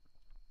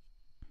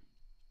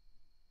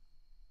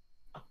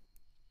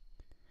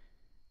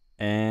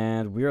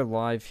We are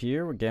live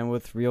here again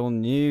with real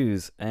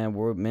news, and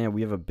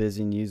we have a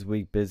busy news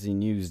week, busy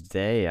news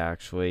day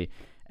actually,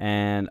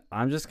 and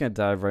I'm just gonna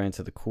dive right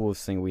into the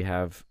coolest thing we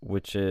have,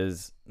 which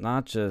is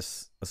not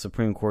just a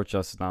Supreme Court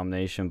justice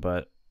nomination,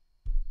 but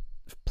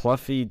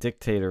Fluffy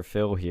dictator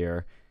Phil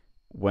here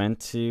went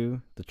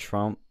to the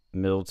Trump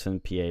Middleton,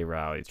 PA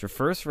rally. It's your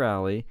first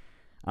rally.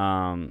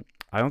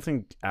 I don't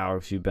think,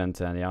 Alex, you've been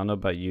to any. I don't know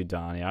about you,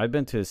 Donnie. I've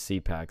been to a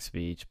CPAC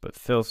speech, but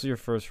Phil, this is your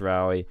first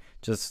rally.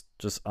 Just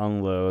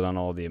unload on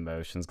all the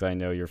emotions, because I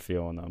know you're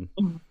feeling them.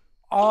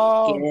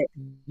 Oh,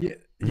 yeah,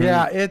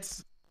 yeah.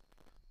 It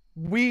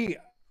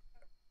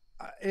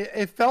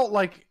felt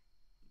like,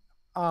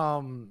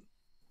 um,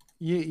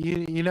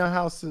 you know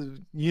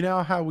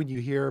how when you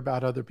hear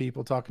about other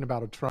people talking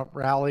about a Trump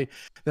rally,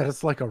 that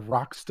it's like a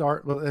rock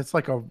star, it's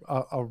like a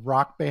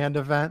rock band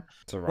event.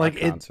 It's a rock Like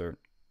concert.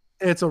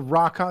 it's a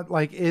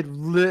like it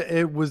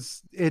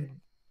was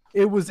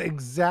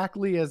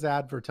exactly as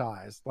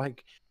advertised.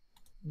 Like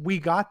we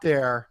got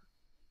there,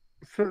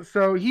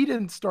 so he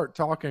didn't start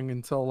talking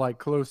until like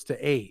close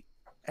to 8.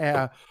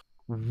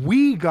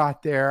 We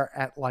got there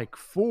at like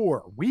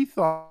 4. We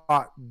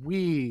thought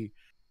we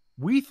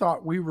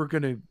were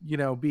gonna,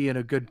 be in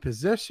a good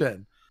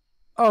position.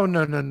 Oh,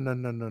 no, no, no,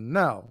 no, no,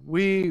 no.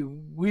 We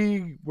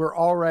were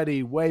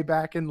already way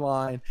back in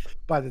line.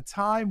 By the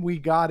time we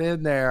got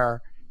in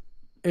there,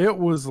 it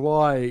was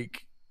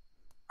like,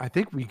 I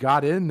think we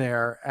got in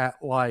there at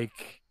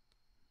like,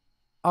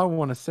 I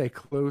want to say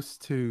close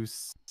to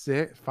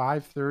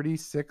 5:30,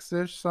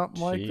 6-ish,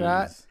 something like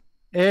that. Jeez.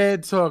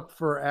 It took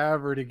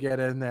forever to get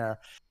in there.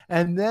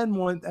 And then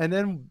we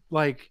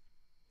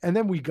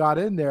got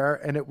in there,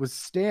 and it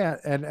was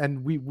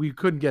and we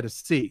couldn't get a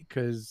seat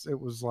because it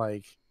was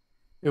like,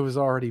 it was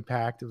already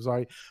packed. It was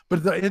already,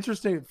 but the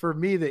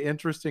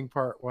interesting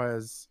part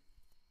was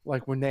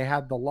like when they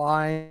had the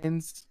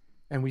lines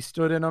and we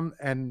stood in them,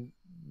 and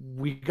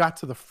we got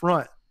to the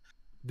front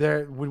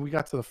there. When we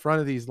got to the front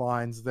of these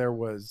lines, there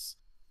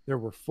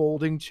were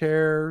folding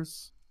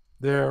chairs,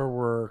 there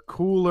were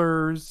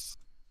coolers,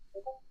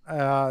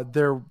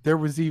 there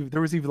was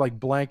even like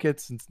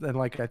blankets, and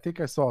like I think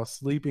I saw a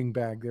sleeping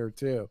bag there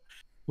too.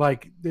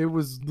 Like it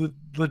was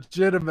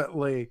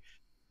legitimately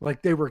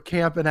like they were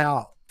camping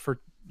out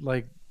for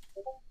like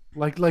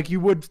you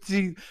would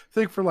think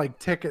for like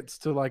tickets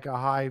to like a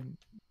high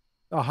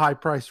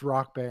priced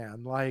rock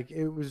band. Like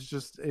it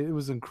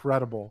was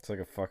incredible. It's like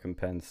a fucking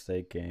Penn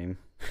State game.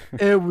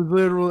 It was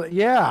literally,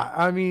 yeah.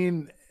 I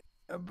mean,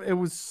 it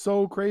was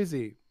so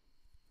crazy.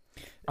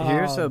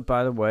 Here's a, Um,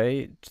 by the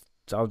way,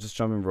 I'll just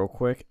jump in real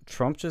quick.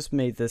 Trump just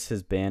made this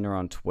his banner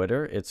on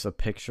Twitter. It's a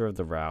picture of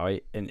the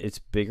rally, and it's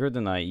bigger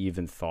than I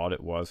even thought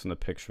it was in the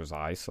pictures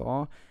I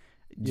saw.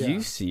 Do you yeah.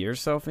 see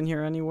yourself in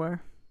here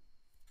anywhere?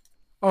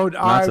 Oh,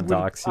 Not to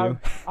dox you.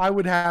 I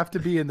would have to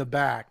be in the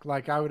back.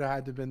 Like I would have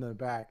had to be in the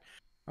back.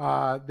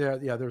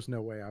 There's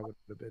no way I would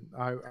have been.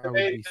 I would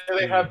be Do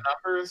they have screaming.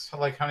 numbers?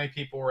 Like how many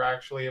people were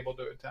actually able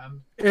to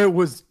attend? It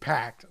was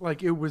packed.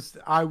 Like it was,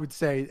 I would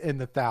say, in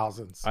the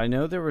thousands. I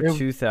know there were It,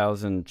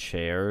 2,000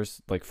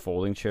 chairs, like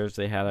folding chairs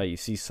they had out. You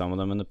see some of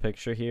them in the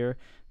picture here.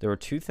 There were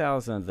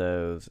 2,000 of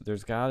those.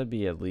 There's got to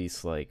be at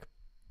least like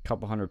a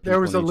couple hundred there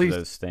people was in each of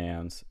those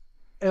stands.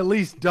 at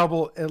least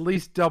double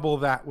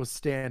that was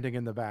standing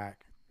in the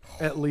back.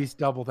 At least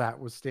double that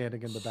was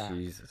standing in the back.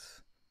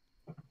 Jesus.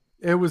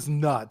 It was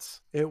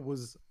nuts. It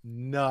was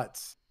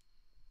nuts.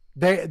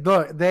 They had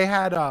like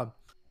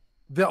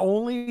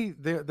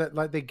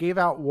they gave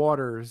out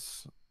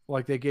waters.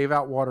 Like they gave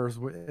out waters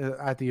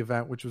at the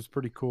event, which was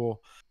pretty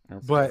cool.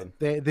 That's But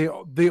good.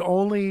 the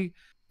only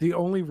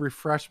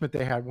refreshment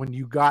they had when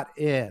you got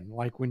in,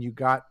 like when you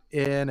got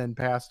in and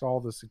passed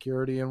all the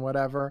security and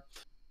whatever,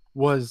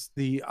 was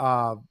the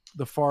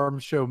farm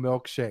show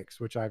milkshakes,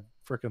 which I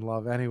freaking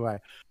love anyway.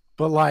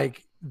 But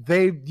like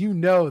they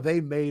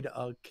made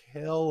a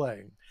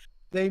killing.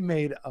 They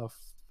made a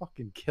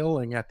fucking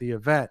killing at the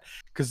event,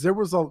 because there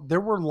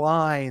were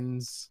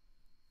lines.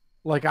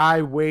 Like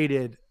I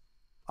waited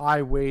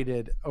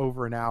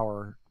over an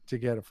hour to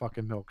get a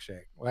fucking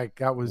milkshake. Like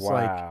that was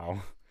like,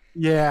 Wow.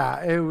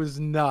 yeah, it was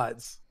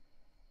nuts.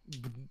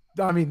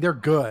 I mean, they're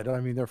good.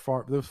 I mean, those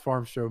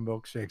farm show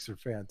milkshakes are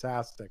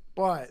fantastic.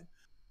 But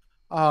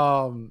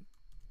um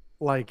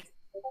like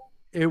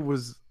it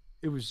was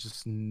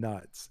just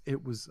nuts.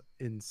 It was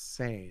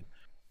insane.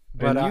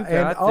 But And you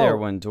and got there oh,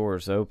 when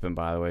doors open,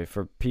 by the way,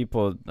 for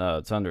people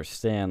to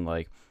understand.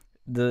 Like,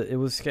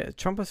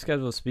 Trump was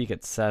scheduled to speak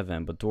at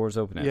 7, but doors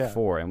open at yeah.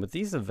 4. And with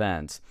these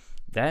events,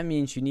 that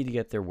means you need to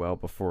get there well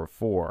before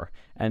 4.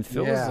 And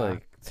Phil was Yeah.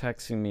 like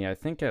texting me, I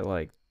think at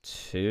like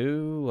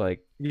 2,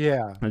 like,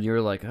 Yeah. and you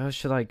were like, "Oh,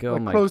 should I go?"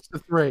 I'm Like like, close to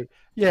 3.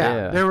 Yeah,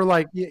 "Yeah." they were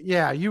like,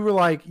 yeah, you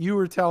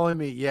were telling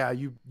me, yeah,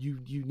 you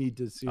need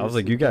to I was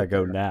like, seriously "You gotta get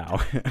go there. now."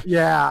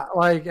 Yeah,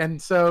 like,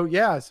 and so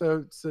yeah,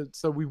 so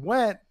we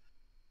went,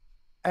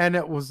 and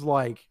it was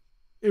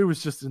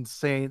just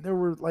insane. There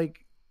were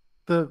like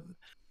the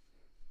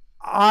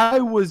I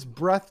was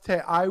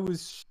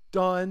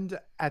stunned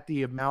at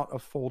the amount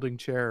of folding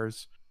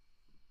chairs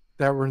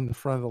that were in the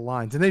front of the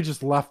lines, and they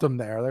just left them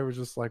there. They were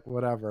just like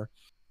whatever.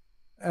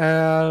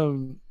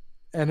 And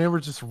there were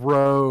just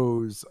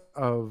rows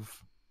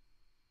of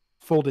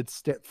folding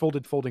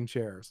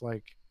chairs.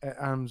 Like it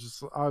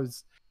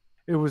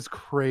was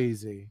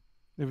crazy.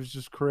 It was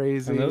just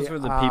crazy. And those were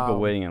the people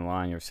waiting in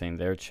line. You're saying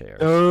their chairs.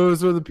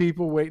 Those were the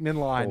people waiting in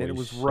line, Holy and it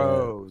was shit.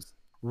 rows.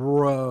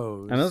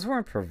 And those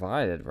weren't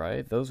provided,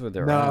 right? Those were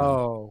their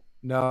own.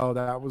 No,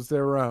 that was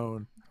their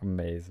own.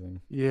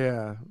 Amazing.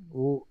 Yeah.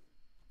 Well,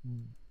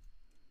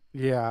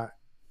 yeah.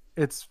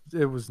 It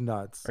was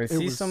nuts. I It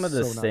see was some of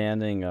the so nuts.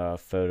 standing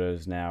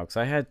photos now, because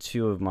I had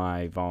 2 of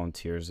my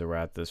volunteers that were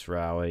at this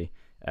rally,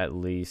 at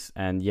least.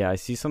 And yeah, I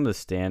see some of the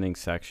standing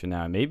section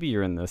now. Maybe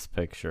you're in this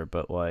picture,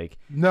 but like,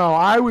 No,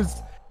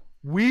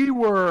 we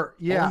were,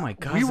 yeah. oh my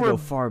god, we we were go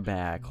far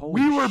back.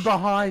 Holy we were shit.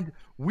 behind.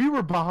 We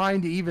were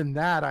behind even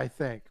that, I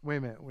think. Wait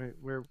a minute.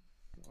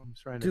 I'm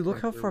trying to Dude, look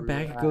think how where far we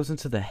back were it at. goes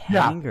into the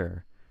Yeah.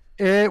 hangar.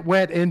 It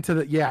went into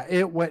the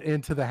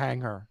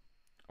hangar.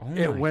 Oh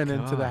It my went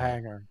into the God.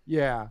 hangar.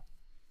 Yeah.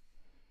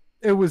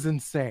 It was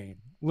insane.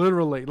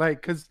 Literally.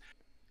 Like, cause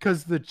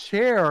the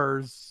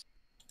chairs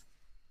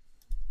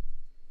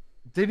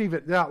didn't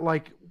even,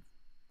 like,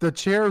 the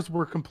chairs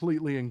were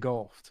completely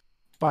engulfed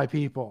by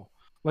people.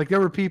 Like, there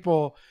were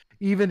people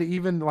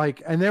even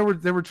like, and they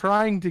were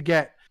trying to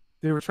get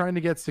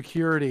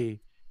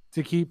security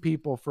to keep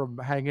people from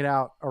hanging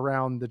out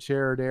around the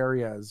chaired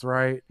areas,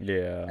 right?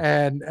 Yeah.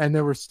 And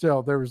there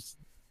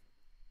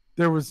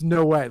was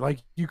no way.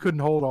 Like, you couldn't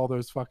hold all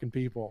those fucking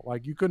people.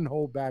 Like, you couldn't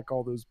hold back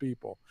all those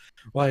people.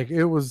 Like,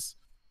 it was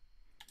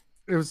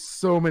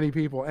so many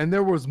people, and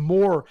there was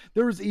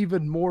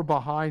even more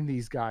behind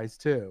these guys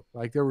too.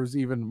 Like, there was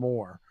even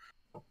more.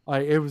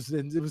 Like, it was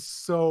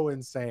so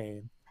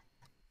insane.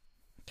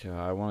 God,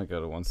 I want to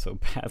go to one so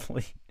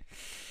badly.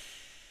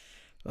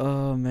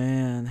 Oh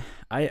man,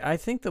 I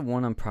think the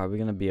one I'm probably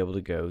gonna be able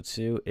to go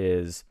to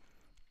is,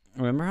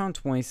 remember how in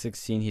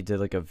 2016 he did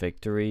like a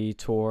victory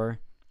tour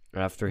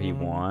after he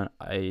won?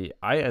 I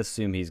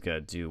assume he's gonna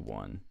do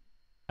one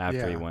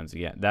after he Yeah. wins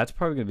again. That's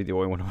probably gonna be the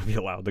only one I'll be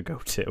allowed to go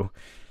to.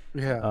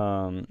 Yeah.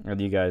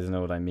 And you guys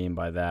know what I mean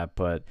by that,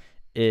 but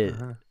it,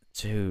 Uh-huh.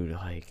 dude,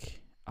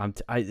 like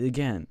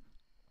again,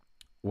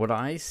 what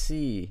I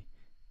see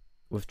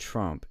with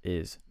Trump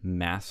is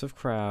massive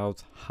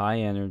crowds, high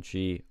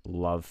energy,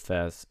 love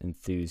fest,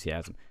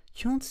 enthusiasm.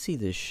 You don't see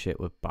this shit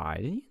with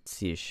Biden. You don't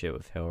see this shit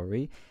with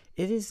Hillary.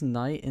 It is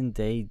night and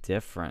day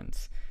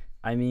difference.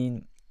 I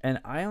mean, and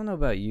I don't know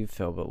about you,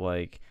 Phil, but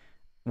like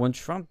when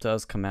Trump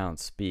does come out and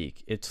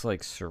speak, it's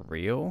like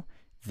surreal.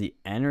 The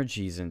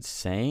energy's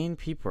insane.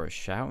 People are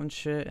shouting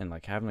shit and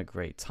like having a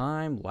great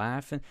time,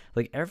 laughing.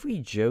 Like every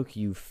joke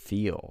you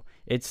feel.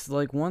 It's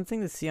like one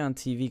thing to see on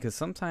TV, because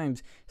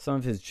sometimes some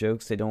of his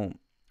jokes, they don't,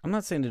 I'm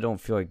not saying they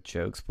don't feel like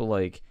jokes, but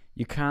like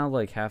you kind of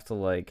like have to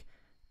like,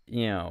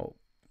 you know,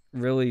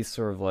 really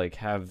sort of like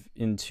have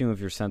in tune with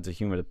your sense of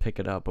humor to pick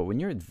it up. But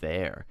when you're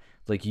there,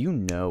 like, you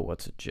know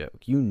what's a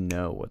joke, you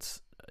know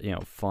what's, you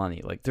know,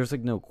 funny. Like there's like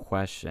no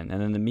question.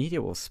 And then the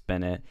media will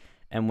spin it.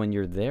 And when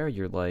you're there,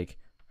 you're like,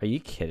 are you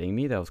kidding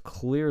me? That was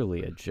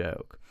clearly a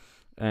joke.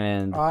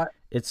 And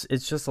it's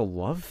just a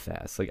love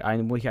fest. Like I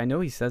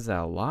know he says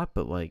that a lot,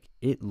 but like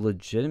it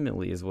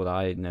legitimately is what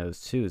I know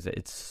too, is that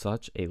it's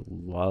such a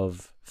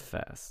love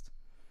fest.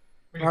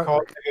 We call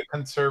it like a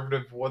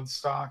conservative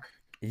Woodstock.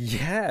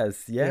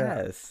 Yes.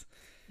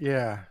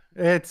 Yeah.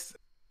 It's,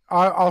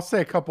 I'll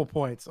say a couple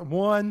points.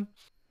 One,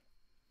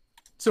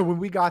 so when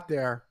we got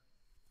there,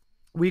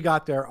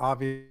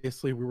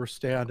 obviously we were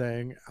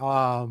standing,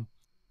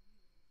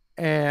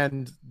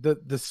 and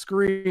the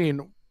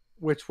screen,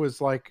 which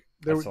was like,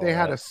 they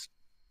had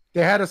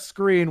a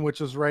screen which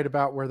was right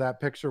about where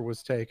that picture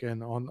was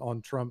taken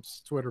on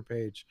Trump's Twitter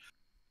page.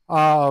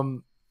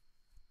 The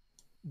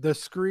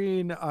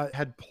screen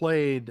had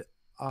played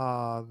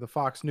the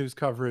Fox News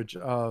coverage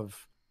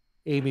of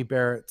Amy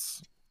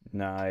Barrett's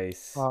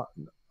Nice.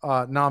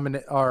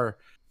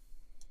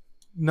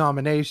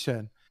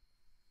 nomination,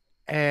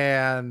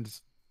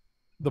 and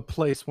the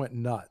place went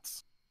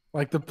nuts.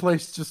 Like the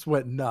place just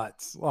went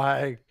nuts.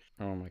 Like,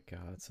 oh my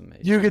god, it's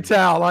amazing. you could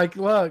tell. Like,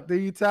 look,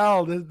 you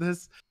tell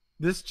this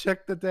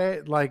chick that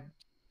they like.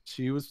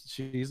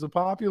 She's a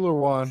popular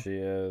one. She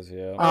is,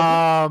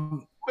 yeah.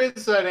 Who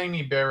is that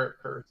Amy Barrett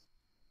person?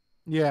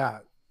 Yeah.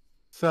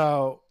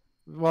 So,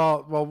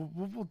 well,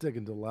 we'll dig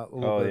into that a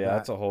little bit. Oh yeah,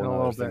 that's a whole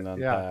nother thing to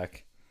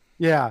unpack.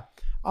 Yeah.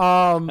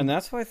 And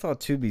that's what I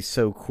thought too be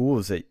so cool,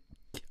 is that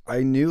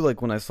I knew,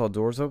 like, when I saw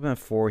doors open at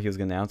 4, he was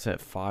gonna announce it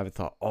at 5. I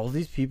thought all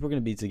these people are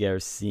gonna be together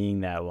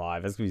seeing that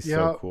live. That's gonna be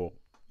so cool.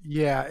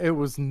 Yeah, it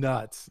was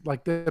nuts.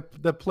 Like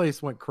the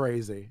place went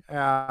crazy.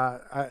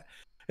 And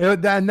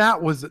that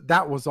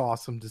was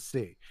awesome to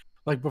see.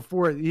 Like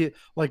before,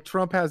 like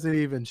Trump hasn't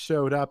even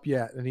showed up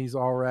yet, and he's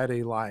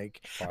already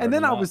like. And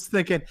then I was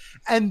thinking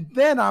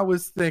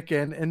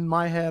in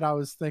my head, I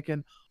was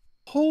thinking,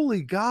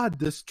 holy God,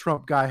 this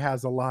Trump guy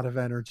has a lot of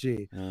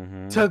energy.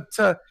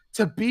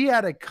 To be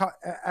at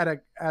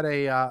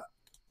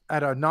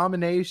a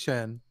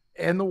nomination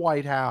in the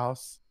White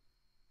House,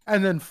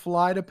 and then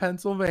fly to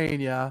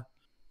Pennsylvania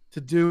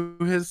to do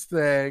his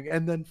thing,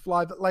 and then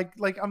fly.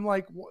 Like I'm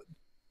like,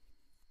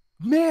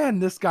 man,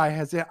 this guy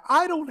has it.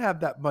 I don't have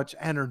that much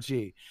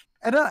energy,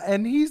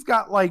 and he's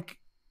got like,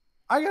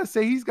 I gotta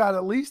say, he's got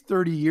at least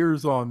 30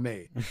 years on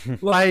me.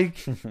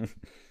 Like,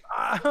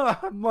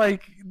 I'm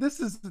like, this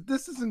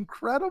is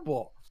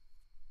incredible.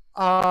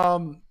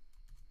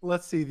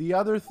 Let's see. The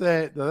other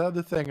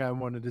thing I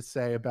wanted to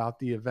say about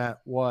the event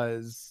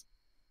was,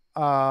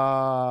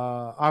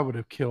 I would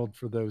have killed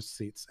for those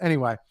seats.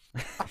 Anyway,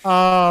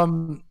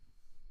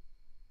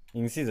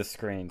 You can see the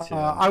screen too.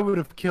 I would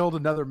have killed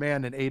another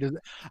man and ate his.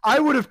 I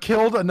would have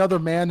killed another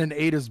man and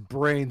ate his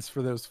brains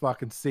for those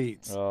fucking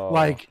seats.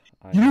 Like,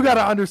 you got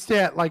to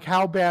understand, like,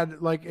 how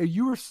bad. Like,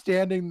 you were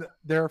standing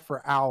there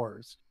for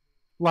hours.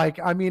 Like,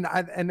 I mean,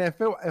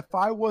 if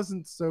I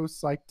wasn't so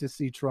psyched to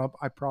see Trump,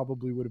 I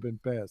probably would have been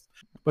pissed.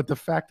 But the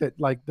fact that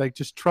like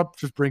just Trump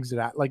just brings it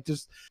out, like,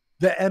 just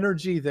the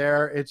energy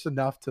there, it's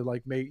enough to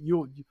like make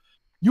you'll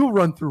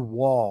run through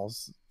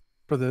walls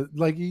for the,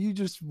 like, you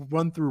just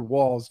run through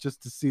walls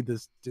just to see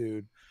this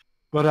dude.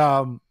 But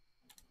and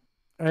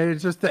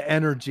it's just the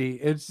energy.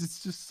 It's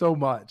just so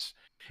much.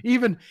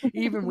 Even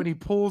when he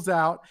pulls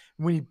out,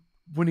 when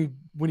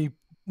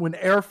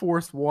Air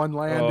Force One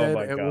landed,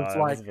 my it God, was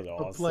like that's been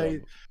a play.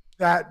 awesome.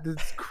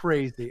 That's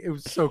crazy. It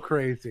was so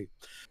crazy.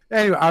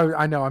 Anyway,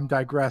 I know I'm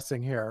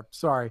digressing here.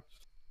 Sorry.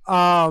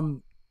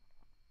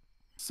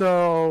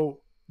 So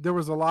there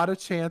was a lot of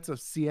chants of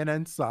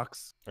CNN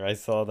sucks. I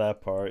saw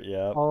that part.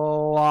 Yeah. A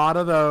lot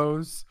of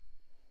those.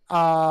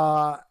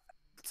 And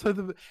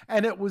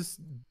it was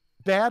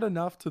bad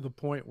enough to the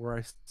point where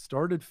I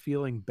started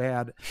feeling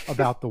bad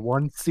about the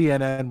one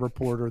CNN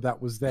reporter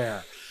that was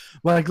there.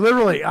 Like,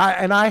 literally,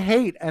 I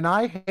hate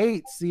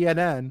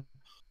CNN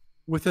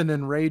with an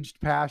enraged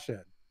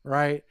passion,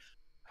 right?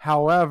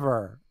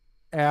 However,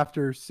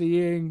 after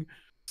seeing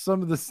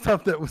some of the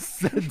stuff that was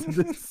said to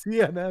the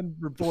CNN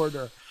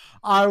reporter,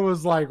 I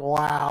was like,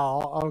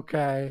 wow,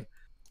 okay.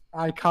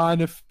 I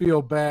kind of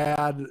feel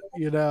bad,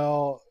 you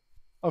know.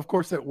 Of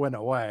course it went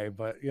away,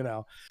 but you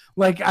know,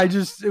 like,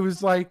 it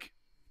was like,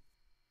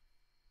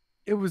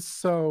 it was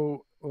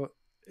so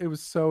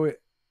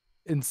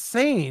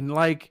insane.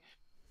 Like,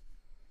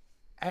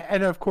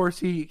 and of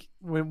course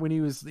when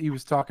he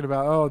was talking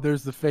about, oh,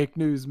 there's the fake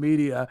news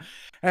media,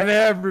 and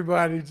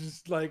everybody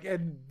just like,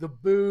 and the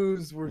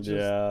boos were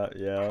just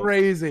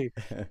crazy.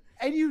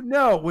 And you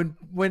know,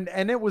 when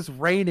and it was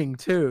raining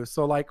too,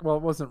 so like, well,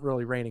 it wasn't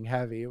really raining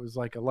heavy, it was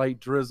like a light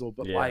drizzle,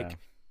 but like,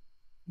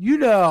 you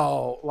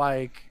know,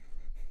 like,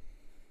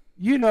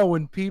 you know,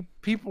 when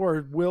people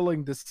are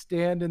willing to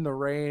stand in the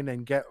rain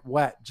and get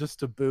wet just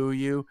to boo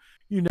you,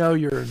 you know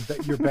you're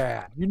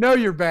bad. You know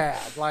you're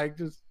bad. Like,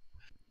 just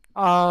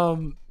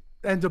and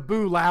to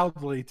boo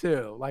loudly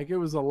too. Like, it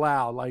was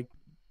allowed. Like,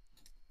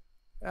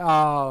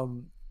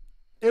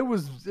 it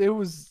was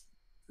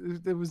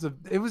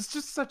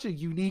just such a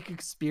unique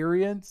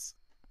experience.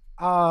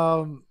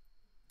 I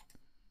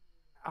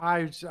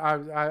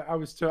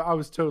was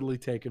totally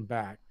taken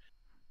back.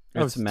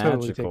 It's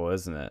magical,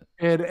 isn't it?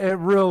 It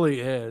really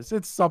is.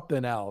 It's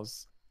something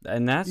else.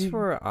 And that's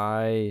where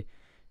I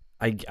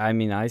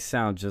mean, I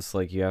sound just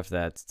like you after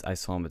that. I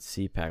saw him at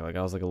CPAC. Like,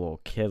 I was like a little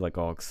kid, like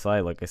all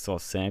excited, like I saw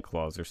Santa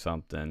Claus or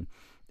something.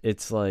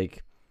 It's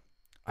like,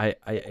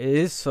 it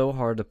is so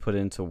hard to put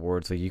into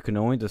words. Like, you can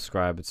only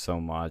describe it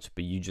so much,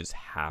 but you just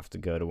have to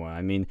go to one.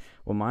 I mean,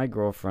 when my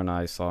girlfriend and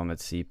I saw him at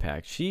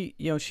CPAC, she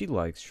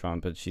likes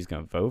Trump and she's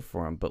gonna vote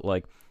for him, but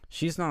like,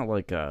 she's not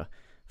like a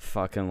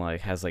fucking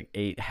like has like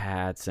 8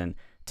 hats and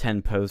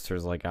 10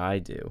 posters like I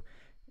do.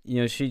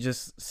 You know, she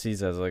just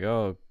sees it as like,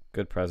 oh,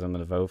 good president,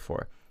 I'm gonna vote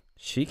for.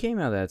 She came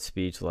out of that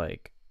speech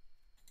like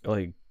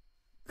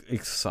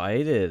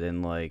excited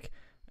and like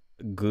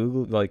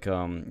Google, like,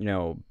 you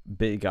know,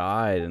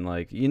 big-eyed, and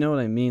like, you know what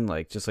I mean,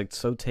 like, just like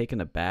so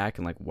taken aback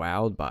and like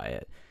wowed by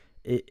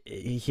it.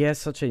 He has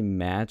such a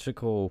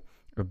magical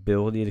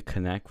ability to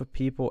connect with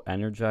people,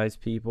 energize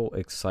people,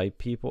 excite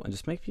people, and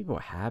just make people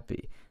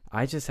happy.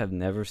 I just have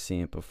never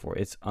seen it before.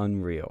 It's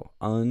unreal.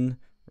 I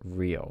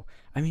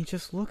mean,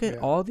 just look at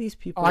all these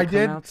people that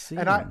come out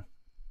seeing him.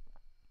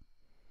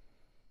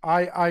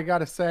 I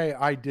gotta say,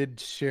 I did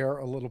share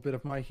a little bit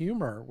of my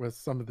humor with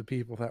some of the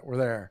people that were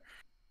there.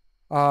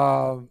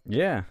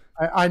 Yeah,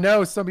 I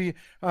know some of you.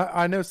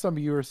 I know some of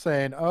you are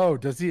saying, "Oh,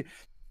 does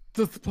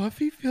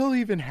Fluffy Phil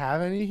even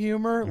have any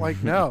humor?"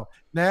 Like, no.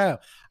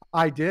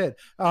 I did.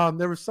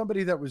 There was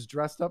somebody that was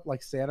dressed up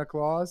like Santa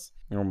Claus.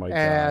 Oh my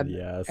God,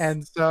 yes.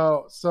 And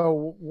so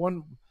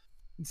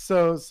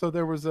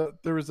there was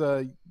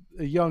a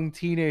young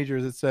teenager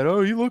that said,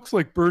 "Oh, he looks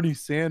like Bernie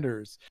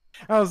Sanders."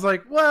 I was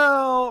like,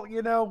 well,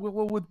 you know,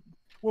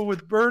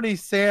 with Bernie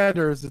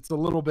Sanders, it's a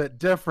little bit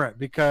different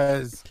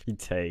because he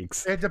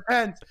takes. It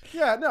depends.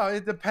 Yeah, no,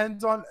 it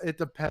depends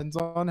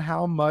on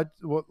how much,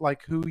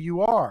 like, who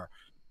you are.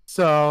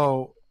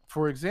 So,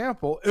 for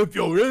example, if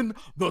you're in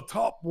the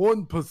top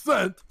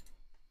 1%,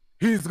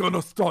 he's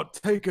gonna start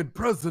taking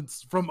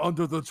presents from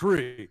under the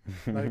tree.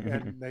 Like,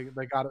 and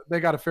they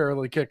got a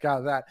fairly kick out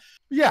of that.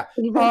 Yeah.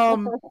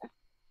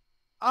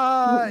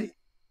 Uh,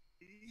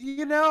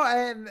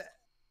 and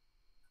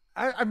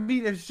I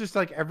mean, it's just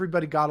like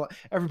everybody got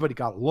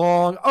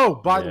along. Oh,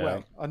 by the Yeah.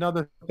 way,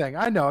 another thing.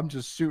 I know I'm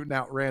just shooting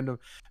out random.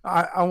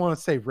 I want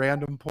to say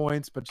random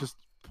points, but just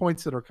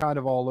points that are kind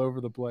of all over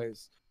the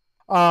place.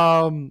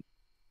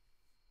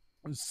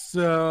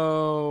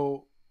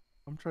 So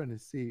I'm trying to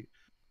see.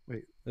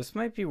 Wait, This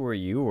might be where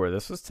you were.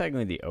 This was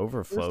technically the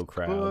overflow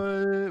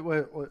crowd.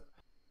 wait.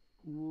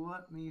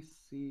 Let me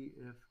see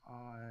if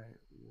I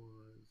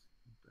was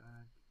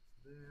back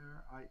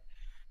there.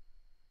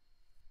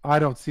 I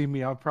don't see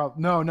me. I'm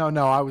probably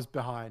no. I was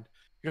behind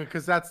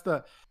because that's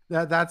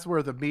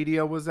where the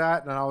media was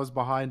at, and I was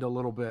behind a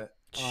little bit.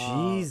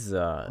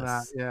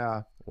 Jesus.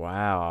 Yeah.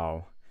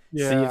 Wow.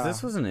 Yeah. See, if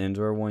this was an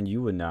indoor one,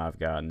 you would not have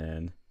gotten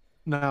in.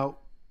 No,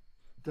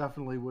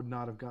 definitely would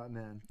not have gotten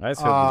in. I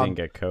just hope you didn't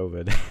get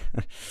COVID.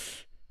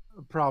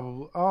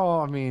 Probably. Oh,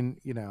 I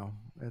mean,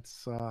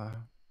 it's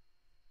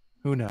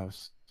who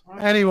knows.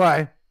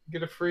 Anyway,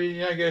 Get a free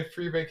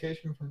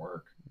vacation from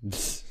work.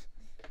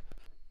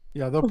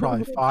 yeah, they'll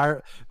probably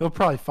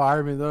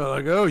fire me. They're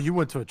like, "Oh, you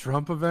went to a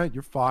Trump event?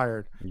 You're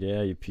fired."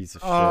 Yeah, you piece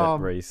of shit,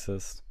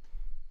 racist.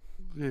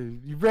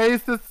 You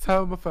racist,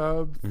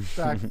 homophobes,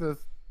 sexist.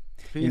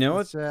 You know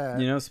what?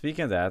 Shit.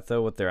 Speaking of that,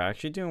 though, what they're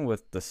actually doing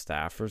with the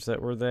staffers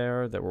that were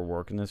there, that were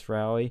working this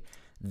rally,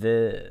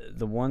 the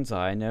ones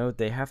I know,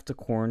 they have to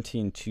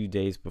quarantine 2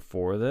 days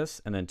before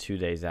this and then 2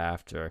 days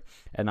after.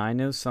 And I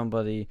know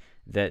somebody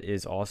that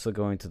is also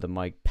going to the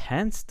Mike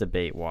Pence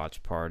debate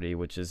watch party,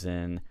 which is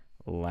in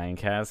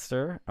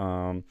Lancaster.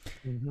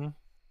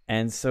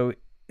 And so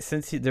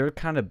since they're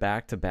kind of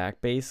back to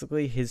back,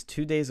 basically, his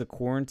 2 days of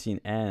quarantine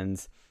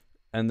ends.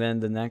 And then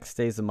the next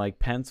day's the Mike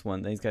Pence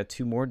one. Then he's got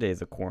 2 more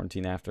days of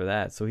quarantine after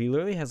that. So he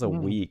literally has a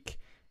week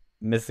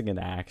missing in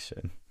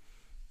action.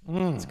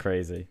 It's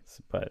crazy.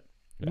 But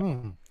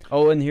yeah.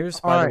 Oh, and here's,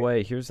 by the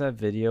way, here's that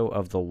video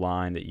of the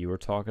line that you were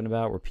talking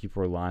about where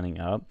people were lining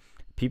up.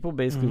 People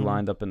basically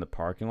lined up in the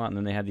parking lot, and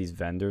then they had these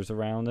vendors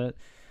around it,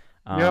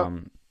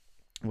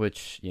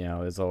 which,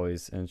 is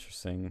always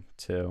interesting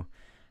too,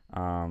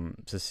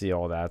 to see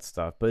all that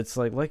stuff. But it's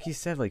like you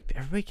said, like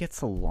everybody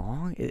gets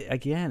along.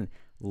 Again,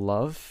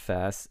 Love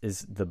Fest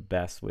is the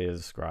best way to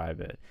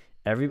describe it.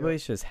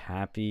 Everybody's just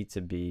happy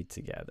to be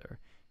together.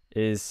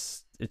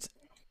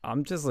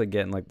 I'm just like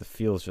getting like the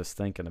feels just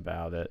thinking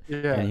about it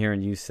and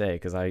hearing you say,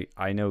 because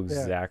I know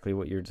exactly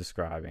what you're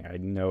describing. I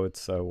know it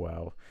so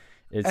well.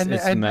 It's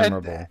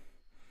memorable.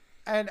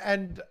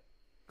 And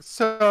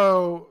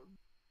so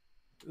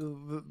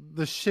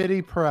the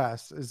shitty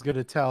press is going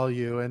to tell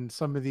you, and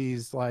some of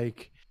these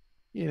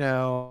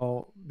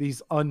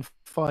these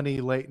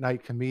unfunny late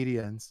night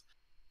comedians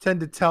tend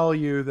to tell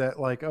you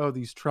that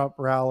these Trump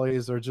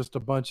rallies are just a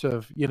bunch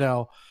of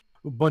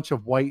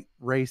white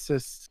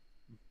racist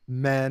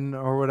men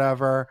or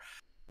whatever.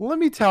 Let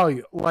me tell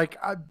you,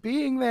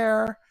 being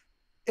there,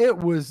 it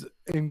was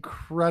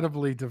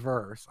incredibly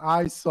diverse.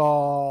 I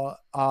saw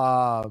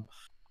a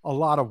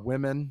lot of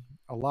women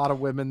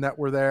that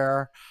were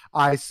there.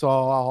 I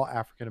saw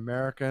African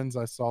Americans.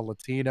 I saw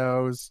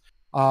Latinos.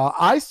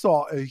 I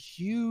saw a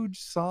huge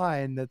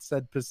sign that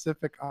said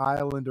Pacific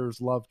Islanders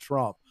love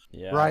Trump.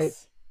 Yes. Right?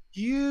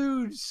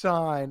 Huge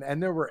sign.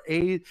 And there were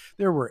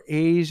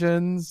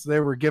Asians. They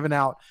were giving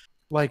out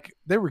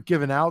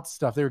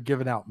stuff. They were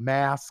giving out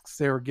masks.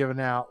 They were giving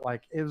out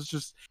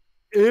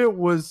there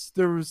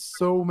was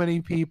so many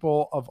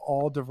people of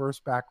all diverse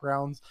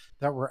backgrounds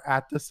that were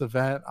at this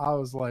event. I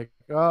was like,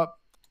 oh,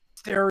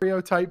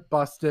 stereotype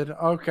busted.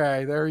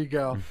 Okay, there you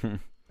go.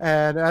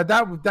 And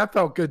that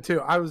felt good too.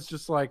 I was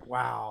just like,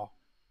 wow,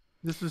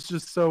 this was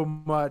just so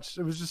much.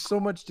 It was just so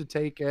much to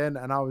take in,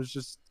 and I was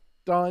just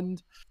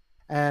stunned,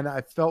 and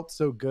I felt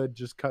so good.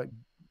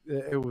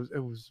 It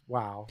was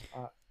wow.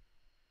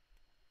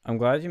 I'm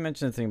glad you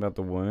mentioned the thing about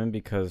the women,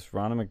 because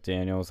Ronna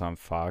McDaniel was on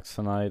Fox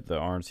tonight, the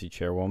RNC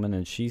chairwoman,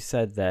 and she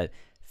said that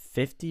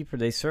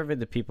they surveyed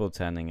the people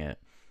attending it,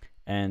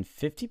 and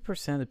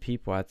 50% of the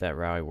people at that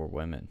rally were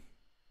women.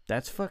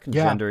 That's fucking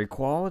gender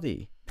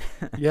equality.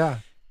 Yeah.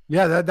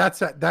 That's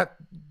that.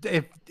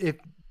 If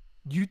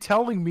you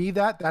telling me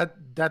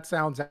that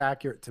sounds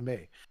accurate to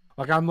me.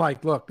 I'm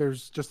like, look,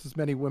 there's just as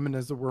many women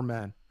as there were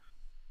men.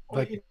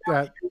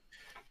 That.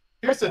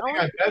 Here's the thing,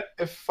 I bet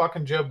if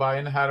fucking Joe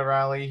Biden had a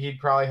rally, he'd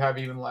probably have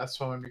even less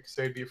women because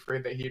they'd be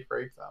afraid that he'd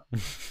rape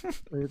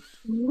them.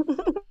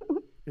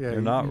 You're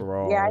not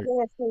wrong. Yeah, I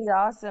think it's pretty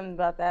awesome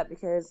about that,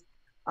 because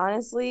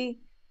honestly,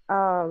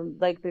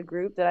 the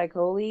group that I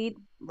co-lead,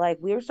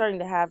 we were starting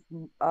to have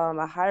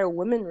a higher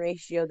women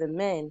ratio than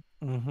men.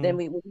 Then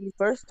when we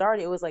first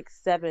started, it was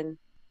 7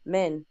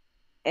 men,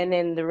 and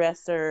then the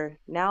rest are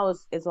now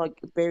it's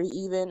very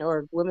even,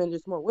 or women,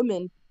 just more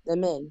women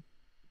than men.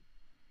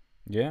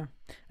 Yeah,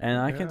 and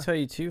I can tell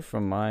you too,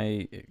 from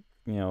my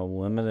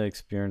limited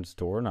experience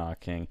door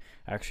knocking,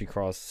 I actually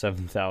crossed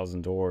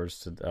 7,000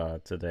 doors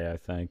today, I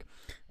think.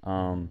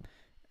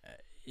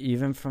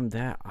 even from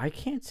that, I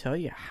can't tell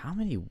you how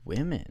many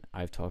women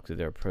I've talked to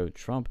that are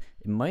pro-Trump.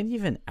 It might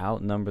even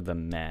outnumber the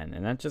men,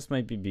 and that just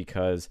might be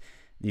because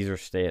these are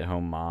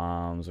stay-at-home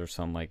moms or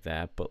something like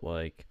that. But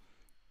like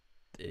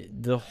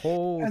the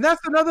whole, and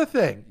that's another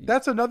thing.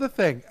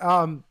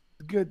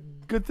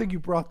 Good thing you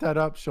brought that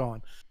up,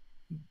 Sean.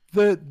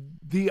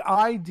 The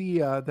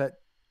idea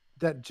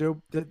that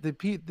Joe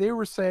they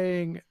were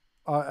saying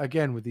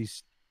again with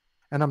these,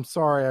 and I'm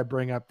sorry I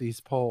bring up these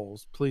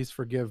polls. Please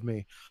forgive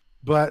me,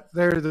 but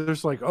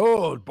there's like,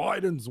 oh,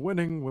 Biden's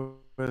winning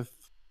with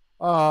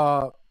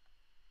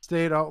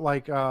stay at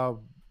like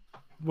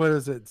what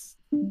is it,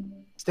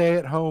 stay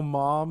at home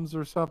moms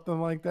or something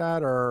like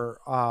that, or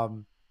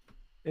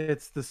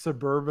it's the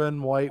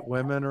suburban white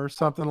women or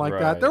something like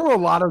that. There were a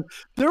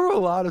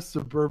lot of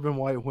suburban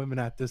white women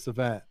at this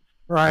event,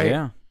 right?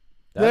 Yeah,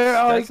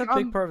 that's a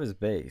big part of his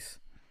base.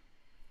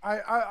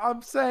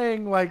 I'm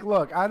saying, like,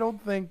 look, I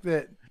don't think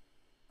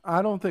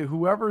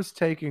whoever's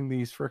taking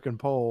these freaking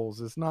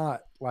polls is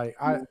not like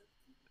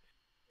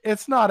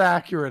it's not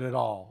accurate at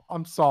all.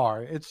 I'm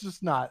sorry. It's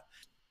just not.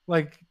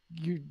 Like,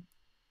 you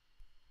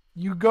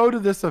go to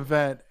this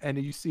event and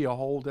you see a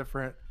whole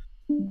different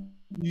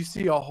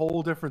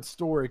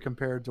story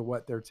compared to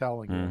what they're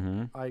telling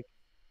you. Like,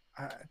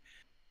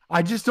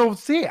 I just don't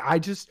see it.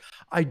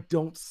 I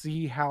don't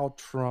see how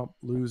Trump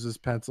loses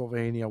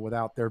Pennsylvania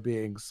without there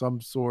being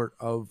some sort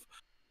of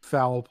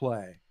foul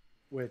play,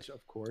 which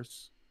of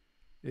course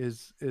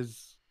is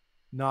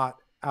not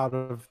out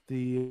of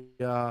the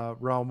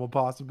realm of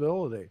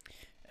possibility.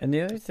 And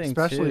the other thing,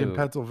 especially in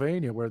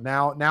Pennsylvania, where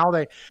now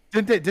they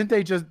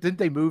didn't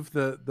they move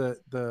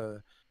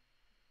the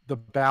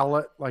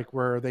ballot, like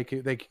where they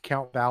could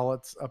count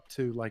ballots up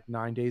to like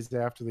 9 days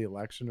after the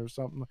election or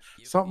something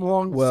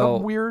something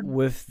weird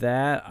with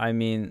that. I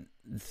mean,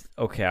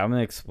 okay, I'm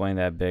gonna explain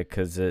that bit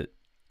because it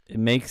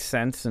makes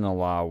sense in a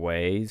lot of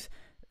ways.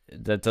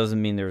 That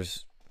doesn't mean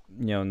there's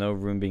no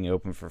room being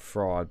open for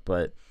fraud,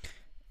 but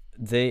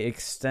they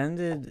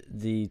extended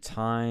the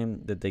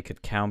time that they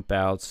could count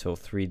ballots till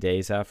 3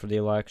 days after the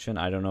election.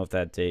 I don't know if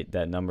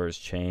that number has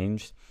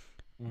changed.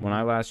 When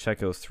I last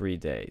checked, it was 3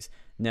 days.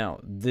 Now,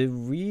 the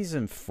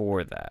reason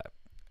for that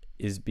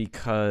is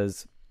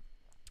because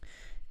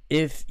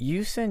if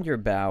you send your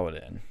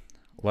ballot in,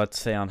 let's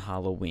say on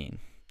Halloween,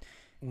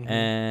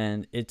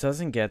 and it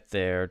doesn't get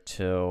there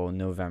till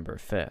November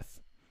 5th,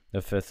 the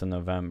 5th of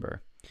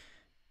November,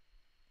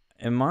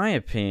 in my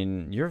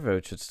opinion, your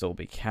vote should still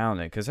be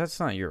counted because that's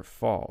not your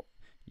fault.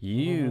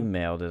 You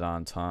mailed it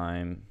on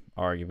time,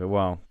 arguably.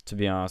 Well, to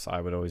be honest,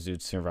 I would always do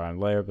it sooner rather than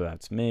later, but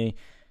that's me.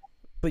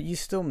 But you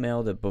still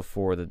mailed it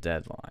before the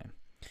deadline.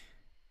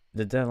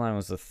 The deadline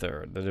was the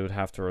 3rd, that it would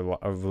have to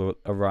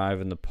arrive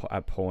in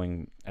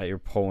your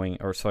county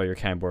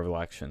board of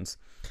elections.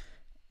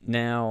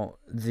 Now,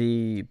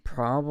 the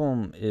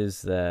problem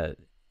is that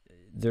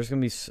there's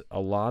going to be a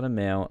lot of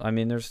mail. I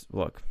mean,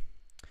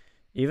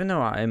 even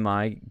though in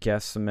my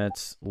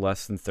guesstimates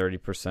less than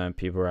 30% of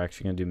people are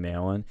actually going to do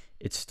mail-in,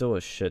 it's still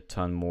a shit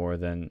ton more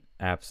than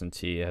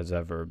absentee has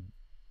ever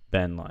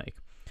been like.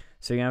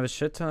 So you can have a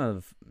shit ton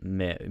of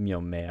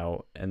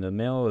mail, and the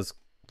mail is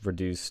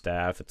reduced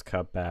staff, it's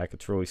cut back,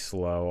 it's really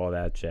slow, all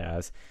that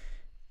jazz.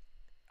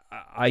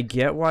 I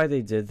get why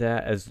they did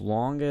that, as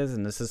long as,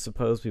 and this is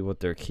supposed to be what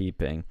they're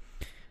keeping,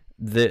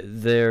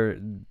 they're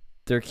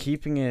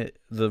keeping it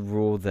the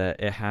rule that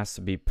it has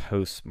to be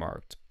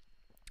postmarked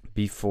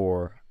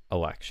before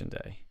election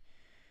day.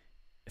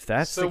 If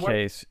that's the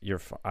case,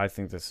 I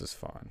think this is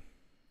fine.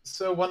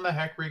 So when the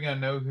heck are we gonna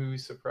know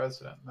who's the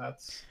president?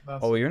 That's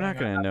you're not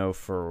gonna know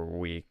for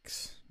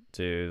weeks,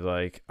 dude.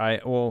 Like,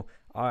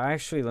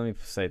 actually, let me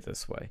say it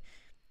this way: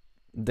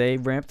 they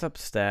ramped up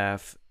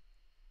staff.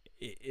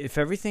 If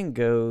everything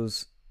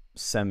goes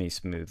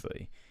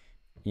semi-smoothly,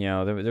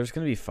 there's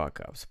gonna be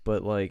fuck-ups.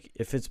 But like,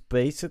 if it's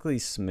basically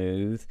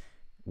smooth,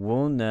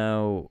 we'll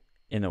know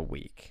in a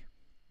week,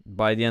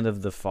 by the end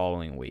of the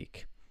following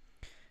week.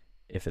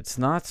 If it's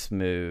not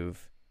smooth,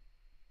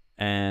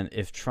 and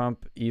if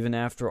Trump, even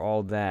after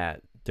all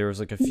that, there's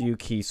like a few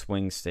key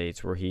swing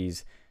states where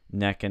he's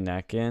neck and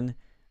neck in,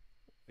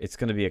 it's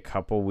going to be a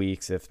couple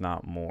weeks, if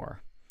not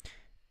more.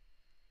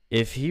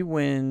 If he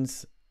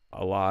wins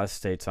a lot of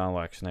states on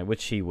election night,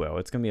 which he will,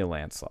 it's going to be a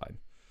landslide.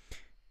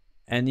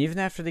 And even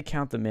after they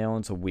count the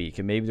mail-ins a week,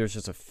 and maybe there's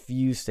just a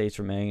few states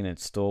remaining and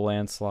it's still a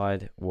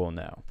landslide, we'll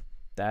know.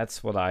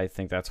 That's what I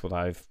think. That's what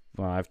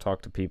when I've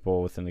talked to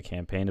people within the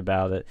campaign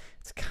about it,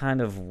 it's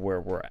kind of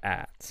where we're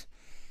at.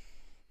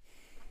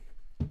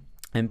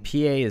 And PA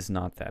is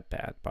not that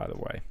bad, by the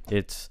way.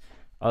 It's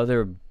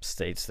other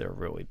states that are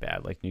really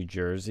bad, like New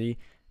Jersey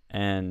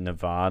and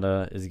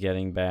Nevada is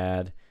getting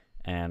bad.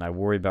 And I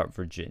worry about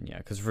Virginia,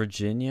 because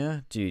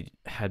Virginia, dude,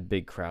 had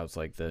big crowds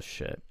like this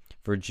shit.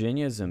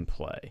 Virginia's in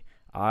play.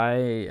 I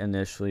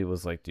initially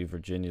was like, dude,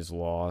 Virginia's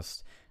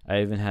lost.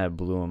 I even had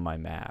blue on my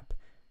map.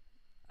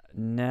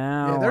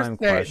 Now I'm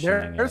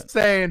questioning they're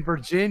saying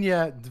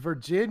Virginia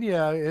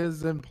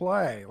is in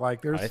play.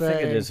 Like, I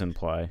think it is in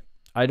play.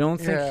 I don't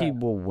think he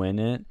will win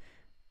it.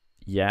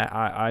 Yeah,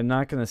 I'm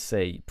not going to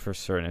say for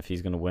certain if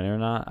he's going to win or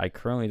not. I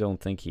currently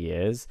don't think he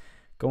is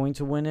going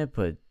to win it,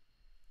 but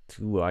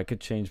ooh, I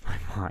could change my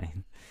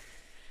mind.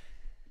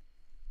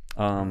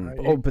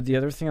 But the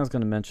other thing I was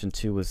going to mention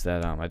too was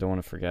that I don't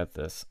want to forget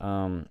this.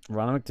 Ronald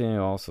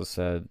McDaniel also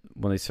said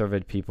when they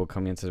surveyed people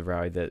coming into the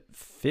rally that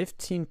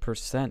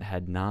 15%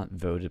 had not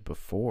voted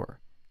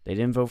before. They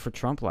didn't vote for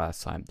Trump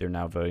last time. They're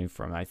now voting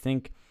for him. I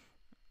think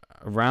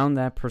around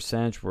that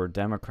percentage were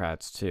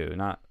Democrats too,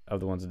 not of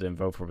the ones that didn't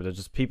vote for, but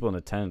just people in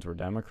attendance were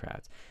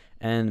Democrats.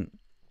 And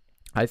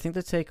I think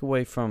the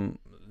takeaway from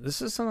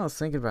this is something I was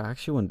thinking about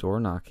actually when door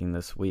knocking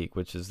this week,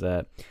 which is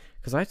that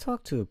because I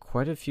talked to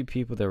quite a few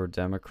people that were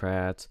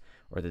Democrats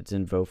or that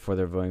didn't vote for,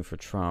 they're voting for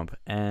Trump.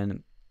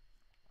 And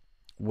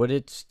what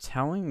it's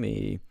telling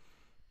me,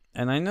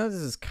 and I know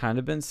this has kind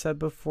of been said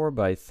before,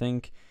 but I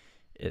think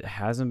it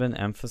hasn't been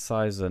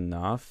emphasized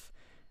enough.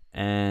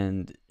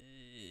 And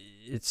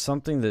it's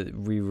something that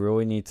we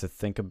really need to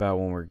think about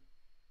when we're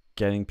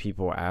getting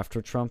people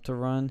after Trump to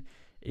run,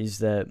 is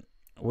that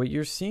what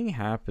you're seeing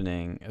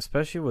happening,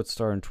 especially what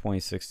started in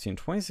 2016.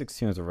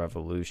 2016 was a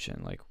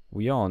revolution. Like,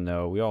 we all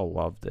know, we all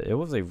loved it. It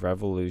was a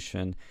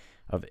revolution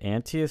of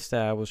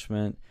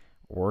anti-establishment,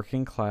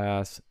 working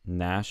class,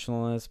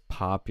 nationalist,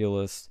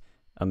 populist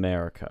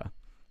America.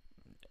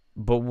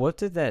 But what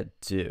did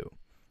that do?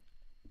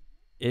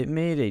 It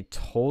made a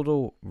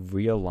total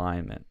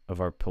realignment of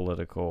our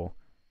political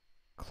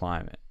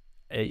climate.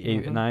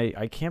 And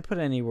I can't put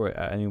it any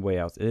way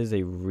else. It is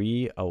a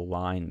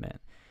realignment.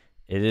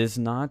 It is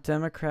not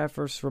Democrat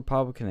versus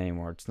Republican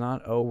anymore. It's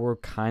not, oh, we're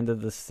kind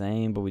of the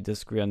same, but we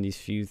disagree on these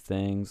few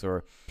things,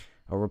 or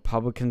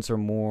Republicans are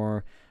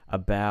more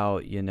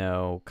about,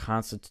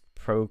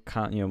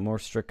 more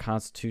strict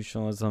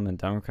constitutionalism, and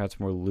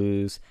Democrats more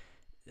loose.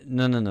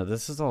 No.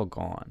 This is all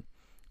gone.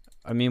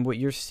 I mean, what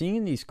you're seeing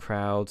in these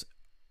crowds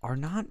are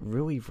not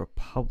really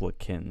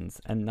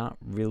Republicans and not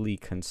really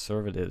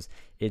conservatives.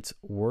 It's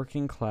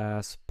working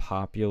class,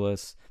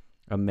 populist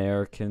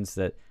Americans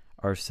that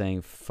are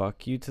saying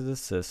fuck you to the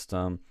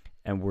system,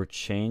 and we're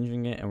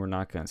changing it, and we're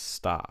not going to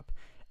stop.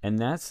 And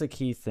that's the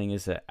key thing,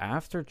 is that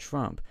after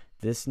Trump,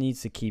 this needs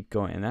to keep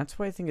going. And that's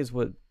what I think is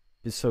what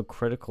is so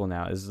critical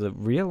now, is the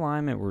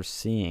realignment we're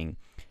seeing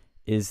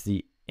is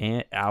the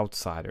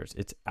outsiders.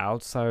 It's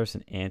outsiders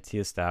and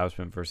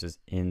anti-establishment versus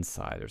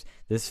insiders.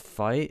 This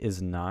fight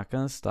is not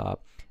going to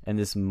stop, and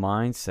this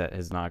mindset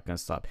is not going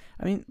to stop.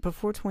 I mean,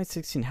 before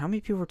 2016, how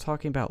many people were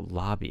talking about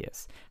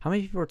lobbyists? How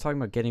many people were talking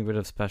about getting rid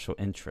of special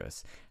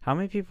interests? How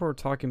many people were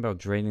talking about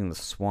draining the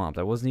swamp?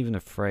 That wasn't even a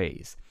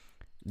phrase.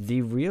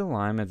 The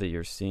realignment that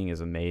you're seeing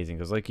is amazing,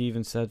 because like you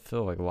even said,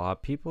 Phil, like a lot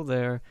of people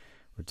there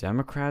were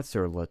Democrats,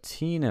 there were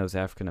Latinos,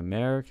 African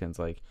Americans,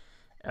 like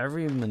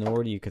every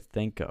minority you could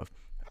think of.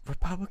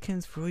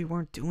 Republicans really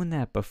weren't doing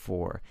that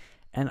before.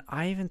 And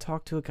I even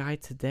talked to a guy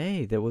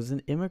today that was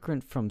an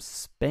immigrant from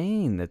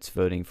Spain that's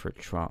voting for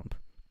Trump.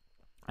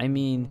 I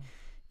mean,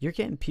 you're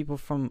getting people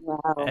from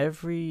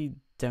every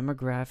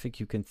demographic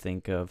you can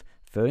think of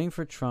voting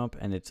for Trump,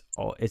 and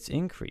it's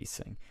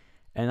increasing.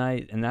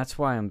 And that's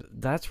why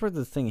that's where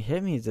the thing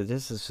hit me, is that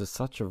this is just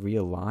such a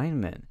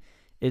realignment.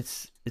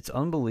 It's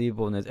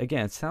unbelievable. And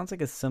again, it sounds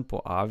like a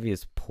simple,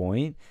 obvious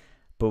point,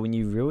 but when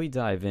you really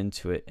dive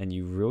into it and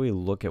you really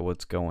look at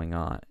what's going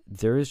on,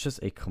 there is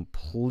just a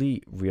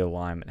complete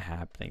realignment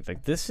happening.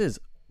 Like, this is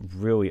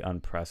really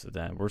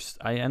unprecedented.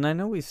 I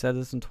know we said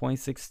this in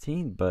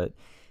 2016, but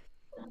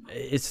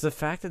it's the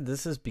fact that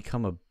this has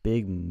become a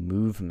big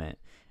movement,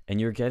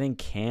 and you're getting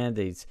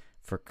candidates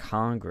for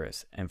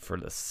Congress and for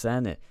the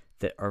Senate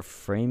that are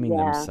framing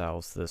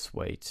themselves this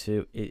way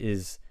too.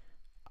 It's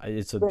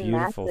a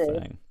beautiful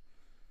thing.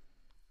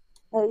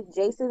 Hey,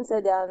 Jason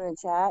said down in the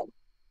chat,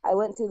 I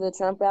went to the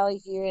Trump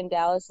rally here in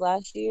Dallas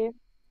last year,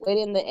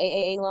 waited in the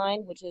AAA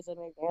line, which is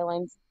American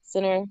Airlines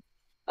Center,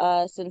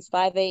 since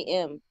 5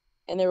 a.m.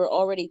 And there were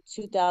already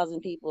 2,000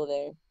 people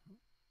there.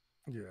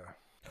 Yeah.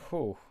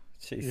 Oh,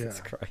 Jesus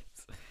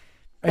Christ.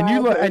 And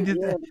you look,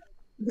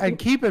 and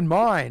keep in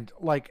mind,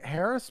 like,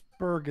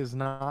 Harrisburg is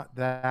not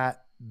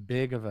that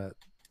big of a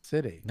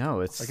city. No,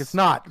 it's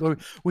not.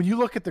 When you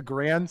look at the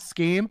grand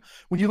scheme,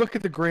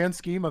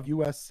 of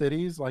U.S.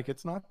 cities, like,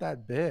 it's not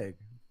that big.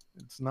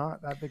 It's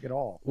not that big at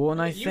all. Well,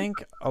 and I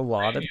think a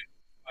lot of,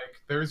 like,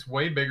 there's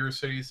way bigger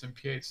cities than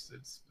PA.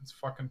 It's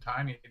fucking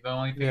tiny. The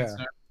only thing it's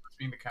not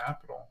being the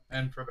capital,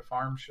 and for the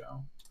farm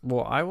show.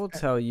 Well, I will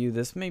tell you,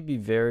 there may be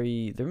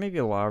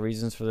a lot of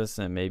reasons for this,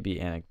 and it may be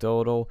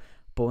anecdotal,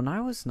 but when I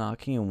was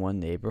knocking in one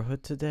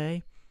neighborhood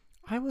today,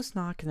 I was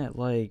knocking at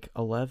like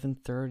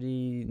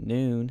 11:30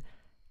 noon,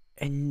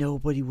 and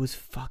nobody was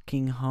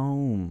fucking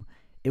home.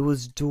 It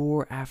was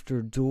door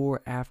after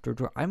door after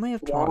door. I might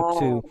have talked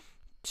to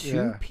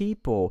 2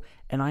 people,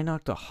 and I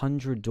knocked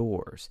 100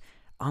 doors.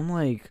 I'm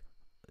like,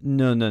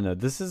 no,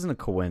 this isn't a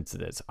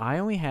coincidence. I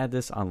only had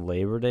this on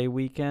Labor Day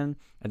weekend,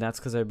 and that's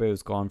because everybody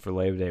was gone for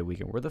Labor Day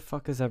weekend. Where the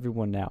fuck is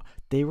everyone now?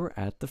 They were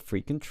at the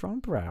freaking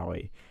Trump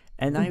rally.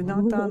 And I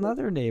knocked on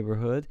another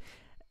neighborhood,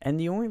 And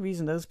the only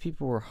reason those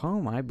people were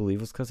home, I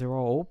believe, was because they were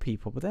all old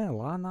people. But then a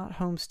lot of not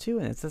homes too.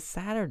 And it's a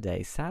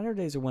Saturday.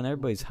 Saturdays are when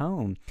everybody's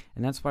home.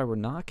 And that's why we're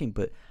knocking.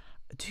 But,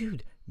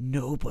 dude,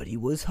 nobody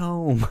was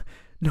home.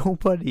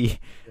 Nobody.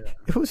 Yeah.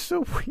 It was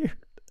so weird.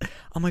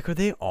 I'm like, are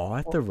they all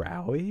at the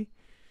rally?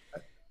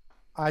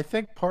 I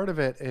think part of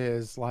it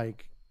is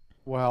like,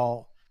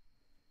 well,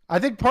 I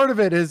think part of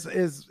it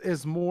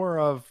is more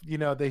of, you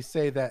know, they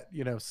say that,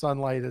 you know,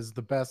 sunlight is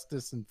the best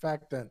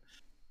disinfectant.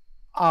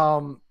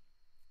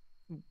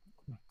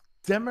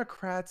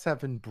 Democrats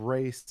have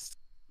embraced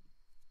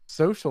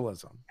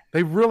socialism.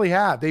 They really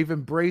have. They've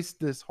embraced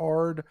this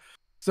hard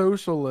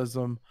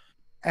socialism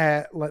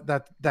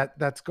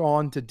that's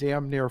gone to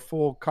damn near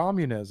full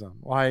communism.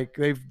 Like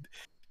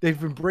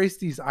they've embraced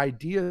these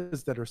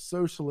ideas that are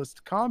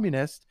socialist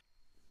communist,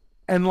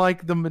 and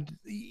like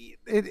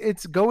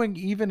it's going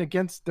even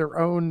against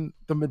the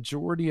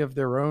majority of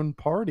their own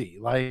party.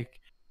 Like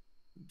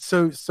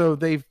so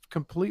they've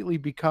completely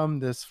become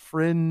this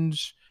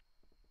fringe,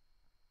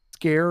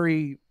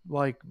 scary,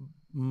 like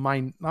I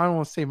don't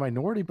want to say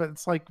minority, but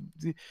it's like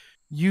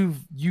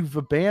you've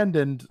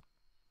abandoned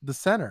the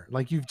center.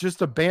 Like you've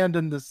just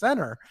abandoned the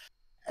center,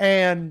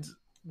 and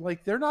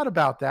like they're not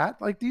about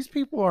that. Like these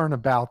people aren't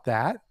about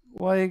that.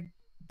 Like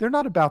they're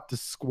not about the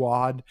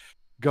squad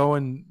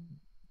going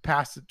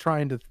past it,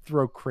 trying to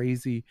throw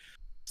crazy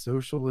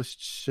socialist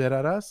shit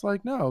at us.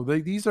 Like no,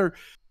 these are,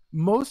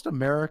 most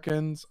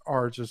Americans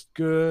are just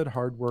good,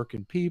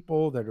 hardworking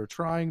people that are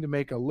trying to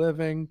make a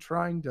living,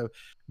 trying to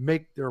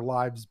make their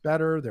lives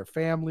better, their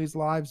families'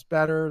 lives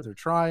better. They're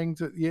trying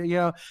to, you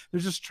know,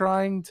 they're just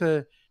trying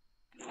to,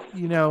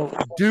 you know,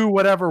 do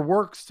whatever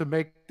works to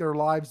make their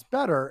lives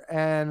better.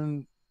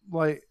 And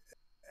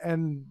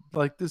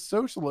like this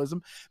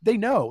socialism, they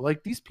know,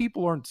 like these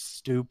people aren't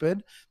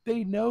stupid.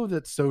 They know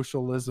that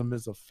socialism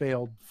is a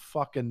failed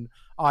fucking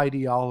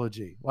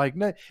ideology. Like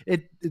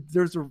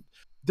there's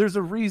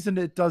a reason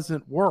it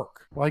doesn't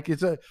work. Like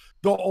the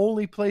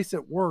only place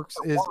it works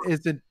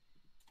isn't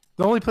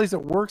the only place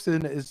it works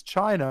in is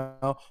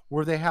China,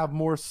 where they have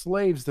more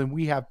slaves than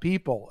we have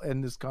people in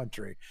this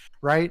country,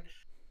 right?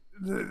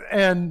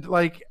 And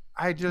like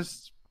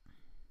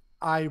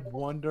I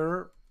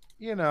wonder,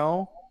 you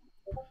know,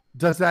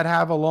 does that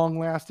have a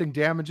long-lasting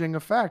damaging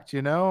effect?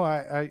 You know,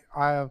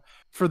 I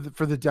for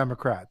the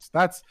Democrats,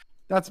 that's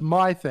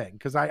my thing,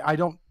 because I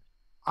don't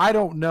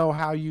know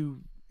how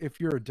you, if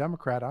you're a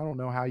Democrat, I don't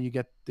know how you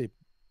get the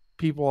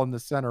people in the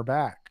center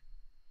back.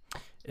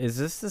 Is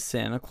this the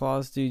Santa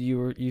Claus dude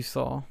you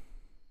saw?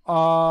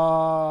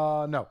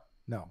 No.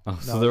 Oh,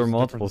 so there were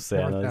multiple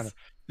Santas.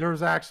 There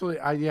was actually,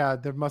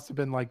 there must have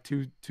been like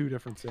two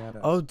different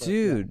Santas. Oh,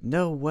 dude, yeah.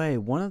 No way!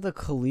 One of the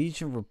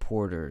Collegian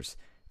reporters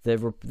that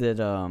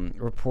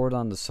report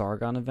on the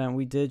Sargon event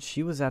we did,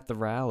 she was at the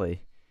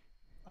rally.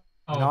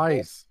 Oh,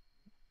 nice.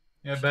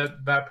 Yeah,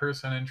 that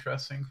person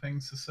interesting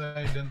things to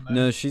say, didn't they?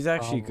 No, she's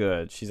actually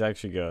good. She's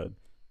actually good.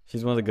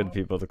 She's one of the good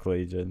people at the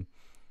Collegian.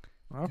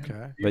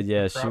 Okay. But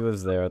yeah, she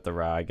was there at the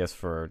rally, I guess,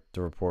 for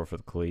the report for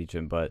the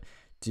Collegian. But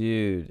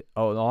dude,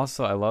 oh, and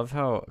also I love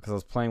how, because I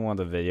was playing one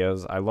of the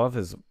videos, I love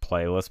his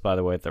playlist, by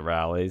the way, at the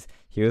rallies.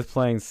 He was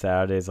playing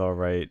Saturday's All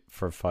Right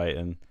for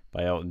Fighting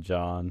by Elton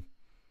John,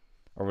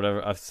 or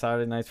whatever.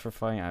 Saturday Nights for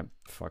Fighting. I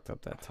fucked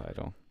up that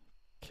title.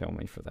 Kill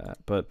me for that.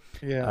 But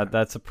yeah,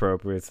 that's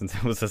appropriate since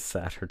it was a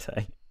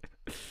Saturday.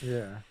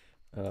 Yeah.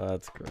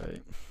 That's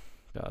great.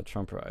 God,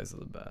 Trump Rise is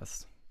the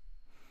best.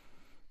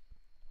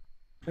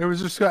 It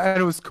was just,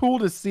 and it was cool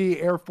to see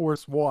Air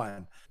Force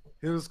One.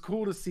 It was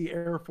cool to see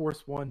Air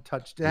Force One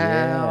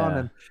touchdown,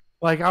 and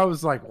like I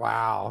was like,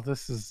 wow,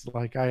 this is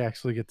like, I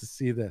actually get to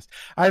see this.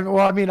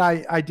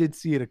 I did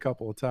see it a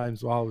couple of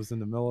times while I was in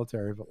the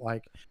military,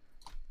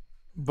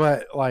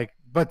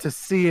 but to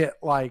see it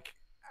like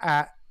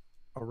at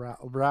a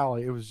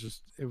rally, it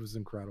was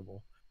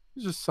incredible. It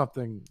was just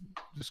something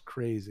just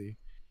crazy.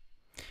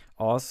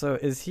 Also,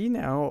 is he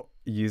now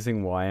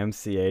using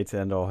YMCA to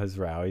end all his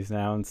rallies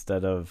now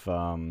instead of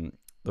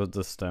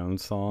the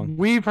Stones song?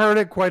 We've heard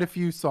it quite a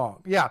few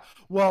songs. Yeah.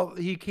 Well,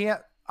 he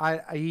can't.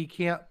 He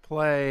can't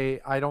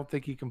play. I don't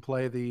think he can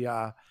play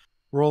the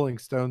Rolling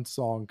Stones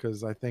song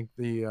because I think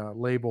the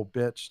label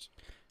bitched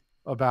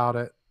about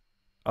it.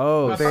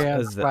 Oh,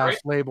 band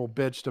 / label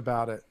bitched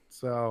about it.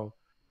 So,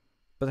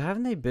 but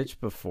haven't they bitched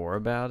before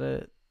about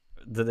it?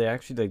 Did they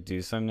actually like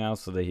do something now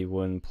so that he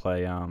wouldn't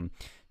play?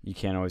 You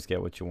can't always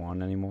get what you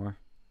want anymore.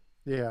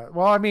 Yeah.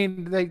 Well, I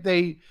mean,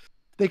 they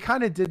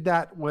kind of did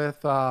that with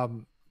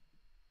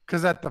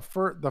because at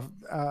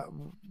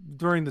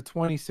during the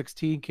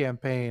 2016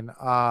 campaign,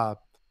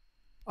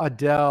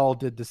 Adele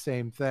did the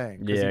same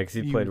thing. Yeah, because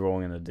he played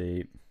Rolling in the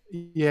Deep.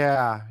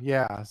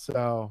 Yeah.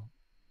 So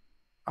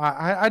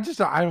I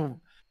don't.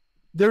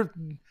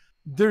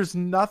 There's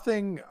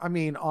nothing. I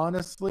mean,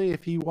 honestly,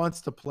 if he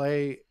wants to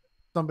play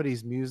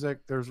somebody's music,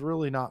 there's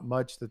really not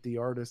much that the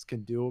artist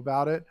can do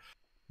about it.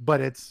 But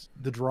it's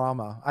the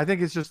drama. I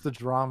think it's just the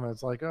drama.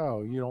 It's like,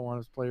 oh, you don't want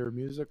us to play your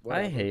music?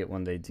 Whatever. I hate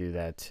when they do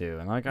that too.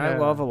 And like, I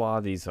love a lot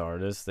of these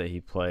artists that he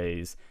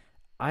plays.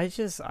 I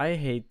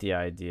hate the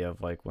idea of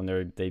like when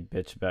they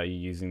bitch about you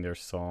using their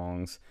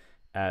songs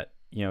at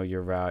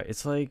your route.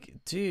 It's like,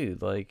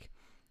 dude, like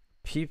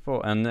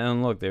people, and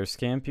then look, they're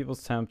scanning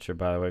people's temperature.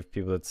 By the way,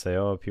 people that say,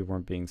 oh, people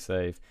weren't being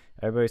safe,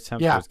 everybody's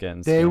temperature is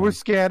getting they scanned. were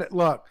scanning.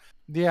 Look,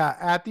 yeah,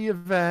 at the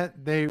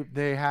event they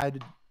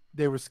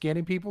were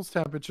scanning people's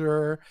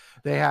temperature.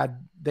 They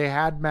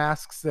had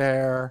masks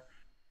there.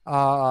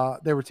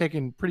 They were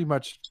taking pretty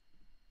much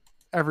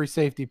every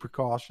safety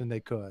precaution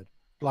they could.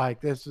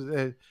 Like this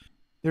is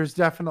there's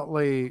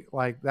definitely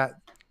like that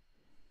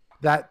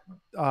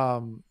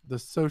the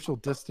social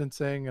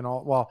distancing and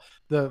all. Well,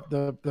 the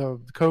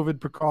COVID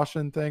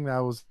precaution thing, that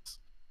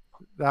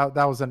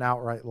was an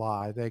outright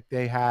lie.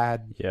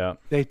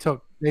 They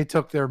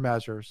took their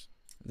measures.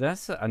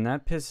 And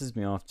that pisses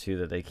me off too,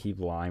 that they keep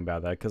lying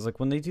about that, because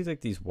like when they do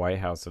like these White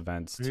House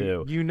events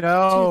too, dude,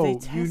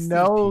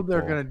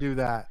 they're gonna do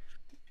that.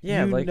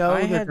 Yeah, they're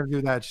gonna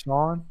do that,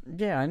 Sean.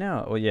 Yeah, I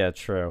know. Well, yeah,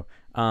 true.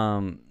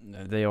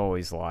 They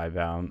always lie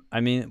about 'em.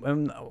 I mean,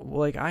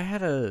 like I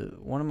had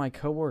one of my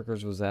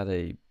coworkers was at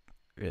a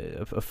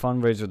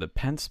fundraiser that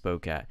Pence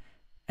spoke at,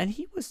 and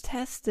he was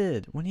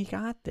tested when he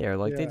got there.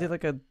 Like they did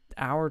like a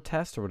hour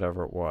test or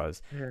whatever it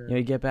was. Yeah.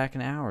 You get back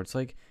an hour. It's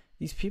like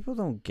these people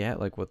don't get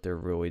like what they're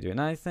really doing.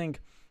 And I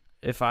think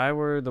if I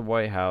were the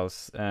White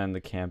House and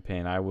the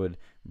campaign, I would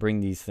bring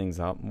these things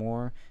up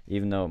more,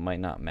 even though it might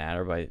not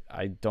matter. But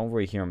I don't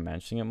really hear them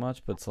mentioning it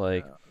much. But it's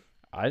like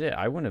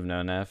I wouldn't have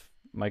known that if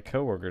my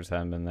coworkers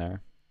hadn't been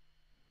there.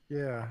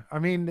 Yeah, I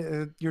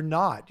mean, you're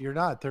not.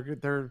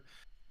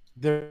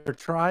 They're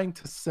trying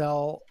to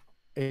sell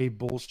a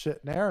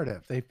bullshit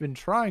narrative. They've been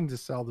trying to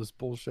sell this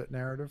bullshit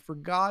narrative for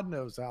God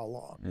knows how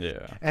long.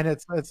 Yeah, and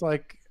it's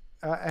like,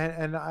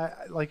 and I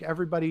like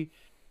everybody.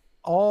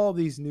 All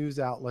these news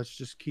outlets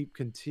just keep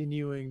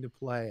continuing to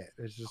play it.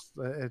 It's just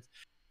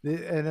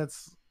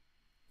it's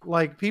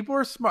like people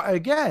are smart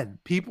again.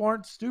 People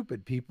aren't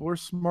stupid. People are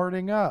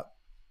smarting up.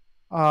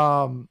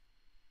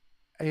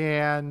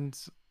 And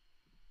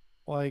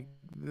like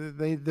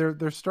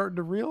they're starting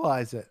to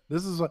realize it.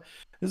 This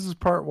is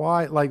part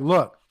why. Like,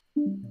 look,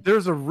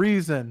 there's a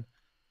reason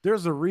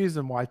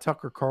why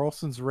Tucker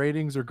Carlson's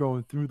ratings are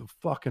going through the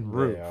fucking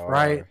roof,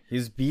 right?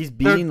 He's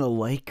beating the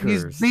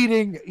Lakers. He's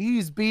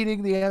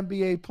beating the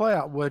NBA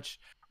playoff, which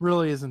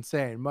really isn't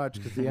saying much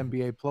because the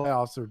NBA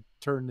playoffs are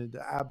turned into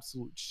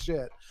absolute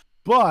shit.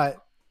 But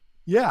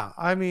yeah,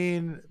 I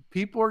mean,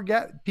 people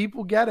get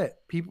it.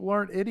 People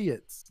aren't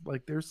idiots.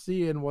 Like they're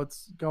seeing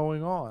what's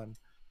going on.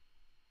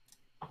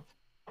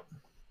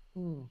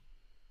 Hold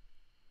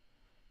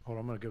on,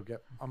 I'm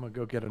gonna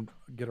go get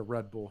a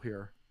Red Bull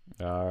here.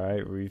 All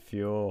right,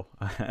 refuel.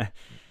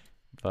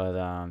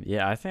 But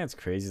yeah, I think it's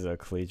crazy that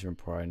Collegiate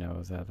Pro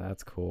knows that.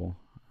 That's cool.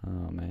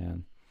 Oh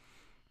man.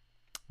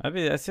 I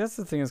mean, that's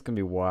the thing that's gonna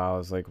be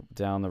wild. Is like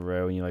down the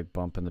road when you like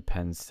bump into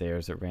Penn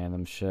stairs at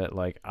random shit.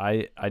 Like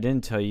I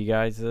didn't tell you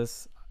guys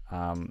this,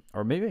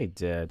 or maybe I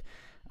did,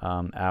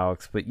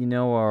 Alex. But you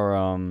know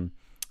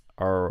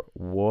our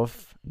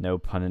wolf, no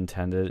pun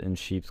intended, in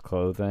sheep's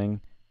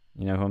clothing.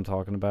 You know who I'm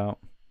talking about?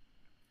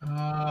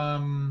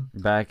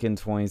 Back in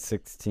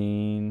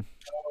 2016.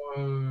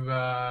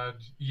 Oh,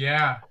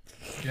 yeah.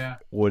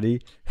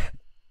 Woody.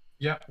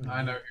 Yep,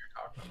 I know what you're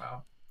talking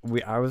about.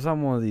 I was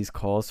on one of these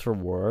calls for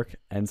work,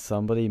 and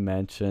somebody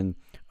mentioned,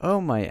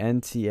 oh, my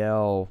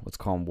NTL, let's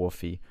call him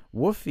Woofy.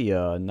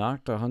 Woofy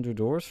knocked 100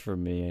 doors for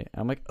me.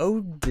 I'm like,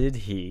 oh, did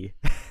he?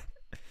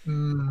 I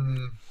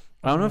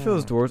don't know if it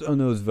was doors. Oh,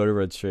 no, it was voter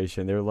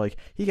registration. They were like,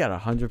 he got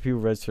 100 people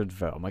registered to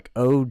vote. I'm like,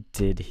 oh,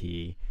 did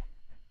he?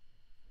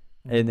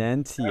 And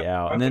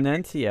NTL. And then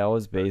NTL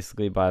is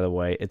basically, by the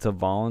way, it's a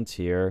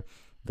volunteer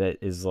that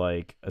is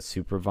like a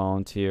super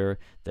volunteer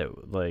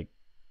that like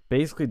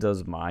basically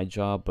does my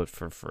job, but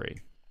for free.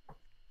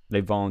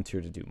 They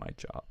volunteer to do my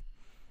job.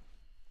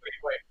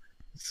 Wait.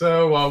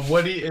 So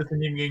Woody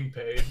isn't even getting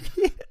paid.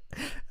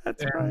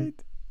 That's right.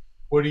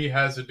 Woody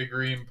has a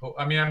degree in.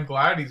 I mean, I'm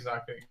glad he's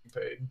not getting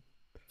paid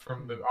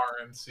from the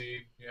RNC.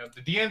 Yeah,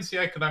 the DNC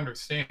I could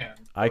understand.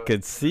 I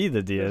could see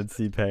the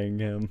DNC paying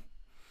him.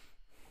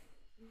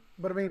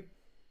 But I mean,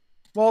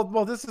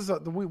 well, this is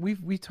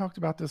we talked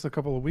about this a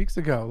couple of weeks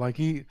ago. Like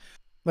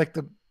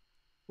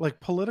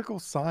political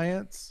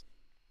science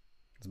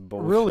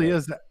really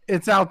is.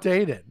 It's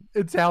outdated.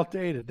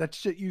 That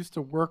shit used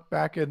to work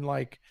back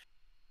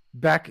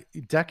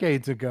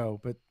decades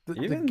ago. But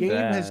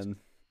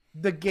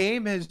the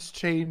game has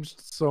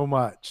changed so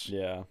much.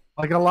 Yeah.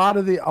 Like a lot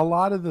of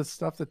the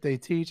stuff that they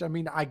teach. I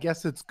mean, I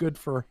guess it's good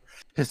for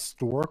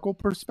historical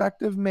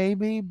perspective,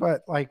 maybe,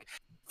 but like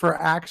for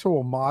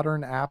actual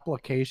modern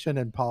application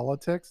in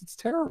politics, it's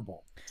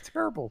terrible. It's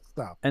terrible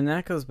stuff. And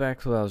that goes back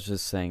to what I was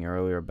just saying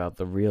earlier about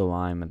the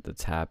realignment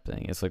that's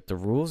happening. It's like the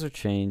rules are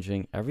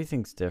changing,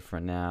 everything's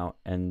different now,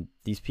 and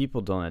these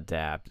people don't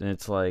adapt. And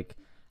it's like,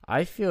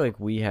 I feel like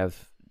we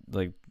have,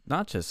 like,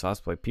 not just us,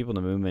 but like people in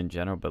the movement in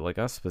general, but like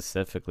us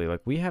specifically,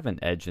 like we have an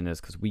edge in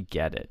this because we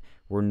get it.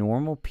 We're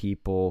normal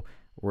people.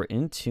 We're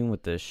in tune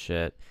with this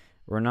shit.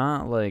 We're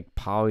not like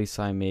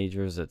poli-sci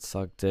majors that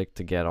suck dick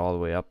to get all the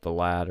way up the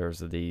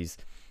ladders of these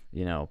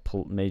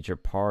major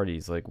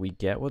parties. Like, we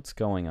get what's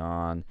going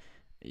on.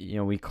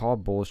 We call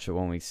bullshit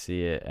when we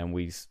see it, and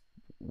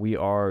we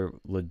are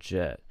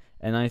legit.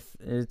 And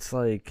it's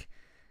like,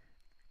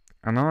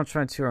 I'm not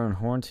trying to toot our own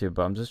horn here,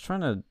 but I'm just trying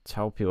to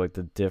tell people, like,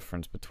 the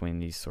difference between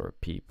these sort of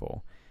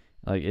people.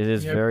 Like, it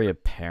is very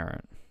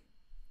apparent.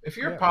 If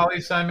you're a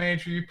poli-sci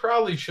major, you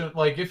probably shouldn't,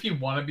 like, if you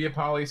want to be a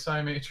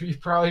poli-sci major, you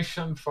probably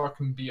shouldn't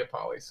fucking be a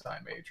poli-sci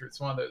major. It's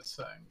one of those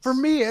things. For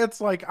me, it's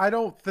like, I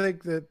don't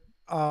think that,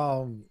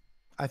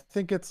 I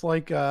think it's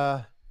like,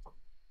 I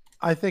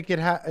think it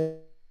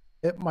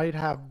might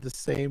have the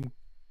same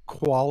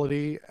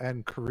quality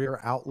and career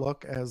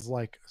outlook as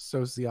like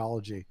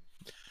sociology,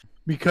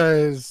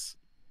 because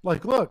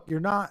like, look, you're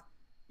not,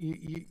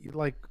 you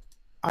like,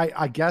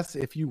 I guess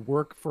if you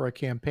work for a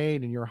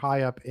campaign and you're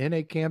high up in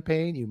a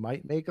campaign, you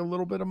might make a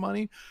little bit of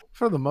money.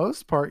 For the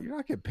most part, you're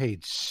not getting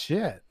paid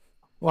shit.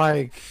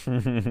 Like,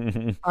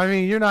 I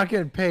mean, you're not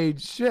getting paid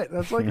shit.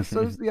 That's like a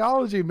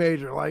sociology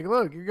major. Like,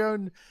 look, you're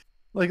going,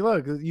 like,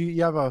 look,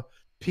 you have a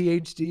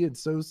PhD in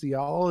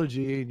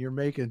sociology and you're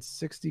making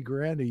 60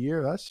 grand a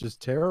year. That's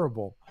just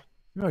terrible.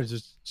 You know,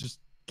 just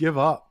give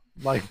up.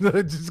 Like,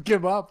 just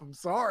give up. I'm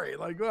sorry.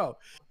 Like, well,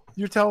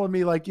 you're telling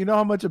me, like, you know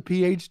how much a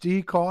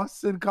PhD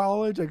costs in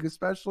college? Like,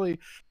 especially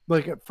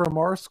like from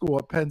our school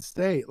at Penn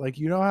State. Like,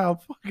 you know how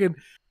fucking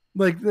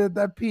like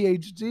that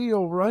PhD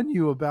will run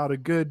you about a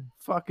good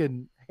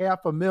fucking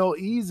 $500,000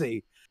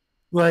 easy.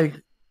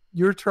 Like,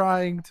 you're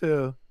trying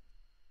to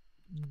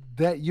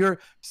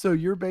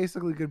you're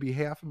basically going to be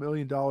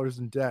 $500,000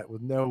 in debt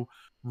with no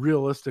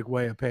realistic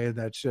way of paying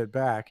that shit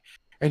back.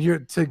 And you're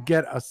to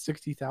get a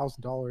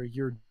 $60,000 a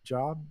year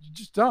job, you're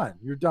just done.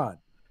 You're done.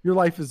 Your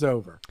life is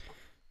over.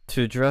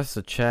 To address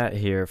the chat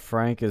here,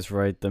 Frank is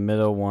right. The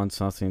middle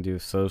wants nothing to do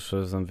with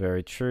socialism.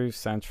 Very true.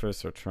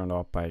 Centrists are turned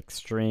off by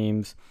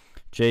extremes.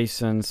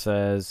 Jason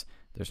says,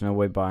 there's no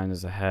way Biden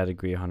is ahead.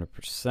 Agree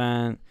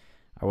 100%.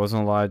 I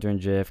wasn't alive during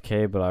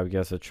JFK, but I would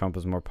guess that Trump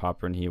was more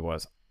popular than he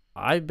was.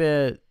 I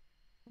bet...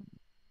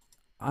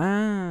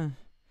 I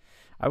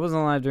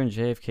wasn't alive during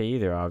JFK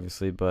either,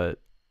 obviously, but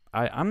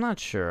I'm not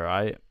sure.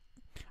 I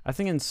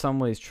think in some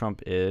ways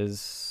Trump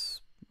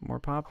is more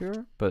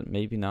popular, but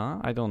maybe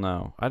not. I don't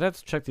know. I'd have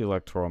to check the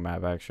electoral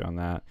map actually on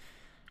that.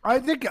 I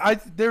think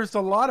there's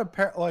a lot of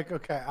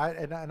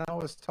I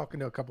was talking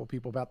to a couple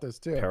people about this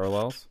too.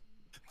 Parallels.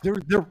 There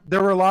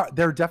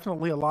are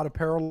definitely a lot of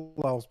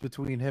parallels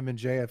between him and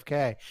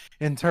JFK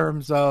in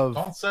terms of.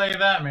 Don't say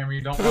that, man.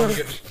 You don't want to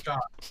get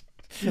shot.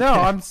 No,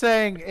 I'm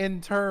saying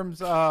in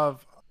terms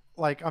of,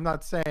 like, I'm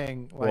not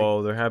saying like.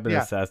 Well, there have been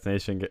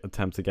assassination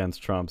attempts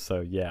against Trump, so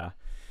yeah.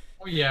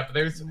 Well, yeah, but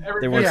they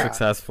weren't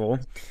successful,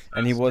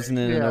 and he wasn't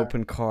in an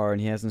open car,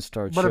 and he hasn't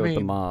started shit with the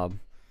mob.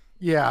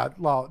 Yeah,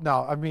 well,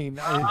 no, I mean,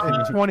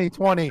 in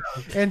 2020,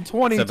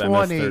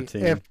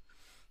 if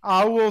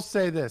I will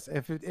say this,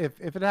 if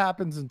it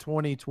happens in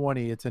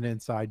 2020, it's an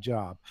inside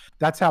job.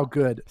 That's how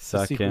good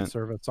the Secret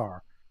Service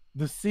are.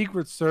 The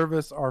Secret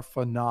Service are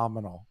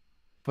phenomenal.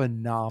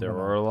 There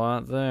were a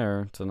lot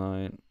there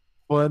tonight.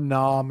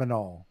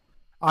 Phenomenal.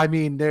 I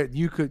mean,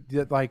 you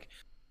could, like,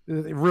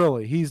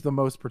 really, he's the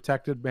most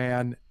protected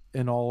man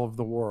in all of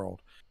the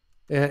world.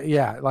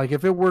 Yeah, like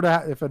if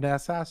an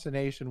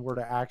assassination were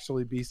to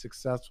actually be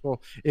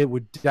successful, it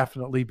would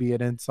definitely be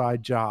an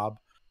inside job.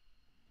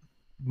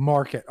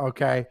 Mark it,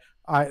 okay?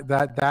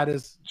 That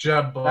is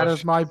Jeb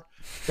Bush.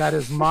 that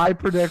is my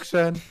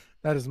prediction.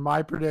 That is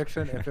my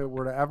prediction. If it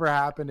were to ever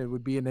happen, it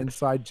would be an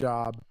inside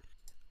job.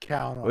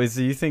 Count on. Wait,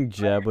 so you think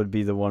Jeb would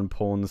be the one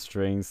pulling the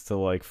strings to,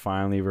 like,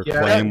 finally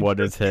reclaim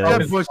what is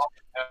his?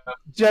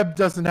 Jeb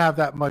doesn't have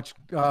that much.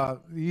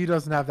 He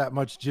doesn't have that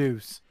much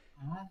juice.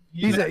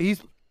 He's an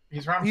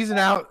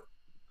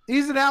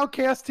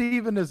outcast to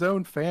even his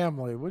own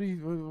family. What are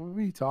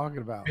you talking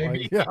about?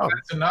 Maybe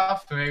that's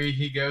enough. Maybe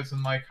he goes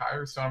and, like,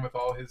 hires someone with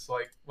all his,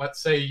 like,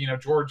 let's say,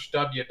 George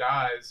W.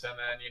 dies, and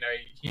then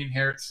he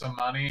inherits some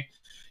money.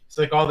 He's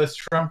like, oh, this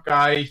Trump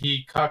guy,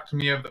 he cucked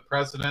me of the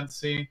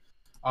presidency.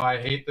 I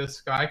hate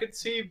this guy. I could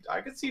see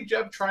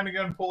Jeb trying to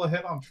go and pull a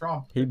hit on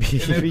Trump.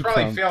 It'd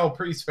probably fail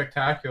pretty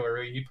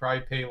spectacularly. He'd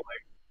probably pay like.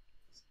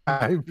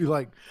 I'd be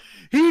like,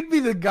 he'd be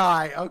the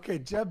guy. Okay,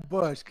 Jeb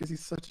Bush, because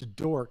he's such a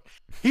dork.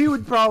 He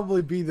would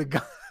probably be the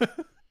guy.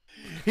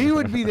 He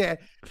would be the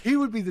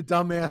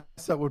dumbass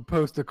that would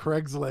post a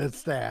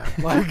Craigslist ad.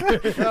 Like,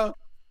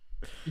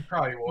 he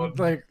probably would.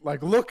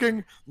 Like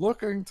looking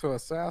to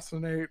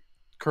assassinate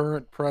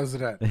current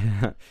president.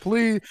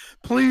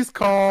 Please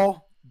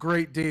call.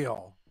 Great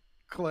deal.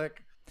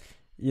 Click.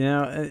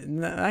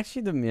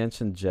 Actually, to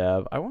mention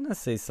Jeb, I want to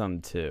say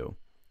something too.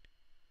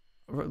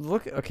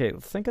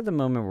 Think of the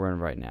moment we're in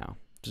right now.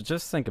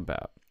 Just think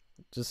about it.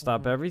 Just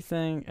stop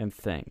everything and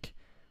think.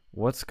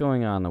 What's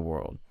going on in the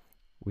world?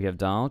 We have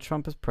Donald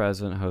Trump as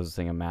president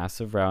hosting a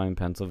massive rally in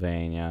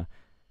Pennsylvania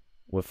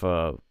with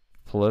a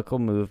political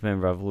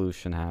movement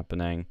revolution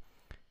happening.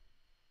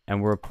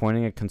 And we're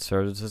appointing a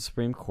conservative to the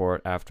Supreme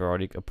Court after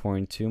already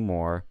appointing 2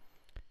 more.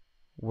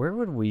 Where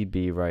would we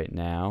be right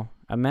now?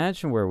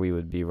 Imagine where we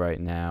would be right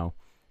now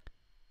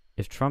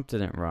if Trump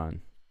didn't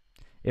run.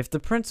 if the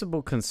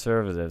principal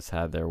conservatives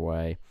had their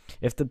way,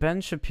 if the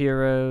Ben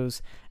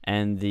Shapiros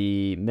and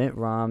the Mitt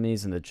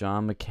Romneys and the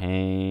John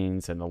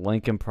McCains and the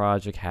Lincoln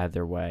Project had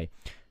their way,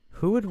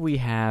 who would we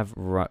have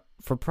well,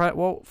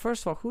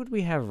 first of all, who would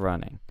we have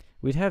running?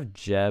 We'd have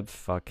Jeb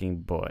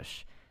fucking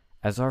Bush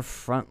as our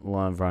front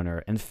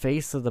runner and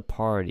face of the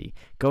party,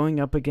 going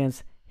up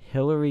against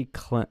Hillary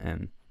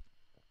Clinton.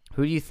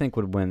 Who do you think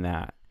would win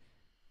that?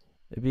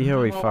 It'd be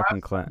Hillary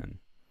fucking Clinton.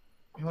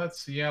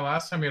 Let's see. Yeah,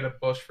 last time we had a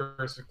Bush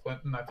versus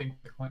Clinton, I think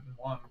Clinton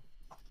won.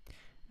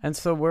 And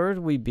so where would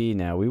we be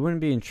now? We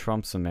wouldn't be in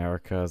Trump's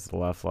America, as the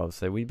left loves to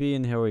say. We'd be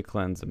in Hillary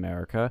Clinton's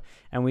America,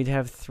 and we'd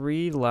have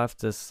 3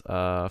 leftists,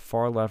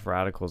 far-left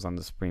radicals on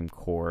the Supreme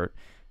Court,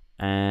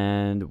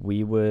 and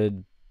we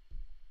wouldn't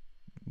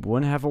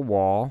have a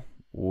wall,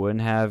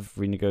 wouldn't have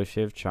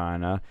renegotiated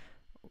China.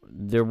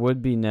 There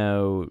would be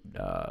no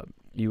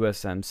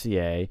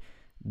USMCA.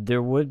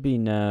 There would be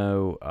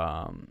no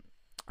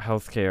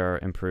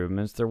healthcare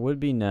improvements. There would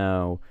be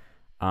no,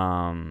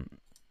 I'm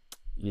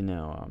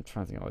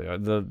trying to think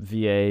of the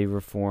VA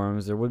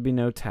reforms. There would be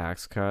no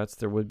tax cuts.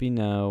 There would be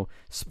no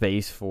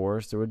Space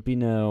Force. There would be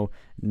no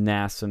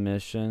NASA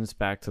missions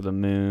back to the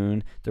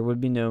moon. There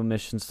would be no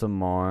missions to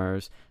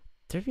Mars.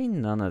 There'd be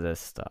none of this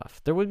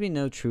stuff. There would be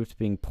no troops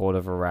being pulled out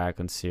of Iraq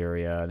and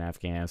Syria and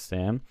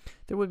Afghanistan.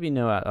 There would be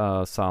no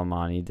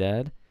Soleimani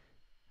dead.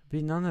 There'd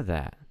be none of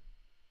that.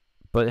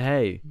 But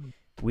hey,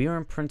 we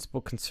aren't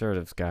principled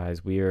conservatives,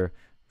 guys. We are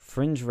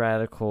fringe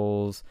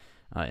radicals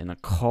in a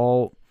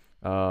cult,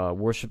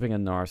 worshiping a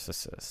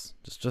narcissist.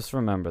 Just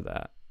remember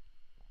that.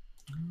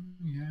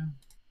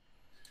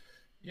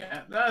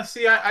 Yeah.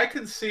 See, I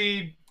could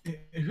see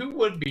who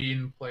would be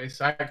in place.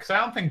 Because I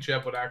don't think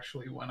Jeb would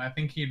actually win. I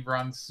think he'd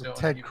run still.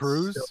 Ted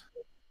Cruz?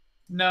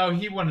 No,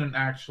 he wouldn't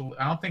actually.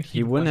 I don't think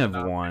he wouldn't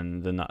have won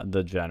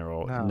the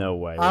general. No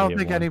way. I don't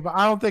think anybody.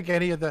 I don't think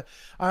any of the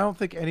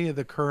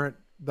current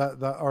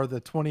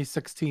the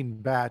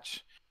 2016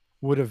 batch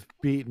would have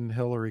beaten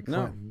Hillary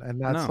Clinton,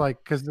 and that's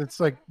because it's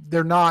like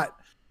they're not.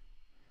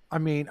 I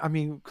mean,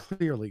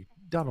 clearly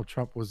Donald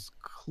Trump was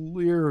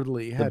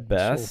clearly head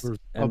and shoulders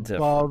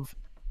above,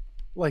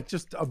 like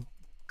just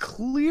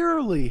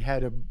clearly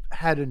head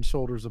and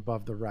shoulders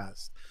above the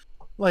rest.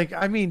 Like,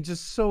 I mean,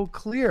 just so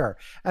clear.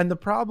 And the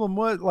problem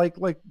was like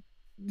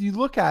you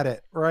look at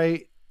it,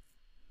 right?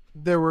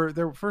 There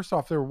were first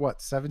off, there were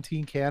what,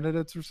 17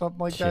 candidates or something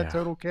like that,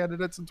 total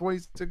candidates in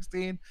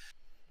 2016.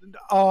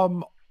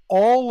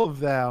 All of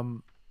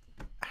them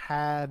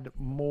had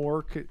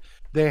more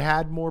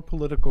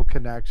political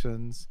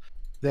connections.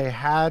 They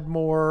had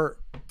more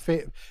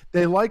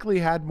they likely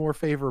had more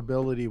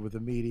favorability with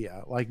the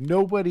media. Like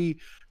nobody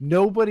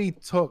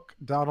took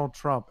Donald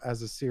Trump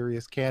as a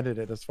serious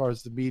candidate as far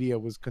as the media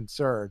was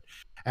concerned.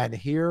 And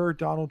here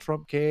Donald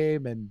Trump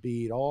came and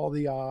beat all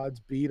the odds,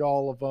 beat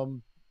all of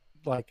them.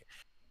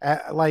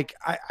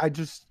 I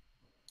just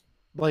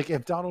like,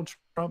 if Donald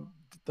Trump,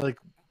 like,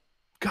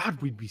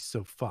 God, we'd be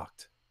so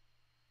fucked.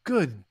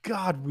 Good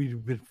God, we'd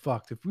have been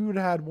fucked if we would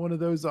have had one of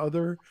those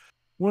other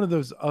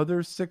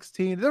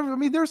 16.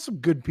 There's some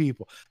good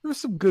people. There's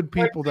some good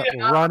people that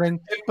were running,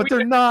 but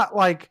they're not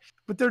like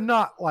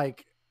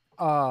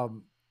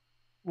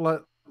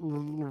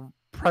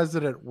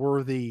president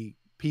worthy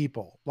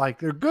people. Like,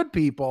 they're good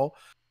people,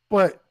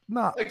 but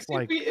not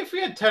like if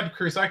we had Ted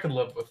Cruz, I could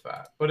live with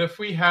that. But if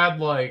we had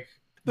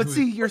but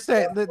see, you're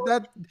saying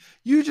that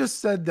you just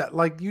said that,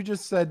 like, you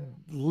just said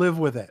live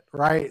with it,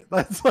 right?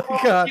 That's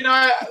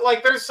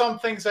like, there's some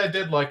things I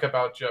did like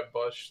about Jeb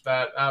Bush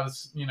that I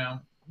was,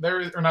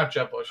 or not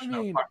Jeb Bush.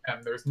 Fuck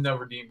him. There's no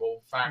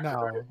redeemable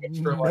factor.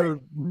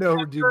 No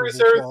redeemable. There's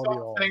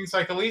some things,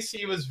 like, at least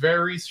he was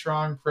very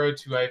strong pro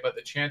 2A, but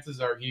the chances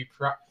are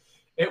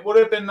it would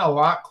have been a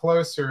lot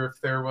closer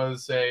if there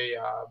was a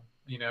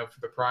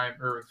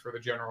for the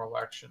general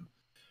election.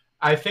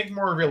 I think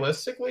more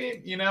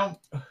realistically,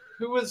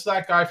 who was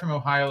that guy from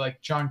Ohio,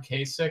 like John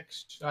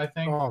Kasich, I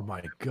think? Oh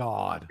my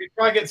God. We'd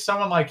probably get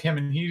someone like him,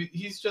 and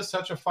he's just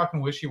such a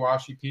fucking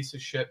wishy-washy piece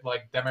of shit,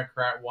 like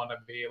Democrat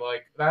wannabe.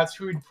 Like, that's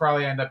who we'd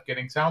probably end up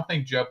getting. So I don't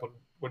think Jeb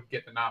would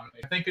get the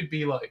nomination. I think it'd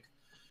be like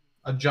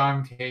a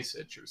John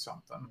Kasich or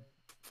something.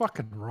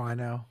 Fucking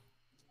rhino.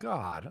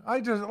 God.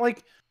 I just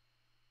like,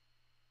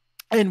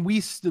 and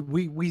we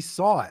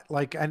saw it,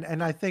 like,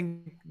 and I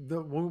think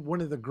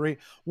one of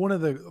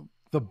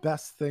the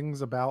best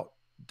things about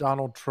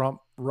Donald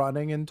Trump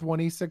running in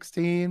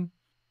 2016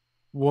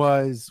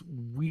 was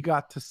we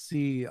got to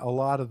see a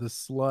lot of the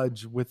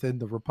sludge within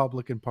the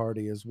Republican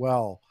Party as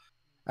well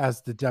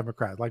as the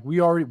Democrat. Like, we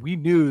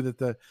knew that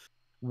the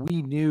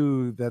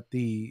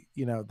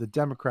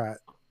Democrat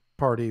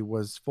Party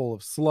was full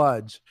of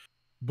sludge,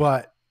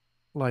 but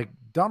like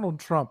Donald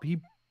Trump,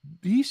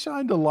 he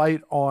shined a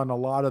light on a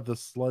lot of the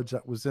sludge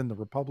that was in the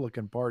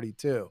Republican Party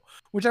too,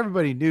 which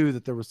everybody knew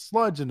that there was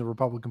sludge in the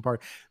Republican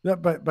Party.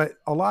 But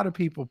a lot of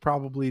people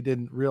probably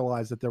didn't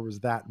realize that there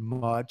was that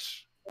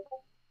much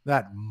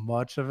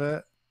of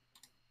it.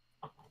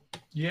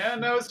 Yeah,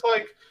 no, it's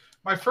like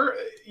my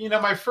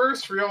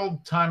first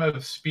real time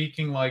of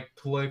speaking like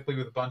politically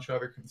with a bunch of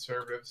other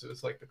conservatives, it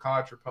was like the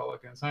college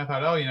Republicans. And I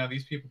thought, oh,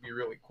 these people be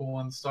really cool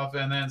and stuff.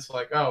 And then it's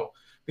like, oh,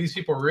 these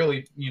people are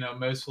really,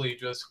 mostly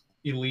just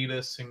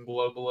elitists and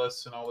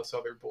globalists and all this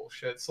other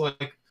bullshit. It's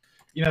like,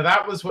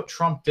 that was what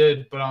Trump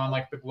did, but on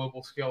like the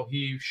global scale,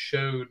 he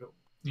showed,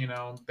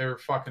 their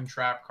fucking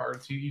trap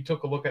cards. You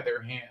took a look at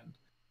their hand.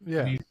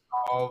 Yeah. And you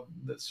saw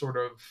that sort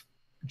of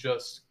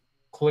just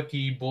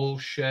clicky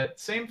bullshit.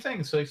 Same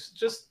thing. So it's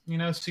just,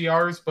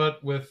 CRs,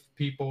 but with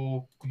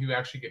people who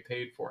actually get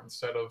paid for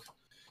instead of,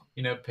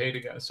 pay to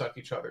go suck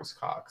each other's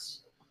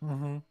cocks.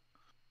 Mm-hmm.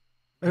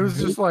 It was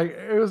just like,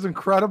 it was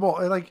incredible.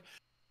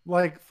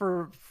 Like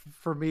for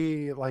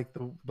me, like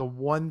the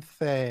one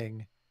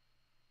thing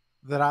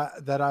that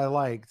I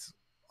liked,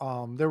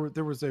 there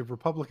was a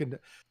Republican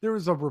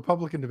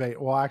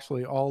debate. Well,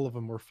 actually all of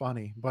them were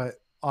funny, but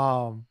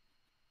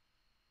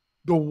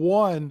the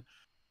one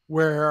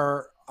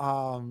where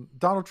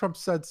Donald Trump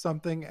said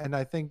something, and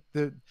I think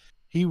that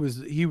he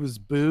was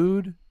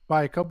booed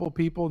by a couple of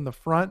people in the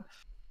front,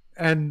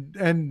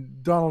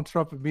 and Donald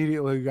Trump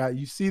immediately got,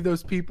 you see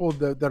those people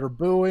that are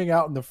booing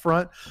out in the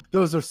front,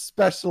 those are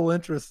special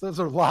interests, those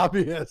are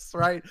lobbyists,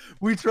 right?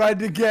 We tried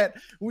to get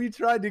some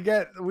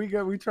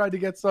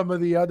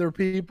of the other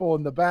people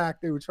in the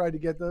back. They would try to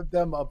get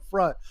them up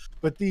front,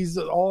 but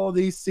all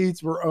these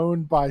seats were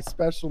owned by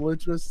special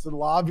interests and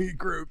lobby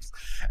groups,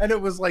 and it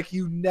was like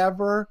you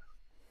never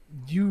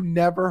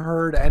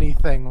heard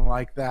anything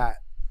like that.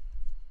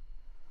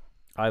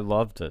 I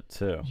loved it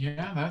too.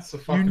 Yeah, that's the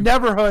fucking. You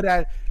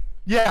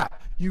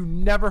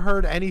never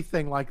heard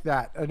anything like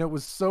that, and it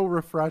was so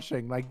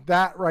refreshing. Like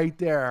that right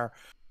there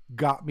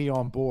got me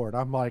on board.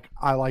 I'm like,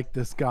 I like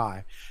this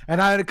guy,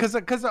 and because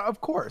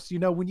of course,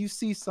 when you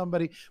see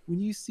somebody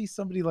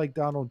like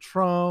Donald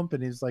Trump,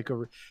 and he's like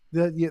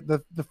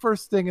the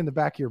first thing in the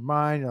back of your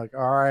mind, you're like,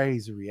 all right,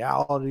 he's a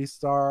reality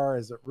star.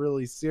 Is it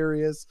really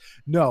serious?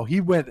 No,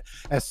 he went,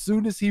 as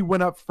soon as he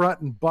went up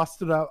front and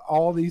busted up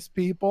all these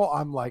people,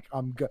 I'm like,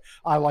 I'm good.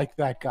 I like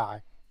that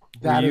guy.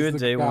 Were you a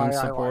day one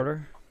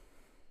supporter?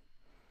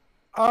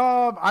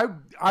 I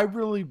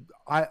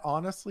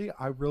honestly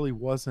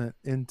wasn't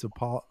into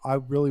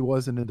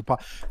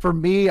for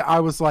me, I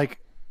was like,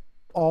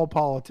 all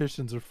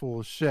politicians are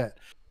full of shit.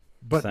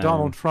 But Same.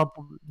 Donald Trump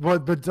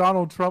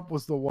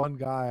was the one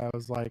guy I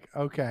was like,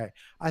 okay,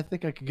 I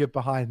think I could get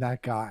behind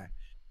that guy.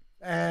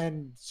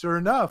 And sure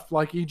enough,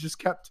 like it just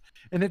kept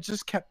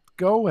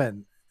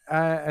going.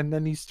 And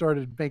then he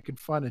started making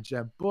fun of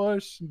Jeb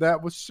Bush.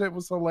 That was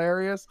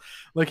hilarious.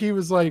 Like he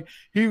was saying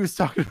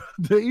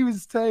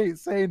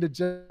to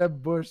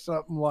Jeb Bush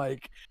something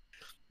like,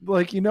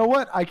 you know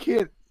what? I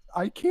can't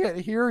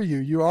hear you.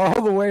 You're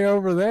all the way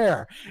over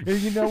there. And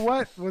you know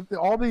what? With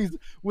all these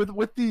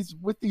with these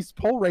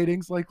poll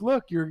ratings, like,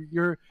 look,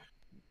 you're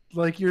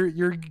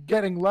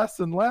getting less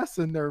and less,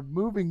 and they're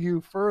moving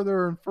you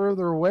further and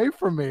further away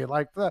from me.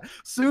 Like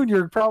soon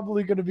you're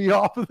probably going to be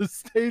off of the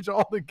stage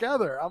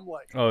altogether. I'm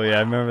like, oh yeah, I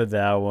remember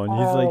that one.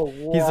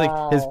 He's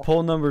like his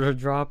poll numbers are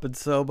dropping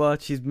so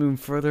much. He's moving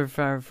further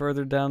and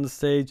further down the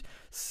stage.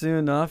 Soon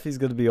enough, he's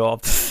going to be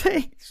off the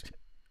stage.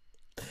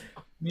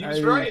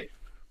 He's right.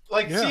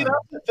 Like, yeah. See,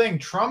 that's the thing.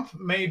 Trump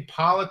made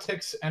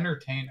politics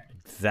entertaining.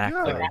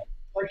 Exactly. Like,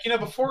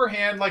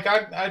 beforehand, like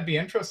I'd be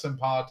interested in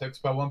politics,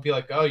 but I wouldn't be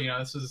like, oh,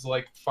 this is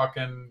like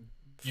fucking,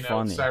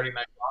 funny. Saturday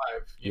Night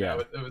Live. You know,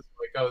 it was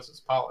like, oh, this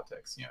is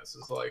politics. This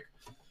is like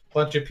a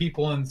bunch of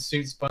people in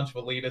suits, bunch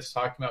of elitists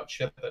talking about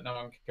shit that no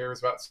one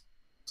cares about,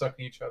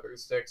 sucking each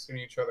other's dicks,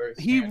 giving each other's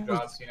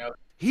jobs.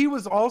 He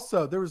was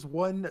also there was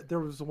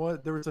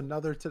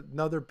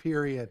another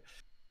period.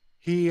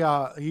 He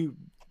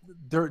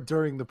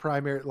during the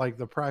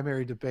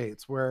primary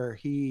debates where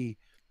he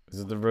is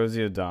it the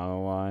Rosie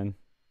O'Donnell line?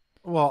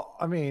 Well,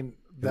 I mean,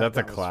 that's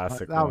a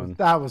classic one.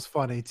 That was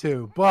funny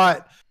too,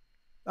 but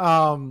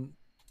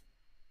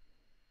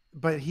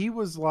he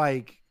was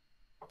like,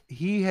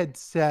 he had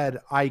said,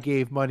 I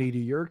gave money to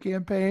your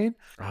campaign.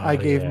 I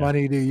gave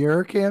money to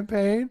your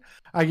campaign.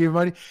 I gave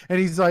money. And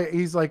he's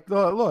like,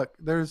 look,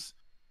 and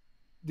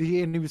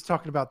he was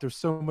talking about, there's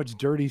so much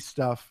dirty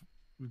stuff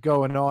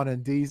going on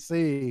in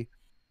DC.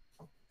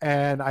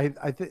 And I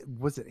think,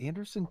 was it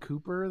Anderson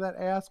Cooper that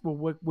asked, well,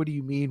 what do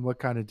you mean? What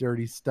kind of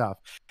dirty stuff?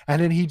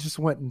 And then he just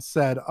went and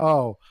said,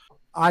 oh,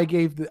 I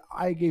gave the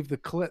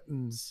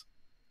Clintons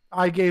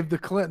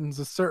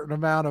a certain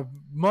amount of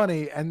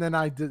money. And then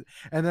I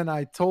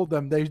told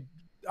them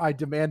I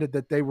demanded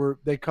that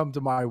they come to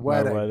my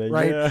wedding,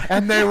 right? Yeah.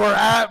 And they were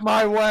at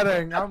my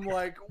wedding. I'm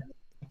like,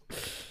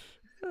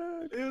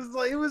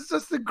 it was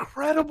just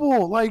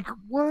incredible. Like,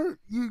 what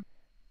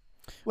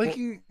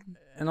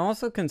and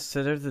also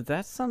consider that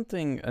that's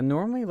something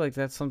normally, like,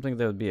 that's something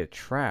that would be a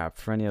trap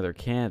for any other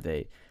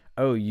candidate.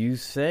 Oh, you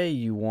say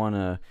you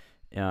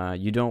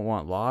you don't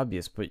want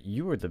lobbyists, but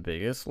you are the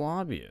biggest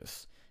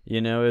lobbyist.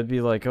 It'd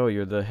be like, oh,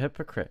 you're the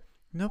hypocrite.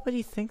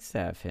 Nobody thinks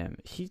that of him.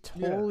 He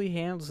totally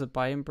handles it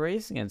by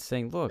embracing it and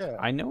saying, look,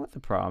 I know what the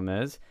problem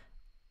is.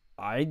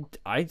 I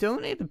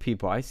donate to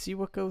people. I see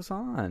what goes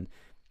on.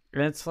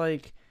 And it's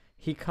like,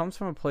 he comes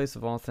from a place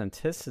of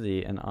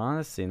authenticity and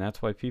honesty, and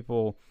that's why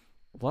people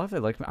love it.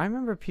 Like, I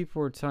remember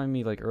people were telling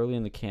me, like, early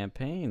in the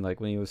campaign,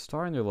 like, when he was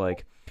starting, they're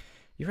like,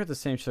 you heard the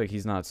same shit, like,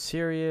 he's not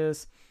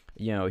serious.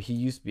 You know, he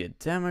used to be a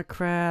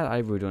Democrat. I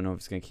really don't know if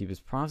he's going to keep his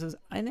promises.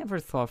 I never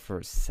thought for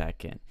a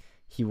second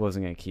he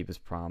wasn't going to keep his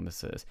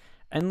promises.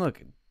 And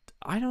look,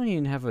 I don't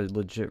even have a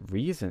legit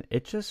reason.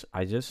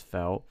 I just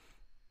felt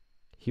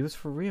he was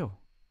for real.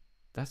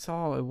 That's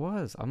all it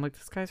was. I'm like,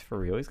 this guy's for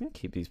real. He's going to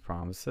keep these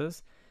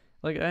promises.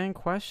 Like, I didn't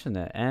question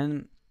it.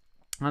 And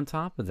on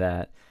top of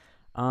that,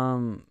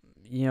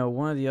 you know,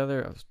 one of the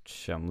other, oh,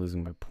 shit, I'm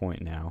losing my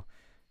point now.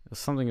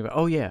 Something about,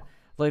 oh yeah,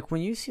 like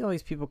when you see all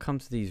these people come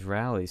to these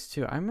rallies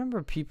too, I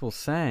remember people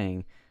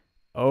saying,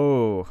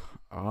 oh,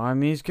 I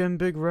mean, he's getting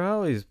big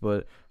rallies,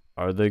 but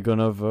are they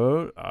gonna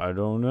vote? I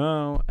don't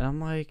know. And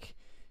I'm like,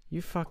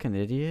 you fucking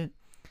idiot.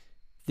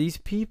 These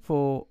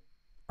people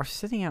are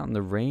sitting out in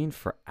the rain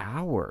for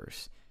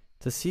hours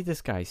to see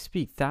this guy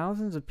speak.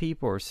 Thousands of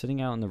people are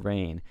sitting out in the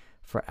rain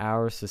for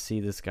hours to see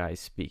this guy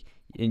speak.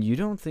 And you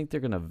don't think they're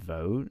gonna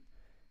vote?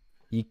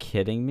 You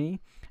kidding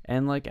me?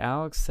 And like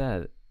Alex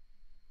said,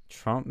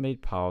 Trump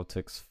made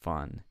politics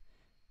fun.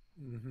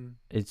 Mm-hmm.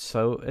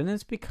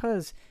 It's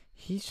because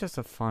he's just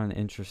a fun,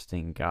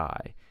 interesting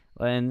guy.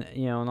 And,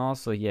 you know, and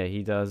also, yeah,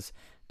 he does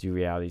do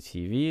reality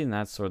TV, and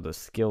that's sort of the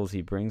skills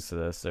he brings to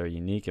this. They're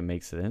unique and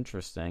makes it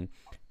interesting.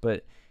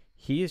 But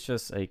he is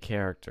just a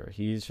character.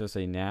 He's just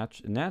a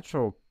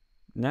naturally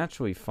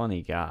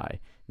funny guy,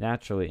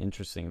 naturally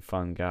interesting,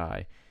 fun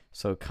guy.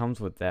 So it comes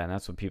with that, and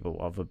that's what people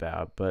love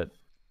about it. But,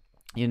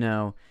 you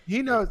know,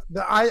 he knows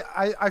that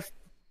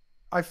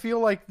I feel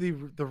like the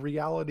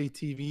reality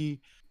TV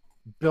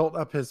built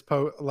up his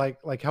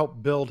like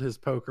helped build his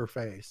poker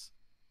face.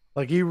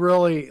 Like he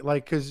really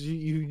like, because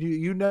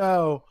you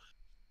know,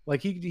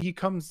 like he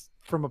comes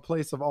from a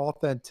place of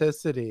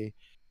authenticity,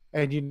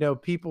 and you know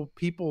people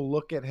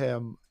look at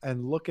him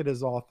and look at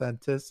his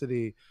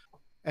authenticity,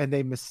 and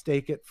they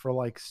mistake it for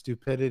like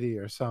stupidity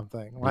or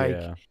something. Like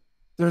yeah.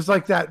 there's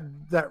like that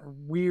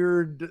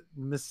weird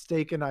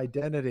mistaken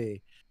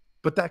identity.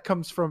 But that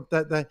comes from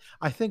that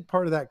I think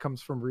part of that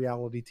comes from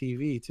reality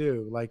TV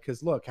too. Like,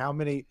 because look, how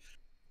many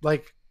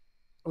like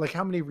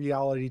how many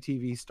reality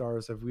TV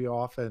stars have we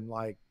often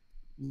like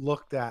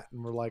looked at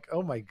and we're like,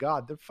 oh my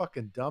god, they're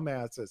fucking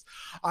dumbasses.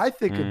 I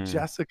think of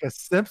Jessica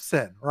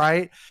Simpson,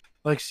 right?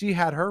 Like she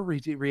had her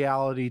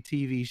reality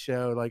TV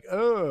show. Like,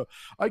 oh,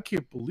 I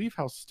can't believe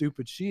how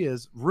stupid she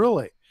is.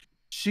 Really,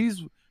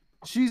 she's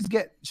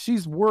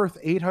worth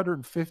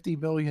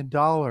 $850 million,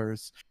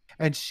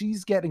 and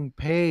she's getting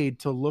paid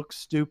to look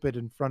stupid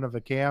in front of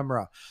a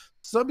camera.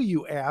 Some of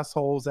you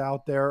assholes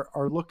out there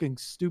are looking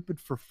stupid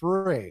for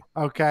free.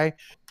 Okay,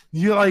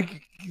 you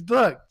like,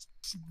 look,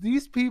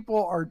 these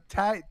people are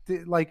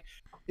like,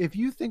 if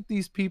you think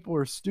these people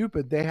are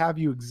stupid, they have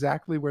you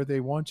exactly where they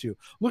want you.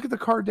 Look at the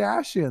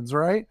Kardashians,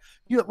 right?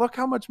 You look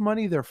how much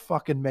money they're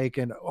fucking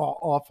making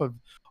off of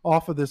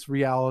this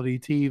reality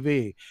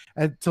TV,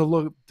 and to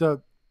look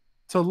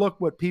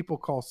what people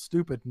call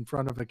stupid in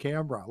front of a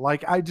camera.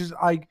 Like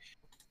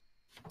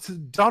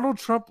Donald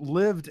Trump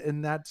lived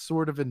in that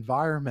sort of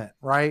environment,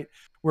 right?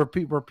 Where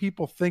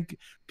people think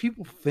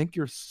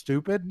you're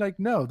stupid. Like,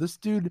 no, this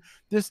dude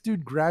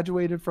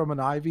graduated from an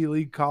Ivy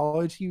League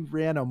college. He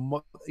ran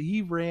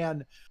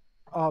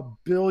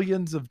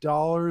billions of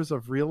dollars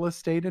of real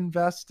estate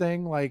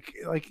investing. Like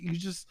you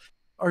just,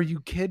 are you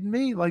kidding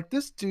me? Like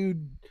this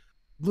dude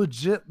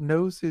legit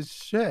knows his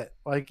shit.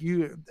 Like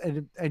you,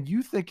 and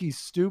you think he's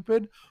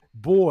stupid?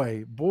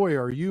 Boy,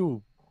 are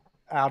you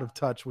out of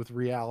touch with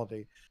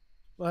reality.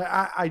 Like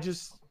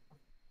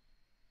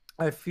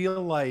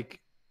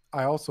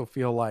I also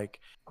feel like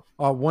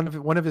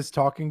one of his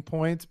talking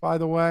points, by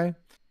the way,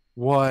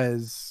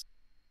 was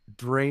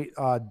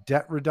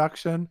debt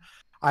reduction.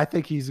 I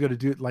think he's going to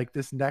do it like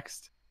this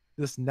next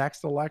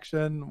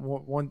election.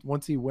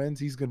 Once he wins,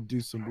 he's going to do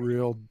some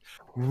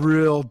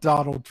real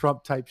Donald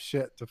Trump type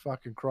shit to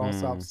fucking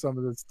cross off some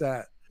of this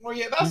debt. Well,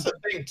 yeah, that's the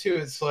thing too.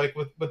 It's like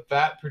with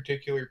that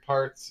particular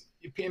parts,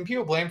 and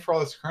people blame for all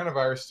this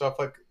coronavirus stuff.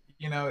 Like,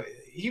 you know,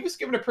 he was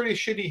given a pretty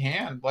shitty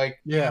hand. Like,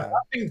 yeah, you know,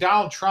 nothing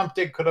Donald Trump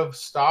did could have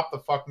stopped the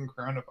fucking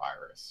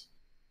coronavirus.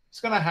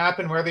 It's gonna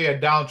happen whether you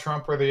had Donald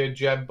Trump, whether you had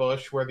Jeb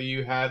Bush, whether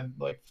you had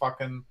like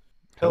fucking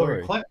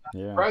Hillary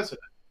Clinton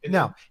president.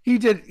 No, he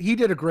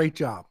did a great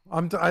job.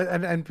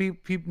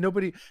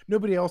 Nobody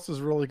else is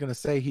really going to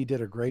say he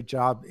did a great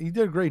job. He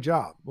did a great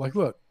job. Like,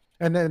 look,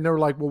 and then they're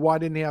like, well, why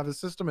didn't he have a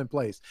system in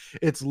place?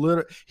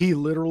 He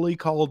literally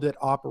called it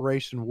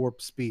Operation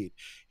Warp Speed.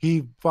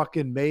 He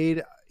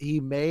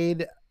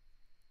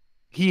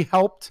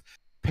helped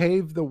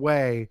pave the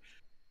way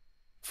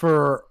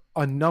for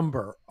a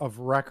number of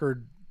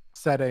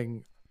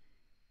record-setting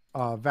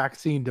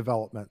vaccine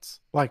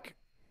developments, like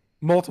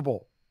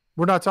multiple.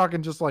 We're not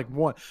talking just like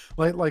one.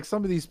 Like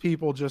some of these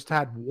people just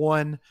had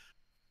one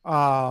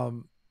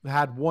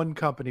had one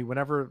company.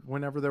 Whenever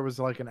there was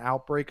like an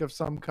outbreak of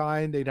some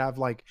kind, they'd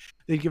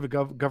give a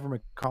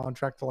government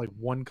contract to like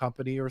one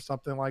company or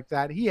something like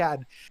that.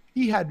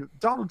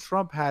 Donald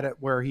Trump had it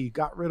where he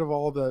got rid of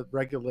all the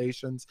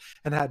regulations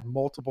and had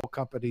multiple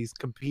companies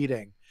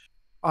competing.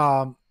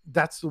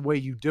 That's the way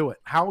you do it.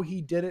 How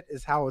he did it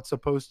is how it's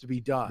supposed to be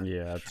done.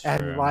 Yeah, that's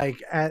and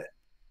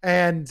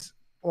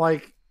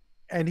true.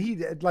 And he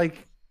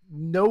like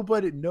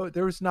nobody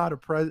there's not a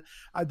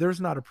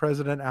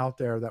president out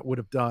there that would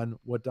have done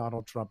what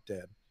Donald Trump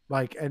did.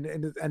 Like,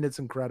 and it's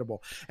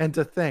incredible. And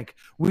to think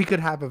we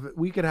could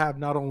have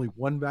not only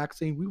one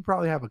vaccine, we would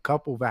probably have a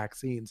couple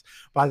vaccines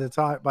by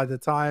the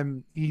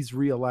time he's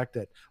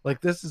reelected. Like,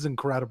 this is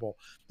incredible.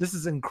 This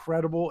is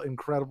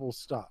incredible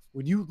stuff.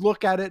 When you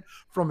look at it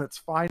from its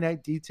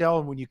finite detail,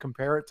 and when you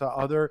compare it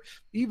to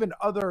even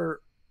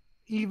other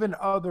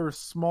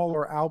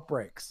smaller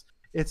outbreaks,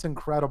 it's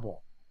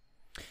incredible.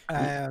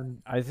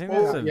 And I think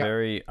that's a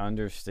very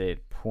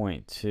understated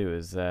point too,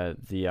 is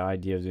that the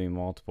idea of doing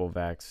multiple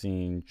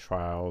vaccine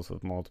trials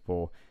with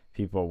multiple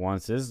people at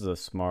once is the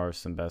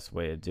smartest and best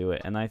way to do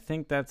it. And I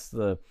think that's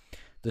the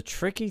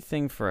tricky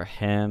thing for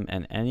him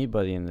and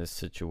anybody in this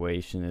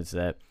situation, is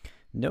that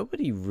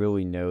nobody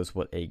really knows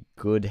what a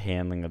good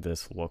handling of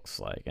this looks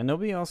like, and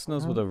nobody else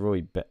knows what a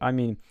really I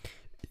mean,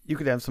 you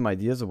could have some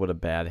ideas of what a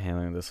bad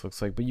handling of this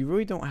looks like, but you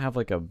really don't have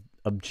like a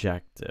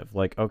objective.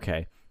 Like,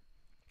 okay,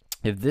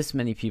 if this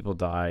many people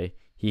die,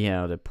 he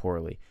handled it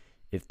poorly.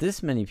 If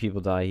this many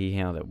people die, he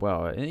handled it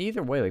well. And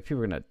either way, like,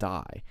 people are gonna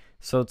die.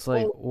 So it's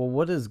like, well,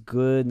 what does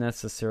good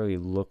necessarily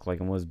look like,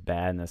 and what does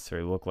bad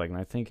necessarily look like? And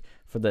I think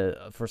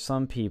for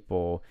some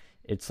people,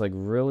 it's like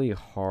really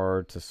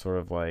hard to sort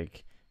of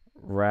like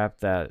wrap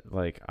that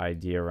like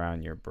idea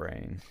around your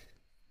brain.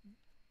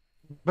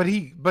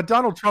 But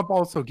Donald Trump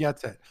also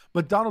gets it.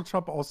 But Donald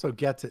Trump also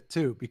gets it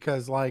too,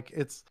 because like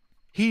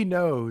he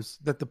knows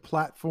that the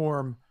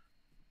platform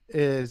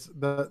is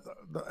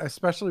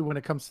especially when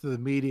it comes to the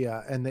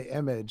media and the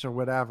image or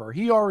whatever.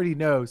 He already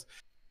knows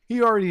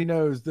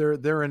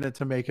they're in it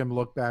to make him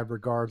look bad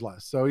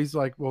regardless. So he's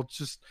like, well,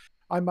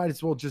 I might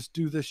as well just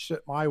do this shit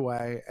my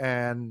way,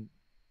 and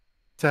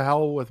to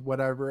hell with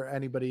whatever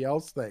anybody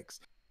else thinks.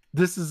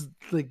 This is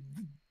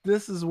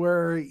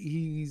where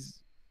he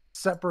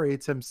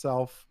separates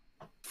himself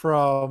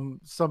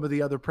from some of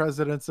the other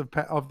presidents of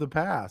the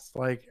past.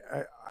 Like,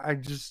 I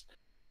just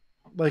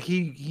like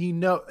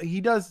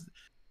he does.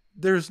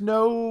 There's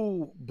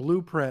no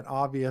blueprint,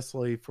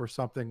 obviously, for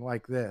something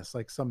like this,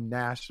 like some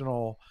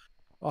national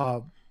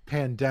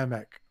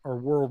pandemic or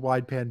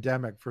worldwide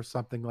pandemic for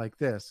something like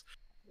this.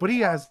 But he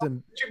has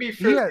them. To be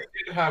fair, we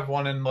did have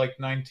one in like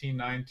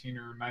 1919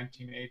 or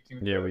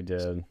 1918. Yeah, we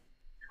did.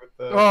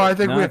 I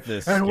think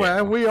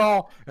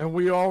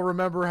we all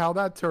remember how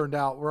that turned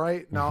out,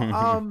 right? No,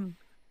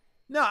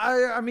 no,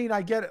 I mean,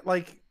 I get it.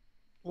 Like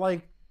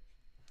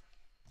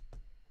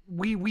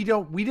we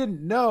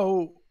didn't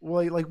know.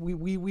 Like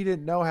we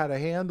didn't know how to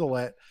handle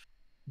it,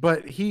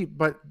 but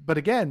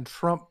again,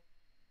 Trump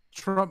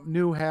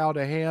knew how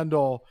to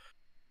handle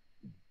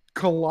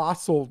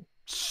colossal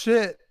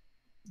shit,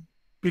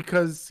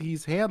 because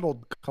he's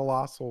handled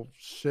colossal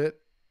shit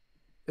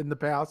in the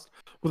past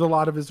with a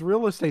lot of his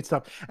real estate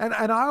stuff. And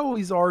I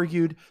always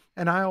argued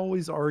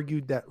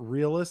that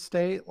real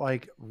estate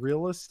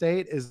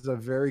is a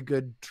very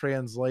good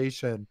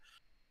translation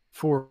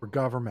for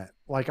government.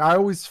 Like, I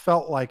always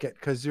felt like it,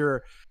 because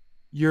you're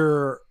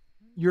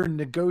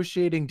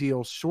negotiating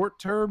deals short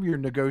term, you're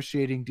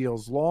negotiating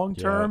deals long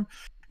term,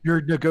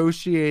 you're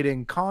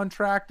negotiating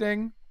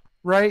contracting,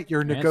 right?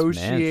 You're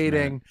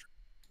negotiating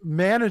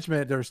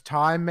management. There's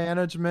time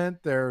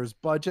management, there's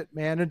budget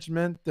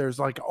management, there's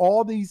like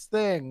all these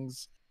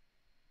things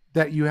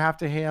that you have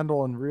to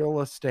handle in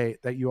real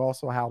estate that you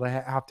also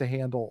have to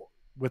handle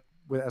with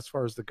as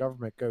far as the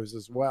government goes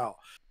as well.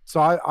 So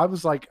I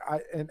was like,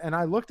 and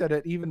I looked at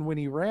it even when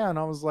he ran.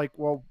 I was like,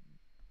 well,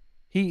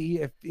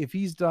 if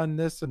he's done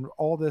this and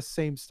all this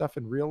same stuff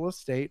in real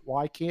estate,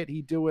 why can't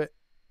he do it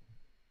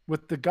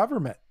with the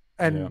government?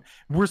 And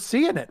we're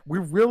seeing it. We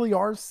really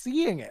are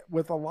seeing it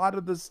with a lot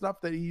of the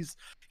stuff that he's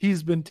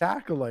been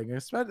tackling,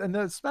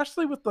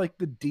 especially with like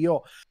the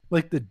deal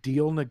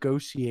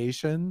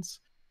negotiations.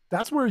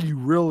 That's where you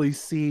really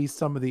see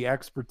some of the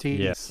expertise.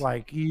 Yes.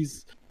 Like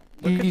he's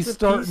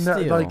starting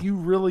to, like, you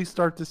really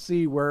start to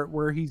see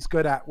where he's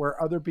good at, where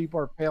other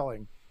people are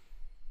failing.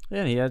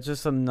 Yeah, and he had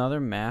just another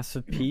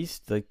massive peace,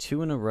 like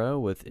 2 in a row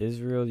with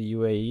Israel, the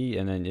UAE,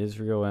 and then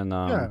Israel and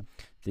I'm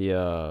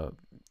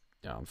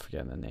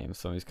forgetting the name of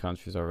some of these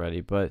countries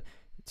already, but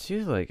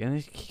dude, like,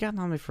 and he got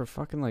nominated for a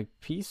fucking like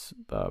peace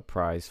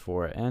prize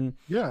for it, and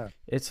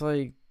it's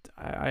like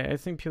I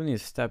think people need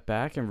to step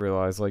back and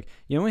realize, like,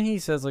 you know, when he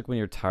says like when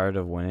you're tired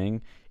of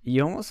winning,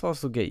 you almost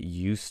also get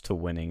used to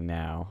winning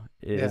now.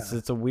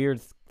 It's a weird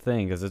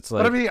thing, because it's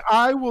like. But I mean,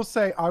 I will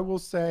say,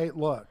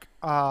 look,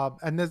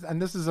 and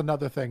this is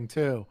another thing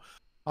too,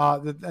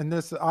 and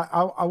this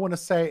I want to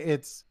say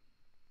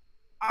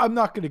I'm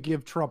not going to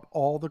give Trump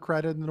all the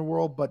credit in the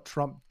world, but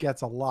Trump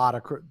gets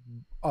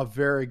a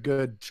very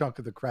good chunk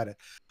of the credit.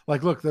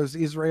 Like, look, those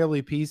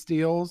Israeli peace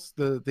deals,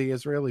 the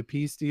Israeli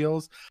peace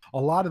deals, a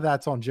lot of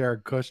that's on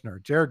Jared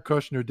Kushner. Jared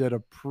Kushner did a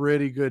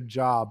pretty good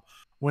job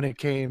when it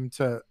came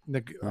to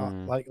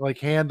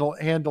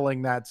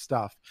handling that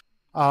stuff.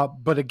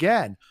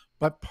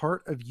 But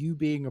part of you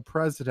being a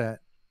president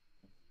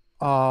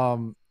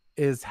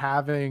is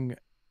having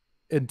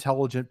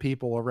intelligent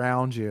people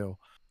around you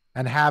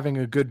and having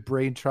a good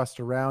brain trust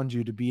around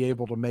you to be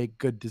able to make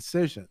good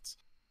decisions.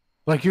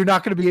 Like, you're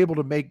not going to be able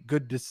to make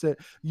good decisions.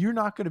 You're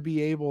not going to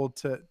be able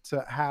to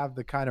have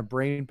the kind of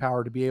brain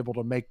power to be able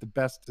to make the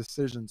best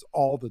decisions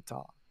all the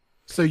time.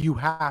 So you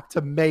have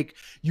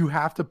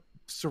to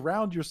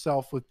surround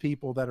yourself with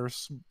people that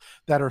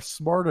are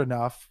smart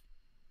enough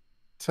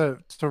to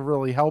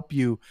really help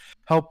you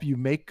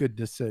make good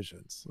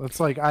decisions. It's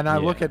like, and I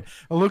look at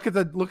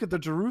the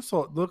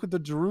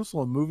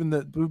Jerusalem moving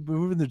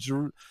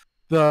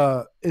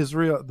the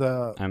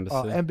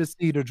Israel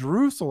embassy to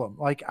Jerusalem.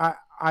 Like,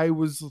 I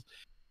was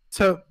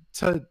to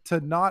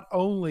not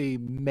only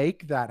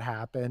make that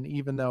happen,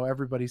 even though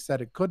everybody said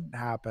it couldn't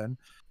happen,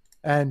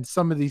 and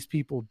some of these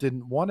people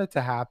didn't want it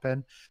to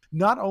happen,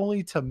 not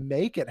only to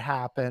make it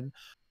happen,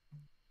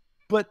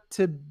 but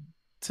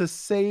to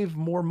save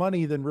more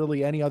money than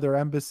really any other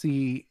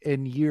embassy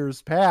in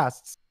years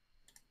past.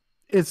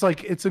 It's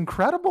like, it's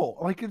incredible.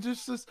 Like,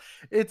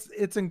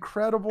 it's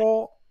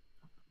incredible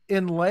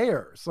in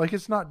layers. Like,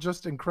 it's not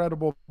just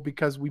incredible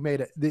because we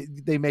made it,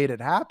 they made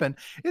it happen.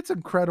 It's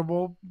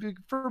incredible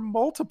for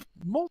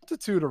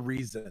multitude of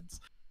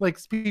reasons. Like,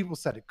 people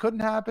said it couldn't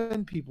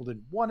happen. People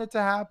didn't want it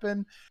to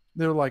happen.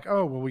 They're like,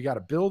 oh, well, we got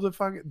to build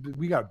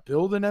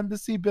an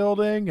embassy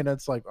building. And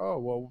it's like, oh,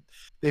 well,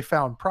 they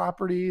found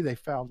property. They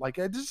found, like,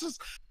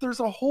 there's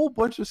a whole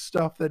bunch of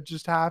stuff that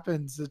just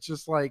happens. It's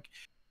just like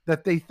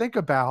that they think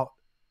about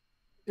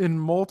in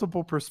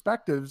multiple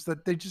perspectives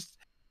that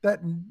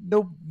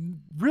no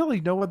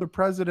other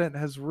president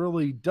has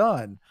really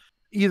done.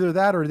 Either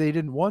that, or they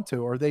didn't want to,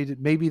 or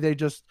maybe they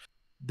just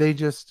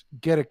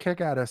get a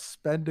kick out of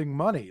spending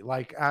money.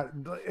 Like,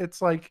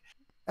 it's like,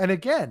 and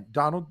again,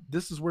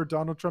 this is where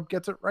Donald Trump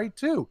gets it right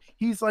too.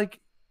 He's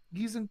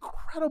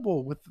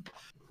incredible with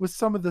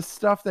some of the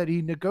stuff that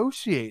he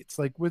negotiates,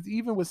 like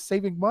even with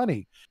saving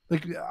money.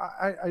 Like,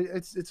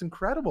 it's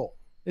incredible.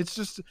 It's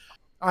just,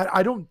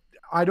 I don't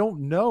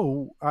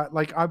know.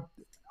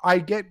 I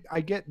get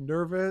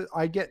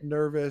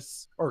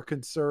nervous or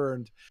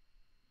concerned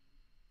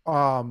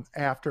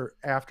after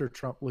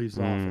Trump leaves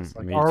office.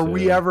 Like, are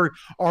we ever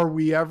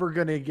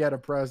going to get a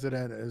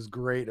president as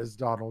great as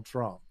Donald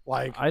Trump?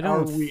 Like, I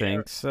don't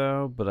think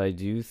so, but I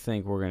do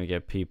think we're going to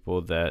get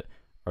people that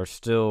are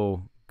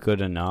still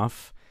good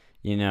enough,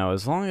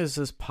 as long as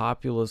this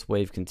populist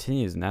wave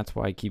continues. And that's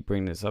why I keep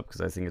bringing this up,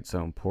 because I think it's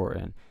so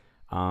important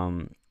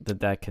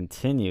that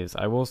continues.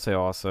 I will say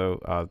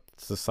also,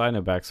 it's a side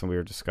note back, we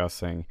were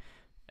discussing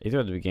either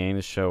at the beginning of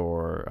the show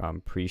or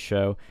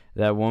pre-show,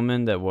 that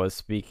woman that was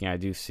speaking, I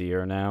do see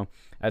her now.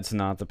 That's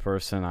not the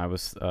person I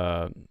was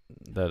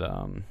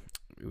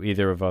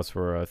either of us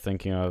were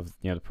thinking of.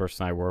 The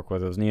person I work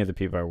with. It was neither of the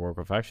people I work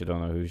with. I actually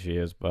don't know who she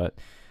is, but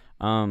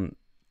what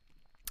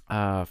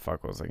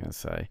was I gonna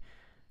say?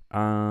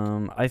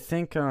 I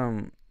think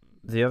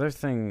the other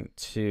thing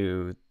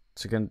to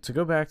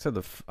go back to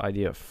the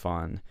idea of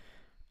fun.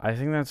 I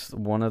think that's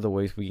one of the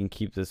ways we can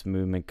keep this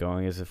movement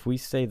going, is if we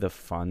stay the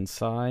fun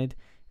side,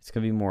 it's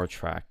going to be more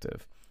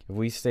attractive. If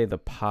we stay the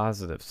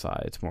positive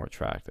side, it's more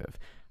attractive.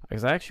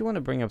 Because I actually want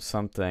to bring up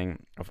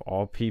something, of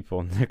all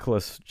people,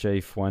 Nicholas J.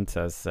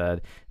 Fuentes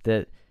said,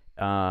 that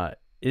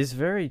is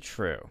very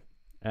true.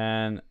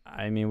 And,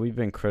 I mean, we've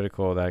been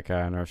critical of that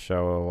guy on our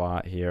show a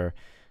lot here.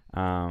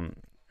 And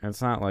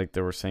it's not like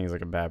that we're saying he's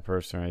like a bad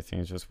person or anything.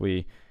 It's just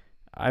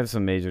I have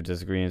some major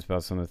disagreements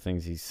about some of the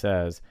things he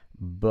says.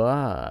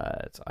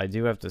 But I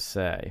do have to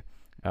say,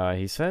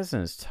 he says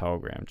in his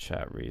Telegram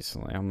chat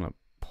recently, I'm going to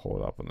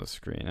pull it up on the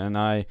screen, and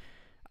I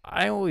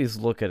always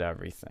look at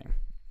everything.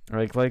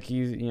 Like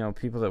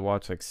people that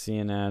watch like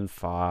CNN,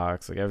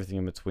 Fox, like everything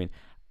in between.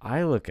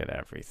 I look at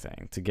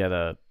everything to get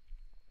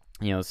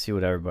see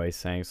what everybody's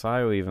saying. So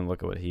I will even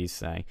look at what he's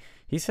saying.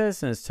 He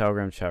says in his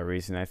Telegram chat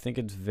recently, I think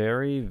it's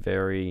very,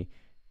 very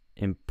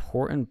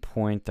important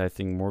point that I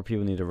think more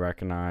people need to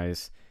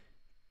recognize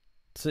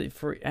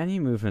for any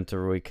movement to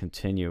really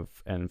continue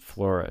and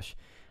flourish.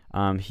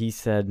 He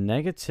said,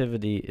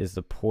 negativity is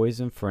the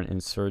poison for an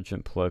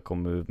insurgent political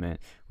movement.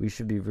 We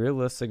should be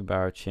realistic about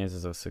our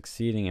chances of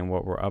succeeding in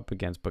what we're up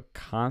against, but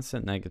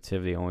constant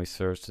negativity only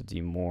serves to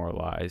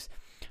demoralize.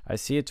 I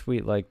see a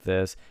tweet like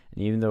this,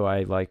 and even though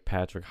I like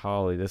Patrick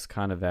Hawley, this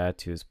kind of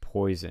attitude is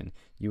poison.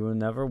 You will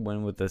never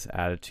win with this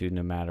attitude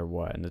no matter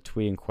what. And the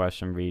tweet in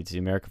question reads, the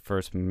America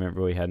First movement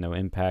really had no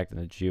impact on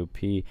the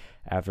GOP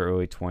after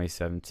early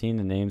 2017.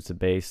 The names the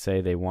base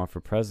say they want for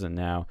president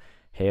now: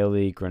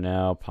 Haley,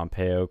 Grinnell,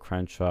 Pompeo,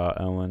 Crenshaw,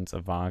 Owens,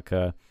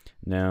 Ivanka,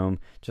 Noem,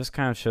 just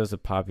kind of shows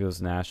that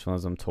populist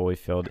nationalism totally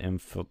failed to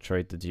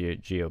infiltrate the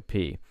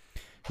GOP.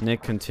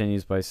 Nick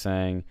continues by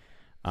saying,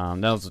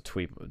 That was a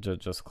tweet,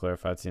 just to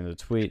clarify, it's the end of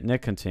the tweet.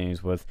 Nick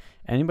continues with,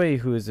 anybody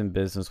who is in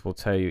business will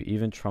tell you,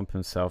 even Trump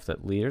himself,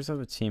 that leaders of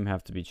a team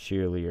have to be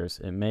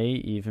cheerleaders. It may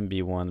even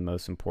be one of the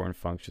most important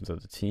functions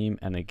of the team.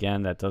 And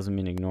again, that doesn't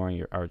mean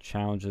ignoring our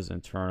challenges,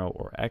 internal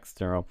or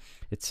external.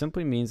 It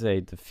simply means that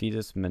a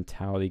defeatist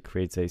mentality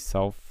creates a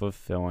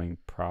self-fulfilling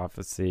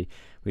prophecy.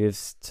 We have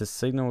to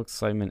signal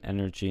excitement,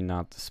 energy,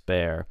 not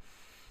despair.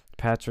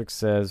 Patrick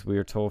says, we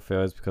are told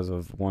failures because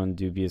of one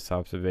dubious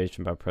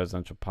observation about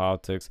presidential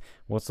politics.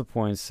 What's the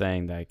point of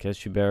saying that? I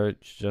guess you better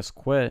just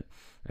quit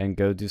and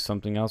go do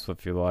something else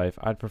with your life.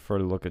 I'd prefer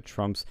to look at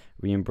Trump's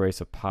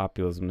re-embrace of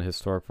populism, the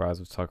historic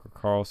rise of Tucker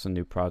Carlson,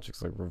 new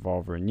projects like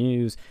Revolver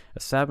News,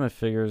 establishment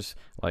figures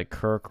like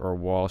Kirk or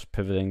Walsh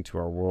pivoting to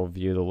our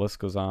worldview. The list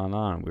goes on and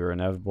on. We are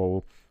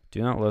inevitable.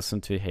 Do not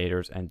listen to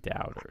haters and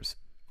doubters.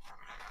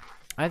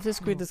 I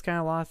disagree with this guy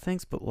a lot of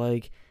things, but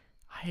like,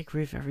 I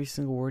agree with every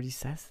single word he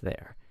says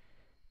there.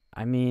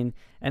 I mean,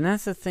 and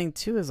that's the thing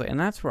too, is like, and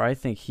that's where I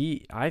think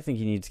he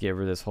needs to get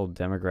rid of this whole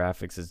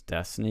demographics is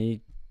destiny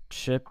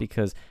shit,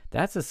 because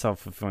that's a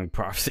self-fulfilling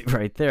prophecy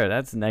right there.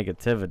 That's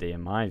negativity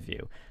in my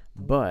view.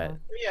 But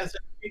he has a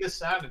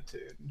greatest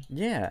attitude.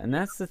 Yeah, and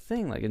that's the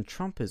thing. Like, and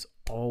Trump is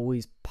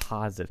always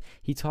positive.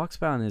 He talks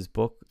about in his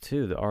book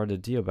too, The Art of the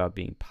Deal, about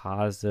being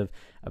positive,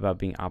 about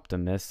being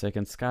optimistic,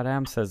 and Scott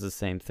Adams says the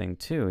same thing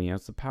too. You know,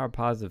 it's the power of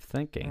positive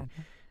thinking.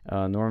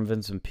 Norman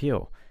Vincent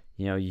Peale,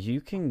 you know,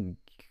 you can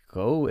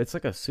go, it's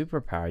like a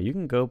superpower. You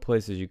can go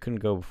places you couldn't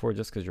go before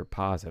just because you're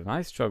positive. And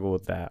I struggle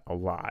with that a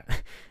lot.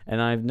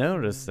 And I've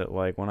noticed that,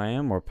 like, when I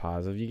am more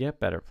positive, you get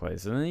better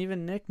places. And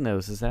even Nick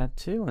notices that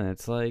too. And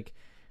it's like,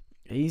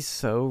 he's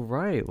so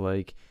right.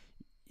 Like,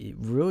 it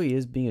really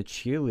is being a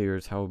cheerleader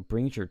is how it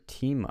brings your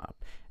team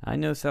up. And I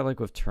noticed that, like,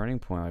 with Turning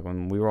Point, like,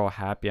 when we were all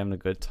happy having a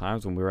good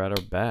times, when we were at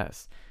our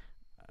best.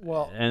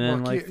 Well, and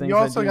then, look, like, you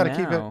also got to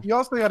keep it. You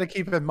also got to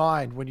keep in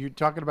mind when you're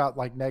talking about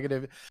like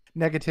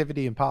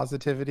negativity and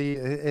positivity.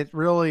 It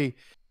really,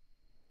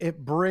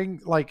 it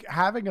brings, like,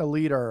 having a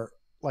leader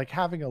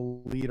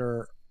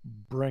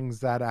brings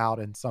that out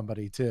in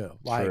somebody too.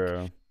 Like,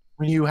 True.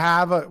 when you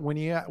have a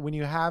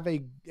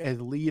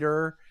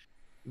leader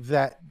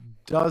that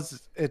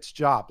does its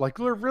job, like,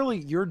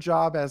 really your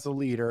job as a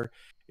leader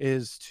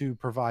is to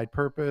provide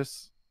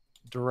purpose,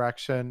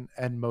 direction,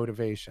 and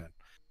motivation.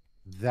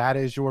 That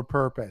is your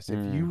purpose.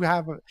 If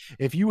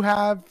you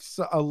have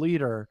a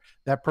leader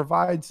that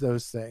provides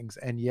those things,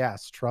 and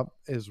yes, Trump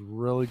is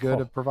really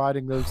good at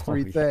providing those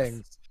three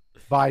things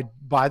by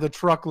the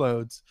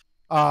truckloads,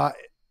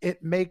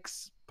 it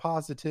makes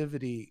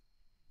positivity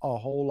a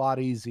whole lot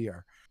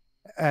easier.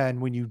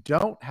 And when you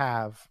don't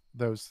have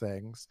those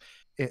things,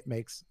 it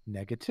makes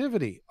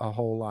negativity a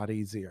whole lot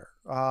easier.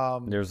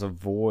 There's a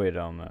void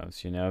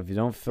almost, you know. If you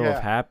don't feel with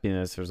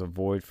happiness, there's a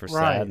void for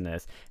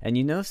sadness. And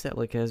you notice that,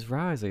 like, as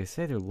Rise, like I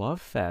said, they're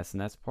love fest,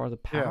 and that's part of the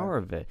power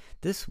of it.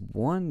 This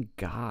one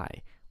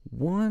guy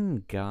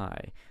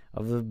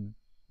of the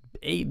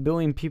 8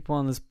 billion people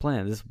on this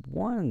planet, this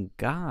one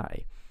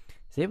guy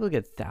is able to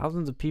get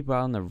thousands of people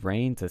out in the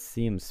rain to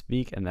see him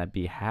speak and that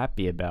be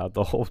happy about it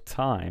the whole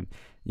time.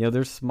 You know,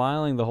 they're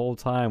smiling the whole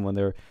time when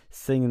they're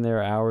sitting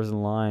their hours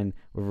in line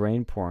with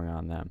rain pouring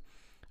on them.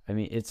 I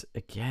mean, it's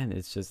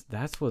just,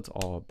 that's what it's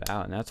all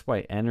about. And that's why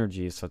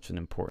energy is such an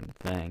important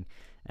thing.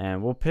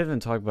 And we'll pivot and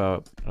talk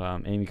about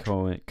Amy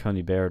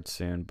Coney Barrett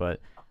soon. But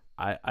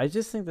I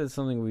just think that's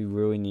something we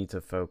really need to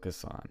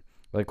focus on.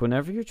 Like,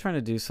 whenever you're trying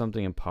to do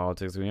something in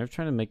politics, when you're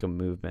trying to make a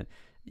movement,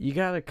 you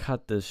got to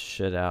cut this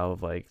shit out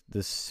of, like,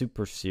 this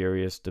super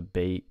serious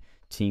debate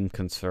team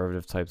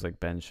conservative types like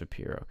Ben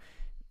Shapiro.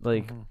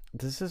 Like,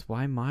 this is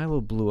why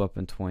Milo blew up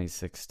in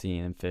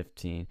 2016 and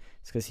 15.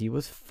 It's because he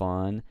was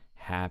fun,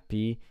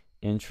 happy,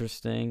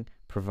 interesting,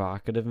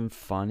 provocative, and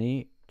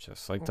funny,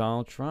 just like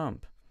Donald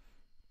Trump.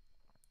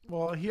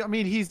 Well, to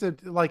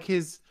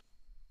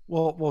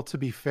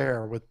be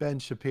fair, with Ben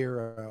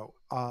Shapiro,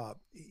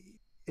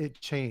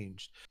 it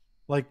changed.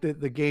 Like,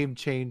 the game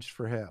changed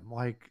for him.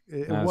 Like,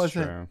 it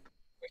wasn't.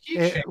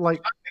 True.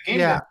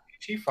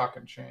 He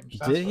fucking changed.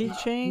 Did he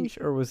change,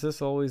 or was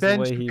this always Ben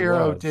the way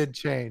Shapiro he was? did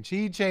change.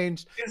 He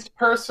changed. His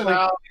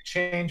personality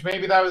changed.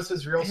 Maybe that was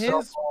his real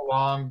self all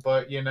along,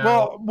 but you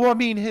know. Well, I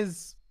mean,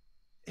 his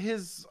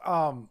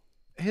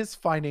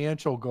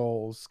financial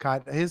goals,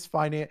 his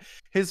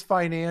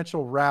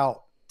financial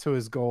route to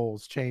his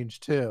goals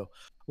changed too.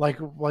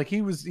 Like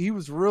he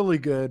was really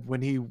good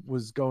when he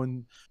was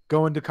going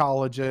to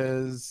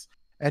colleges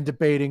and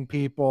debating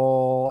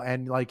people,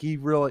 and like he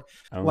really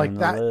like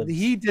that.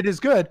 He did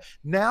his good.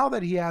 Now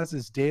that he has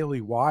his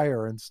Daily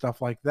Wire and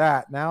stuff like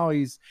that, now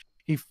it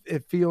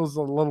feels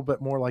a little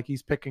bit more like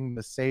he's picking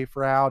the safe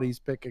route. He's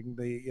picking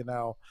the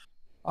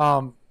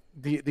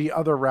the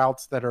other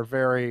routes that are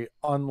very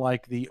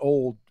unlike the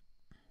old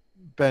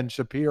Ben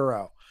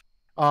Shapiro.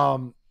 I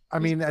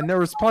mean, and there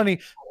was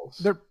plenty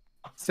there.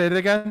 Say it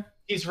again.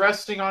 he's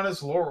resting on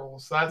his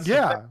laurels. That's the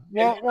Yeah. thing.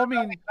 Well, And I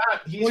mean,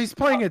 that, he's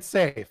playing it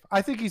safe.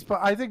 I think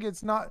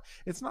it's not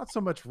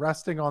so much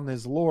resting on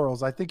his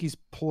laurels. I think he's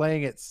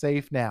playing it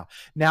safe now.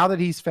 Now that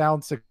he's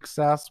found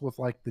success with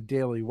like the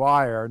Daily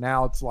Wire,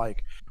 now it's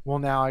like, well,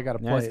 now I got to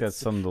play. Now he's got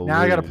something to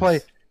now lose. I got to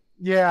play.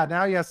 Yeah,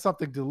 now he has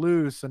something to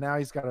lose, so now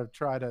he's got to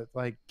try to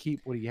like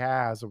keep what he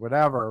has or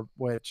whatever.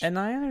 Which, and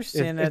I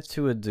understand that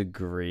to a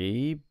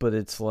degree, but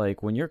it's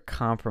like when you're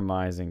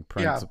compromising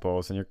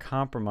principles and you're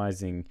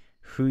compromising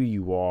who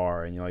you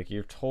are, and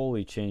you're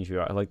totally changing who you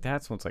are. Like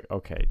that's when it's like,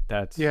 okay,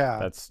 that's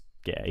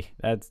gay.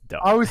 That's dumb.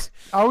 I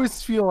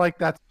always feel like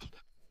that's.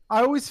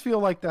 I always feel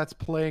like that's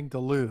playing to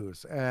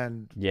lose,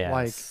 and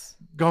like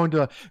going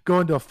to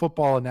a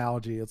football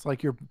analogy. It's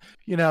like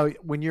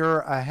when you're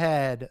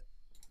ahead.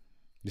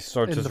 You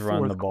start just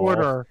running the ball.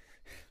 Quarter,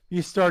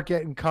 you start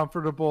getting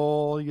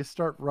comfortable. You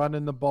start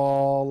running the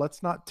ball.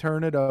 Let's not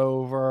turn it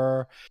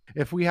over.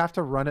 If we have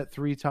to run it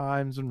 3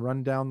 times and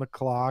run down the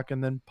clock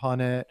and then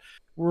punt it,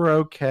 we're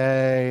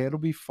okay. It'll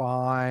be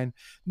fine.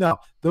 No,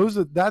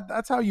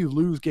 that's how you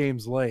lose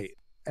games late,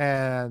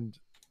 and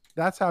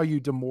that's how you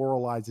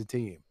demoralize a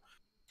team.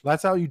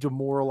 That's how you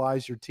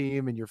demoralize your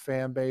team and your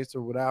fan base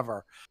or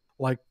whatever.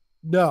 Like,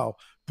 no,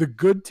 the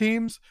good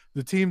teams,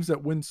 the teams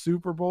that win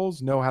Super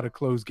Bowls, know how to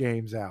close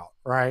games out,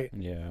 right?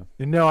 Yeah.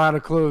 They know how to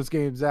close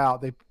games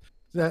out.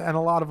 And a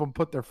lot of them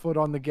put their foot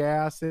on the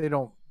gas. They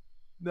don't.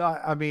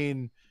 I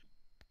mean,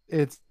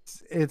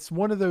 it's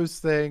one of those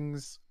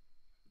things.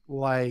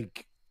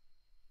 Like,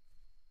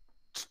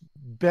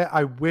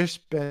 I wish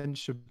Ben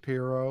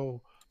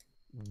Shapiro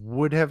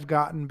would have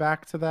gotten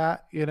back to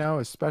that,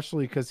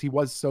 especially because he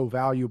was so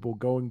valuable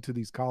going to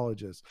these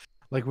colleges.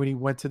 Like when he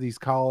went to these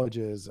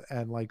colleges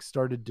and like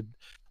started to,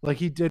 like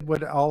he did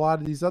what a lot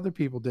of these other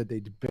people did.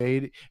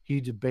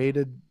 He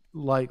debated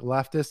like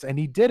leftists, and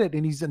he did it,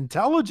 and he's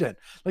intelligent.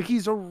 Like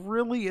he's a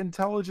really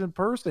intelligent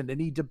person,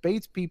 and he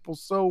debates people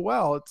so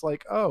well. It's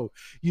like, oh,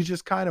 you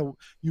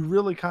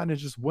really kind of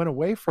just went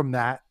away from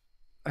that.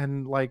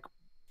 And like,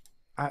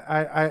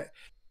 I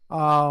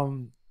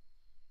don't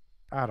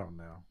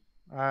know.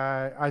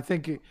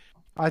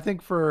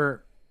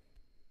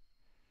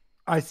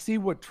 I see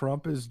what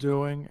Trump is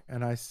doing,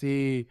 and I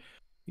see,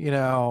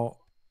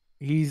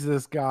 he's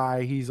this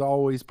guy. He's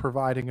always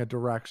providing a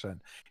direction.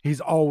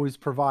 He's always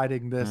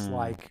providing this,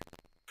 like,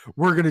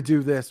 we're going to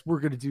do this. We're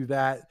going to do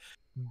that.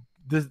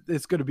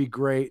 It's going to be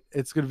great.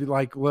 It's going to be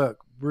like,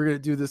 look, we're going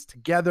to do this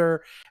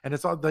together. And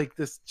it's all like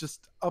this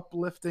just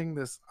uplifting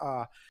this,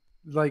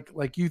 like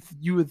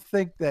you would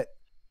think that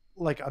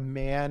like a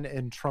man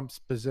in Trump's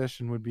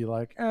position would be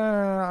like,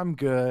 I'm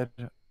good.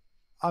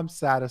 I'm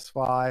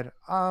satisfied.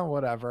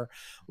 Whatever.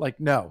 Like,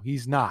 no,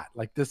 he's not.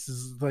 Like, this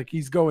is like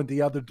he's going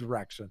the other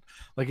direction.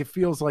 Like, it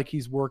feels like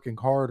he's working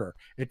harder.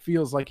 It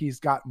feels like he's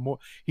got more.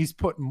 He's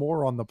putting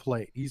more on the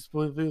plate. It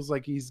feels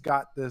like he's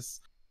got this,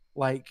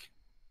 like,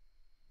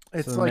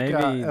 it's so like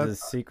maybe the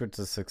secret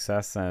to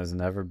success then is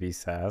never be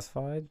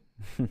satisfied.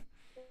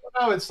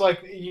 No, it's like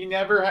you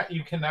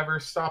can never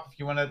stop if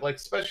you want to, like,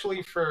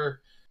 especially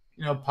for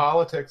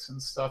politics and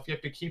stuff. You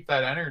have to keep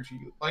that energy.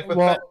 Like with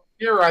that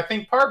here, I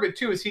think part of it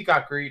too is he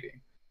got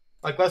greedy.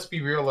 Like, let's be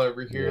real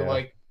over here. Yeah.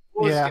 Like,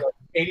 what was he,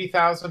 like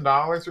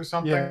 $80,000 or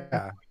something?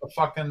 Yeah.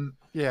 Fucking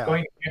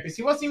going to campus.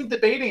 He wasn't even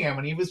debating him,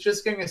 and he was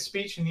just giving a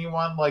speech, and he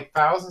won like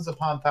thousands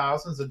upon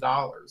thousands of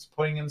dollars,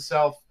 putting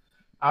himself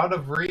out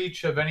of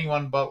reach of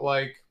anyone but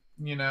like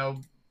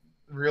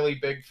really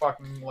big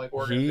fucking like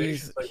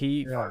organizations.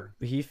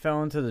 He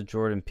fell into the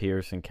Jordan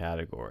Peterson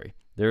category.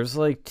 There's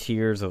like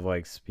tiers of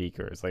like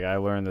speakers. Like I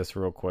learned this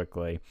real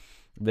quickly.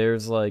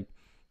 There's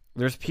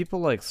people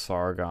like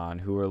Sargon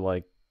who are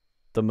like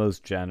the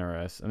most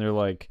generous, and they're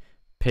like,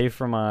 pay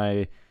for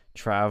my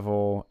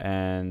travel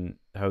and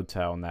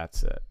hotel and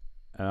that's it.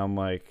 And I'm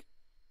like,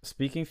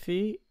 speaking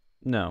fee?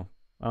 No,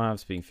 I don't have a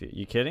speaking fee.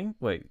 You kidding?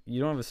 Wait, you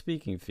don't have a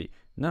speaking fee?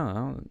 No,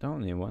 I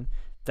don't need one.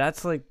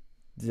 That's like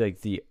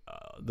the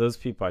those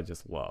people I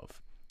just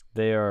love.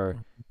 They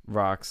are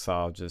rock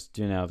solid, just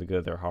doing out of the good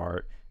of their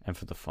heart and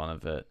for the fun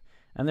of it.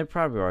 And they're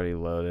probably already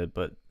loaded,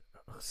 but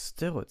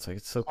still, it's like,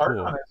 it's so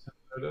cool.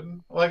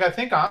 Like, I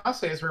think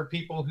honestly, it's for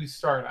people who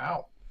start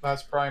out.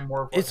 That's probably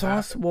more. It's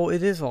also, well,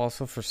 it is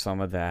also for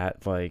some of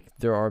that. Like,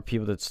 there are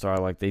people that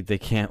start like they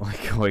can't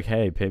like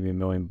hey, pay me $1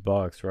 million,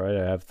 right?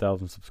 I have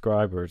 1,000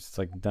 subscribers. It's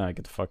like, nah,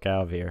 get the fuck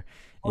out of here.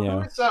 Well,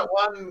 who is that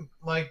one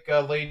like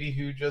lady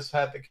who just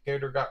had the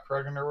kid or got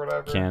pregnant or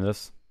whatever?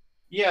 Candace.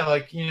 Yeah,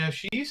 like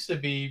she used to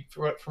be,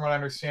 from what I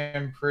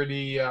understand,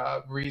 pretty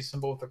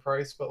reasonable with the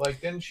price. But like,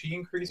 didn't she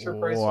increase her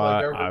price? Well,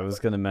 I was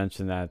gonna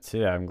mention that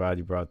too. I'm glad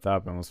you brought that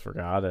up. I almost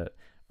forgot it.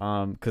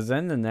 Because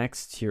then the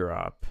next tier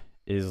up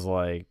is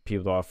like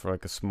people that offer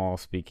like a small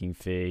speaking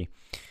fee,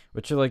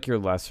 which are like your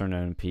lesser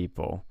known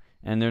people,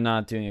 and they're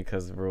not doing it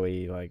because of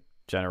really like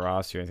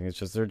generosity or anything. It's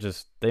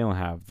just they don't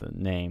have the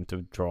name to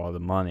draw the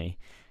money.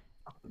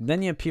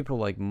 Then you have people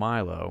like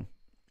Milo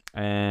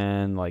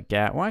and like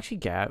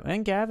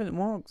Gavin.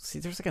 Well, see,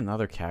 there's like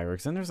another category.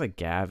 Then there's like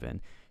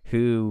Gavin,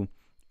 who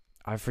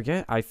I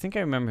forget. I think I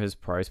remember his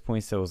price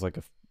point. So it was like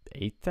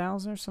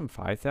 8,000 or some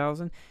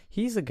 5,000.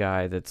 He's a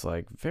guy that's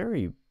like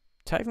very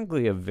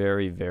technically a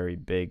very very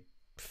big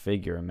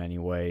figure in many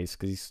ways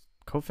because he's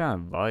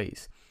co-founded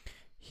Vice.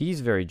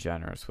 He's very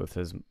generous with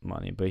his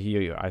money, but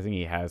I think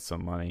he has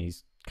some money.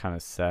 He's kind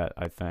of set,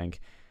 I think.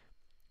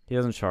 He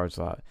doesn't charge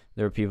a lot.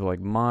 There are people like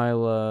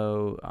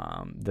Milo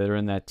that are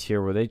in that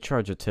tier where they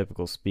charge a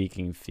typical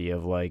speaking fee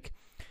of like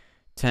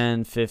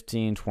 10,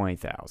 15,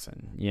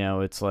 20,000. You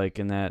know, it's like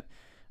in that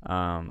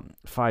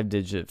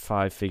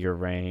 5-figure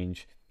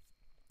range.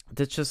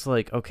 That's just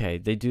like, okay,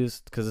 they do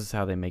this because this is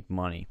how they make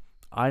money.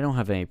 I don't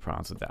have any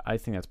problems with that. I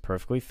think that's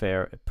perfectly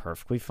fair,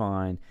 perfectly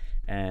fine,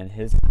 and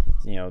his,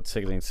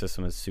 ticketing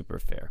system is super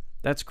fair.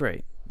 That's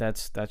great.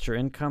 That's your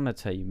income.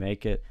 That's how you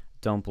make it.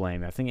 Don't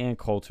blame me. I think Ann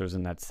Coulter's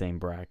in that same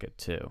bracket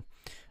too,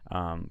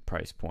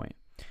 price point.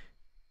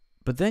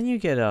 But then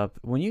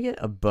when you get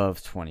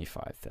above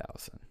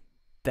 25,000,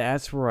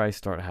 that's where I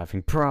start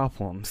having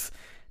problems.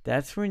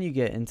 That's when you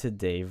get into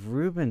Dave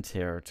Rubin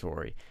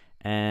territory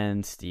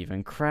and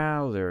Steven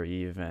Crowder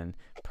even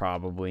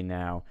probably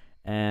now.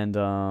 And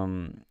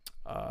and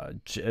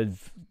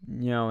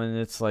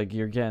it's like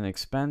you're getting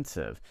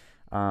expensive,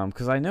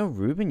 because I know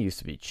Ruben used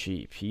to be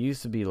cheap. He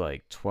used to be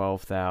like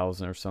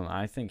 12,000 or something.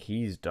 I think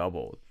he's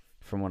doubled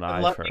from what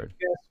I've heard. Let me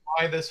guess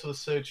why this was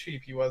so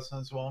cheap. He wasn't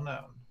as well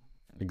known.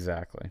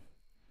 Exactly.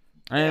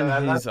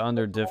 And he's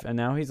under and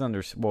now he's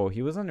under. Well,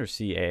 he was under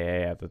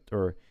CAA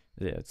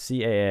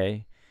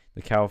CAA,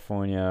 the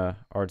California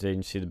Arts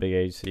Agency, the big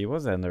agency. He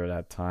was under at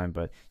that time,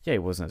 but yeah, he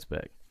wasn't as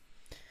big.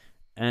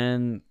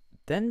 And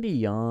then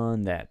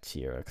beyond that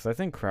tier, because I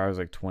think Crowder's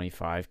like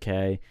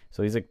 25K,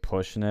 so he's like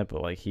pushing it,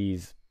 but like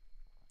he's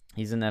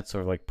in that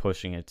sort of like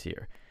pushing it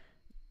tier.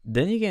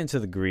 Then you get into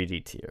the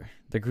greedy tier.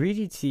 The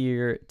greedy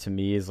tier to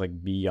me is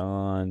like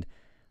beyond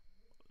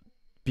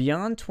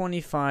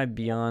 25,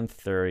 beyond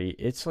 30.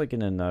 It's like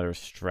in another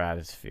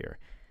stratosphere.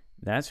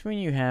 That's when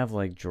you have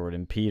like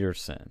Jordan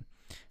Peterson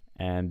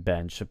and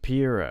Ben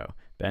Shapiro.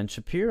 Ben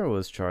Shapiro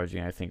was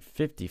charging, I think,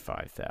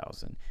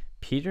 55,000.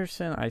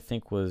 Peterson, I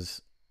think,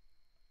 was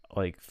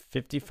like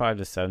 55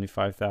 to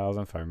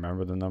 75,000 if I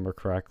remember the number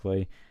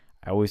correctly.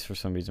 I always for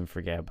some reason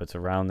forget, but it's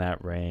around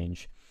that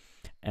range.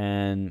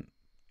 And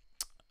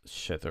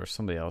shit, there was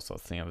somebody else I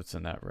think of it's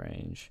in that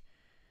range.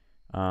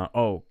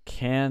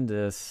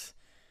 Candace.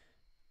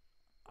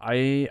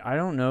 I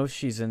don't know if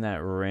she's in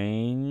that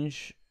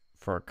range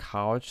for a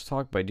college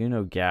talk, but I do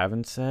know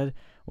Gavin said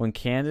when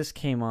Candace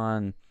came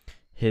on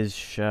his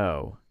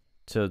show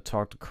to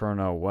talk to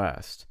Colonel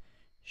West,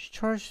 she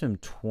charged him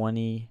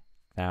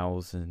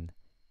 $20,000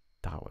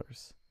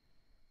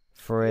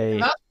 for a.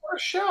 And that's for a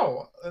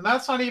show, and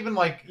that's not even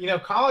like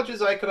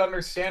colleges. I could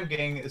understand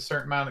getting a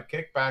certain amount of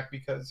kickback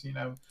because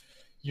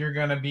you're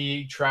gonna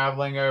be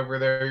traveling over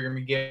there, you're gonna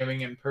be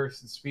giving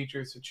in-person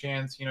speeches a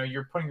chance.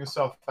 You're putting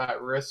yourself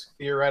at risk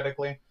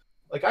theoretically.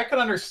 Like I could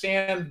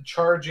understand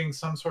charging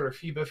some sort of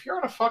fee, but if you're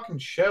on a fucking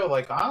show,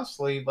 like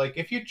honestly, like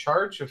if you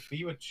charge a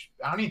fee, which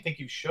I don't even think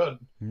you should.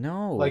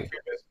 No. Like if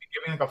you're just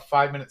giving like a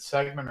 5-minute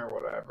segment or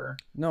whatever.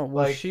 No,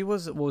 well, what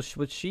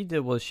she did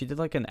was she did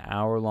like an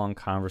hour-long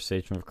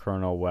conversation with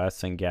Colonel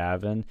West, and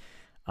Gavin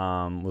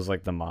was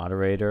like the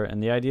moderator.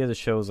 And the idea of the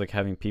show is like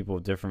having people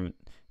with different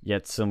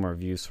yet similar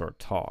views sort of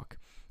talk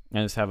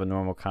and just have a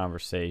normal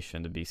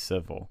conversation to be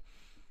civil.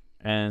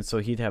 And so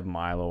he'd have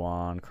Milo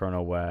on,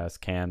 Colonel West,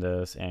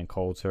 Candace, and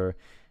Coulter,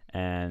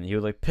 and he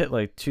would like pit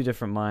like two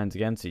different minds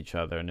against each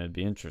other, and it'd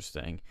be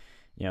interesting,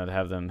 to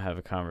have them have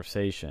a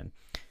conversation.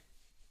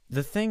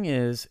 The thing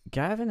is,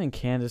 Gavin and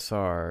Candace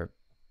are,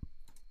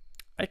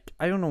 I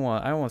don't know why,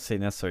 I don't want to say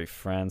necessarily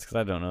friends because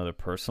I don't know their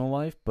personal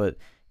life, but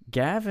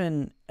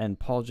Gavin and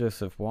Paul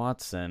Joseph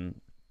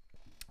Watson,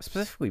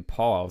 specifically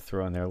Paul, I'll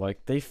throw in there,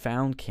 like they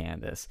found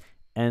Candace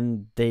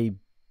and they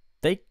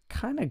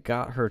kind of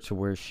got her to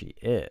where she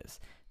is.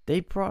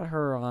 They brought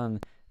her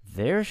on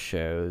their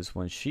shows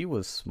when she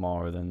was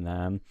smaller than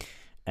them,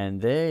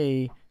 and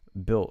they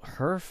built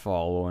her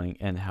following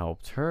and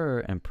helped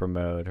her and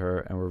promoted her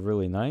and were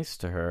really nice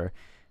to her.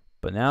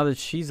 But now that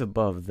she's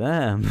above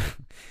them,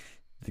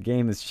 the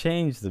game has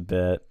changed a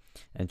bit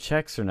and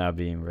checks are now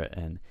being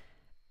written.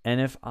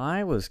 And if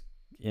I was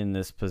in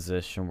this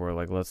position where,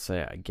 like, let's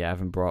say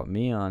Gavin brought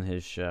me on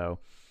his show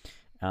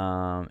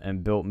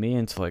and built me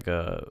into like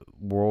a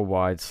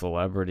worldwide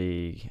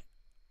celebrity,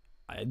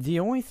 the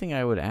only thing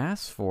I would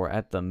ask for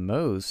at the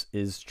most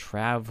is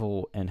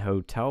travel and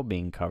hotel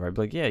being covered. I'd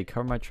be like, yeah, you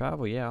cover my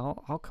travel, yeah,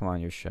 I'll come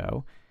on your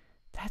show.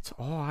 That's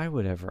all I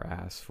would ever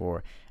ask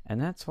for, and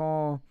that's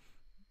all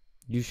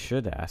you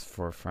should ask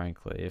for,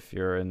 frankly, if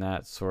you're in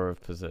that sort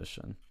of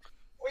position.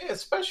 Well, yeah,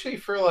 especially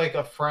for like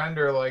a friend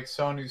or like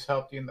someone who's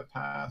helped you in the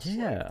past.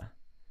 Yeah. Like,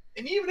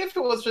 and even if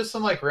it was just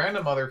some like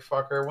random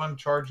motherfucker, I wouldn't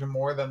charge him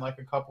more than like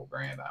a couple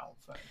grand, I don't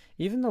think.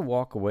 Even the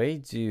walk away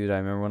dude, I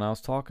remember when I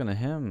was talking to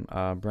him,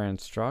 Brandon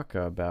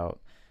Straka, about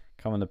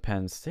coming to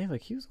Penn State,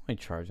 like he was only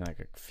charging like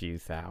a few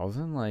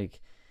thousand. Like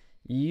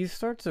you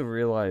start to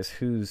realize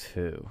who's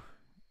who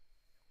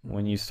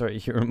when you start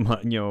hearing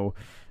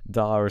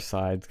dollar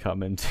signs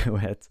come into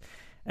it.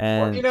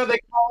 And Well, they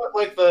call it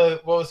like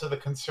the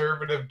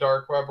conservative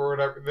dark web or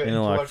whatever, the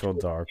intellectual intellectual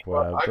dark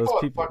web. web. I Those call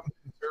it people, fucking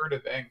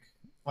conservative ink.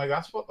 Like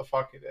that's what the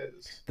fuck it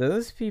is.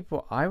 those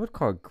people, I would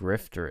call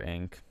Grifter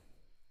Inc.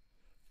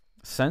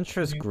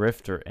 Centrist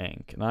Grifter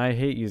Inc. And I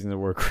hate using the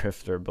word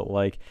grifter, but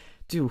like,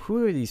 dude,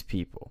 who are these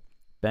people?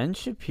 Ben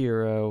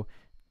Shapiro,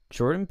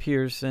 Jordan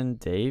Peterson,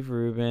 Dave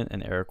Rubin,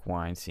 and Eric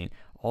Weinstein.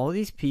 All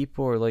these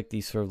people are like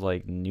these sort of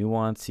like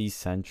nuancy,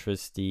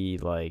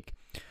 centristy, like,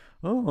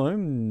 oh, I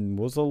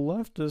was a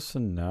leftist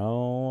and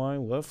now I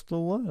left the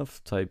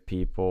left type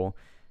people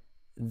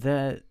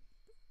that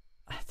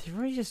they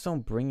really just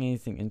don't bring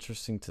anything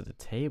interesting to the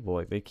table.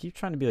 Like, they keep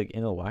trying to be like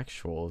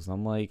intellectuals, and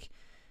I'm like,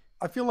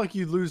 I feel like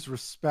you lose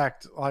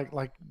respect,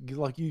 like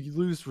you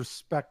lose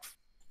respect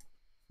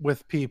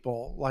with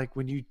people, like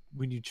when you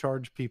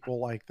charge people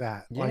like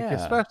that, like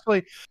yeah,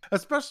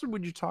 especially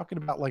when you're talking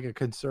about like a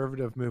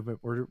conservative movement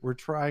where we're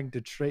trying to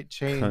change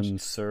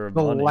conserve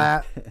the money.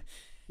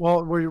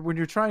 well, when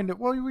you're trying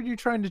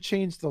to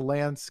change the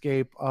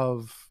landscape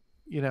of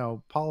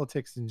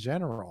politics in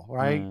general,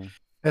 right?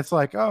 It's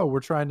like, oh,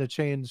 we're trying to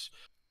change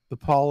the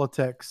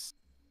politics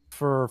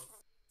for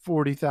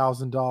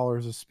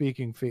 $40,000 a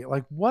speaking fee.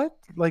 Like what?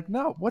 Like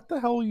no, what the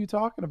hell are you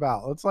talking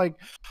about? It's like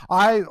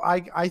I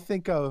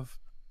think of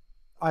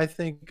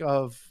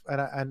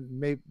and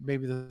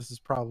maybe this is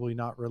probably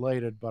not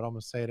related, but I'm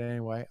gonna say it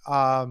anyway.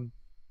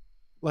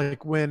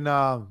 Like when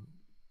Anthony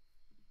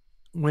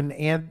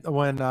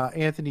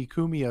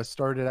Cumia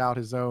started out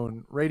his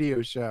own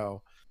radio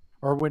show,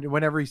 or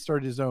whenever he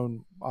started his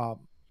own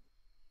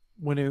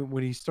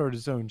when he started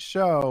his own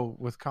show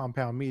with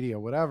Compound Media,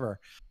 whatever.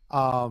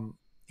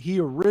 He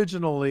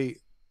originally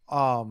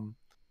did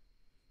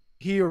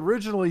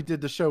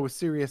the show with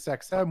Sirius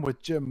XM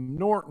with Jim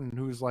Norton,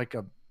 who's like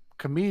a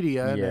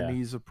comedian, Yeah. and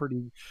he's a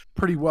pretty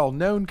well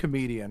known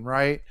comedian,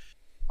 right?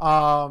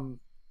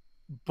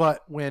 But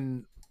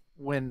when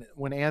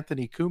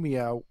Anthony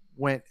Cumia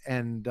went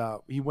and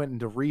he went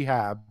into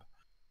rehab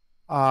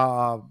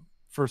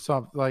for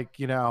some, like,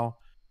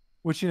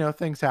 which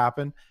things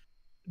happen.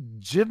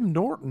 Jim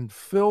Norton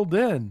filled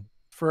in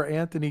for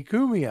Anthony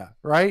Cumia,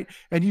 right?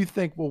 And you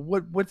think, well,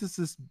 what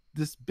does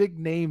this big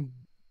name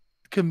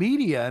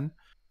comedian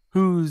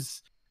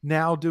who's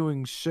now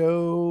doing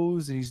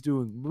shows and he's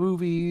doing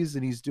movies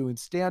and he's doing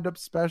stand-up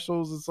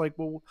specials, it's like,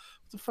 well, what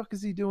the fuck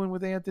is he doing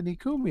with Anthony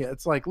Cumia?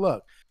 It's like,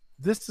 look,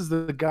 this is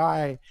a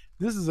guy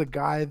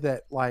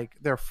that, like,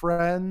 they're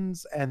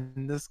friends,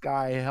 and this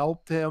guy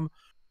helped him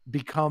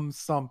become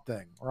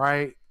something,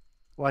 right?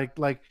 Like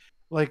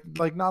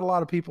not a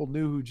lot of people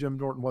knew who Jim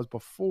Norton was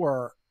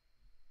before,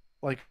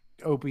 like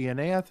Opie and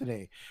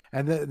Anthony,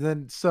 and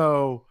then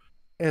so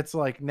it's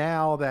like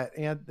now that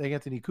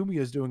Anthony Cumia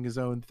is doing his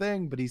own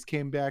thing, but he's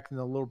came back in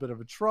a little bit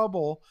of a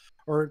trouble,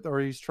 or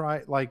he's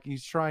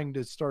trying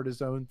to start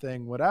his own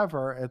thing,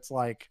 whatever. It's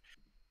like,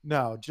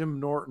 no, Jim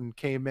Norton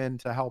came in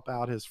to help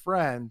out his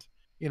friend,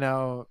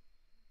 and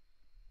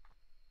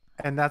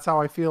that's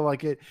how I feel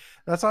like it.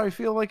 That's how I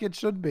feel like it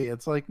should be.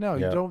 It's like, no,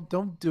 Yep. you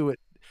don't do it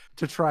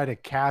to try to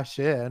cash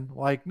in.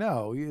 Like,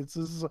 no,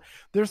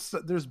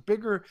 there's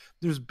bigger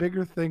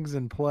things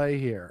in play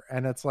here,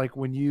 and it's like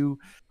when you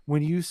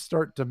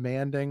start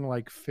demanding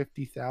like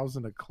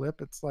 50,000 a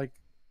clip, it's like,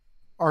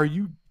 are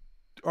you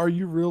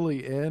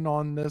really in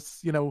on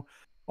this,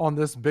 on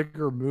this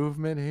bigger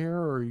movement here,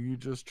 or are you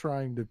just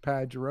trying to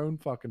pad your own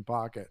fucking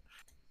pocket?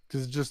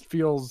 Because it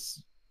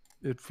feels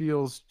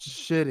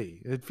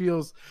shitty. It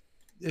feels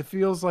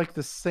like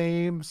the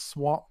same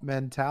swamp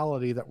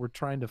mentality that we're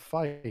trying to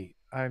fight.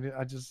 I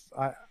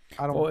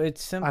don't. Well,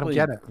 it's simply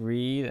get it.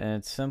 greed, and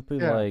it's simply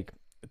like,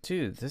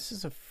 dude, this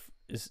is are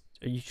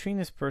you treating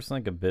this person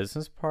like a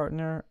business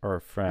partner or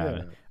a friend?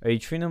 Yeah. Are you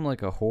treating them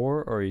like a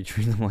whore, or are you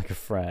treating them like a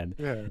friend?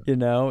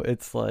 Yeah.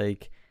 It's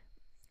like,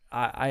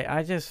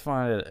 I just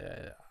find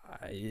it,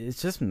 it's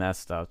just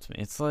messed up to me.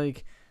 It's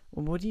like,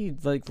 well, what do you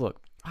like?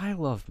 Look, I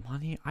love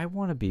money. I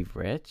want to be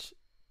rich,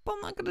 but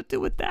I'm not gonna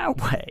do it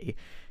that way.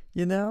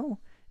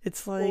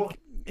 It's like, well,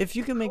 if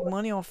you can make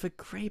money off it,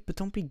 great, but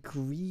don't be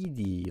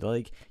greedy.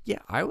 Like, yeah,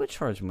 I would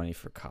charge money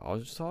for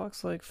college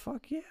talks. Like,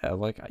 fuck yeah.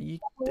 Like, who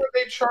are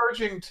they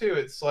charging to?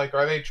 It's like,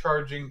 are they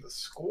charging the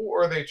school,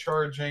 or are they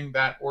charging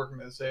that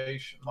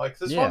organization? Like,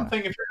 this one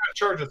thing, if you're going to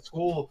charge a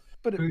school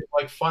who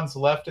like funds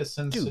leftist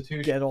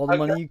institutions, get all the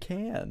money you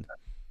can.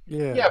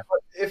 Yeah,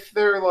 but if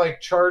they're like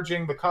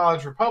charging the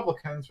college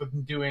Republicans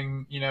with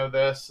doing,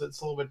 this,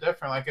 it's a little bit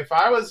different. Like, if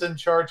I was in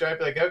charge, I'd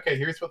be like, okay,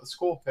 here's what the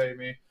school paid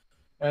me.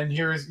 And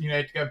here's,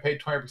 you're going to pay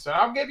 20%.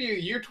 I'll give you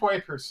your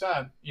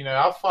 20%.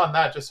 I'll fund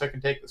that just so I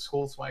can take the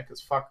school's money, because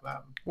fuck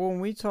them. Well,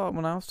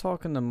 when I was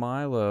talking to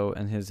Milo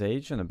and his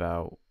agent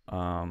about,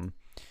 some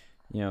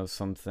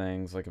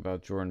things like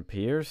about Jordan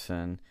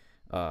Peterson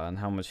and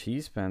how much he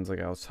spends, like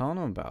I was telling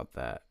him about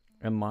that.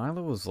 And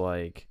Milo was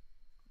like,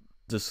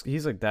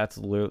 he's like, that's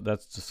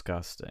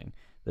disgusting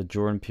that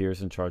Jordan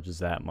Peterson charges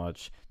that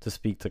much to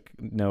speak to,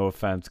 no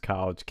offense,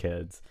 college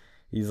kids.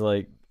 He's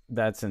like,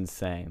 that's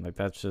insane. Like,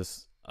 that's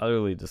just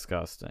utterly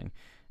disgusting.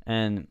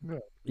 And Yeah.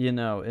 you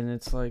know, and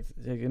it's like,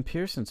 and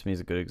Pearson to me is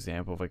a good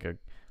example of like a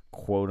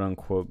quote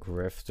unquote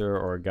grifter,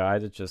 or a guy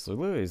that just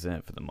literally is in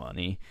it for the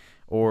money,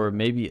 or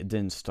maybe it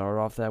didn't start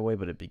off that way,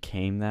 but it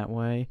became that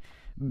way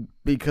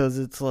because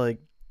it's like,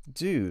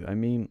 dude, I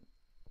mean,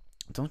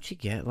 don't you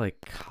get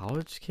like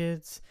college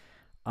kids?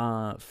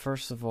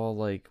 First of all,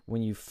 like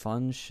when you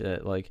fund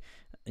shit, like,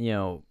 you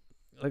know,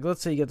 like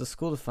let's say you get the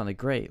school to fund it,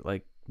 great,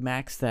 like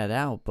max that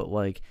out. But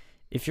like,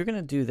 if you're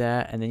gonna do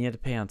that and then you have to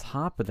pay on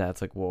top of that,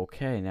 it's like, well,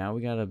 okay, now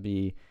we gotta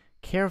be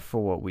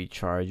careful what we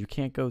charge. You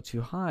can't go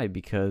too high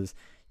because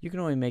you can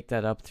only make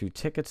that up through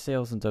ticket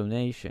sales and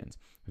donations.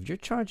 If you're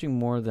charging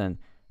more than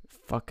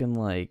fucking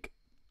like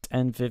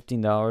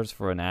 $10-15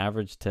 for an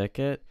average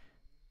ticket,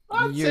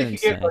 I'd you're say if you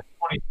get insane.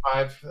 like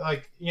 25,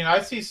 like,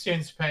 I see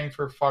students paying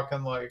for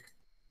fucking like,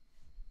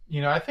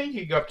 I think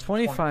you go up to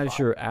 25 is 25.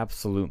 your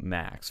absolute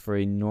max for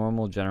a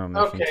normal general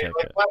admission Okay, like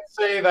ticket. let's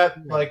say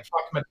that like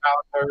fuck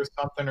Metallica or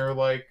something, or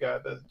like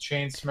the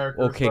Chainsmokers.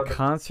 Okay, or the-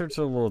 concerts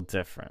are a little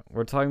different.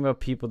 We're talking about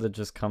people that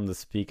just come to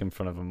speak in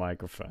front of a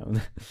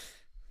microphone.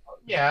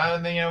 Yeah,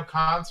 and then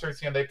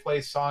concerts, they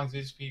play songs.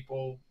 These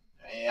people,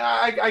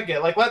 yeah, I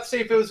get. Like, let's say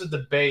if it was a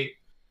debate,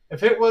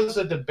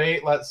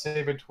 let's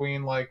say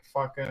between like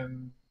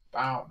fucking,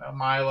 I don't know,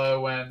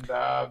 Milo and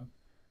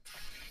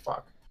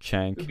fuck,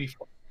 Chank. who'd be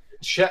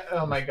Chet.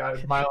 Oh my god,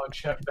 if Milo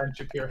and Ben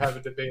Shapiro have a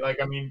debate, like,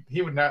 I mean,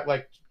 he would not,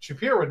 like,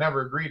 Shapiro would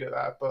never agree to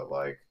that, but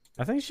like,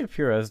 I think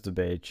Shapiro has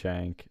debated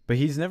Chank, but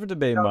he's never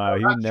debated no, Milo.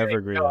 He not would never Shane,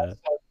 agree no, to I that.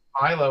 said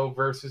Milo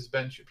versus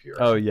Ben Shapiro.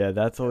 Oh yeah,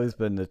 that's always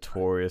been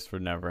notorious for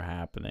never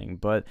happening.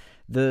 But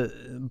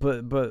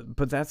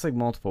but that's like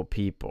multiple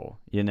people,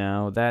 you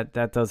know? That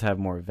does have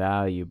more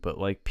value. But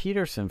like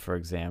Peterson, for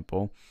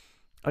example,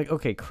 like,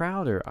 okay,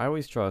 Crowder, I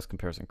always draw this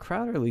comparison.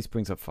 Crowder at least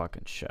brings a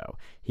fucking show.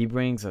 He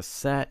brings a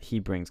set, he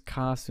brings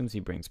costumes,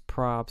 he brings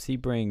props, he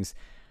brings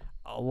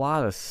a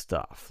lot of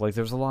stuff. Like,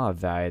 there's a lot of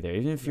value there.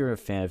 Even if you're a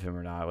fan of him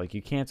or not, like,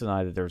 you can't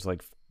deny that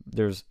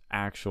there's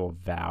actual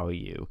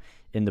value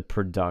in the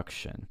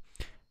production.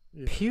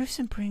 Yeah.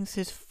 Pearson brings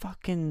his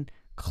fucking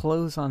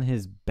clothes on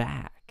his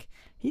back.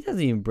 He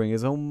doesn't even bring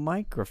his own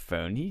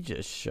microphone. He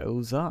just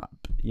shows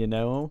up, you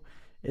know?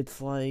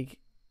 It's like,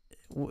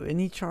 and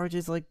he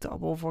charges like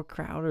double what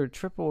Crowder,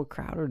 triple what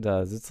Crowder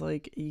does. It's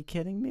like, are you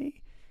kidding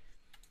me?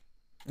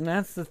 And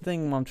that's the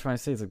thing I'm trying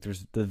to say, is like,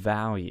 there's the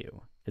value.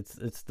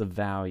 It's the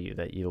value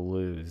that you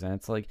lose. And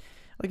it's like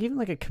even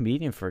like a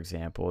comedian, for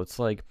example, it's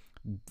like,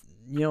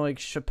 like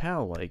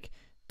Chappelle, like,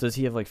 does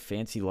he have like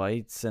fancy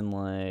lights and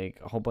like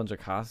a whole bunch of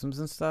costumes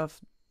and stuff?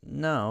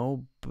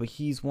 No, but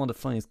he's one of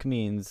the funniest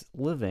comedians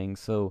living,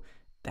 so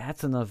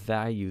that's enough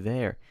value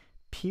there.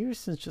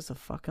 Pearson's just a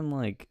fucking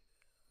like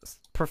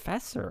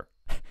professor.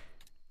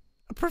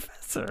 A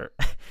professor.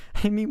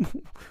 I mean,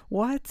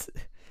 what?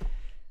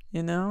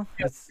 You know?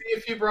 Yeah,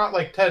 if you brought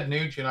like Ted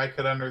Nugent, I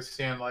could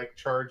understand like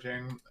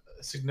charging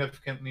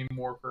significantly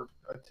more for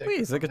a ticket. Wait,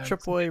 he's like a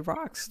AAA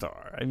rock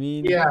star. I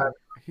mean, Yeah,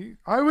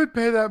 I would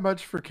pay that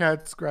much for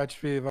Cat Scratch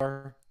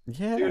Fever.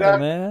 yeah, Dude,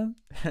 man.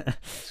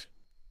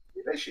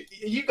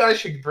 you guys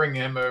should bring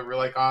him over.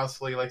 Like,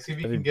 honestly, like, see if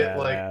you That'd can be get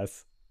like,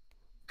 badass.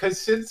 because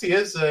since he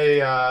is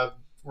a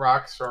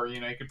rock star,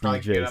 you could probably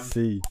get him.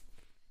 DJC.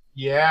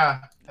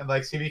 Yeah, and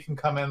like see if you can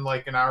come in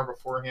like an hour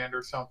beforehand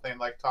or something,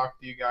 like talk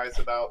to you guys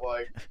about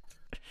like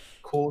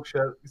cool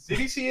shit. Did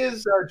you see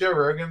his Joe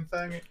Rogan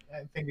thing?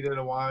 I think he did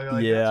a while.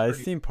 Like, Yeah, that's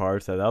I've seen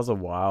parts of that. That was a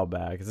while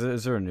back.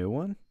 Is there a new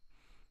one?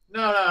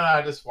 No,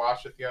 I just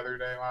watched it the other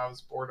day when I was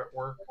bored at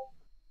work.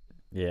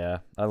 Yeah,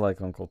 I like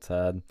Uncle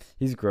Ted.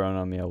 He's grown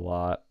on me a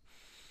lot.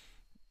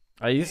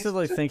 I used to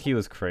like think he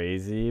was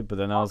crazy, but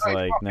then I was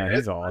like, no,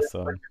 he's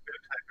awesome. Like,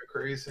 type of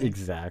crazy.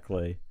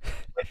 Exactly.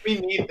 Like, we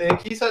need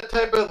like he's that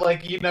type of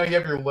like you have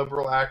your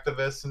liberal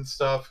activists and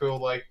stuff who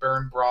like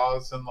burn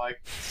bras and like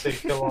say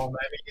kill all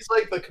men. He's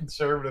like the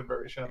conservative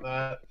version of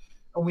that,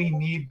 and we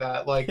need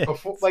that. Like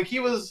before, like he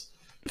was,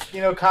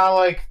 kind of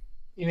like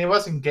he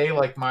wasn't gay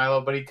like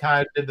Milo, but he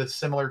kind of did the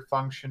similar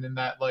function in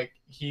that like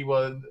he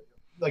would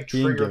like He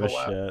didn't trigger give the a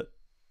left. shit.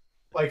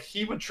 Like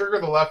he would trigger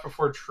the left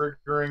before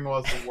triggering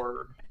was the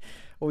word.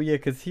 Well, yeah,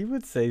 because he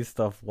would say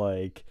stuff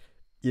like,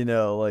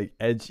 like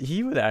edge.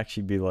 He would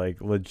actually be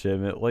like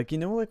legitimate, like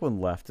like when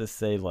leftists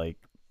say like,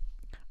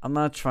 I'm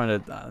not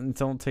trying to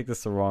don't take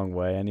this the wrong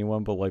way,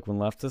 anyone, but like when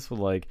leftists would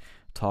like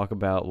talk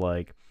about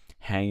like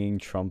hanging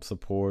Trump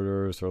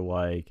supporters or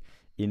like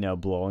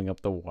blowing up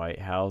the White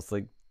House,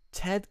 like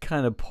Ted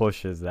kind of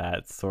pushes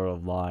that sort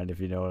of line, if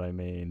you know what I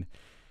mean.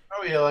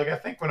 Oh yeah, like I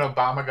think when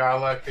Obama got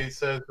elected, he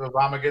says if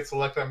Obama gets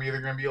elected, I'm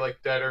either gonna be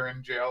like dead or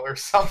in jail or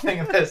something.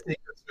 And the Secret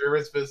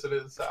Service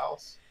visited his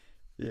house.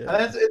 Yeah.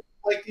 And it's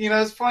like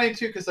it's funny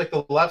too because like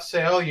the left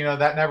say, oh,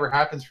 that never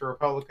happens for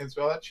Republicans.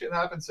 Well, that shit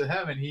happens to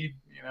him, and he,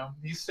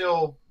 he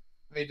still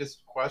they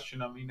just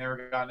question him. He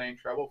never got in any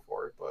trouble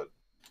for it, but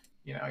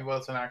he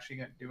wasn't actually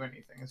gonna do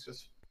anything. It's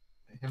just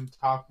him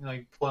talking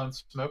like blowing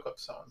smoke up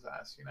someone's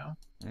ass.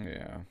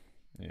 Yeah.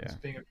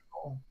 Just being a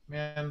troll,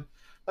 man.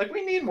 Like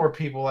we need more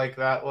people like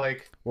that.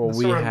 Like Well, the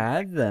we sort of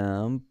had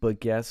them, but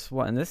guess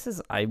what? And this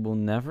is, I will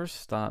never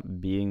stop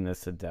beating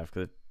this to death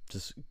because it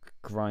just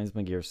grinds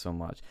my gears so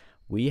much.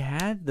 We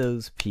had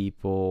those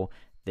people,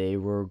 they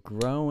were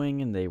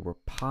growing and they were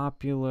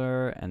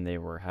popular and they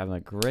were having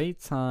a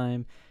great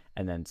time,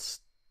 and then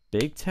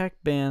big tech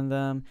banned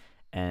them,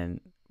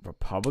 and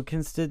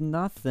Republicans did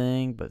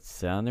nothing but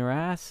sit on their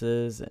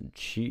asses and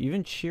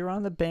even cheer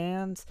on the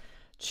bands,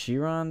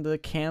 cheer on the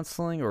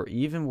canceling, or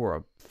even were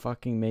a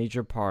fucking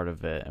major part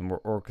of it and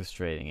were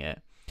orchestrating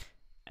it.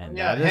 And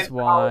yeah, that is hint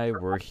why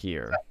college we're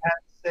here. at Penn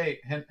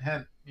State. Hint,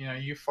 hint. You know,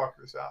 you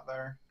fuckers out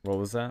there. What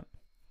was that?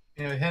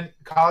 You know, hint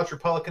college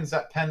Republicans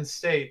at Penn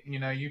State. You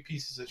know, you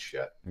pieces of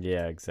shit.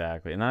 Yeah,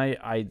 exactly.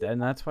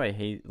 And that's why I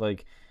hate,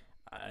 like,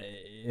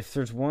 if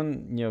there's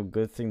one,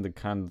 good thing the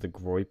kind of the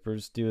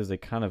Groypers do is they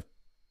kind of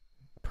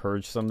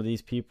purge some of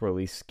these people, or at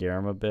least scare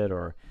them a bit,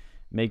 or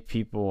make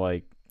people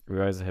like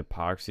realize the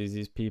hypocrisy of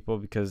these people.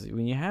 Because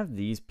when you have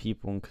these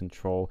people in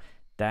control,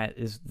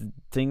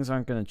 things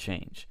aren't going to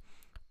change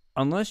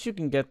unless you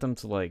can get them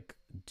to like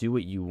do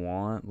what you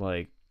want.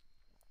 Like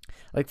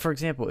for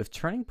example, if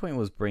Turning Point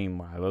was bringing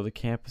Milo to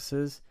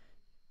campuses,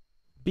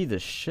 be the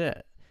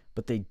shit.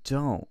 But they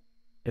don't.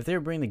 If they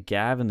were bringing the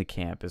Gavin to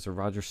campus or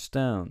Roger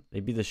Stone,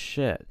 they'd be the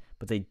shit.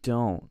 But they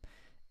don't.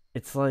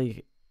 It's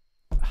like,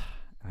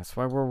 that's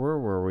why we're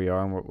where we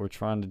are and what we're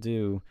trying to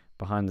do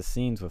behind the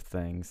scenes with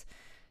things.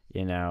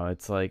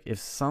 It's like if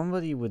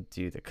somebody would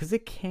do that, because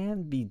it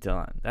can be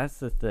done. That's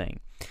the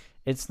thing.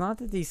 It's not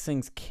that these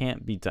things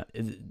can't be done.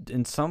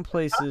 In some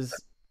places,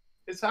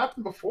 it's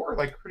happened before,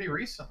 like pretty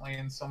recently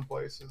in some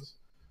places.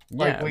 Yeah.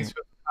 Like at least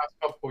for the past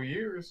couple of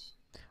years.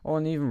 Oh,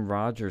 and even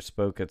Roger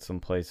spoke at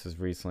some places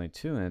recently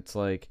too, and it's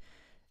like,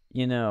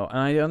 and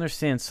I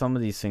understand some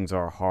of these things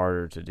are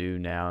harder to do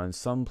now. In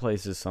some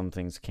places, some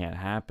things can't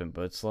happen,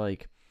 but it's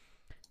like,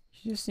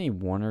 you just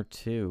need one or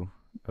two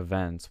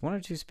events, one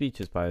or two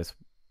speeches by this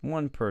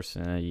one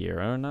person in a year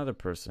or another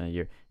person in a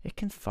year. It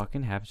can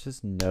fucking happen. It's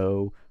just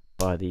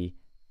nobody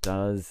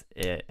does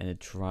it, and it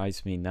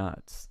drives me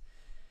nuts.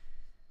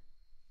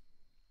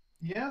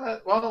 Yeah,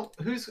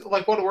 who's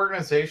like, what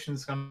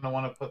organization's gonna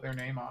want to put their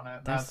name on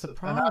it? That's the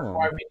problem. And that's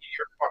why we need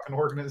your fucking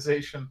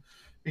organization,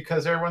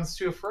 because everyone's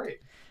too afraid.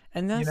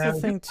 And that's the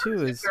thing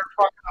too, is they're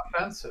fucking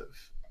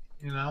offensive.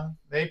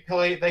 They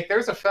play like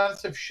there's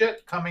offensive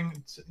shit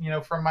coming,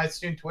 from my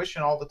student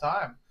tuition all the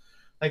time.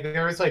 Like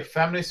there's like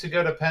feminists who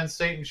go to Penn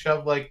State and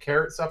shove like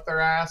carrots up their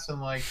ass and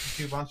like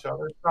do a bunch of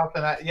other stuff.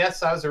 And that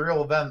was a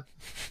real event.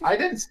 I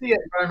didn't see it,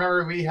 but I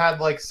remember we had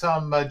like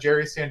some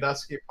Jerry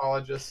Sandusky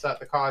apologists at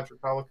the College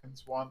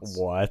Republicans once.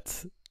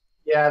 What?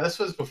 Yeah, this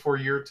was before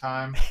your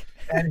time.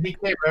 And he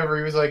came over.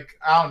 He was like,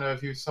 I don't know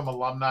if he was some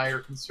alumni or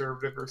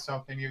conservative or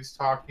something. He was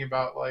talking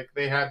about like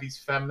they had these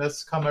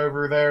feminists come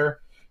over there.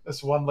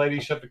 This one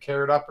lady shoved a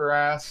carrot up her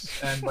ass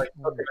and like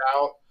took it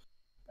out.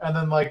 And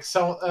then like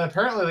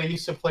apparently they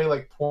used to play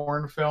like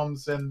porn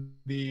films in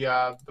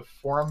the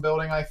Forum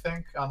building, I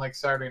think, on like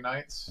Saturday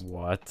nights.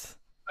 What?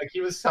 Like he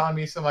was telling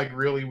me some like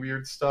really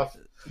weird stuff.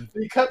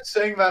 He kept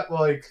saying that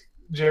like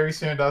Jerry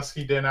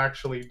Sandusky didn't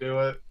actually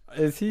do it.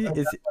 Is he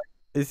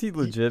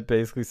legit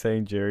basically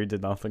saying Jerry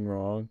did nothing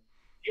wrong?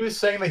 He was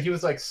saying that he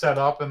was like set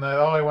up and that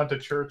I went to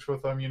church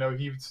with him. He would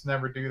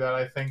never do that.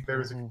 I think there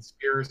was a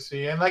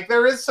conspiracy, and like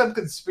there is some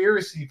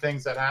conspiracy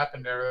things that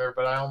happened there,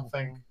 but I don't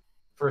think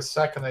for a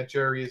second that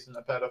Jerry isn't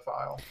a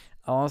pedophile.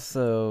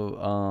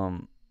 Also,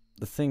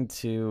 the thing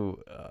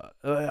too,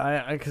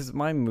 because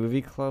my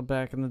movie club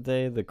back in the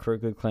day, the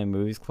Critically Acclaimed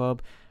Movies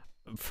Club,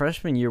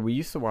 freshman year we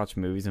used to watch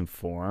movies in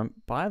Forum.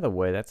 By the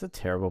way, that's a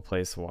terrible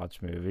place to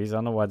watch movies. I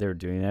don't know why they were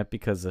doing that,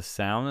 because the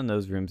sound in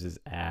those rooms is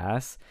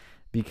ass,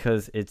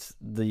 because it's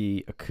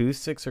the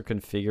acoustics are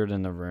configured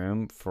in the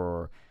room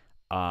for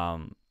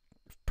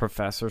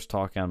professors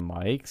talking on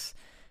mics.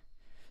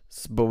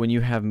 But when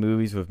you have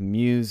movies with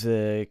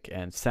music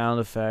and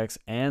sound effects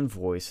and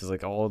voices,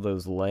 like all of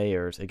those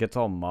layers, it gets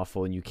all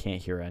muffled and you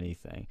can't hear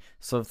anything.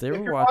 So if they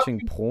were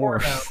watching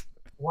porn,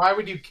 why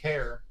would you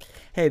care?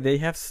 Hey, they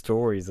have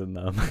stories in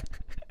them.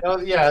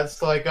 Yeah,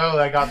 it's like,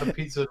 I got the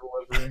pizza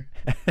delivery.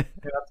 Yeah,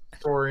 that's the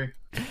story.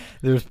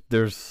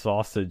 There's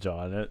sausage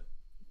on it.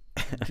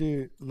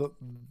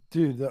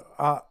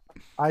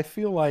 I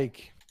feel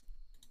like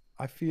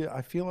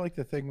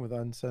the thing with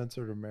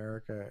Uncensored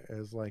America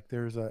is like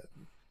there's a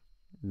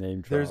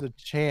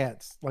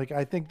chance. Like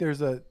I think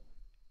there's a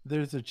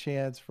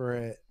chance for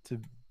it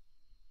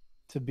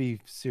to be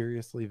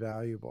seriously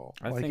valuable.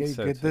 I think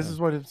so too. This is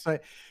what it's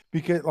like,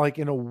 because like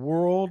in a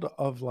world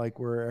of like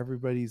where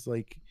everybody's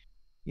like,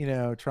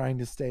 trying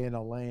to stay in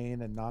a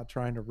lane and not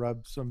trying to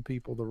rub some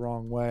people the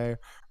wrong way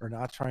or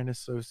not trying to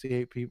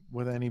associate people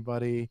with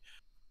anybody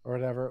or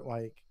whatever,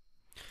 like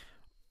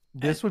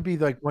this would be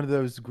like one of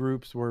those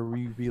groups where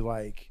we'd be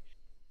like,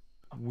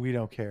 we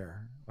don't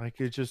care.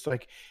 Like it's just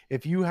like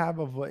if you have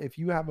a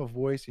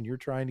voice and you're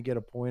trying to get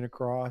a point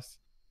across,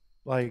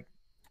 like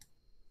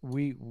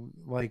let's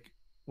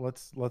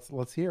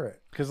hear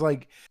it, because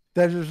like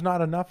there's not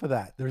enough of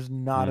that. There's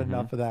not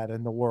enough of that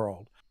in the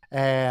world,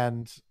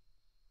 and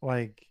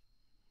Like,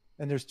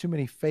 and there's too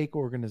many fake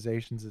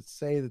organizations that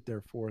say that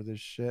they're for this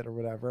shit or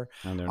whatever.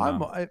 And they're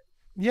not.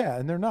 Yeah,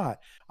 and they're not.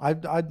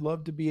 I'd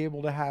love to be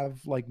able to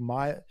have like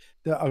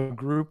a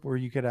group where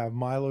you could have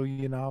Milo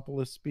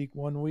Yiannopoulos speak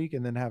one week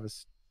and then have a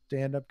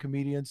stand-up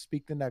comedian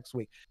speak the next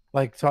week.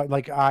 I'm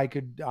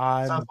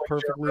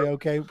perfectly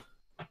okay.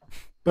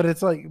 But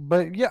it's like,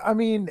 but yeah, I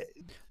mean,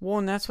 well,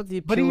 and that's what the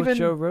appeal with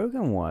Joe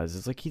Rogan was.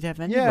 It's like he'd have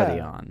anybody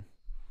on.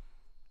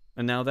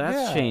 And now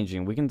that's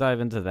changing. We can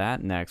dive into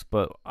that next,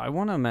 but I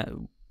want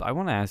to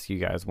ask you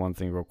guys one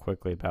thing real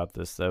quickly about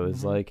this though.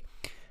 Is like,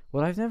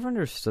 what I've never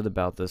understood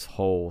about this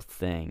whole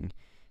thing,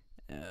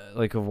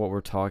 like of what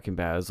we're talking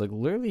about, is like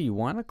literally you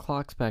want to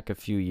clock back a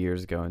few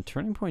years ago, and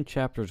Turning Point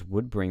chapters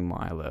would bring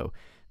Milo.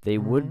 They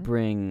would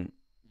bring,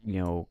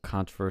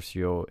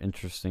 controversial,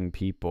 interesting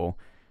people.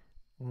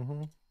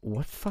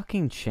 What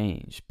fucking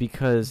changed?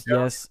 Because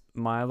yes,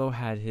 Milo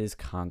had his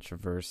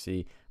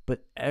controversy,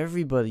 but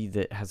everybody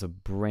that has a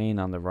brain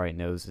on the right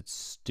knows it's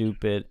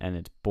stupid and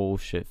it's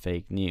bullshit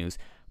fake news.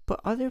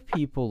 But other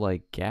people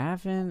like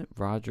Gavin,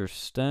 Roger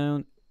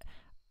Stone,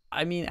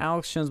 I mean,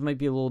 Alex Jones might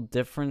be a little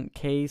different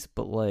case,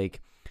 but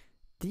like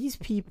these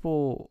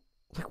people,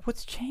 like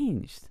what's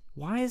changed?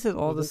 Why is it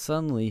all of a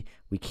sudden we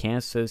can't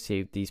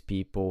associate with these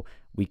people?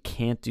 We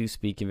can't do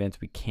speaking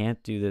events. We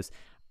can't do this.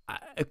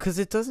 Because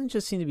it doesn't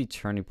just seem to be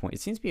Turning Point. It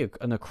seems to be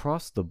an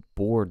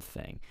across-the-board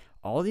thing.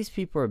 All these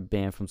people are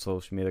banned from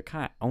social media. They're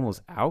kind of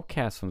almost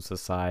outcast from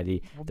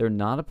society. They're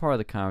not a part of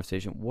the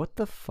conversation. What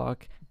the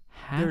fuck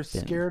happened?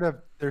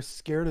 They're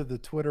scared of the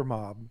Twitter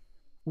mob,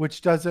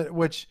 which doesn't.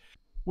 Which,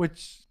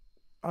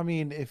 I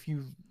mean, if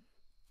you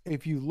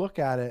look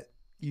at it,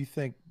 you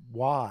think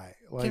why?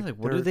 Like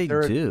what do they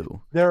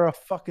do? They're a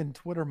fucking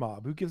Twitter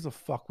mob. Who gives a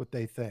fuck what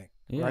they think?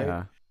 Yeah.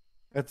 Right?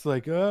 It's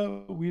like,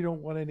 oh, we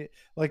don't want any.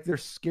 Like they're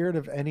scared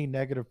of any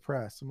negative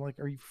press. I'm like,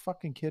 are you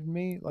fucking kidding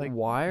me? Like,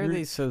 why are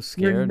they so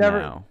scared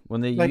now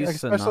when they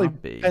used to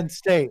not be? Penn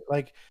State,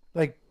 like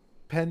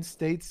Penn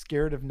State's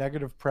scared of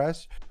negative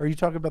press. Are you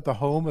talking about the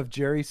home of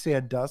Jerry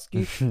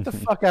Sandusky? Get the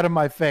fuck out of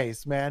my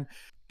face, man.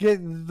 That's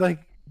the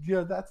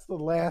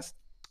last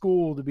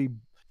school to be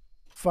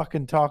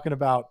fucking talking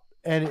about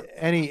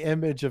any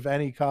image of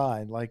any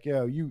kind. Like,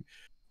 you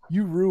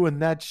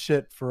ruined that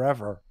shit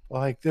forever.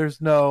 Like, there's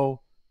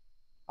no.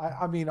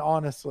 I mean,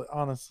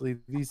 honestly,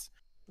 these,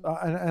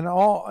 in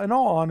all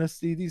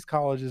honesty, these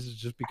colleges have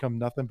just become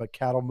nothing but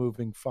cattle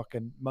moving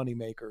fucking money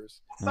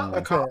makers. It's not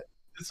the college.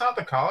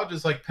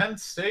 It's like Penn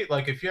State.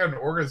 Like, if you had an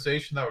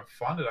organization that would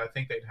fund it, I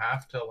think they'd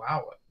have to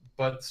allow it.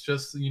 But it's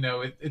just,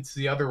 it's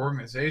the other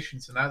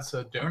organizations, and that's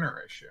a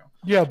donor issue.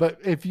 Yeah, but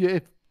if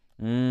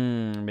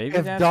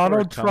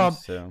Donald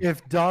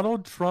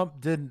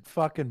Trump didn't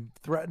fucking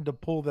threaten to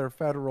pull their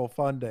federal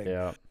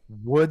funding,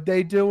 would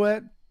they do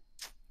it?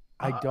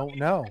 I don't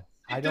know.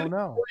 I don't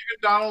know.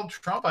 Even Donald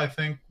Trump, I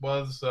think,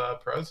 was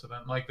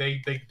president. Like they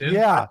did.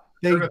 Yeah,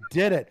 they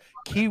did it.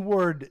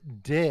 Keyword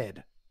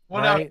did.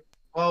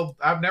 Well,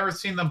 I've never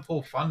seen them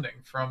pull funding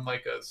from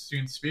like a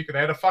student speaker. They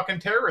had a fucking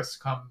terrorist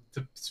come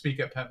to speak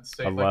at Penn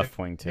State. A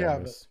left-wing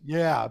terrorist.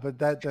 But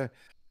the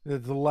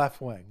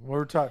left wing.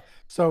 We're talking.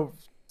 So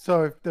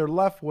if they're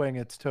left wing,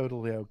 it's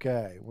totally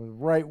okay. With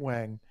right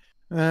wing,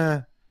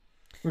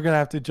 we're gonna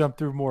have to jump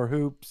through more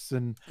hoops,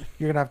 and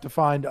you're gonna have to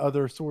find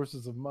other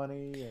sources of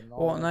money.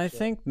 And I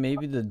think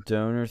maybe the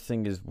donor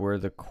thing is where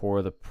the core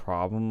of the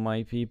problem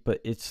might be, but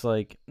it's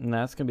like, and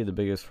that's gonna be the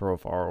biggest hurdle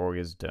for our org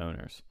is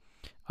donors.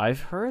 I've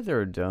heard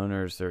there are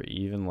donors that are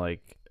even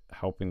like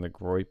helping the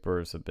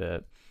Groypers a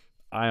bit.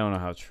 I don't know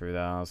how true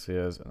that honestly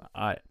is.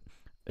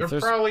 There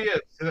probably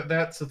is.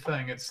 That's the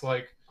thing. It's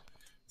like,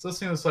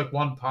 listening to this like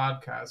one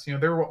podcast,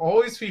 there will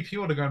always be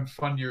people to go and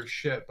fund your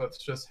shit, but it's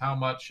just how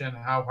much and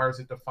how hard is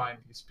it to find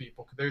these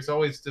people? Because there's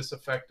always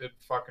disaffected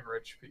fucking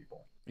rich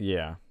people.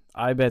 Yeah,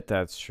 I bet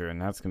that's true,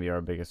 and that's gonna be our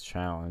biggest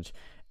challenge.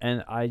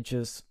 And I'm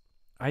just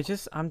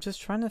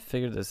trying to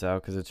figure this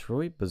out because it's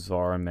really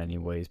bizarre in many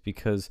ways.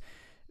 Because,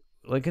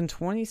 like in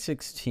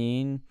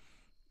 2016,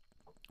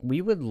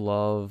 we would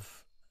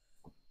love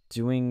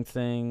doing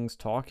things,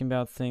 talking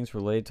about things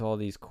related to all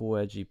these cool,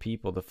 edgy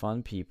people, the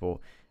fun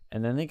people.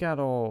 And then they got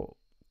all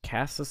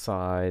cast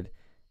aside,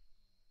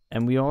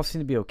 and we all seem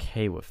to be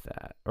okay with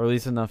that, or at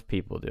least enough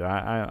people do.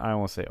 I don't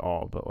want to say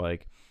all, but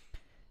like,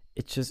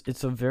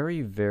 it's a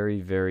very, very,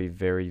 very,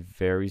 very,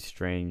 very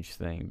strange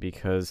thing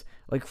because,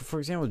 like, for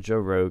example, Joe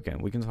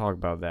Rogan, we can talk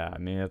about that. I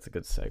mean, that's a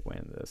good segue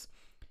into this.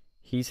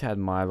 He's had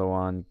Milo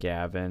on,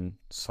 Gavin,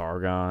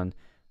 Sargon,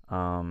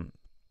 a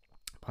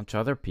bunch of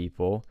other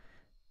people,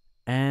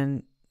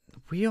 and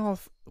we all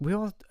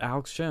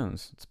Alex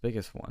Jones, it's the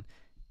biggest one.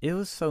 It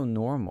was so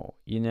normal,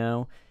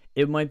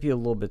 It might be a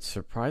little bit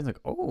surprising, like,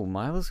 oh,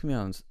 Milo's gonna be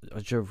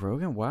on Joe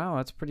Rogan. Wow,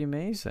 that's pretty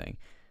amazing.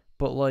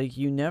 But like,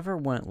 you never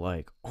went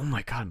like, oh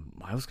my god,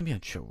 Milo's gonna be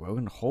on Joe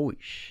Rogan. Holy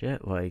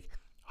shit! Like,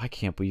 I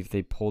can't believe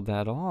they pulled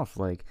that off.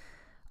 Like,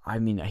 I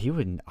mean,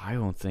 I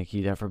don't think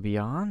he'd ever be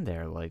on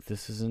there. Like,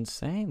 this is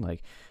insane.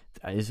 Like,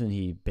 isn't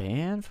he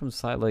banned from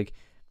site? Like,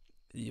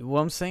 what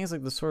I'm saying is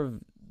like the sort of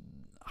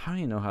I don't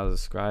even know how to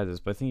describe this,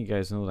 but I think you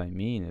guys know what I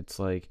mean. It's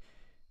like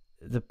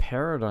the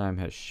paradigm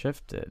has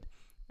shifted.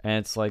 And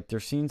it's like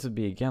there seems to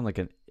be, again, like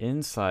an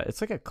inside,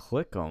 it's like a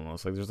clique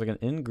almost. Like there's like an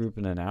in group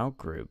and an out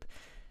group.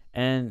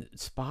 And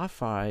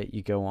Spotify,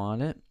 you go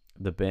on it,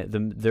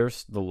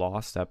 there's the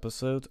lost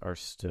episodes are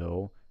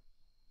still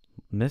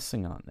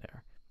missing on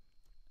there.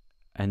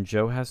 And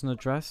Joe hasn't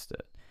addressed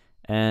it.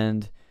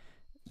 And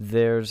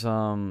there's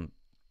now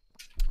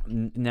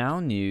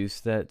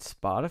news that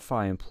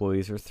Spotify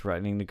employees are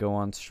threatening to go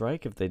on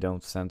strike if they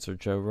don't censor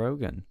Joe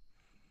Rogan.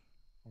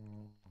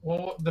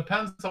 Well, it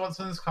depends on what's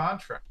in his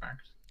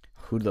contract.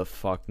 Who the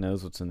fuck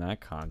knows what's in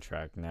that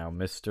contract now,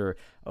 Mr.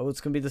 Oh, it's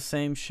gonna be the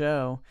same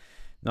show.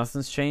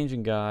 Nothing's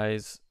changing,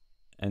 guys.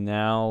 And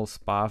now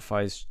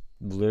Spotify's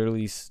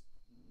literally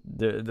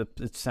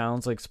it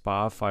sounds like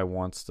Spotify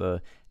wants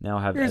to now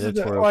have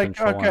editorial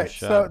control on the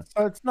show.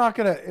 So it's not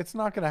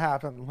gonna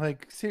happen.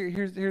 Like,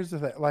 here's the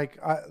thing. Like,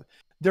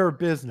 they're a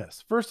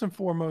business. First and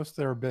foremost,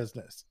 they're a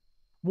business.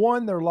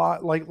 One, they're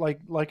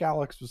like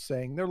Alex was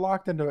saying,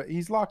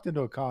 he's locked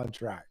into a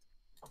contract.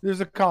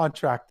 There's a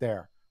contract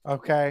there,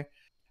 okay?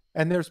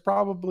 And there's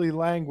probably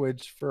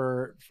language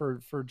for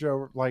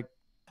Joe, like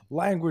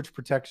language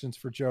protections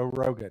for Joe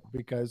Rogan,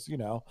 because, you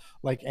know,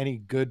 like any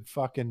good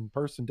fucking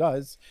person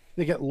does,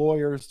 they get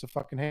lawyers to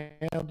fucking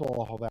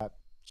handle all that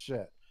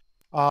shit.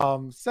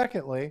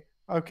 Secondly,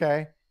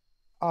 okay,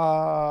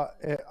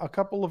 a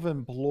couple of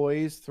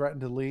employees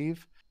threatened to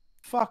leave.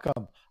 Fuck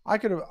them. I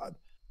could have,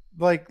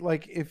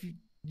 like if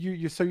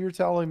you so you're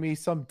telling me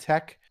some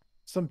tech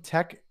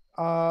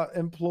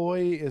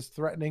employee is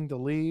threatening to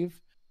leave?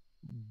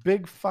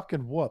 Big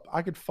fucking whoop.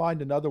 I could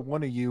find another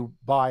one of you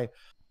by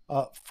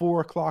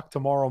 4:00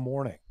 tomorrow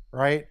morning,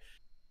 right?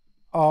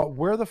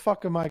 Where the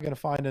fuck am I going to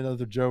find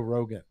another Joe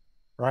Rogan,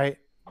 right?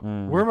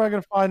 Where am I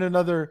going to find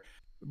another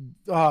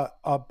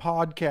a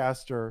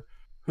podcaster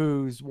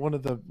who's one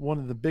of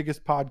the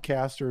biggest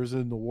podcasters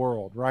in the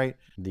world, right?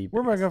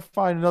 Where am I going to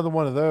find another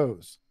one of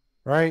those,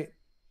 right?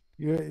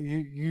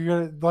 You're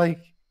gonna, like,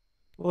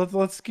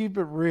 let's keep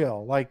it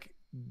real. Like,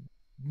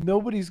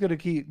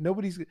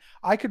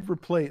 I could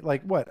replace,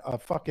 like, what, a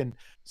fucking,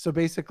 so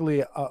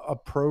basically a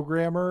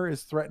programmer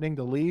is threatening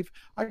to leave.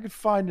 I could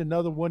find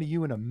another one of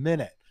you in a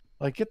minute.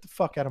 Like, get the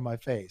fuck out of my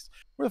face.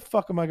 Where the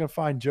fuck am I gonna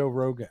find Joe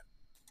Rogan?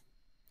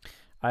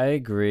 I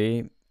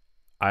agree.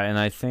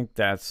 I think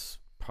that's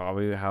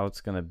probably how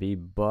it's gonna be,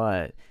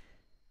 but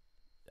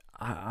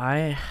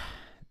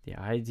the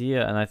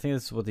idea, and I think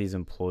this is what these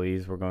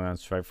employees were going on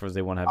strike for, is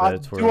they want to have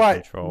editorial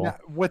control.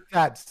 With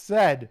that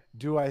said,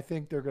 do I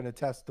think they're going to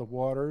test the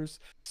waters?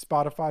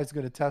 Spotify's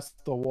going to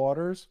test the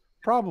waters?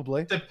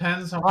 Probably.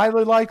 Depends on,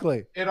 highly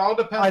likely. It all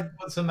depends on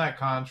what's in that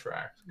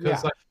contract.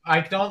 Because like, I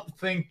don't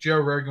think Joe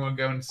Rogan would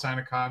go and sign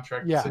a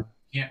contract that says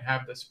you can't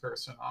have this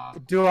person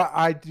on.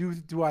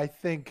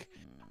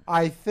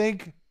 I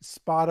think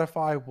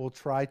Spotify will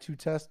try to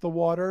test the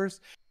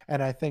waters,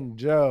 and I think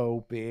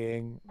Joe,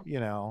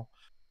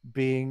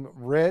 being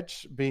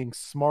rich, being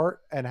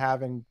smart, and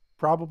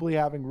probably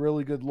having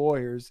really good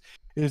lawyers,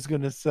 is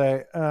going to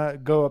say,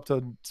 go up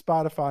to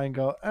Spotify and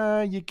go,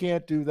 you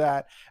can't do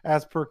that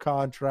as per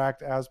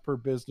contract, as per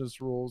business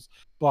rules,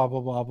 blah, blah,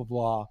 blah, blah,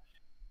 blah.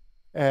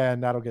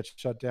 And that'll get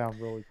shut down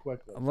really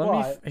quickly.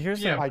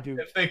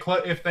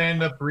 If they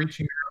end up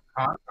breaching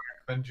their contract,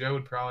 then Joe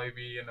would probably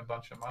be in a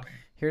bunch of money.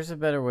 Here's a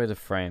better way to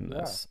frame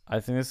this.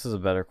 I think this is a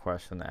better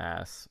question to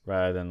ask,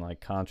 rather than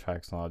like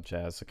contracts and all that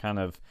jazz. To kind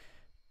of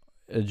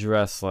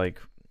address,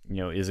 like,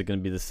 is it going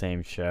to be the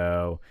same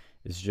show?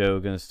 Is Joe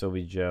going to still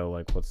be Joe?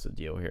 Like, what's the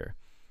deal here?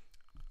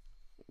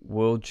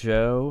 Will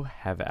Joe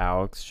have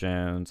Alex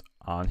Jones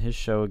on his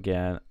show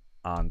again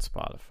on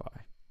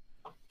Spotify?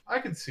 I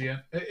could see it.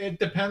 It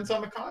depends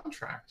on the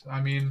contract. I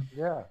mean,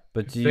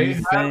 But do you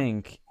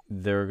think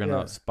they're going to,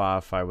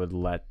 Spotify would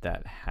let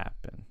that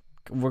happen?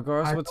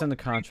 Regardless of what's in the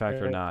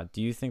contract or not,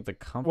 do you think the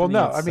company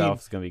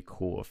itself is going to be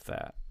cool with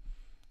that?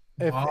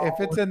 If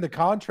it's in the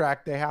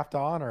contract, they have to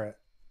honor it.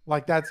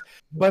 Like, that's,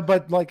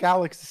 but like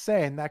Alex is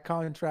saying, that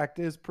contract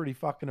is pretty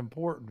fucking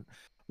important.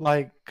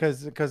 Like,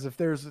 because if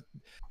there's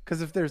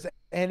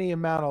any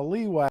amount of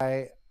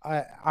leeway,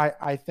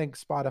 I think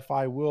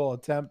Spotify will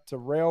attempt to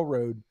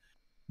railroad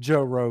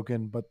Joe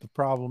Rogan. But the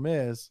problem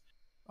is,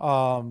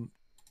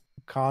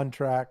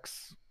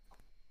 contracts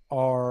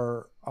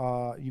are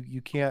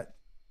you can't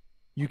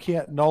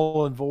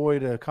null and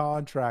void a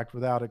contract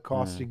without it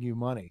costing you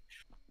money.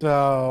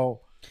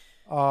 So.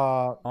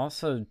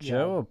 Also,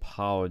 Joe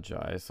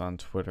apologized on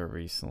Twitter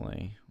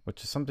recently,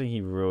 which is something he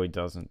really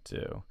doesn't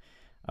do,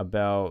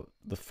 about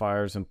the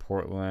fires in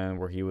Portland,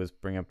 where he was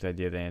bringing up the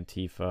idea that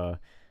Antifa,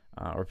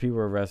 or people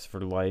were arrested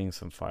for lighting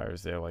some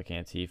fires there, like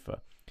Antifa.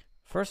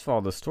 First of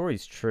all, the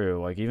story's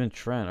true. Like, even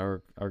Trent,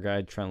 our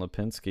guy Trent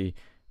Lipinski,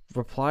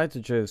 replied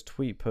to Joe's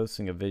tweet,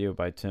 posting a video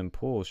by Tim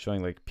Pool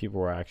showing like people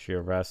were actually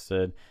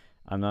arrested.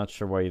 I'm not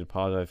sure why you'd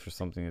apologize for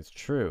something that's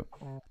true.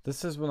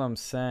 This is what I'm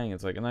saying.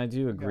 It's like, and I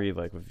do agree,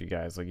 like, with you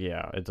guys, like,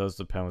 it does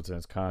depend what's in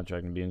his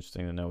contract, and be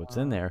interesting to know what's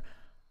in there.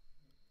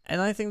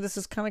 And I think this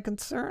is kind of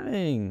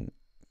concerning.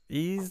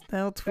 He's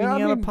now I tweeting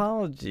out mean,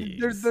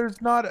 apologies. there's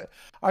not.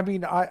 I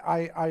mean,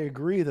 I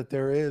agree that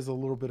there is a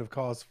little bit of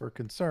cause for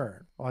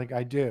concern. Like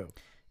I do.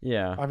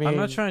 Yeah, I I'm not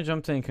mean, trying to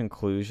jump to any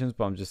conclusions,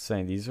 but I'm just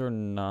saying these are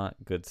not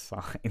good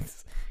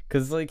signs.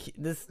 Because, like,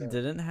 this Yeah.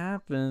 didn't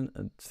happen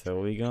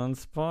until he got on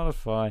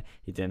Spotify.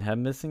 He didn't have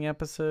missing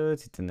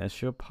episodes. He didn't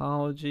issue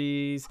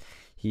apologies.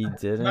 He But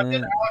did Alex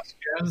didn't.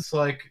 Jones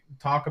like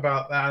talk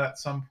about that at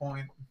some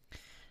point?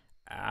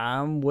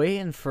 I'm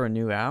waiting for a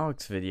new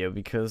Alex video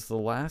because the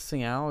last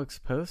thing Alex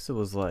posted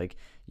was like,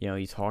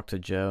 he talked to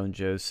Joe and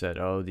Joe said,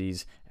 "Oh,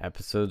 these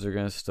episodes are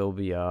gonna still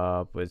be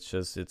up.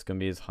 It's gonna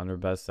be his 100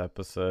 best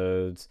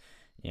episodes,"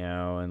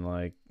 and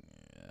like,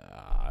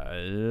 I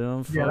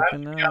don't Yeah,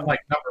 fucking that's know. like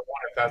number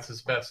one if that's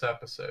his best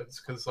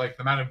episodes, because like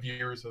the amount of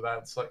viewers of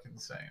that's like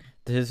insane.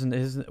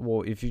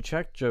 Well, if you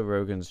check Joe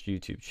Rogan's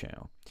YouTube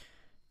channel,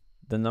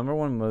 the number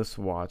one most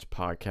watched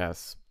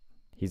podcast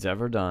he's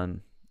ever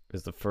done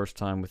is The First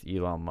Time with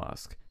Elon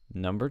Musk.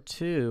 Number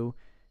two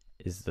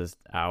is this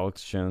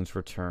Alex Jones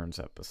Returns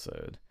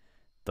episode.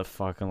 The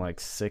fucking like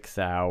 6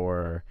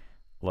 hour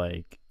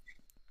like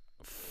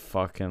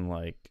fucking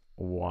like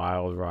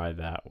wild ride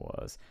that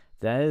was.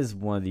 That is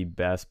one of the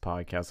best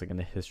podcasts like in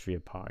the history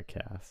of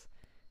podcasts.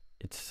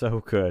 It's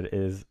so good. It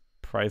is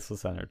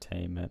priceless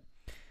entertainment.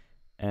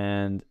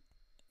 And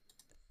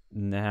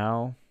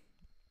now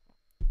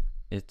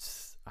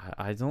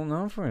I don't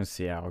know if we're gonna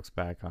see Alex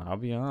back on. I'll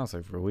be honest,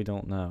 I really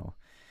don't know.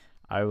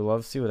 I would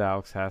love to see what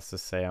Alex has to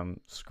say.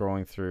 I'm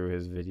scrolling through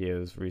his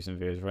recent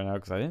videos right now,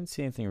 because I didn't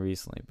see anything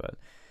recently, but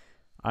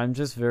I'm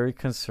just very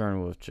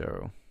concerned with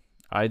Joe.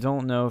 I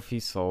don't know if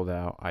he's sold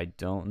out. I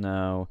don't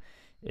know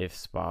if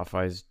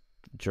Spotify's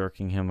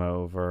jerking him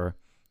over,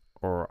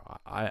 or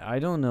I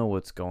don't know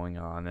what's going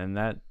on,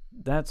 and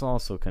that's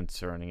also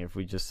concerning if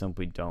we just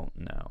simply don't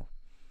know.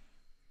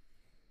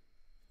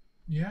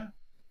 Yeah.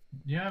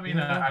 I mean,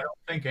 I don't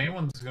think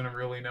anyone's gonna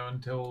really know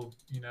until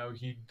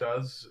he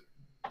does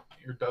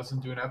or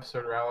doesn't do an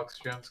episode, or Alex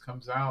Jones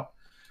comes out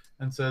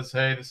and says,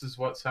 "Hey, this is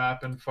what's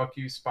happened. Fuck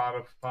you,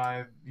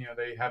 Spotify.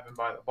 They have him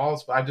by the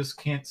balls." But I just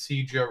can't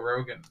see Joe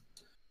Rogan,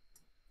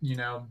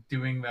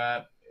 doing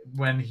that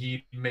when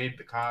he made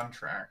the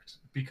contract,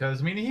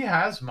 because I mean he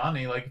has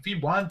money. Like if he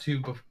wanted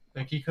to,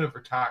 like he could have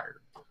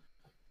retired,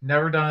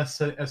 never done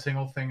a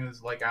single thing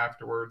as like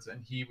afterwards,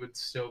 and he would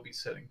still be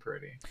sitting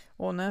pretty.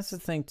 Well, and that's the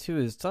thing too,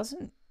 is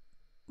doesn't,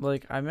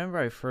 like, I remember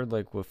I've heard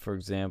like with, for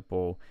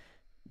example,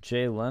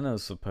 Jay Leno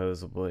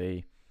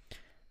supposedly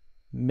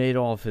made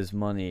all of his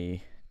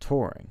money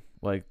touring.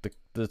 Like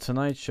the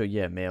Tonight Show,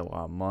 yeah, made a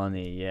lot of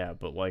money, yeah,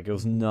 but like it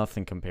was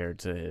nothing compared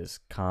to his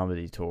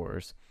comedy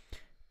tours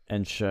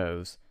and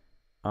shows.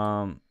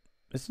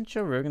 Isn't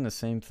Joe Rogan the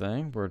same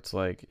thing? Where it's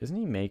like, isn't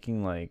he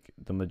making like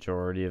the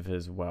majority of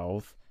his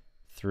wealth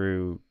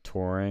through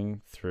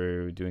touring,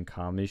 through doing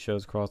comedy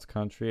shows across the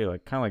country,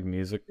 like kind of like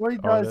music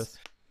artists?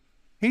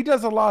 He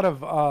does a lot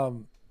of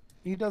well,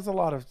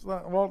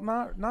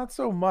 not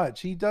so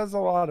much. He does a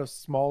lot of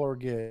smaller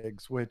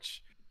gigs,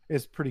 which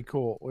is pretty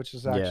cool, which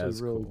is actually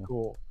really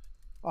cool.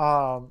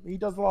 He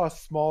does a lot of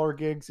smaller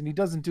gigs, and he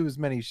doesn't do as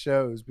many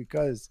shows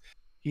because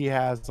he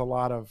has a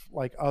lot of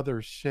like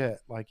other shit.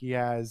 Like he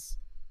has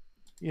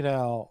the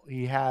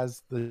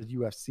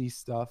UFC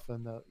stuff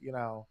and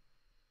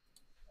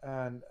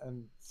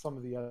and some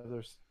of the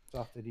other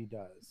stuff that he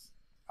does.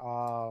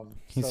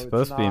 He's so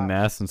supposed to be in not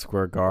Madison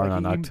Square Garden like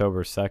on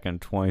October 2nd,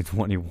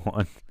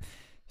 2021.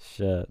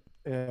 Shit.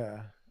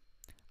 Yeah.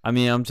 I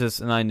mean,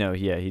 and I know,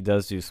 yeah, he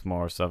does do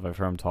smaller stuff. I've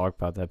heard him talk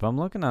about that. But I'm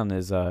looking on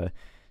his like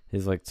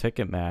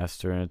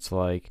Ticketmaster, and it's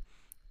like,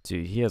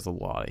 dude, he has a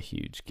lot of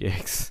huge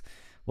gigs.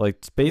 Like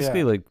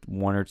basically like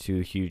one or two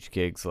huge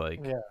gigs,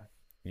 like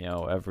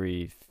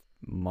every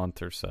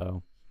month or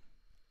so.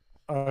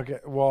 Okay.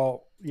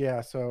 Well, yeah.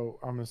 So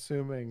I'm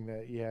assuming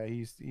that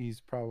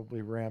he's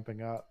probably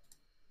ramping up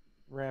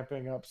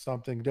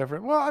something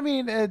different. Well, I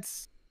mean,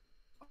 it's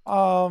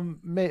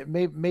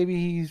maybe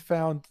he's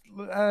found.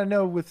 I don't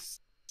know, with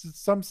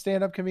some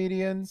stand-up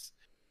comedians,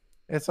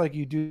 it's like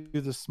you do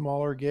the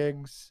smaller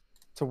gigs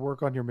to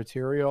work on your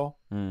material.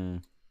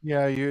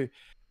 Yeah, you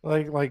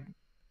like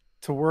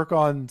to work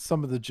on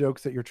some of the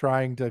jokes that you're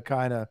trying to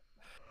kind of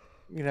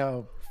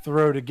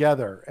throw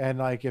together, and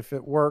like if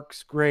it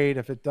works, great.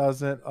 If it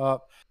doesn't, a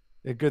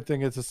good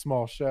thing it's a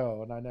small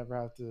show and I never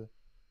have to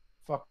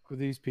fuck with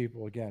these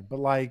people again.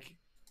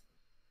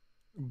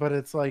 But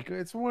it's like,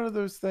 it's one of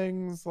those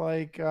things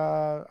like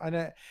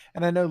I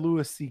know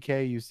Louis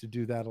C.K. used to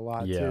do that a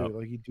lot too.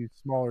 Like he'd do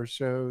smaller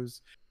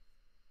shows,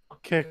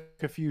 kick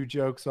a few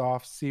jokes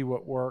off, see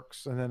what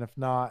works, and then if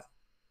not,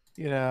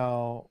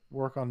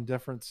 work on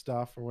different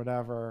stuff or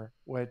whatever.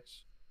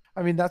 Which,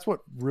 I mean, that's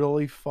what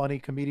really funny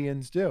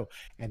comedians do.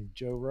 And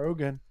Joe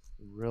Rogan,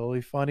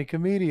 really funny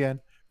comedian,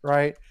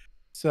 right?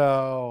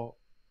 So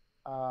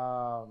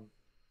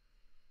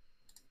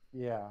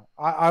yeah,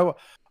 I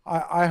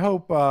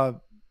hope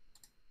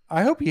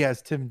he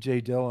has Tim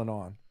J. Dillon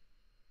on.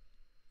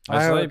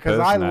 I saw you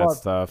posting that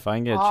stuff. I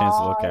didn't get a chance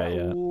to look at it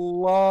yet.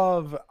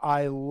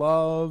 I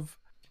love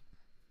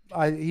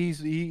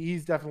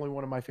He's definitely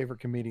one of my favorite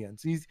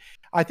comedians.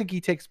 I think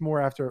he takes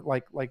more after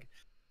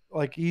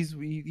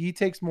he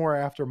takes more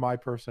after my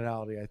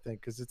personality, I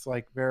think, because it's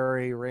like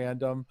very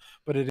random,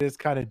 but it is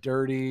kind of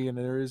dirty and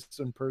there is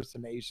some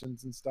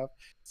impersonations and stuff.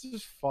 It's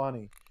just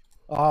funny.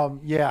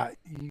 Yeah,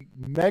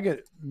 Megan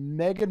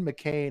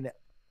McCain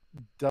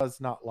does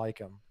not like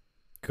him.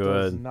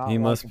 Good. He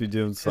must be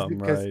doing something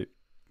right.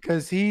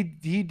 Because he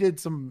did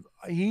some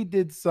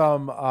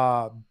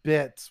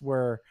bits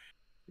where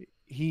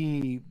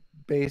he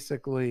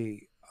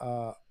basically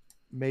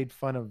made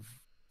fun of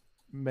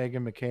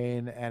Megan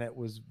McCain, and it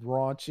was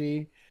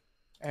raunchy,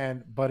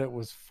 but it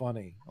was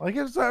funny. Like,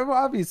 it was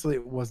obviously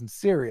it wasn't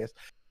serious,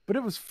 but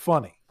it was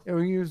funny. It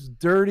was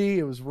dirty,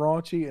 it was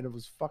raunchy, and it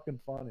was fucking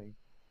funny.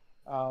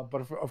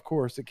 But of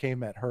course, it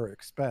came at her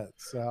expense.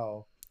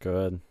 So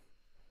good.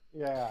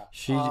 Yeah.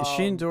 She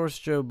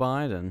endorsed Joe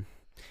Biden.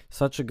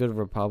 Such a good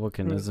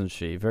Republican, isn't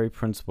she? Very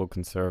principled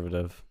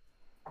conservative.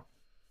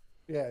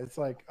 Yeah, it's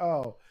like,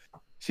 oh.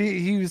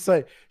 He was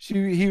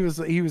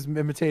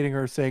imitating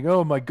her, saying,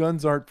 "Oh, my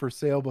guns aren't for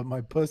sale, but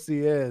my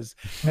pussy is,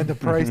 and the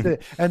price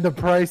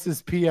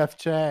is PF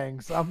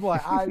Chang's." I'm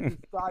like, I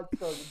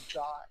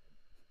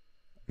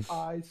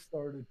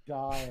started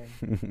dying.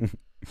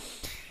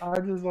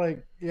 I'm just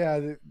like,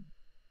 yeah,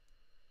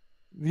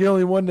 the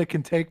only one that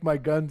can take my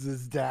guns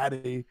is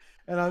Daddy,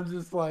 and I'm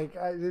just like,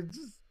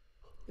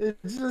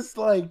 it's just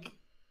like,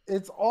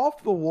 it's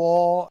off the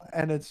wall,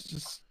 and it's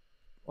just.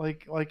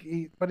 But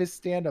his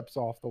stand-up's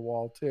off the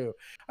wall too.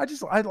 I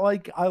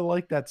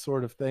like that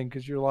sort of thing,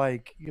 because you're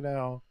like,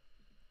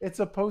 it's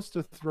supposed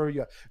to throw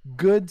you.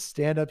 Good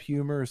stand-up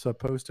humor is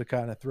supposed to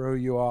kind of throw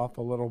you off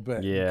a little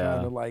bit. Yeah,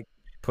 kind of like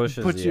puts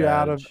you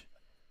out of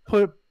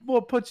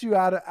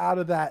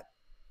that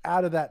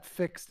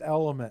fixed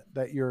element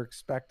that you're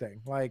expecting.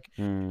 Like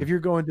if you're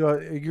going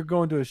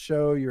to a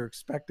show, you're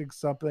expecting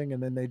something,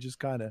 and then they just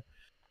kind of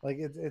like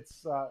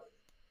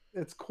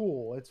it's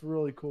cool. It's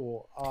really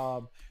cool.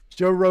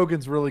 Joe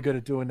Rogan's really good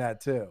at doing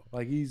that too.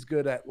 Like, he's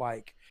good at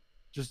like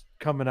just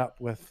coming up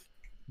with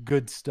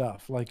good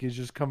stuff. Like, he's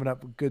just coming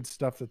up with good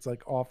stuff that's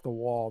like off the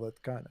wall,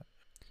 that kind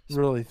of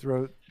really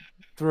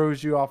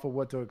throws you off of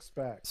what to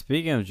expect.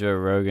 Speaking of Joe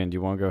Rogan, do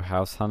you want to go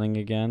house hunting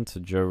again to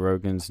Joe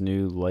Rogan's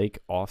new Lake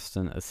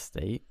Austin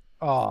estate?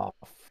 Oh,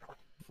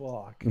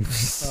 fuck.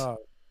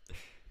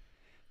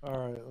 All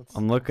right.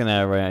 I'm looking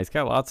at it right now. He's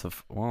got not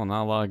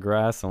a lot of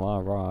grass and a lot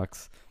of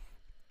rocks.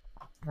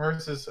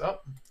 Where's this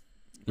up?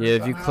 Yeah,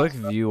 if you click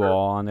view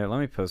all on there, let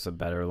me post a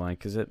better link,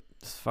 because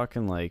it's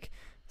fucking like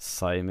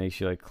site makes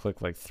you like click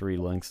like 3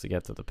 links to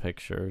get to the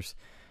pictures.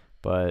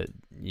 But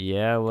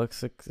yeah, it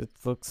looks like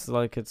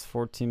it's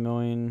 $14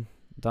 million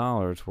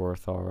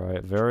worth. All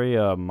right, very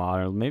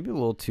modern, maybe a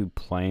little too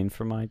plain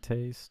for my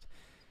taste.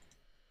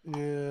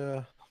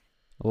 Yeah,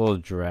 a little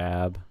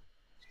drab.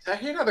 I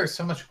hate how there's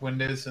so much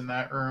windows in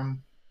that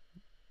room.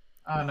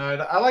 I don't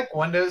know. I like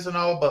windows and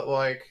all, but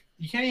like,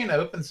 you can't even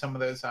open some of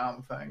those, I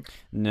don't think.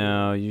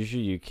 No,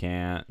 usually you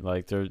can't.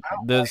 Like,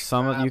 there's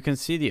some you can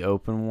see the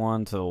open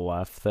one to the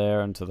left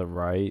there and to the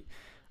right.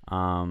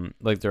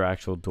 Like, they're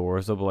actual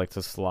doors, but like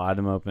to slide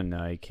them open,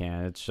 no, you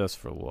can't. It's just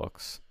for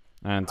looks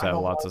and to have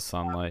lots of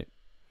sunlight.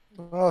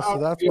 Oh, so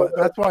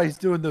that's why he's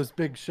doing those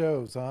big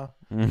shows, huh?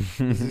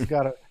 He's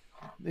got to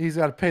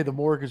pay the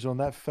mortgage on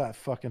that fat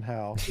fucking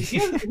house.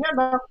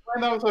 That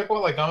was like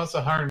what, like almost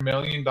 $100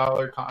 million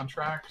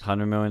contract.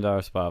 $100 million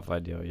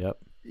Spotify deal. Yep.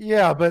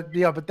 Yeah, but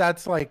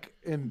that's like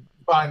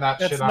find that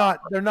that's shit not. out.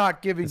 They're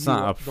not giving it's you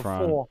not the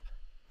upfront. full.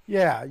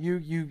 Yeah,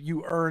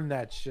 you earn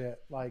that shit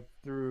like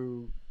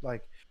through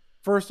like.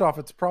 First off,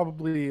 it's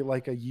probably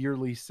like a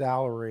yearly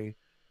salary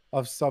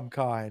of some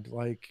kind.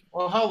 Like,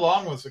 well, how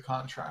long was the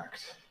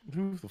contract?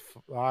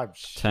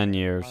 10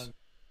 years.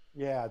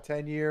 Yeah,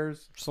 10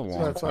 years. It's a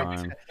long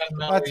time.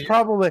 That's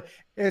probably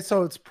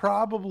so. It's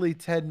probably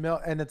 10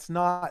 mil, and it's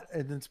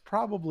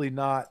probably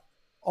not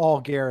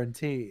all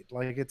guaranteed.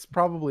 Like, it's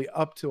probably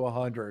up to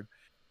 100,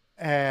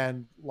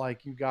 and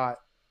like it's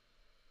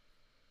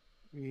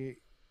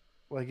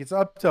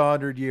up to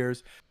 100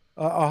 years,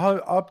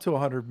 up to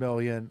 100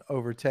 million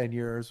over 10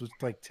 years, which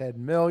is like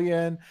 10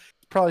 million.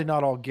 It's probably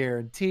not all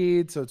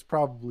guaranteed, so it's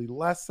probably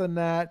less than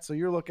that. So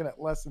you're looking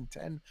at less than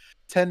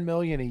 10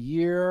 million a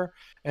year.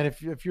 And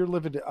if you're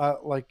living he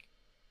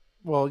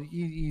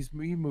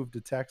moved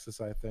to Texas,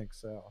 I think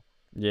so.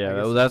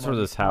 Yeah, that's where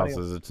this house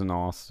is. It's in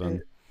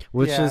Austin,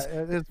 which is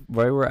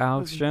right where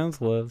Alex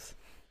Jones lives.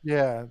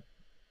 Yeah,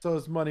 so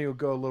his money will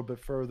go a little bit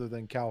further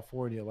than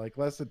California. Like,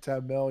 less than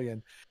 10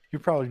 million, you're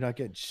probably not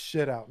getting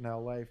shit out in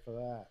LA for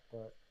that.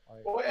 But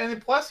well,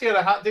 and plus he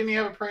had didn't he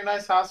have a pretty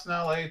nice house in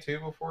LA too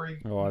before he?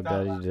 Oh, I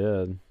bet he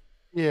did.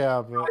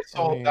 Yeah, but he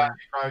sold that. He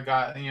probably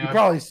got he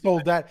probably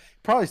sold that.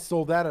 Probably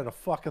sold that at a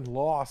fucking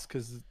loss,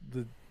 because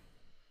the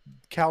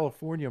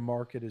California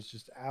market is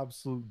just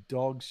absolute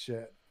dog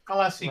shit.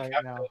 Unless he kept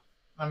it.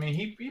 I mean,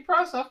 he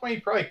probably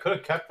could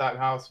have kept that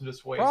house and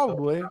just waited.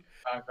 Probably.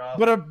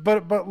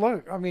 But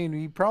look, I mean,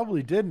 he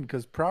probably didn't,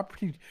 because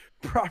property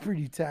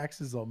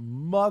tax is a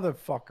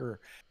motherfucker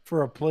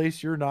for a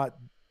place you're not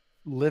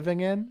living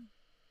in.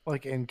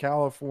 like in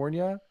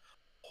California,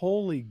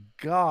 holy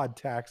God,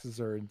 taxes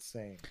are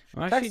insane.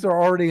 I'm Taxes actually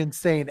are already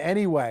insane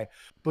anyway,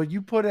 but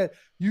you put it,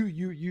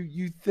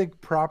 you think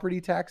property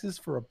taxes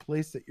for a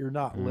place that you're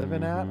not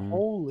living at? Mhm.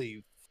 Holy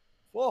fuck.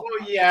 Well,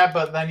 yeah,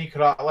 but then you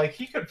could like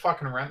he could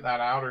fucking rent that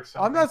out or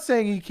something. I'm not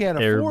saying he can't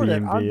afford it.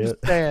 I'm Airbnb just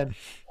it. saying,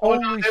 Oh,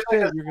 no, holy they have, shit,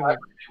 like a you're gonna.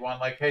 celebrity one,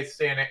 like, hey,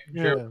 stay in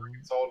Joe Yeah.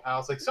 Rogan's old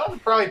house. Like, someone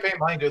would probably pay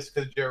money just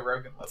because Joe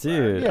Rogan lives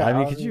there. Dude, Yeah, I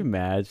mean, I could you mean-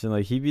 imagine?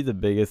 Like, he'd be the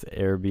biggest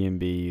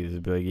Airbnb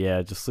user. Be like,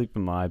 yeah, just sleep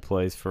in my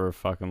place for a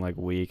fucking like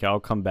week. I'll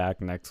come back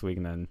next week,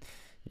 and then,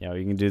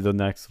 you can do the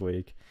next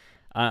week.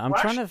 I'm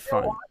Well, trying to actually,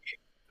 you know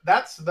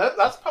find. what?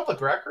 That's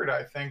public record,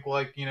 I think.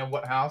 Like,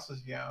 what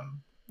houses you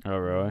own. Oh,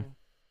 really?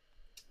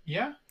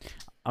 Yeah.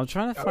 I'm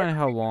trying to find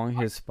how long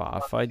his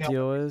Spotify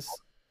deal is.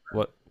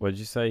 What'd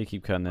you say? You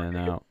keep cutting in and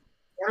out.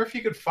 I wonder if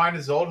you could find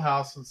his old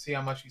house and see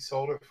how much he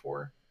sold it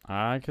for.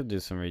 I could do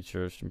some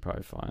research and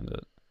probably find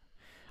it.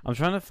 I'm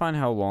trying to find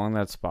how long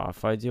that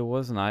Spotify deal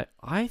was, and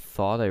I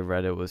thought I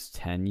read it was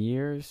 10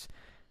 years,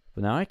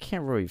 but now I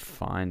can't really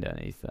find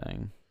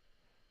anything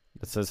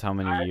that says how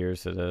many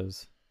years it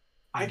is.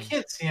 I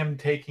can't see him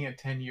taking a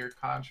 10-year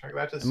contract.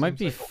 That just It might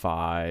seems be like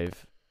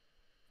 5.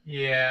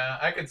 Yeah,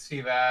 I could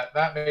see that.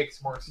 That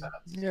makes more sense.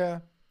 Yeah.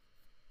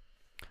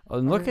 Oh,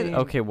 and look mean- at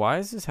okay. Why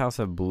does this house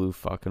have blue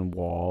fucking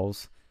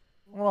walls?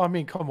 Well, I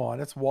mean, come on.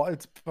 It's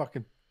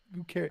fucking.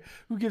 Who cares?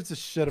 Who gives a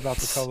shit about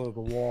the color of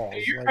the walls?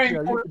 You're Like, paying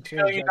yeah, you $14 can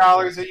change million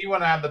that shit. that you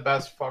want to have the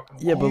best fucking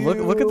Yeah, but wall.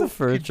 look at the You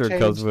furniture it could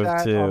comes change with,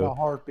 that too. on a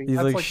heartbeat. These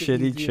That's like like the shitty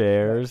easiest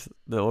chairs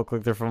that look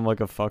like they're from like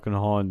a fucking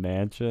haunted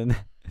mansion.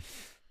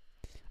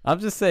 I'm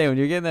just saying, when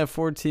you're getting that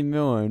 14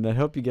 million, I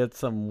hope you get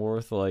something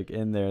worth like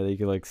in there that you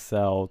could like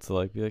sell to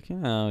like be like, yeah,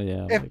 I'll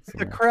If make some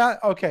the more. crown,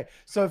 okay,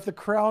 so if the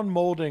crown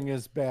molding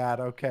is bad,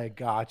 okay,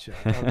 gotcha.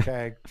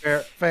 Okay,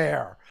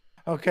 fair.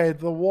 Okay,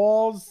 the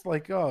walls,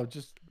 like, oh,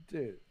 just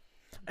dude.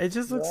 It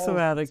just looks so walls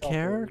out of itself are-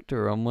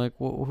 character. I'm like,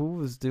 who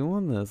was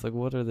doing this? Like,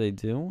 what are they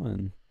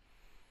doing?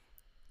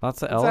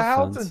 Lots of It's a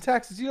house in elephants.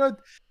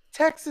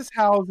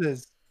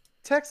 Texas.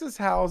 Texas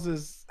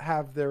houses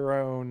have their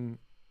own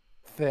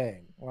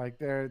thing. Like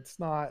it's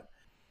not.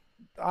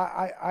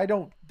 I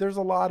don't. There's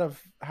a lot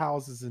of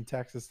houses in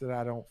Texas that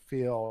I don't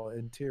feel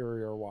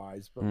interior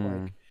wise, but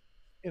like,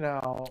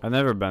 I've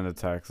never been to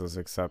Texas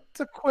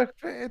except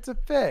it's a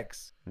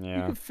fix. You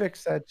yeah. can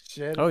fix that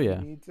shit Oh, if yeah.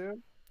 you need to.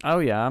 Oh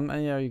yeah,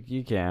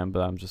 you can, but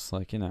I'm just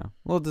like,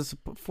 well, this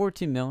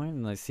 14 million,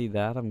 and I see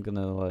that, I'm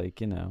gonna like,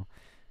 gonna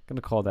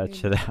call that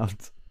shit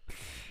out.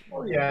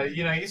 Well, yeah,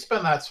 you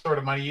spend that sort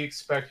of money, you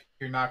expect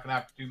you're not going to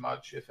have to do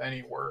much, if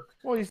any, work.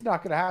 Well, he's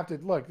not gonna have to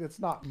look. It's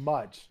not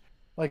much.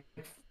 Like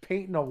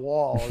painting a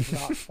wall is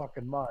not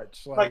fucking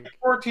much. Like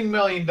 $14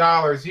 million,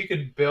 you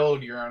could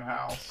build your own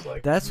house.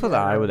 Like That's what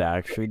I would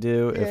actually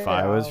do if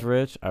I was Yeah.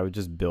 rich. I would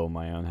just build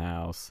my own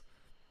house.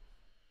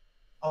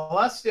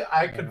 unless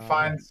I could Yeah.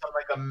 find some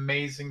like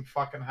amazing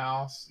fucking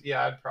house,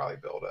 yeah, I'd probably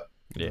build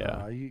it.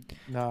 Yeah.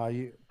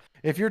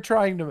 If you're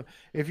trying to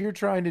if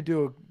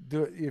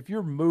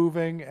you're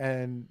moving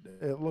and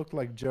it looked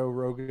like Joe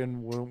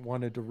Rogan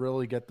wanted to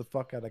really get the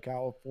fuck out of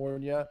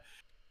California,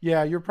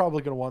 yeah, you're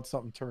probably gonna want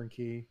something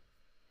turnkey.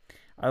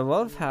 I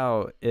love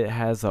how it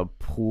has a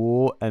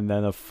pool and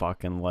then a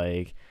fucking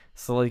lake.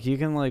 So like you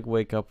can like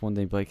wake up one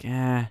day and be like,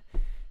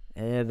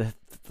 the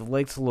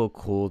lake's a little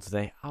cool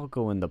today. I'll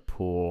go in the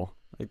pool.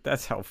 Like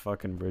that's how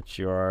fucking rich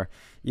you are.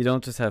 You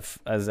don't just have,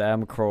 as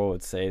Adam Kroll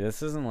would say,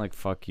 this isn't like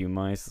fuck you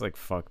money. It's like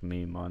fuck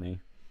me money.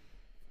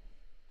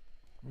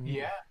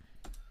 Yeah.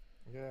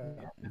 Yeah.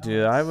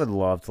 Dude, I would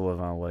love to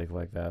live on a lake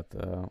like that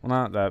though. Well,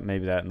 not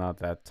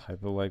that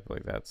type of lake, but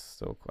like that's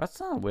still cool. That's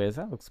not weird.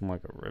 That looks more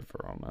like a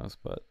river almost,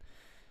 but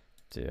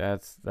dude,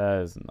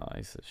 that is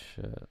nice as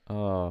shit.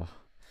 Oh.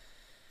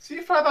 See,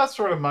 if I had that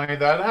sort of money,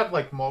 though, I'd have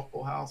like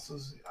multiple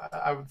houses.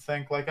 I would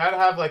think like I'd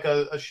have like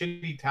a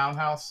shitty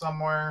townhouse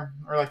somewhere,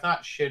 or like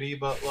not shitty,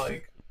 but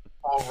like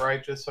all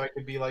right, just so I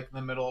could be like in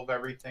the middle of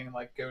everything,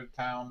 like go to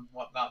town,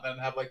 whatnot. Then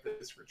have like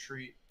this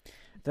retreat.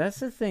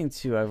 That's the thing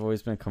too. I've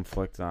always been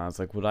conflicted on. It's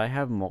like, would I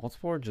have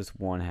multiple or just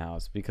one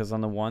house? Because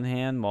on the one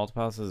hand,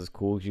 multiple houses is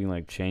cool because you can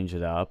like change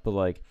it up. But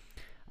like,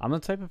 I'm the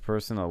type of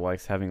person that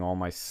likes having all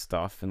my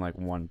stuff in like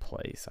one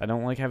place. I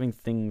don't like having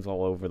things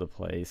all over the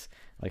place.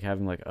 Like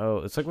having like, oh,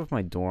 it's like with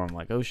my dorm.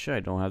 Like, oh shit, I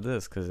don't have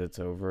this because it's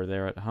over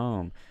there at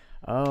home.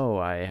 Oh,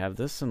 I have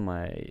this in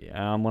my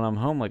when I'm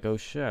home. Like, oh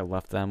shit, I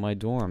left that in my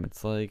dorm.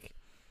 It's like,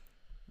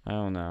 I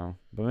don't know.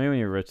 But maybe when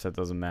you're rich, that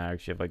doesn't matter.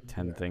 'Cause you have like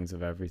 10 things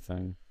of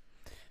everything.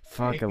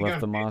 Fuck, I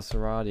left the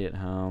Maserati at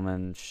home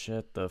and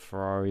shit, the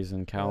Ferraris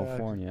in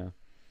California.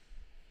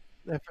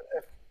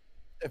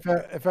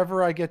 If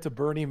ever I get to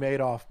Bernie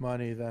Madoff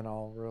money, then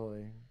I'll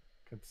really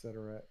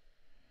consider it.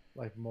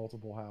 Like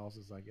multiple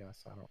houses, I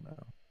guess. I don't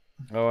know.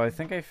 Oh, I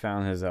think I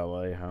found his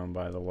LA home,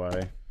 by the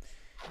way.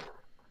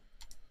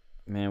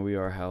 Man, we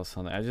are house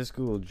hunting. I just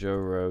googled Joe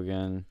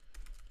Rogan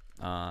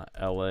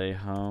LA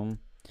home,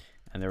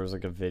 and there was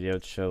like a video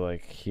to show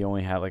like he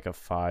only had like a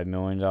 $5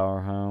 million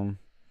home.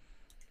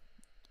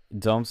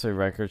 Dumps a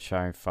record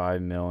shattering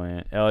 $5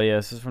 million. Oh yeah,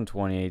 this is from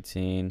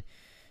 2018.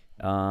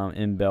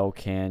 in Bell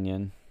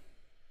Canyon.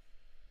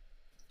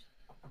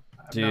 I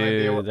have no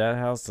idea Dude, what. that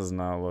house does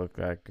not look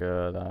that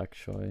good,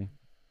 actually.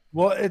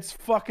 Well, it's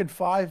fucking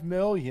 5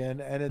 million,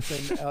 and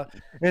it's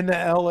in the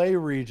L.A.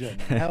 region.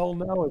 Hell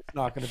no, it's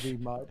not going to be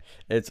much.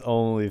 It's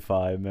only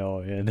 5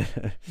 million.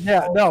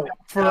 Yeah, no,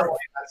 for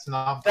That's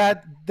not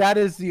that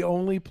is the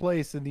only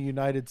place in the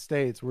United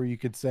States where you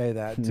could say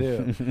that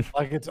too.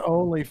 Like it's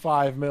only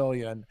 5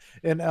 million.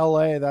 In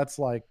LA, that's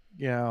like,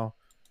 that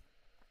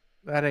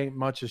ain't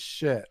much of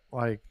shit.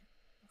 Like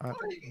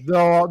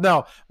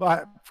no,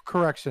 but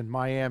correction,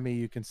 Miami,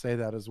 you can say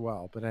that as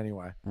well. But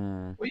anyway.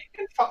 Mm. Well, you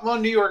can well,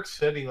 New York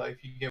City, like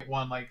you get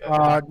one like New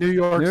York New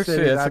York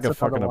City, City, that's like a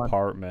fucking another one.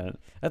 apartment.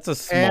 That's a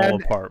small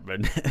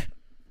apartment.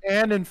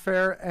 and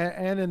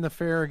in the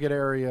Farragut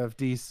area of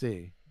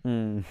DC.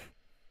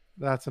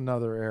 That's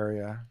another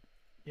area.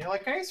 Yeah,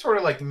 like any sort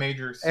of like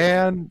major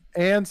city.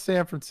 And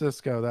San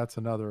Francisco, that's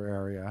another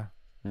area.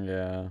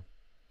 Yeah.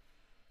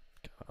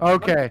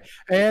 Okay,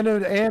 and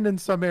in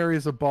some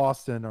areas of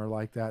Boston are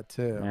like that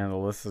too. Man, the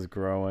list is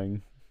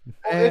growing.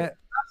 That's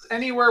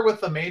anywhere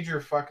with a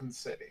major fucking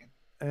city.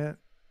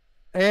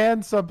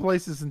 And some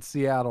places in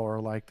Seattle are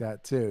like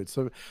that too.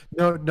 So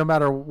no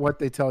matter what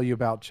they tell you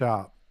about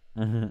CHOP.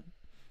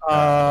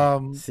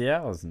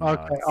 Seattle's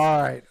nuts.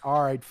 Okay,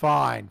 all right,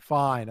 fine.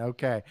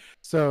 Okay,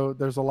 so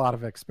there's a lot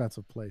of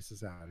expensive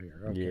places out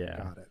here. Okay, yeah,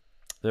 got it.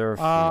 There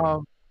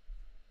are.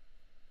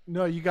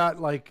 No, you got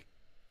like.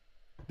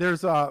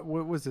 There's what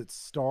was it,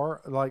 Star,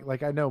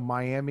 like I know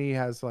Miami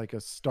has like a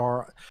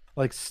Star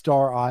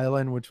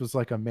Island, which was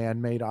like a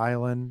man-made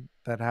island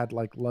that had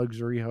like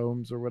luxury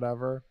homes or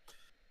whatever,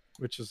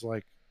 which is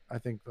like I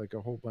think like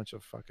a whole bunch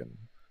of fucking.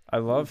 I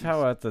love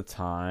how at the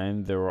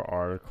time there were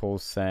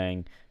articles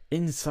saying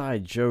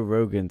inside Joe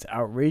Rogan's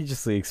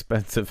outrageously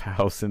expensive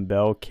house in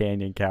Bell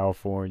Canyon,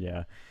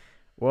 California.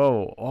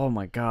 Whoa! Oh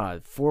my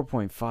God!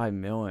 4.5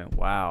 million.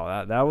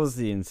 Wow! That was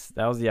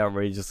the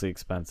outrageously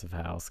expensive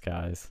house,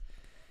 guys.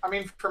 I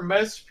mean, for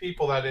most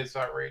people, that is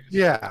outrageous.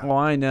 Yeah. Well,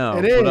 I know,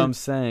 but I'm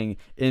saying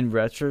in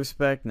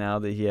retrospect, now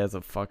that he has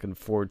a fucking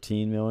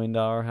 $14 million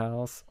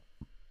house,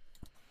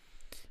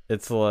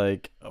 it's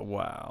like,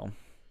 wow.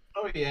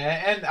 Oh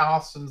yeah, and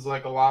Austin's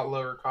like a lot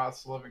lower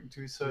cost of living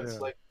too, so it's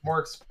like more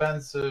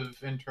expensive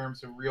in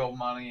terms of real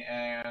money,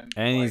 and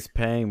he's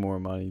paying more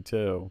money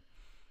too.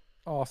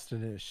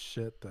 Austin is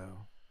shit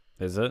though.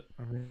 Is it?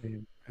 I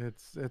mean,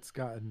 it's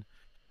gotten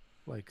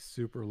like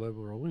super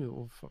liberal.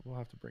 We'll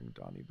have to bring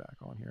Donnie back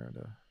on here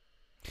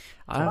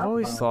I've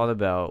always thought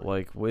about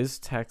like, was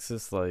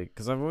Texas like?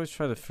 Because I've always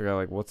tried to figure out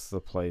like, what's the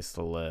place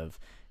to live?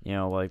 You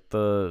know, like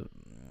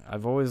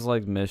I've always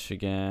liked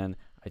Michigan.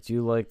 I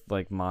do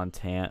like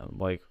Montana.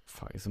 Like,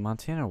 fuck, is it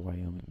Montana or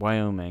Wyoming?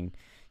 Wyoming,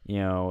 you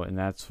know, and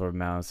that sort of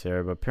mountainous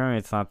area. But apparently,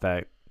 it's not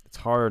that. It's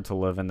harder to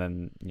live in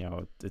than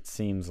it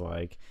seems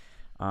like.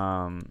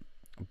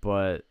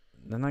 But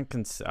then I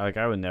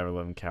would never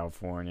live in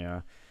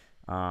California.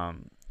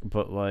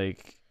 But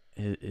like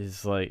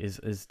is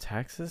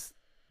Texas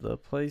the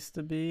place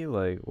to be?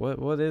 Like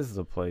what is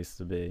the place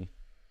to be?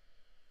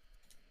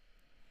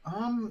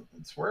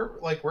 It's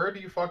where do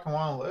you fucking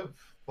want to live?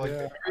 Like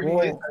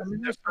well,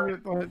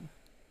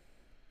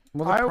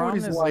 the problem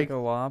is like a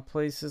lot of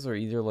places are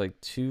either like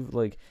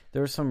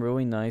there are some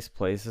really nice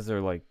places that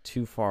are like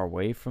too far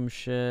away from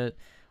shit,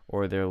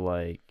 or they're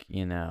like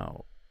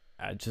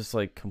just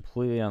like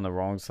completely on the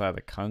wrong side of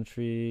the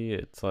country.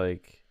 It's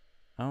like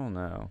I don't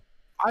know.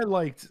 I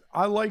liked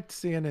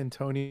San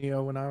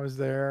Antonio when I was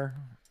there.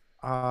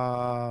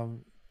 I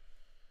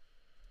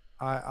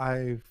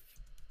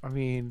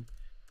mean,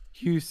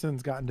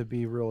 Houston's gotten to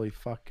be really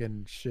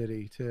fucking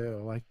shitty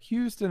too. Like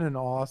Houston and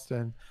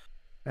Austin,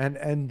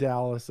 and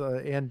Dallas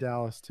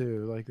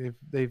too. Like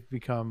they've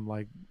become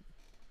like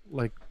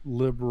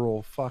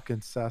liberal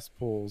fucking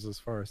cesspools as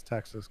far as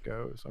Texas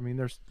goes. I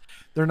mean,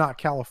 they're not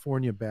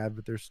California bad,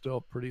 but they're still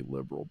pretty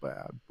liberal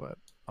bad. But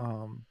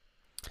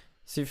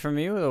see, for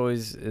me, what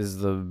always is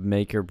the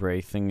make or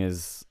break thing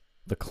is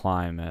the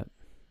climate,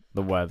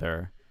 the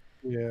weather.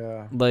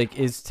 Yeah. Like,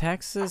 is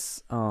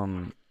Texas?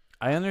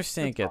 I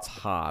understand it gets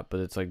hot, but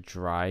it's like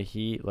dry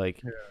heat.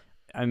 Like,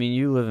 I mean,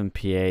 you live in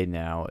PA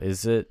now.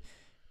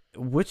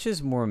 Which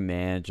is more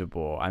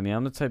manageable? I mean,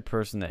 I'm the type of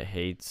person that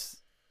hates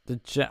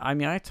I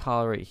mean, I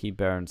tolerate heat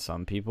better than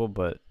some people,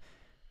 but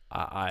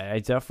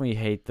I definitely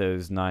hate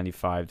those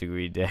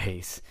 95-degree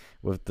days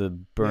with the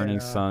burning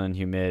sun and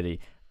humidity.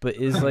 But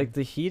is like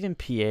the heat in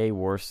PA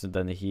worse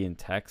than the heat in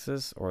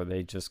Texas, or are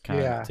they just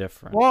kind of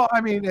different? Well,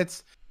 I mean,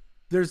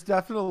 there's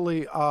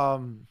definitely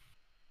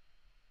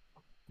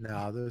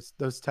no,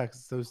 those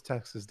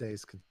Texas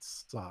days can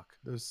suck.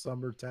 Those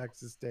summer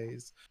Texas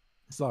days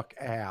suck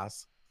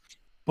ass.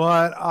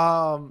 But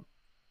well,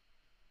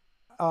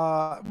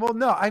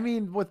 no, I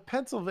mean with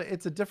Pennsylvania,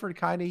 it's a different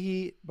kind of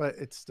heat, but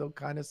it still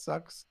kind of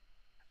sucks.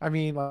 I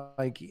mean,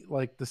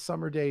 like the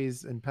summer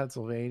days in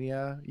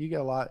Pennsylvania, you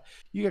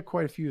get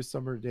quite a few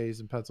summer days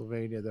in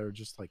Pennsylvania that are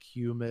just like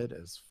humid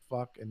as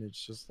fuck, and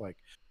it's just like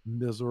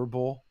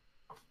miserable.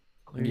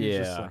 He's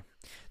just Yeah, like,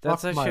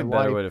 that's "Fuck my actually a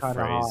better life," way to kinda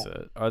phrase hot.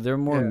 it. Are there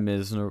more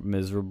Yeah.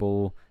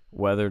 miserable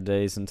weather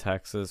days in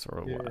Texas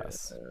or Yeah.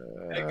 less?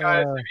 Hey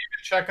guys, have you been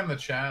checking the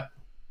chat?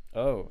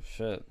 Oh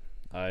shit!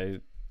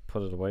 I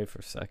put it away for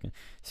a second.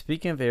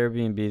 Speaking of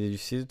Airbnb, did you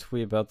see the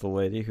tweet about the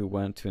lady who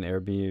went to an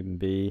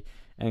Airbnb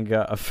and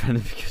got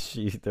offended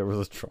because there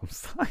was a Trump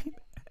sign?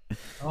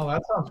 Oh,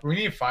 that sounds. We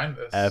need to find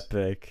this.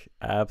 Epic,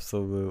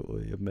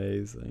 absolutely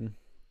amazing.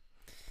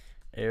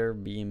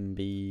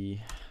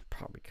 Airbnb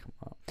probably come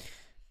up.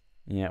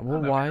 Yeah,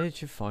 well, why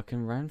did you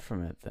fucking rent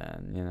from it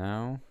then? You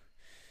know?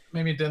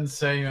 Maybe it didn't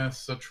say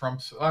it's a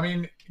Trump's. I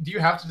mean, do you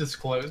have to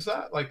disclose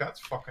that? Like, that's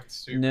fucking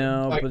stupid.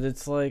 No, like, but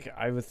it's like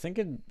I would think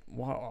it.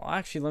 Well,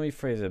 actually, let me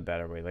phrase it a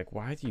better way. Like,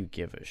 why do you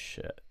give a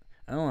shit?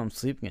 I don't know. I'm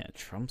sleeping at a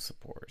Trump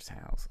supporter's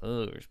house.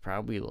 Oh, there's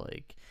probably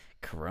like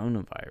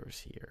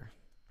coronavirus here.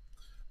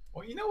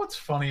 Well, you know what's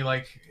funny?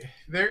 Like,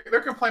 they're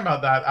complaining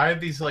about that. I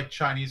had these like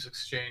Chinese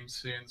exchange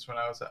students when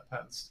I was at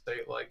Penn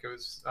State. Like,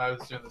 I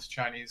was doing this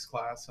Chinese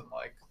class, and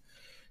like,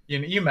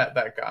 you met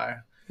that guy,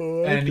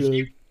 and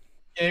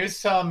he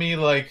was telling me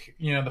like,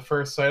 the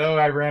first night,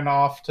 I ran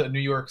off to New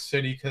York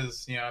City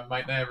because I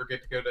might never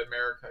get to go to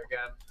America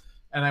again.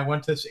 And I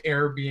went to this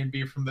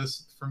Airbnb from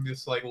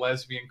this like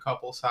lesbian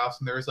couple's house,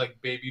 and there was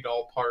like baby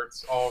doll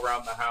parts all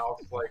around the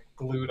house, like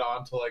glued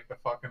onto like the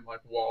fucking like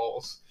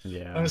walls.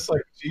 Yeah. I'm just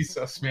like,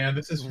 Jesus, man,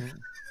 this is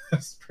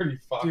that's pretty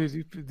fucked.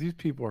 Dude, these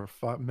people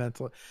are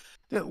mental.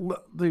 The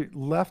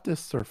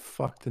leftists are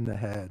fucked in the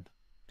head.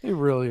 They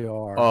really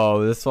are.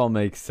 Oh, this all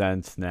makes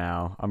sense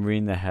now. I'm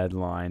reading the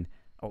headline.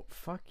 Oh,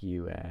 fuck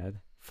you, ad.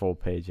 Full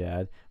page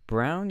ad.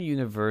 Brown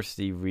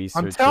University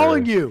researcher. I'm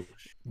telling you,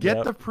 get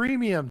Yep. the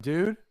premium,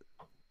 dude.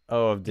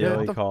 Oh, of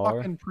Daily Get the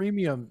Caller? fucking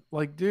premium.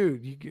 Like,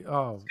 dude,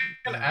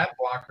 An ad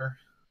blocker.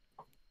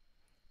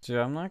 Dude,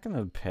 I'm not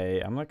gonna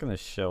pay. I'm not gonna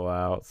shell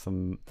out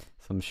some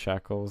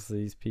shekels to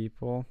these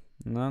people.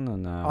 No.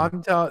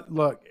 I'm telling.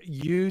 Look,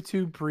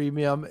 YouTube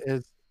Premium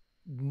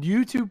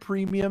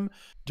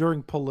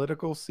during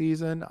political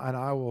season, and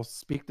I will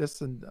speak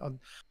this I'm not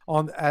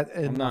on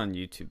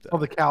YouTube though. Till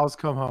the cows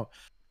come home.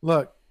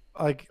 Look,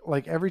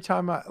 like every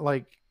time I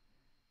like,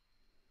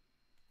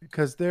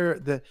 because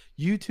the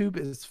YouTube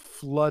is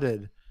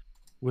flooded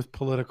with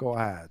political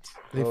ads.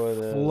 They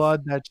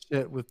flood that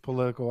shit with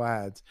political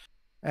ads.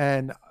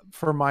 And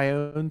for my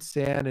own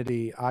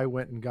sanity, I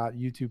went and got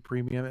YouTube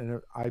Premium,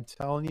 and I'm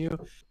telling you,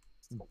 it's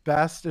the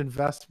best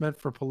investment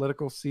for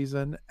political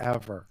season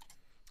ever.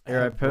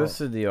 Here, I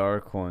posted the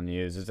article on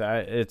news. It's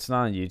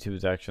not on YouTube.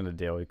 It's actually on the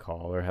Daily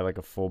Caller. It had like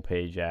a full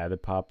page ad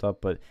that popped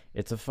up, but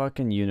it's a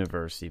fucking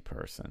university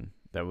person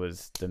that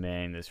was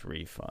demanding this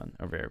refund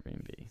of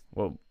Airbnb.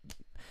 Well,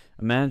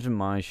 imagine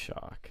my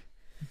shock.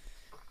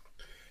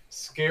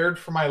 Scared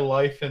for my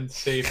life and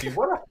safety.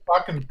 What a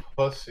fucking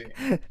pussy!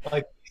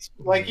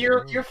 Like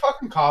you're a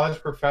fucking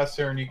college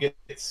professor and you get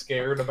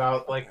scared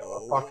about like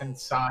a fucking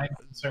sign.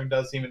 Concern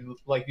doesn't even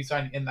like you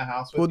sign in the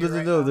house. With Well, you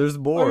right no, now. there's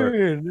more.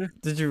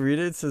 Did you read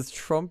it? It says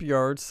Trump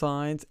yard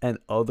signs and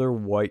other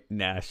white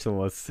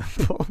nationalist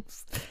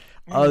symbols.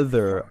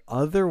 Other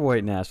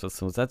white nationalist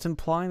symbols. That's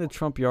implying the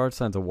Trump yard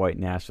signs are white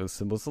nationalist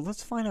symbols. So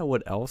let's find out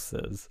what else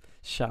is,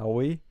 shall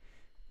we?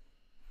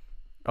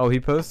 Oh, he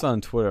posted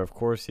on Twitter. Of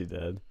course he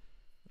did.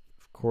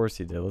 Of course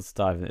he did. Let's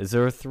dive in. Is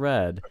there a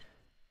thread?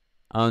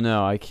 Oh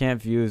no, I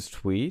can't view his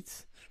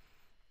tweets.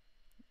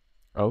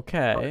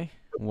 Okay,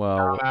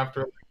 well.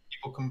 After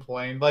people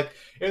complain,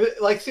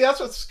 see,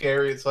 that's what's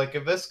scary. It's like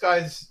if this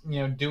guy's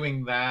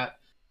doing that,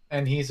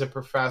 and he's a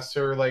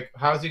professor, like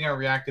how's he gonna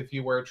react if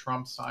you wear a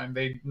Trump sign?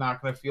 They're not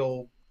gonna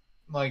feel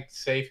like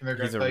safe, and they're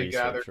gonna tell you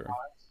gather.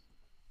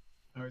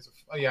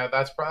 Yeah,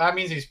 that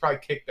means he's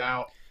probably kicked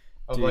out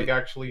of like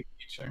actually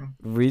teaching.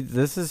 These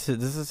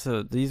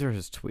are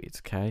his tweets.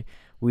 Okay.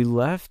 We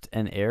left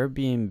an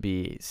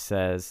Airbnb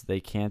says they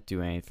can't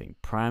do anything.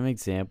 Prime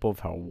example of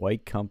how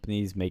white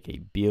companies make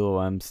a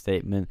BLM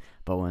statement,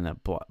 but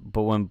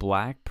when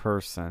black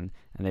person,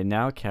 and they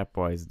now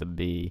capitalize the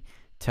B,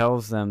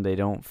 tells them they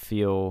didn't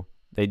feel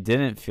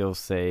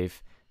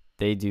safe,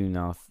 they do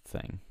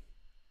nothing.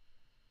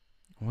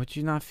 What'd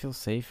you not feel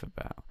safe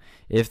about?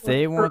 If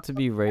they want to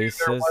be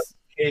racist.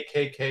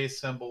 KKK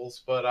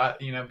symbols, but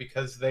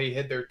because they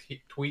hid their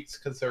tweets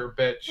because they're a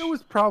bitch. It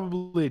was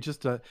probably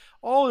just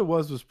all it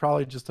was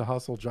probably just a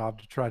hustle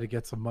job to try to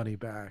get some money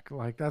back.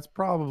 Like that's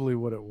probably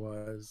what it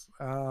was.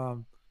 I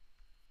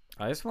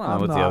just want to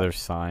know what the other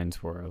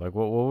signs were. Like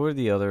what were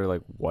the other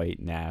like white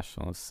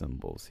nationalist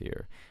symbols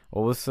here?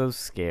 What was so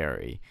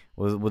scary?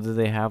 What did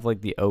they have like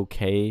the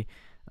OK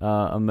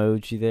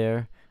emoji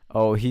there?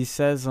 Oh, he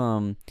says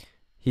that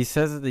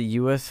the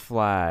U.S.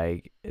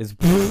 flag is.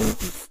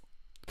 The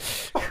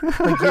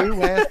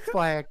U.S.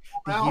 flag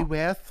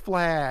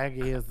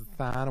is the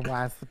sign of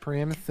white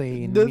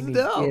supremacy, and we need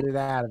to get it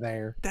out of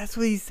there. That's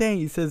what he's saying.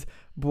 He says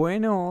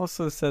Bueno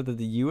also said that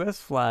the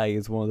U.S. flag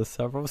is one of the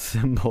several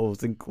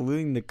symbols,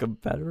 including the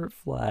Confederate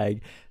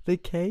flag, the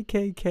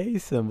KKK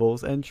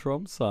symbols, and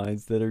Trump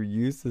signs that are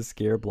used to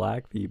scare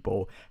black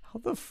people. How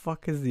the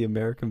fuck is the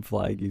American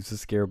flag used to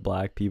scare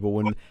black people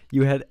when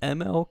you had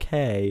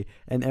MLK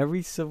and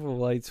every civil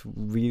rights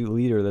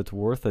leader that's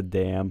worth a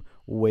damn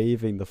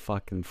waving the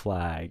fucking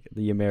flag,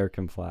 the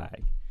American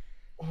flag?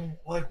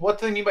 Like, what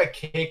do they mean by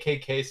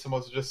KKK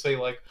symbols? Just say,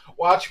 like,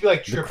 well, it should be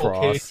like The triple K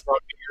cross.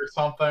 or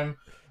something.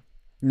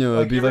 No,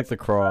 it'd be you're- like the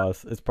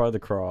cross. It's part of the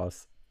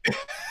cross.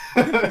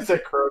 It's a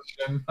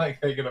corruption.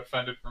 Like, they get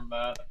offended from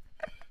that.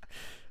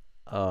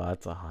 Oh,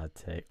 that's a hot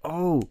take.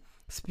 Oh,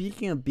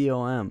 speaking of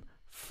BLM,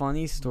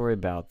 funny story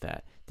about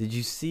that. Did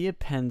you see at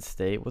Penn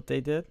State what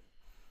they did?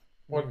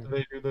 What do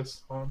they do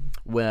this on?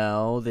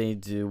 Well, they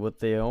do what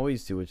they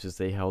always do, which is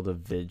they held a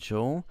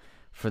vigil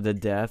for the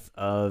death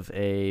of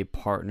a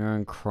partner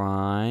in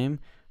crime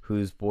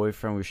whose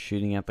boyfriend was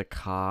shooting at the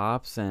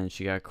cops, and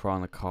she got caught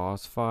in a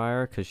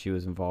crossfire because she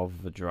was involved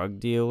with a drug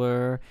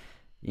dealer.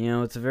 You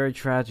know, it's a very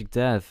tragic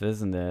death,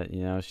 isn't it?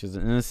 You know, she was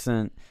an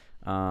innocent,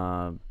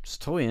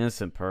 just totally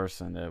innocent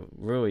person that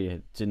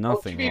really did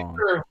nothing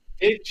wrong.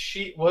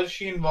 Was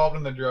she involved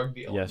in the drug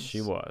deal? Yes, she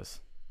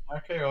was.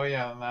 Okay, oh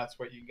yeah, and that's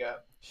what you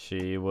get.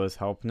 She was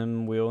helping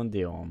him wheel and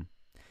deal him.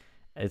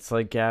 It's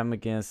like Gavin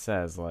McInnes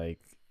says, like,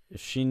 if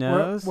she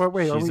knows,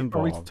 wait, she's are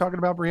involved. we talking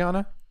about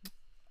Brianna?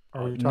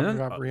 Are we talking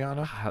about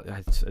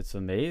Brianna? It's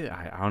amazing.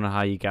 I don't know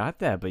how you got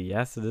that, but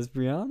yes, it is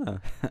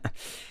Brianna.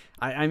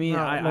 I mean,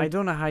 No, I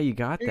don't know how you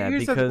got that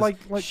you said, because like,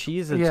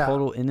 she's a yeah.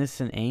 total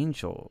innocent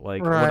angel.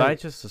 Like, what Right. I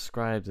just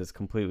described is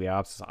completely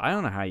opposite. I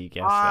don't know how you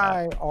guessed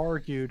I that.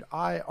 argue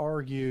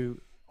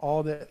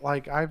all that.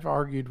 Like, I've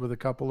argued with a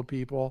couple of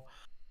people.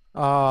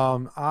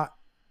 I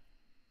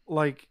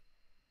like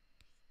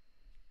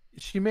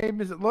she made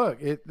me look.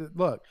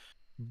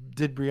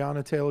 Did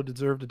Breonna Taylor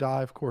deserve to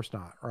die? Of course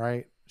not.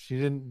 Right? She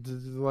didn't.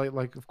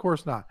 Like, of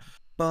course not.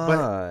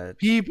 But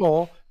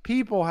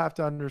People have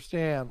to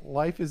understand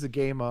life is a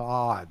game of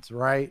odds,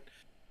 right?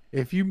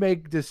 If you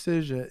make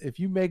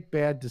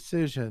bad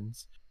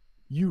decisions,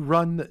 you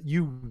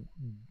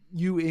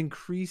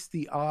increase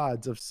the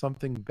odds of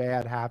something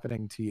bad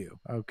happening to you,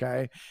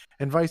 okay?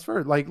 And vice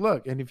versa. Like,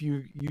 look, and if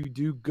you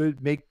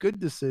make good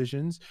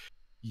decisions,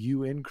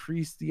 you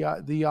increase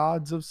the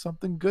odds of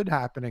something good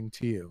happening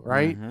to you,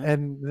 right?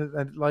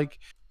 And like,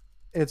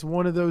 it's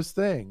one of those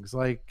things,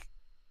 like.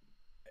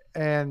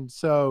 And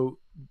so,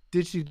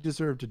 did she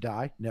deserve to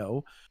die?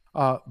 No.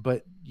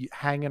 But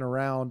hanging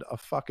around a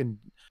fucking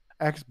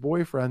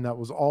ex-boyfriend that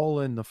was all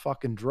in the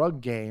fucking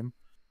drug game.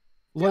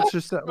 Let's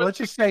just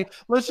say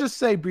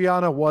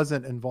Brianna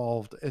wasn't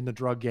involved in the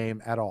drug game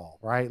at all,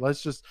 right?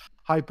 Let's just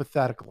say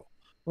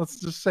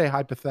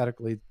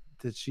hypothetically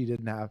that she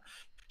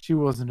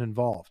wasn't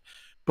involved.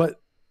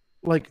 But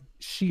like,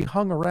 she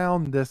hung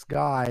around this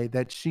guy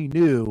that she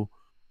knew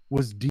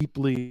was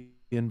deeply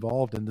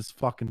involved in this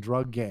fucking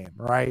drug game,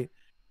 right?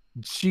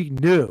 She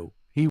knew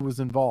he was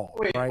involved,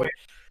 right? Wait.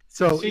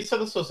 So she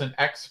said this was an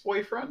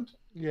ex-boyfriend?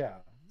 Yeah.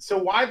 So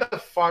why the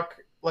fuck,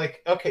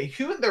 like, okay,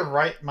 who in their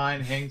right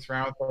mind hangs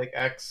around with, like,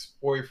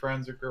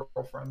 ex-boyfriends or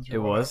girlfriends? Or it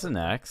whatever? was an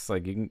ex.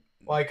 Like, you can.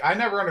 Like, I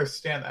never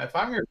understand that. If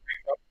I'm your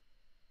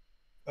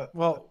I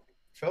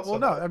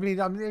mean,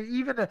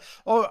 even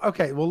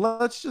okay. Well,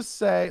 let's just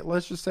say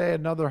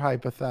another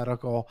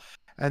hypothetical,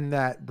 and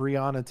that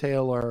Breonna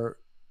Taylor,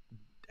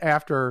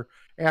 after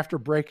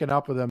breaking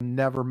up with him,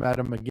 never met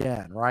him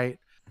again, right?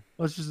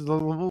 Let's just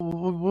we'll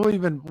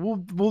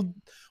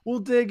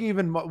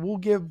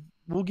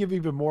give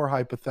even more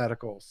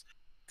hypotheticals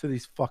to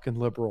these fucking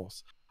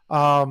liberals.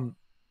 But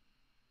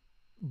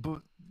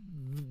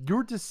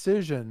your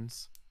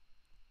decisions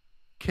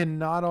can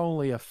not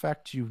only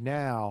affect you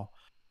now,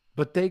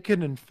 but they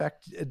can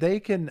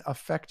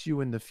affect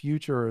you in the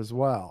future as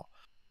well.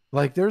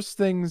 Like, there's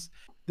things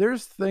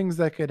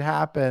that could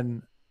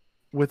happen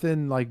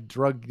within, like,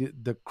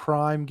 the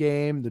crime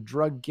game, the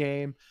drug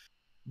game,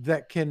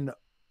 that can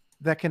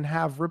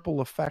have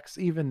ripple effects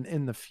even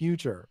in the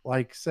future.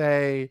 Like,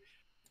 say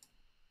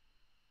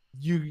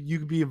you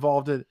could be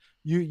involved in,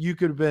 you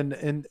could have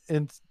been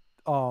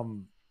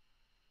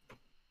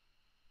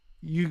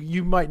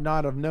you might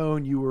not have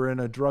known you were in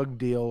a drug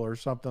deal or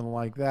something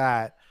like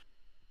that,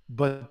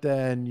 but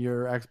then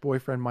your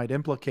ex-boyfriend might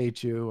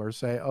implicate you or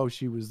say, oh,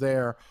 she was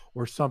there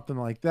or something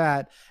like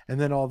that. And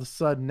then all of a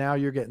sudden now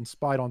you're getting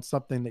spied on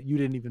something that you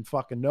didn't even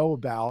fucking know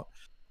about.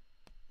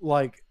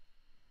 Like,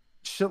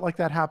 shit like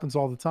that happens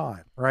all the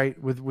time,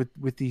 right?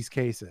 With these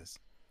cases,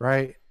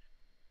 right?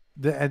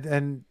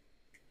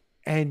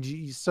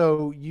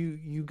 So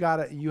you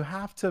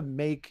have to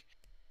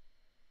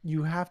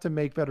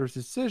make better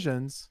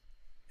decisions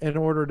in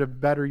order to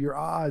better your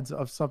odds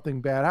of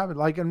something bad happening.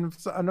 Like, and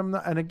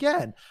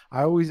again,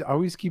 I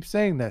always keep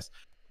saying this.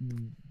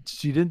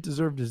 She didn't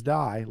deserve to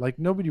die. Like,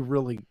 I don't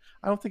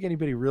think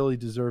anybody really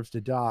deserves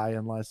to die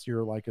unless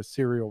you're like a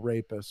serial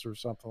rapist or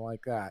something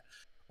like that,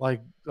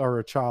 like, or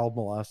a child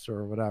molester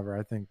or whatever.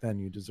 I think then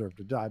you deserve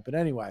to die. But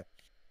anyway,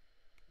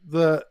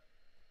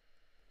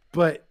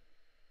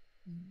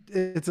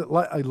 it's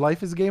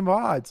life is a game of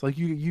odds. Like,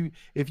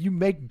 if you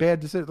make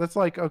bad decisions, that's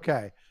like,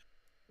 okay,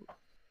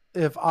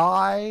 if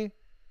I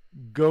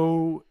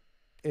go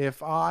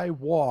if I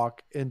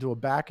walk into a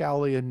back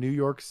alley in New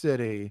York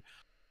City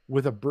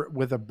with a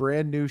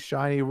brand new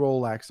shiny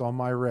Rolex on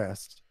my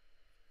wrist,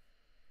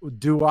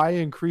 do I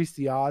increase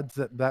the odds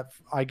that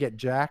I get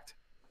jacked?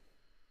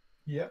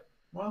 Yep.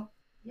 Well,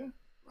 yeah.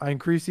 I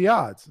increase the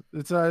odds.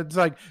 It's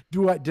like,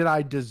 did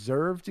I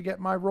deserve to get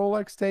my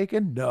Rolex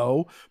taken?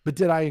 No, but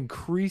did I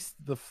increase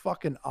the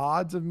fucking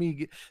odds of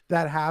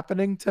that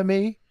happening to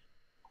me?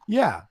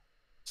 Yeah.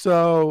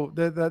 So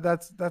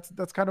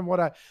that's kind of what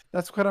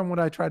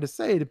I try to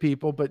say to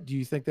people. But do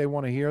you think they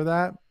want to hear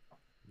that?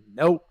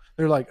 Nope.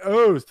 They're like,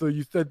 oh, so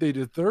you said they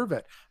deserve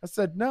it. I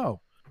said, no,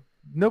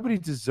 nobody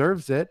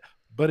deserves it.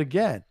 But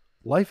again,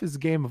 life is a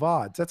game of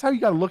odds. That's how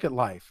you got to look at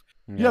life.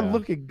 You got to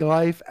look at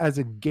life as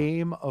a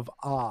game of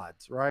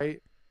odds, right?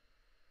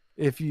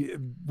 If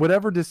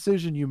whatever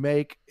decision you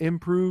make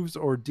improves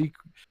or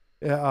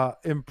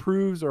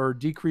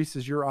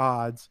decreases your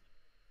odds,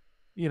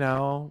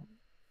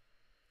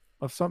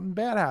 of something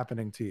bad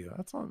happening to you.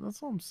 That's all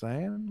I'm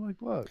saying.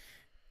 Like, look.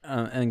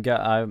 And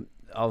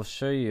I'll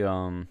show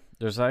you.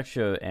 There's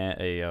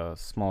actually a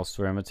small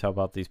story I'm gonna tell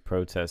about these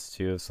protests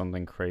too, of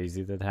something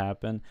crazy that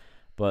happened.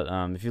 But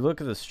if you look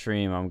at the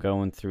stream, I'm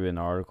going through an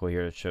article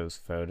here that shows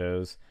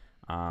photos.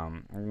 I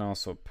can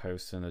also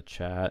post in the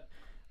chat.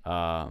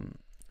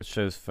 It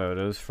shows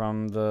photos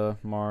from the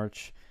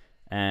march,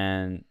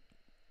 and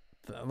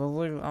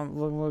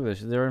look at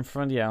this. They're in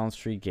front of the Allen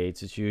Street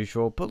gates as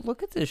usual. But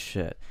look at this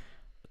shit.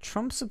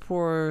 Trump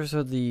supporters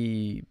are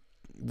the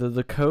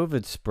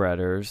COVID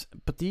spreaders,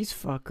 but these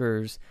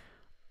fuckers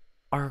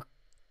are.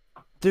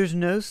 There's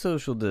no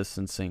social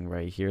distancing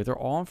right here. They're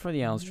all in front of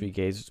the Allen Street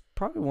gates. It's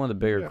probably one of the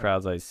bigger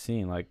crowds I've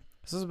seen. Like,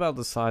 this is about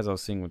the size I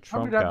was seeing when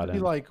Trump got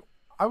in.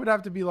 I would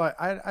have to be like,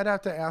 I'd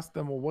have to ask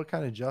them, well, what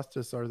kind of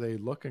justice are they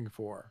looking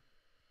for?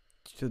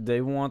 So they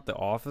want the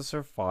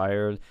officer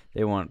fired.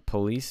 They want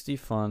police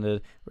defunded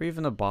or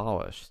even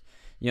abolished.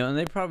 And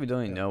they probably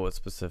don't even know what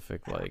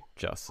specific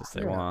justice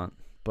they want.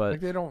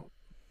 But they don't.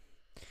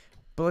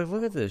 But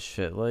look at this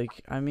shit.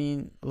 I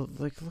mean,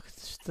 look at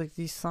this,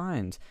 these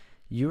signs.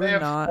 You are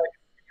not.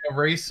 A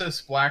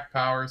racist Black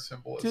Power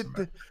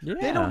symbolism.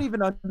 They don't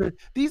even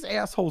these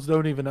assholes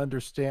don't even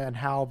understand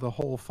how the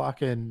whole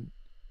fucking.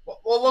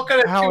 Well, look at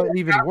it. How it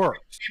even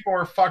works. People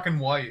are fucking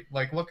white.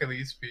 Like, look at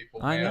these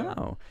people. I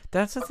know.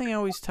 That's the thing I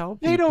always tell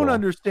people. They don't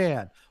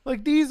understand.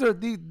 Like, these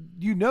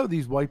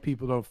white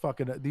people don't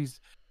fucking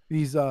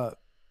these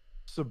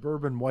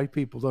suburban white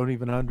people don't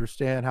even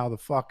understand how the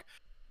fuck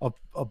a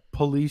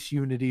police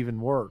unit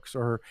even works,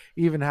 or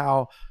even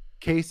how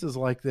cases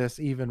like this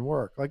even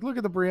work. Like, look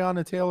at the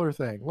Breonna Taylor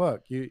thing.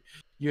 Look, you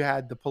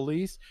had the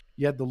police,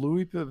 you had the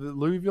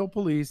Louisville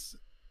police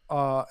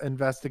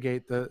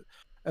investigate the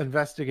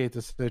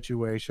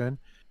situation.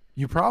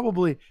 You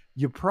probably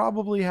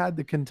had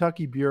the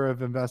Kentucky Bureau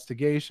of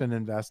Investigation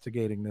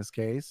investigating this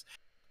case.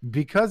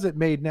 Because it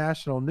made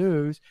national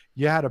news,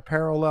 you had a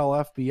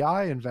parallel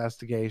FBI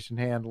investigation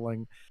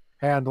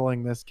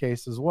handling this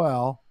case as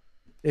well.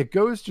 It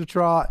goes to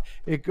trial.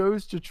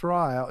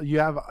 You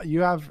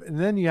have, and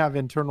then you have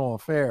internal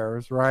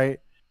affairs, right?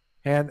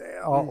 And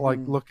like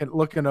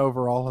looking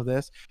over all of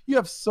this. You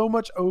have so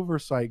much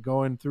oversight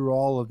going through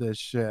all of this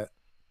shit.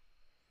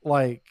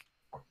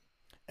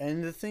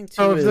 And the thing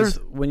too is,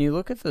 when you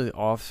look at the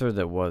officer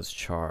that was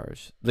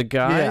charged, the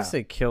guys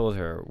that killed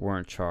her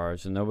weren't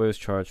charged, and nobody was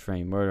charged for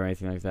any murder or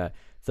anything like that.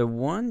 The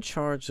one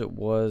charge that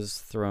was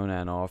thrown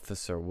at an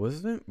officer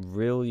wasn't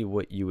really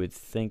what you would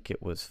think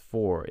it was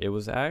for. It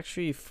was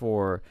actually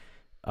for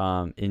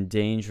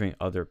endangering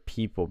other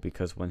people,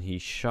 because when he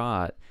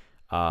shot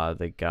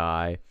the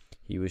guy,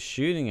 he was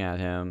shooting at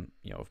him,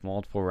 with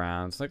multiple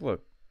rounds. Like,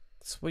 look,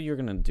 this is what you're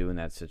going to do in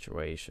that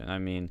situation. I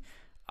mean,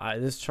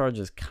 this charge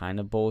is kind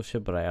of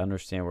bullshit, but I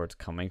understand where it's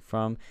coming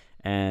from.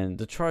 And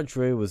the charge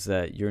really was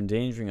that you're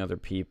endangering other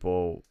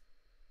people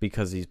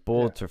because these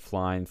bullets are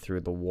flying through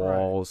the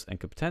walls and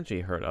could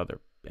potentially hurt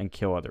and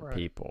kill other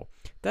people.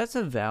 That's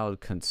a valid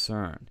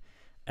concern.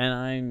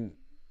 And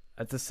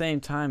at the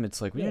same time,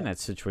 it's like, when you're in that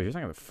situation,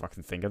 you're not going to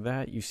fucking think of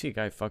that. You see a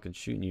guy fucking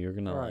shooting you, you're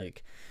going to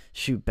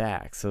shoot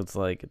back. So it's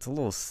like, it's a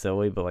little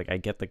silly, but I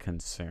get the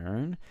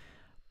concern.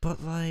 But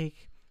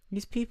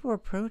these people are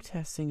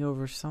protesting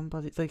over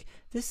somebody.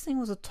 This thing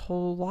was a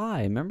total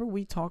lie. Remember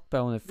we talked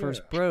about when it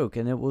first broke,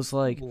 and it was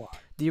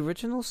the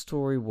original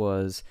story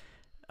was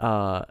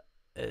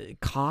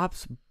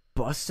cops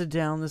busted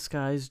down this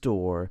guy's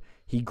door.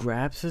 He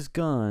grabs his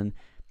gun,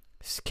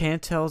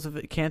 can't tell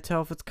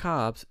if it's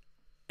cops,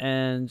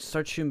 and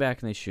starts shooting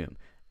back, and they shoot him.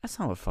 That's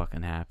not what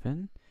fucking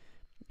happened.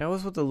 That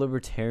was what the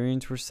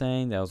libertarians were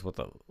saying. That was what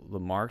the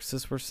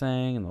Marxists were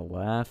saying, and the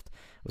left.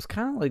 It was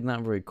kind of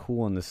not very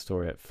cool in this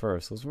story at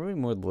first. It was really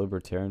more the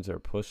libertarians that were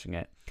pushing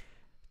it.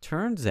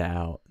 Turns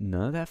out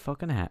none of that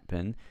fucking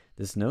happened.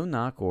 This no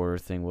knock order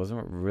thing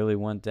wasn't what really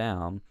went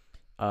down.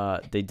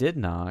 They did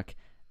knock,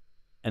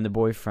 and the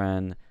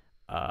boyfriend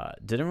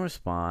didn't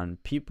respond.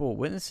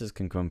 Witnesses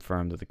can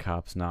confirm that the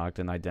cops knocked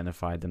and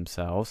identified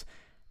themselves.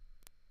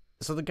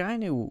 So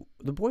the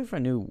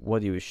boyfriend knew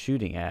what he was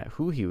shooting at,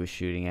 who he was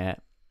shooting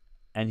at,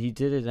 and he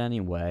did it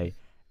anyway.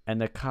 And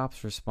the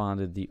cops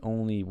responded the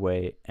only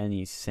way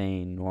any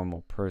sane,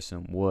 normal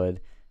person would.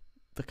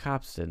 The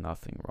cops did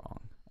nothing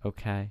wrong,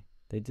 okay?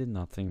 They did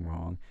nothing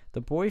wrong.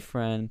 The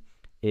boyfriend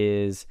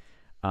is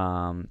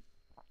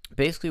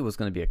basically was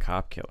going to be a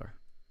cop killer.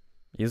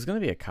 He was going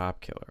to be a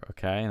cop killer,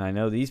 okay? And I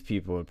know these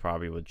people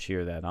would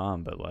cheer that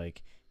on, but,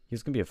 like, he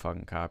was going to be a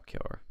fucking cop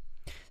killer.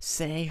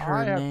 Say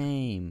her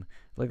name.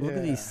 Like, look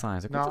at these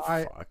signs. Like, what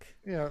the fuck?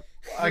 Yeah.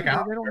 Like, they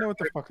don't know what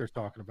the fuck they're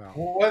talking about.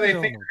 What do they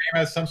think? Her name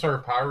has some sort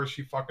of power? Is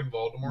she fucking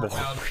Voldemort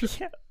now?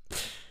 Yeah.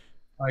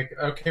 Like,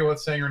 okay,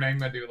 what's saying her name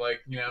gonna do? Like,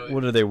 you know.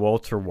 What are they,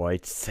 Walter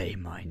White? Say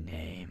my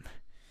name.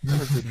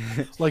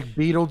 Like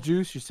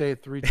Beetlejuice, you say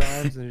it 3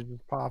 times and you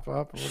just pop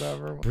up or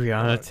whatever.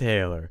 Breonna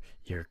Taylor,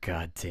 you're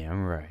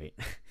goddamn right.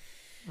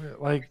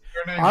 Like,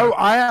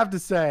 I have to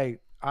say,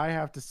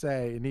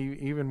 and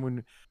even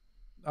when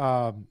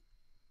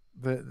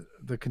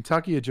the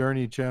Kentucky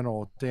Attorney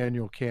General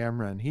Daniel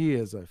Cameron, he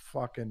is a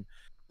fucking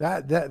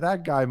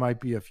that guy might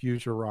be a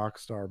future rock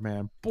star,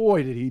 man.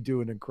 Boy, did he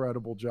do an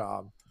incredible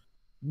job.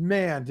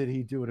 Man, did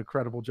he do an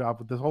incredible job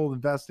with this whole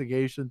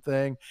investigation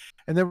thing.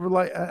 And they were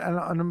like, and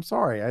I'm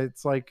sorry,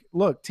 it's like,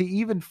 look, to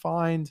even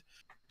find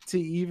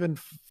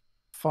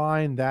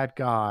that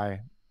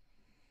guy,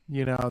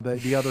 you know,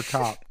 the other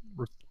cop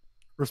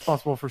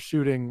responsible for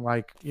shooting,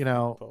 like, you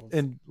know,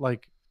 and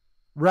like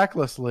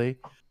recklessly.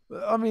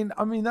 I mean,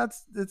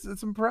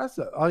 it's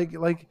impressive.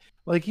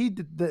 Like he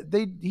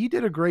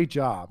did a great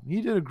job.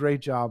 He did a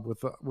great job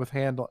with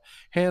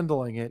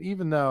handling it,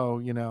 even though,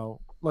 you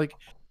know, like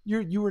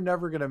you were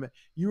never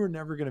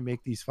gonna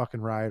make these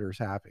fucking rioters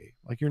happy.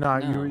 Like you're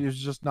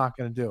just not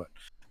gonna do it.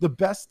 The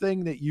best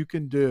thing that you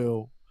can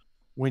do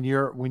when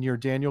you're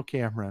Daniel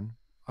Cameron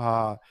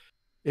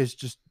is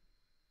just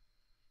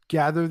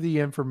gather the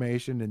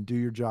information and do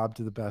your job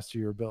to the best of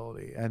your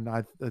ability. And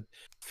I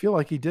feel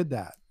like he did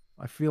that.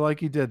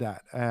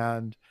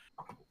 And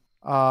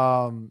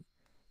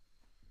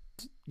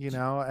you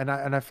know, and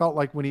I felt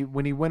like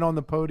when he went on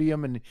the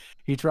podium and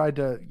he tried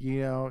to,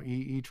 you know,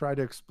 he tried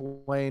to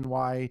explain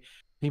why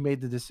he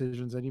made the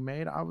decisions that he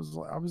made, I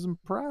was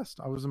impressed.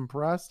 And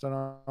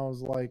I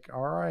was like,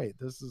 all right,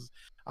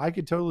 I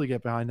could totally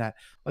get behind that.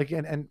 Like,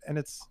 and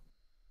it's,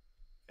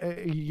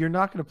 you're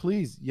not going to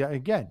please, you're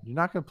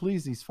not going to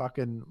please these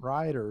fucking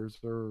rioters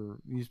or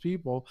these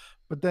people.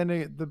 But then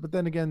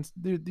again,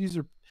 these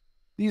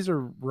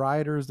are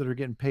rioters that are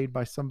getting paid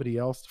by somebody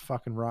else to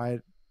fucking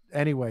riot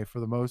anyway. For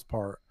the most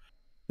part,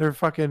 they're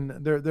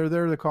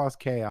there to cause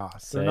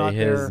chaos. Say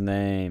his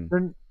name.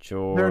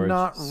 George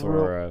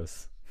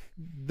Soros.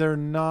 They're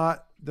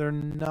not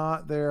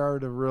there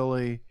to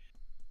really.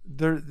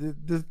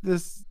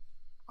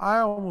 I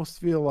almost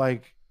feel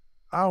like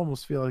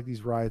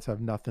these riots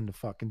have nothing to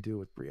fucking do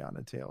with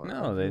Breonna Taylor.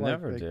 No, they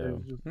never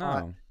do.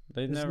 No,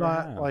 they never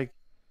have. Like,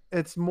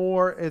 it's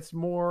more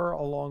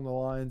along the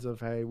lines of,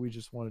 hey, we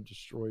just want to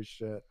destroy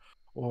shit,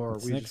 or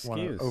we just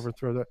want to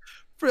overthrow the.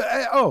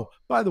 Oh,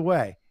 by the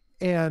way,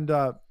 and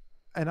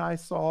I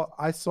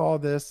saw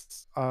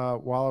this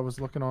while I was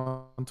looking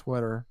on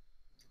Twitter.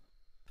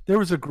 There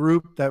was a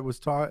group that was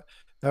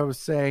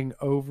saying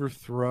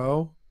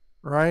overthrow,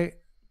 right?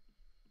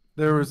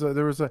 There was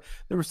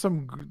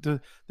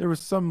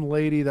some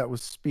lady that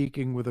was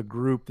speaking with a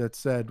group that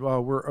said,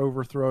 "Well, we're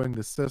overthrowing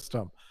the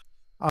system."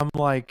 I'm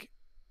like,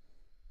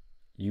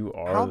 you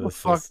are the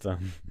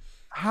system.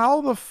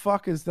 How the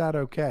fuck is that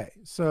okay?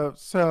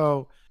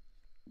 So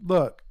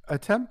look,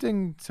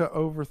 attempting to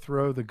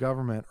overthrow the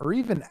government or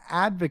even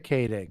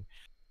advocating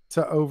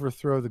to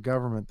overthrow the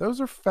government,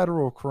 those are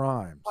federal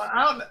crimes. Well,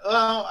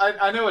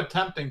 I know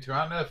attempting to.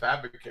 I don't know if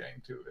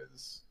advocating to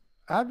is.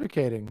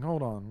 Advocating.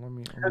 Hold on. Let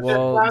me.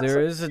 Well,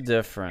 there is a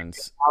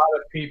difference. A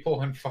lot of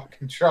people in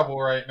fucking trouble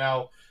right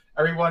now.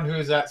 Everyone who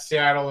is at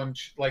Seattle and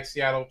like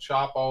Seattle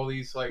Chop, all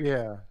these like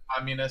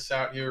communists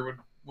out here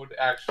would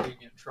actually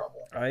be in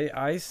trouble.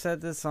 I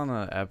said this on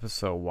an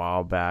episode a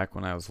while back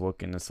when I was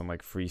looking at some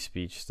like free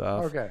speech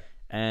stuff. Okay.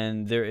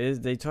 And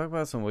they talk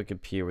about some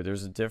Wikipedia where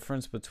there's a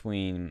difference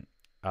between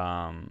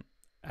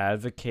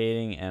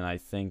advocating and I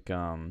think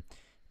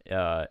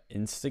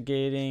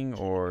instigating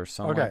or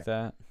something like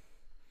that.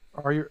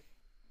 Are you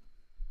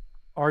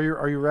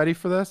ready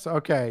for this?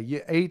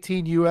 Okay,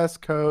 18 U.S.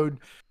 Code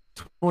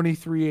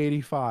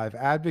 2385,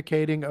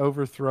 advocating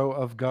overthrow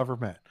of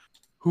government.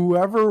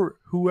 Whoever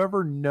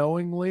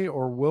knowingly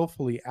or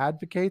willfully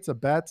advocates,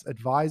 abets,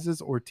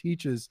 advises, or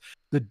teaches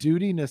the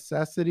duty,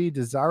 necessity,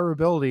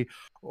 desirability,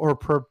 or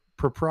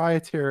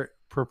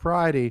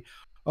propriety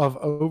of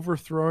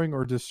overthrowing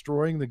or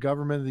destroying the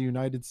government of the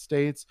United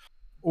States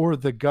or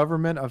the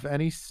government of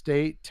any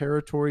state,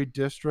 territory,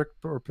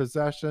 district, or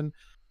possession.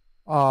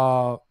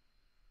 That's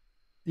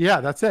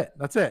it.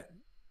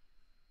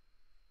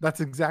 That's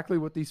exactly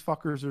what these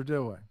fuckers are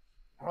doing.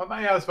 Well,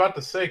 I was about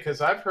to say,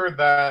 because I've heard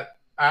that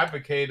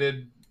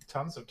advocated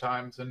tons of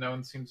times and no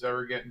one seems to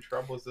ever get in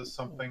trouble. Is this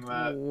something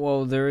that...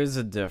 Well, there is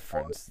a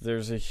difference.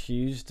 There's a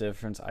huge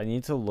difference. I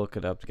need to look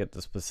it up to get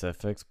the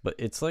specifics, but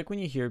it's like when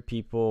you hear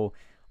people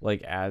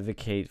like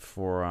advocate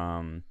for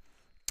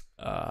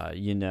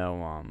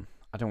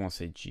I don't want to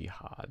say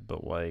jihad,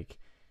 but like,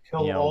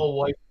 Kill you know, all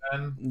white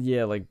men.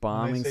 yeah, like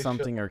bombing say shit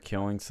something or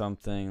killing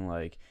something.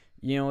 Like,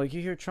 like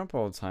you hear Trump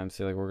all the time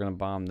say like we're gonna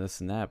bomb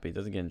this and that, but he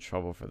doesn't get in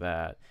trouble for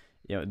that.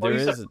 There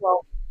is.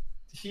 Well,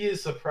 he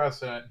is the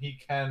president. He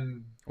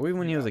can. Or even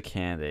when he was a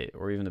candidate,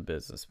 or even a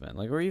businessman,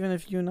 like, or even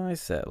if you and I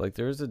said, like,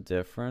 there's a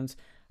difference.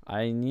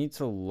 I need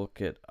to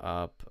look it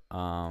up.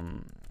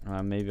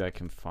 Maybe I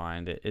can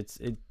find it.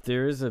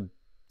 There is a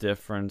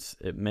difference.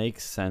 It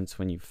makes sense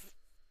when you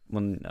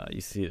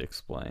see it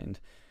explained.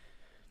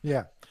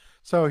 Yeah.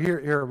 So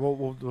here,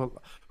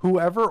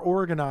 whoever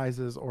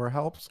organizes or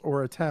helps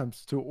or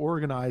attempts to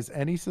organize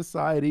any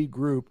society,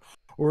 group,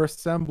 or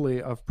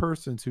assembly of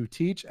persons who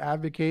teach,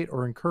 advocate,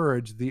 or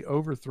encourage the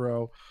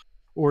overthrow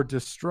or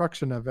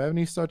destruction of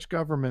any such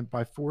government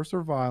by force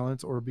or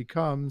violence, or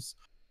becomes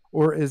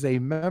or is a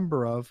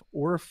member of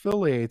or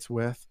affiliates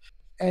with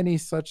any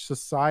such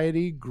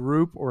society,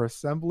 group, or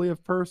assembly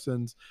of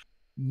persons,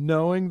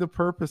 knowing the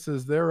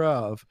purposes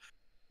thereof,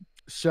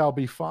 shall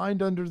be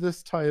fined under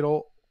this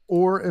title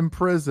or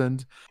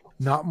imprisoned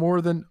not more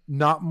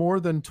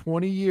than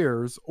 20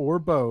 years or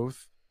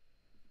both,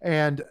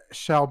 and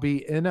shall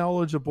be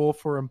ineligible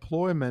for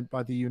employment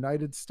by the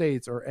United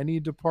States or any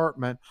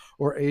department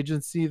or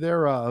agency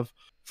thereof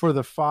for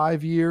the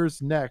 5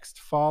 years next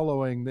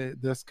following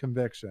this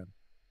conviction.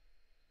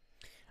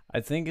 I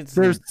think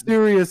there's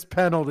serious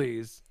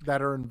penalties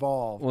that are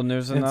involved. Well,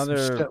 there's another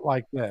shit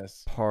like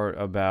this part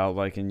about,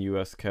 like, in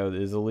U.S. code,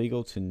 it is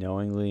illegal to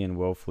knowingly and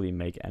willfully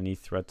make any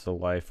threat to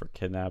life or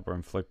kidnap or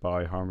inflict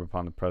bodily harm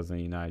upon the President of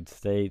the United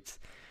States.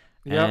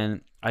 Yep.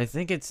 And I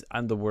think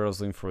the word I was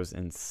looking for was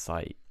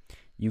incite.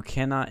 You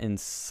cannot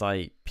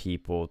incite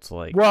people to,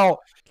 like.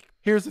 Well,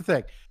 here's the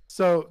thing.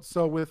 So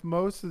with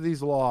most of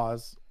these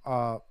laws,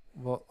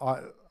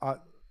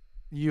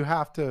 you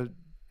have to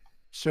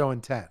show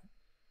intent.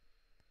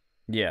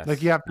 Yes.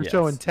 Like you have to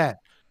show intent,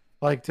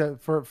 like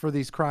for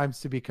these crimes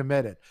to be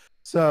committed.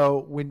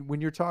 So when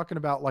you're talking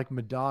about like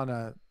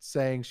Madonna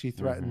saying she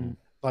threatened,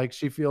 like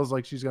she feels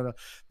like she's gonna,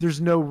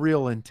 there's no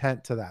real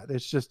intent to that.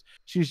 It's just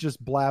she's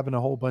just blabbing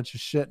a whole bunch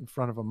of shit in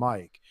front of a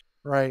mic,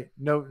 right?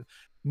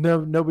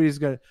 Nobody's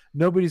gonna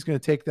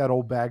take that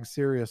old bag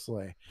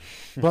seriously.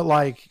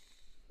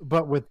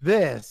 but with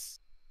this,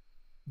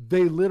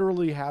 they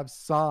literally have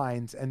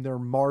signs and they're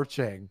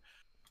marching.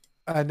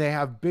 And they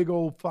have big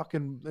old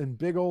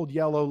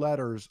yellow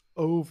letters,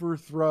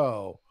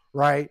 overthrow,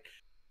 right?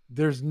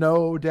 There's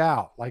no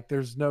doubt. Like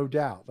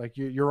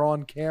you're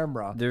on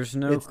camera. There's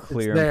no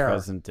clear and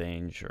present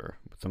danger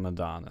with the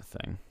Madonna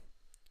thing.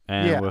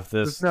 And with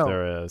this,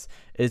 there is.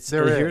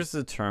 Here's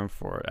the term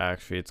for it,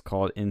 actually. It's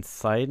called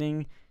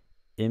inciting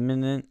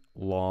imminent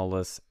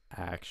lawless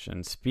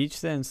action. Speech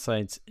that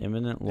incites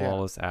imminent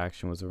lawless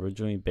action was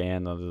originally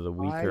banned under the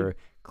weaker,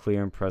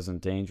 clear and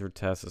present danger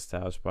test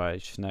established by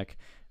Schneck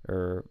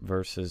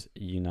versus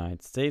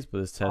United States, but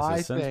this test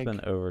has since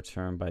been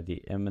overturned by the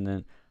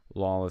imminent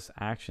lawless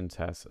action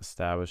test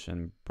established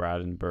in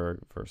Brandenburg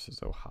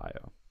versus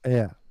Ohio.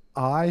 Yeah,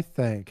 I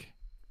think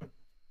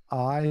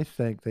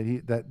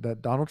that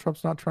Donald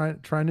Trump's not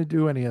trying to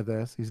do any of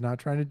this. He's not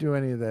trying to do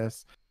any of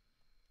this.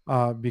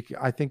 Because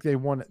I think they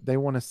want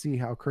to see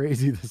how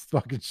crazy this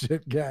fucking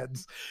shit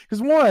gets.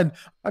 Because one,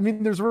 I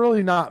mean, there's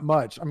really not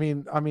much. I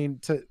mean,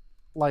 to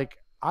like.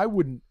 I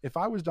wouldn't, if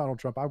I was Donald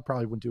Trump, I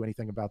probably wouldn't do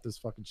anything about this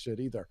fucking shit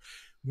either.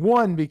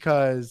 One,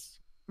 because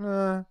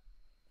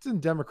it's in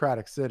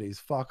democratic cities.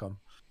 Fuck them.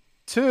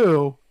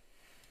 Two,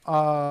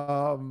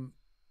 you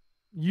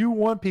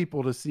want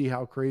people to see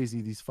how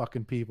crazy these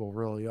fucking people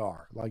really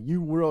are. Like,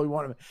 you really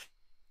want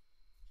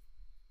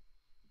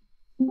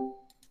to.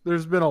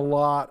 There's been a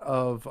lot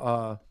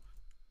of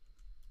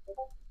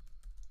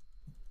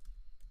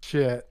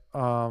shit.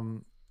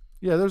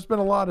 There's been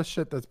a lot of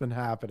shit that's been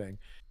happening.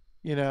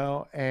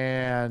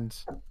 And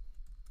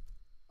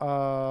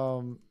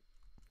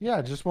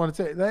just want to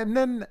say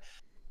that.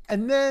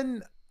 And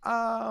then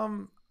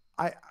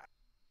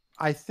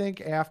I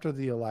think after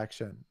the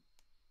election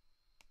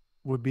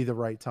would be the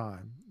right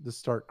time to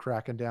start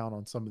cracking down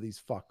on some of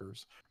these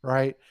fuckers,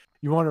 right?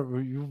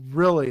 You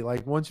really,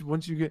 like, once you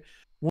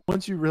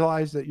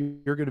realize that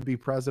you're going to be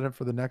president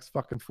for the next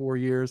fucking 4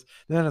 years,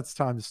 then it's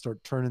time to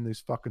start turning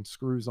these fucking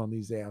screws on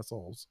these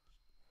assholes.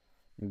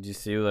 Did you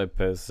see what I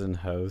posted in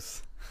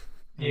House?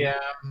 Yeah,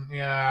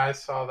 I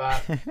saw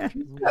that.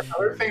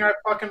 Another thing I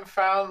fucking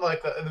found,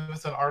 like, there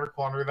was an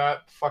article under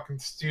that fucking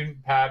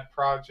student pad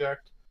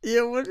project.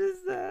 Yeah, what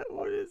is that?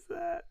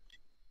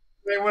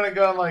 They want to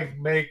go and, like,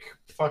 make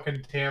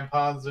fucking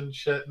tampons and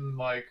shit in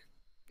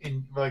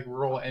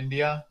rural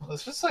India.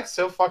 It's just, like,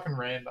 so fucking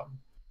random.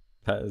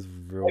 That is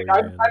really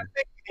random. I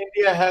think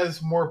India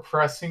has more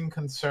pressing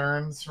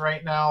concerns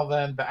right now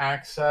than the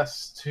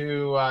access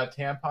to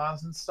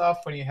tampons and stuff.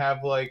 When you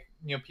have, like,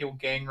 people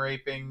gang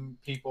raping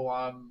people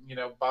on,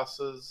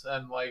 buses,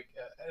 and like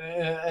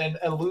and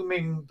a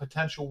looming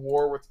potential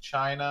war with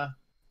China.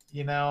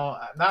 I'm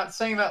not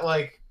saying that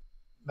like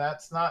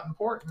that's not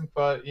important,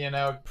 but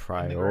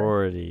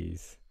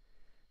priorities.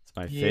 It's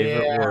my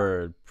favorite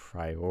word,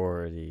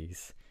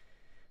 priorities.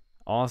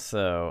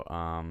 Also,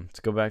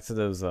 to go back to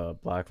those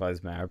Black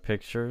Lives Matter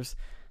pictures,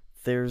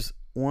 there's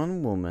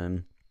one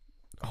woman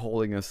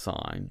holding a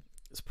sign.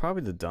 It's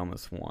probably the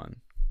dumbest one.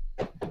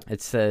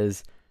 It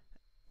says,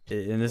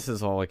 and this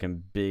is all like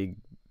in big,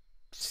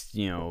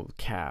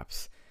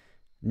 caps.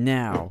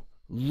 Now,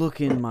 look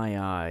in my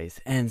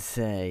eyes and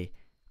say,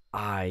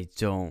 I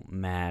don't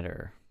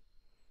matter.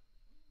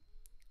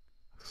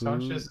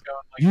 Someone's just going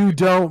like, You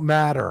don't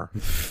matter.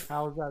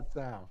 How does that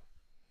sound?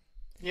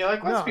 Yeah,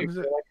 like let's No, be I'm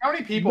fair, just- like how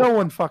many people? No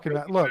one fucking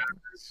really look.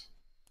 matters?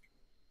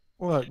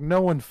 Look,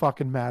 no one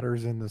fucking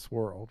matters in this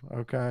world.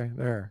 Okay,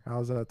 there.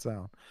 How's that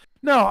sound?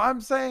 No, I'm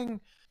saying,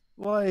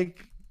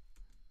 like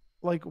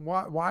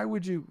why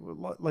would you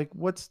like?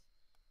 What's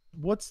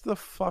the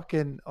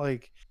fucking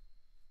like?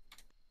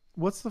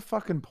 What's the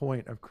fucking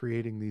point of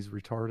creating these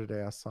retarded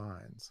ass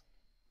signs?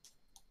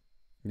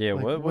 Yeah,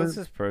 Like, what's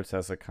this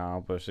protest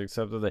accomplished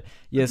except that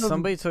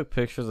somebody took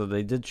pictures of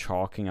they did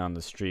chalking on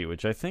the street,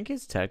 which I think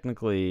is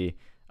technically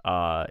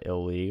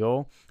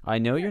illegal. I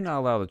know you're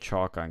not allowed to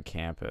chalk on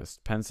campus.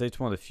 Penn State's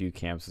one of the few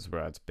campuses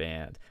where that's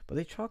banned, but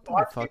they chalked on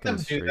the I've seen fucking them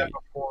street. do that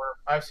before.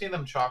 I've seen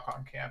them chalk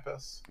on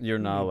campus. You're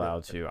not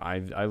allowed to.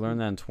 I learned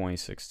that in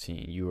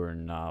 2016. You are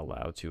not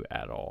allowed to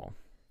at all.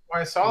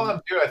 When I saw them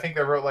do, I think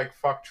they wrote like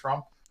 "fuck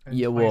Trump."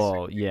 Yeah,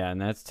 well, yeah,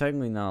 and that's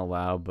technically not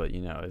allowed, but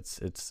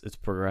it's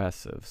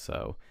progressive,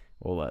 so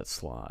we'll let it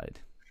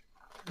slide.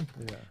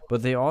 Yeah.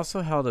 But they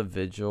also held a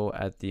vigil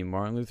at the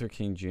Martin Luther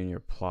King Jr.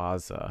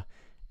 Plaza,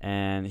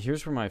 and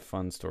here's where my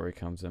fun story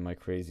comes in. My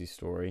crazy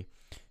story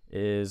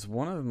is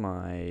one of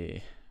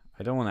my,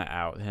 I don't want to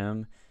out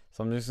him,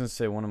 so I'm just gonna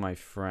say one of my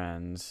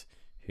friends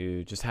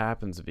who just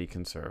happens to be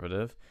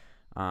conservative.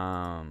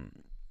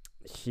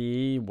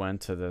 He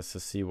went to this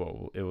to see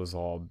what it was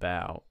all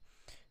about.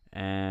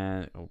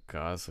 And oh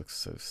god, this looks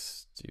so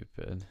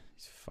stupid.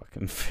 These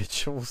fucking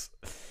vigils.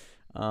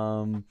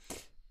 And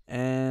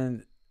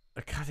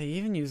god, they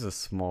even use a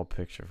small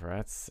picture for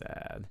that's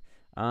sad.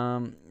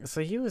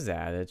 So he was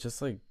at it,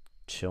 just like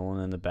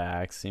chilling in the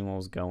back, seeing what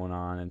was going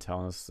on, and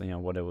telling us,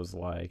 what it was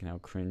like and how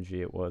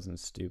cringy it was and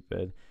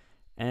stupid.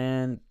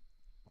 And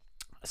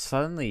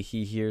suddenly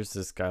he hears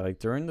this guy like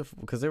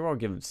because they were all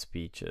giving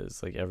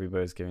speeches, like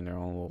everybody's giving their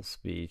own little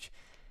speech.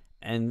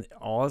 And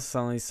all of a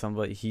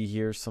sudden, he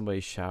hears somebody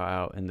shout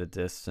out in the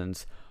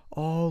distance,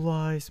 "All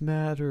lives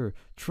matter,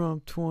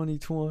 Trump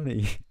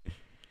 2020."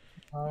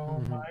 Oh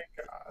my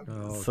god!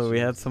 Oh, So we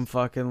had Jesus. some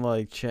fucking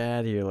like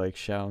Chad here, like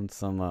shouting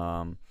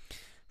so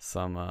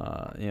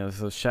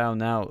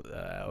shouting out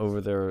over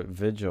their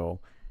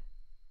vigil.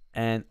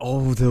 And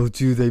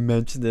they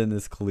mentioned it in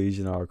this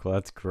Collegian article.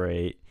 That's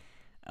great.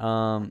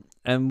 And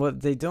what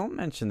they don't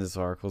mention in this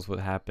article is what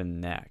happened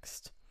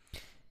next.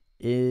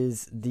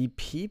 Is the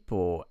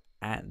people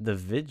at the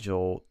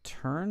vigil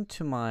turned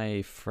to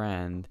my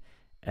friend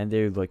and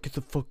they were like, "Get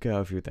the fuck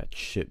out of here with that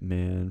shit,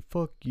 man.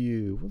 Fuck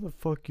you. What the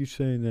fuck you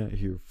saying that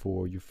here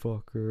for, you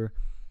fucker?"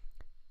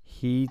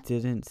 He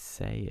didn't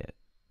say it.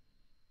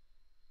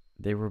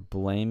 They were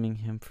blaming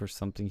him for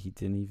something he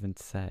didn't even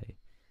say.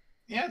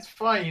 Yeah, it's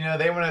fun.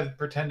 They want to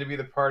pretend to be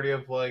the party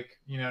of like,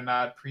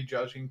 not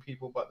prejudging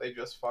people, but they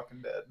just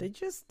fucking did. They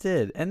just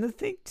did. And the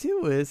thing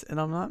too is, and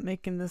I'm not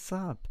making this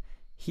up,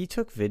 he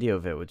took video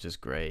of it, which is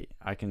great.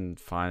 I can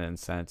find it and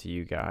send it to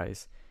you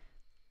guys.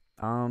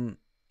 You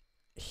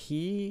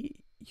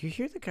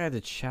hear the guy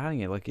that's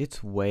shouting it, like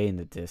it's way in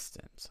the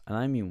distance. And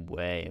I mean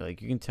way.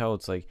 Like you can tell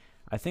it's like,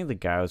 I think the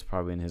guy was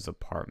probably in his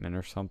apartment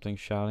or something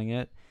shouting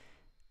it.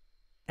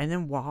 And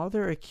then while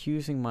they're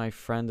accusing my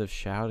friend of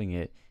shouting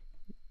it,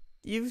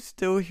 you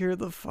still hear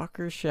the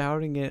fucker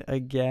shouting it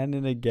again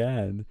and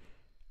again.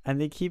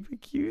 And they keep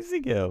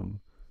accusing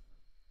him.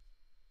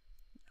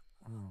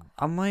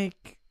 I'm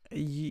like,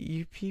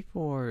 you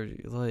people are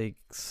like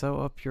so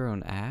up your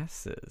own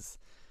asses.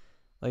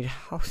 Like,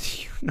 how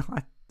do you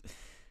not?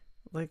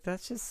 Like,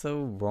 that's just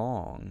so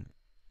wrong.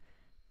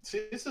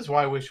 See, this is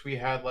why I wish we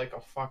had like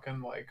a fucking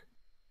like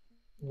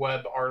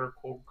web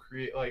article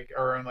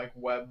our own like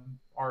web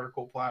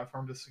article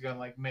platform just to go and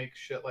like make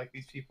shit like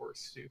these people are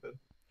stupid.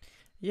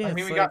 Yeah, I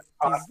mean, we got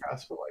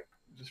podcasts, but like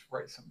just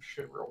write some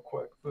shit real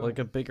quick. Boom. Like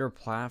a bigger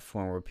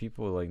platform where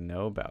people like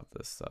know about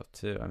this stuff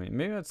too. I mean,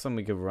 maybe that's something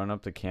we could run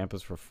up to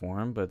campus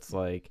reform, but it's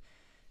like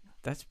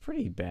that's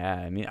pretty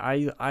bad. I mean,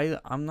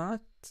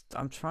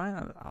 I'm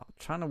trying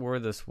to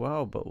word this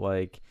well, but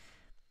like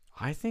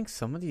I think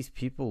some of these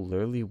people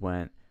literally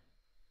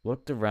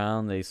looked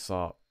around, they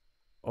saw,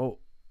 oh,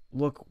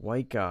 look,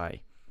 white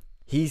guy,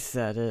 he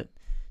said it.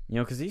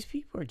 Because these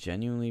people are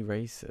genuinely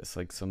racist,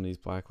 like some of these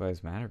Black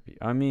Lives Matter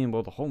people. I mean,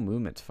 well, the whole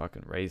movement's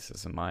fucking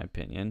racist, in my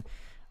opinion.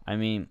 I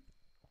mean,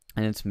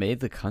 and it's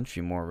made the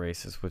country more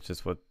racist, which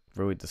is what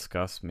really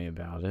disgusts me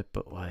about it.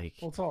 But, like...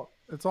 Well,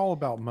 it's all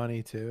about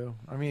money, too.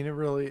 I mean,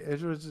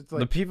 it's like...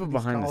 The people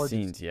behind the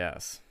scenes,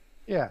 yes.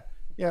 Yeah.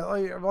 Yeah,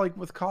 like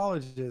with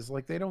colleges,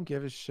 like, they don't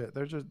give a shit.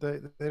 They're just...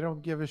 They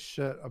don't give a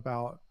shit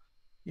about...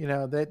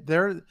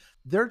 they're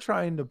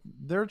trying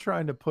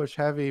to push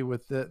heavy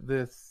with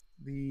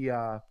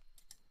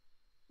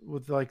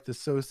with like the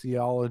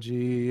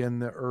sociology and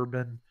the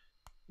urban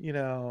you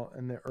know,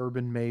 and the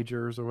urban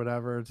majors or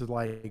whatever, to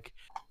like,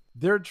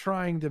 they're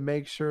trying to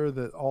make sure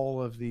that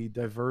all of the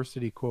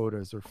diversity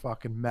quotas are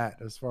fucking met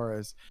as far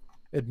as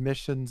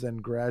admissions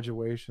and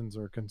graduations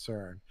are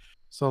concerned.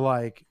 So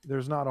like,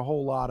 there's not a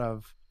whole lot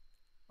of,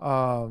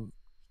 um,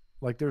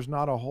 there's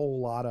not a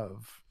whole lot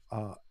of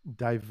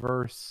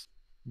diverse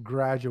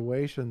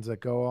graduations that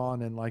go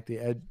on in like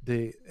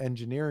the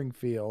engineering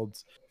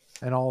fields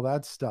and all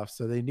that stuff.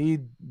 So they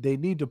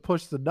need to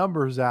push the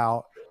numbers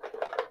out,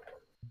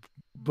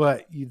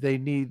 but they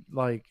need,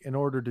 like, in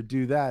order to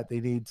do that, they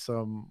need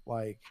some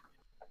like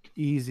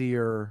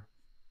easier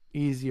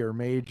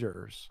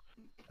majors.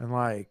 And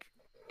like,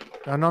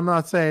 and I'm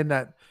not saying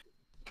that,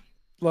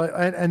 like,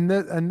 and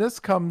this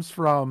comes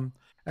from,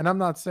 and I'm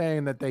not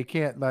saying that they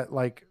can't let,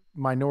 like,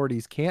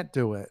 minorities can't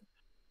do it,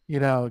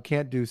 you know,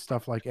 can't do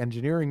stuff like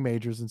engineering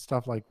majors and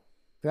stuff like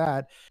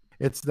that.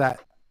 It's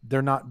that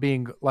they're not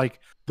being,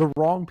 like, the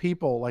wrong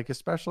people, like,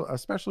 especially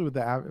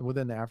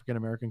within the African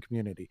American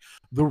community,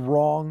 the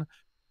wrong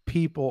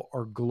people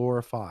are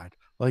glorified.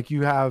 Like,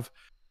 you have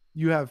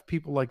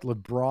people like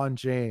LeBron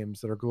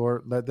James that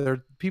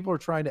are people are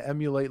trying to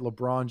emulate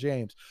LeBron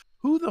James.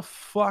 Who the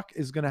fuck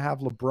is going to have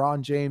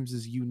LeBron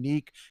James's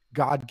unique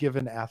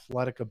God-given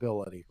athletic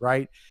ability,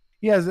 right?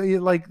 He has,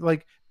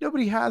 like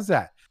nobody has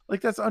that.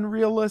 Like, that's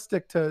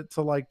unrealistic to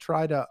like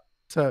try to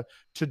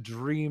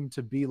dream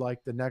to be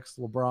like the next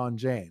LeBron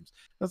James.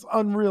 That's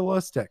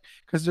unrealistic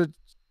because their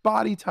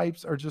body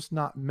types are just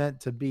not meant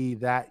to be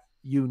that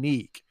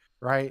unique,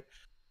 right?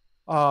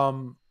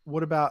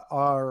 What about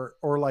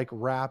or like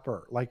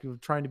rapper, like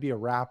trying to be a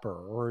rapper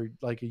or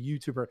like a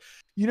YouTuber?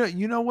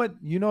 You know what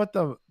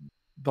the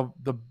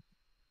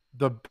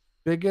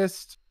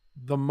biggest,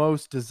 the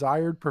most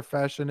desired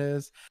profession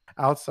is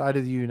outside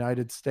of the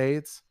United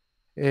States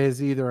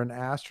is either an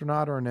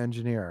astronaut or an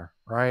engineer,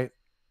 right?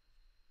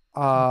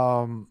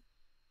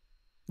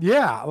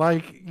 Yeah,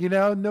 like, you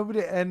know,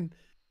 nobody, and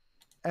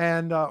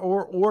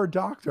or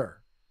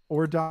doctor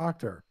or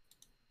doctor.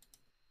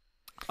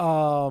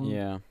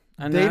 Yeah.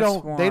 And they that's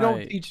don't why, they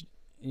don't teach.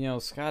 you know,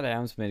 Scott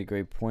Adams made a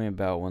great point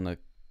about when the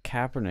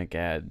Kaepernick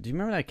ad. Do you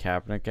remember that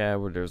Kaepernick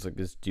ad where there was like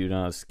this dude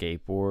on a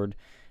skateboard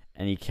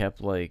and he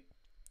kept like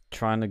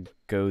trying to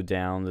go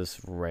down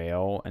this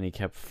rail and he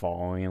kept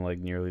falling and like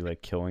nearly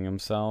like killing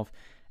himself?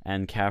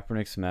 And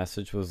Kaepernick's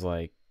message was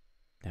like,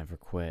 never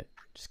quit,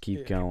 just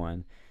keep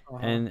going.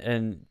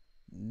 And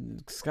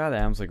Scott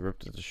Adams like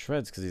ripped it to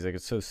shreds because he's like,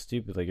 it's so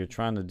stupid. Like, you're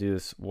trying to do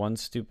this one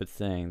stupid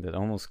thing that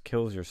almost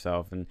kills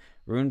yourself and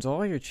ruins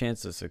all your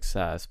chances of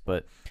success.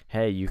 But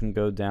hey, you can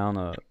go down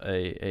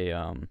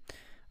a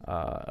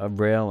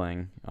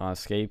railing on a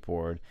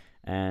skateboard.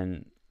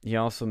 And he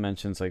also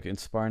mentions like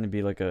inspiring to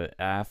be like an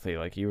athlete,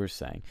 like you were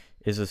saying,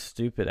 is a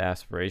stupid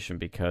aspiration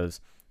because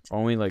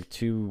only like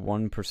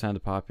 1% of the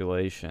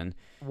population,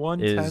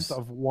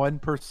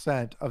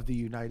 1/10 of the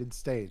United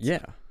States,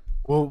 yeah,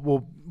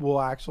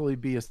 will actually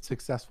be a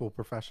successful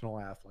professional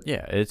athlete.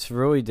 Yeah, it's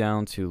really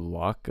down to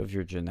luck of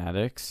your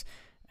genetics.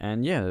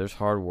 And yeah, there's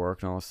hard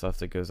work and all the stuff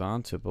that goes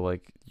on to it, but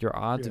like your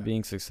odds of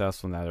being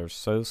successful in that are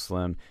so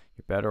slim.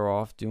 You're better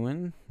off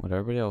doing what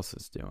everybody else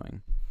is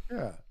doing.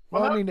 Yeah.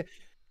 Well, I mean,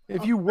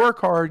 if you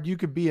work hard, you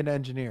could be an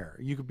engineer,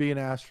 you could be an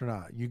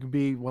astronaut, you could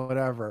be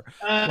whatever.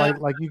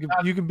 Like you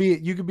can be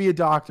a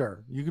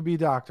doctor. You could be a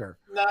doctor.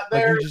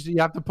 Like,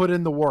 you have to put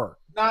in the work.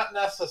 Not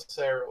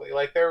necessarily.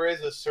 Like, there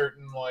is a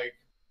certain like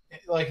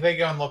they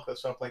go and look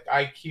this up. Like,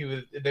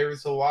 IQ,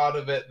 there's a lot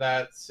of it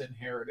that's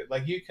inherited.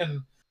 Like, you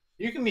can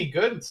be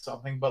good at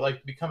something, but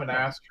like become an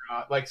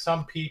astronaut. Like,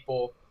 some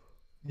people,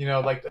 you know,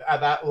 like at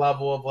that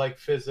level of like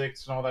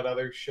physics and all that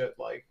other shit,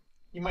 like,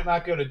 you might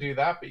not be able to do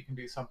that, but you can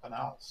do something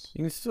else.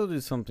 You can still do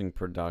something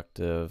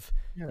productive.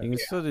 You can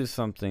still do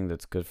something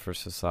that's good for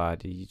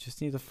society. You just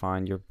need to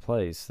find your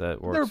place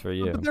that works for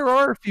you. But there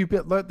are a few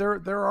bit.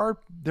 There are,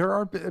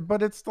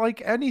 but it's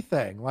like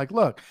anything. Like,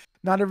 look,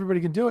 not everybody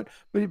can do it,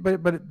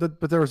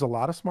 but there's a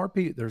lot of smart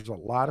people. There's a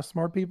lot of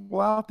smart people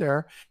out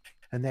there,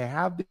 and they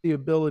have the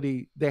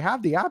ability. They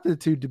have the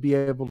aptitude to be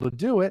able to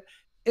do it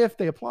if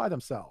they apply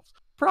themselves.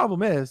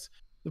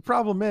 The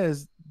problem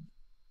is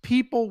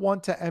people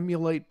want to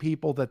emulate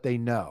people that they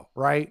know,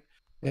 right?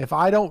 If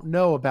I don't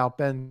know about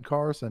Ben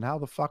Carson, how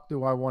the fuck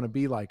do I want to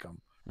be like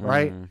him,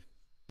 right?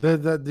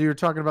 You're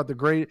talking about the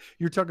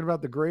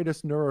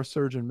greatest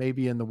neurosurgeon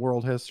maybe in the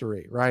world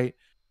history, right?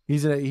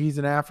 He's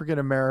an African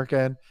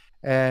American,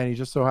 and he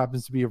just so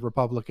happens to be a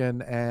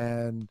Republican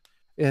and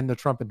in the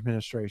Trump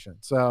administration.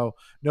 So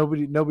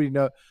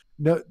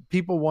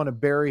people want to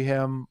bury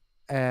him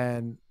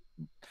and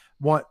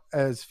want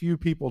as few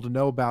people to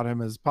know about him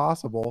as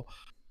possible.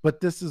 But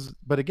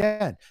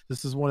again,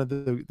 this is one of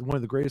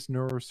the greatest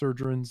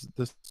neurosurgeons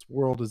this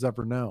world has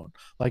ever known.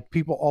 Like,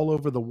 people all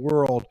over the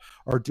world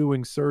are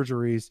doing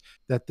surgeries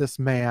that this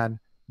man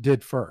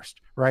did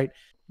first, right?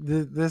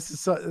 That's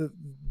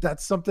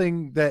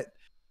something that,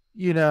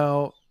 you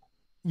know,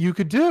 you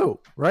could do,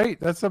 right?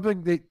 That's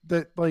something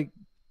that like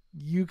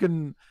you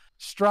can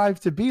strive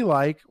to be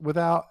like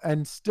without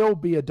and still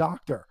be a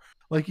doctor.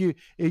 Like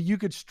you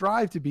could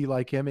strive to be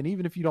like him, and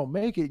even if you don't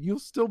make it, you'll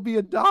still be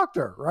a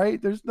doctor,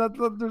 right? There's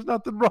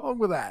nothing wrong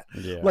with that.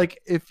 Yeah. Like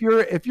if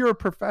you're a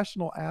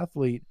professional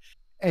athlete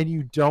and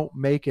you don't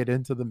make it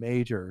into the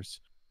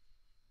majors,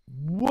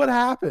 what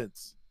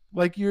happens?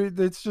 Like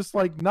it's just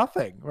like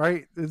nothing,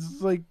 right? It's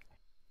like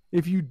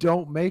if you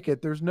don't make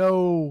it, there's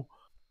no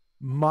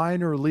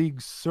minor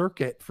league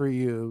circuit for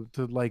you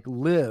to like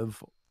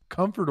live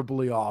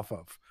comfortably off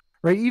of,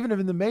 right? Even if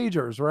in the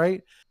majors,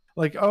 right?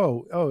 Like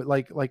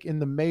like in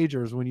the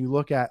majors, when you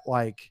look at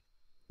like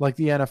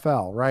the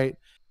NFL, right?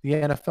 The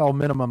NFL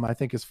minimum I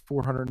think is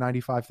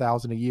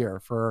 $495,000 a year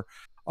for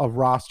a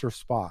roster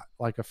spot,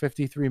 like a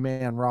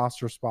 53-man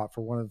roster spot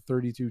for one of the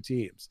 32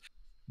 teams.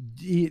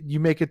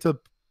 You make it to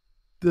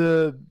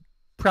the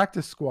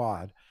practice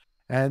squad,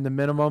 and the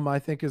minimum I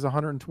think is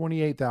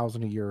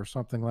 $128,000 a year or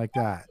something like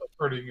that. That's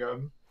pretty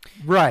good,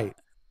 right?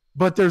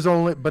 But there's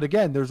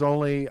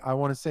only I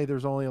want to say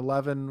there's only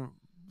 11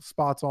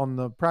 spots on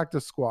the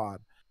practice squad.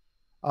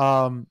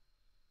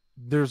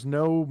 There's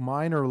no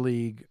minor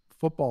league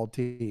football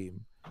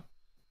team,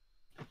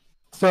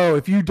 so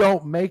if you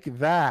don't make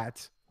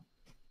that,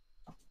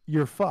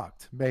 you're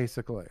fucked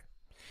basically.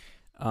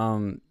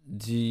 Do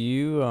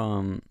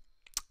you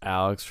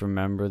Alex,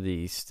 remember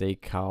the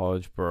State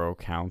College Borough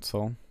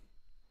Council?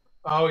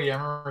 Oh yeah,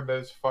 I remember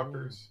those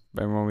fuckers.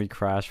 Remember when we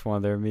crashed one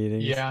of their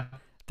meetings? Yeah.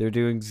 They're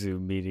doing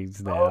Zoom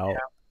meetings now.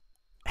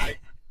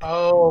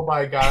 Oh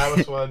my god, I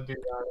just want to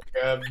do that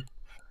again.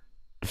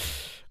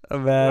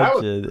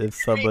 Imagine if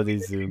somebody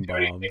Zoom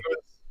bombed.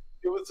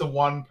 It was the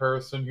one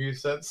person who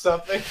said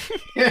something.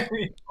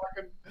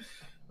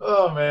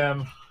 Oh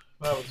man,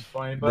 that was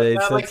funny. But they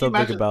man, said like,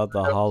 something about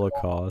the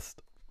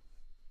Holocaust.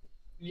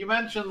 You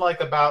mentioned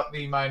like about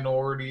the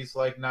minorities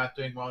like not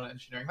doing well in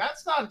engineering.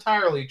 That's not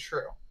entirely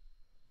true.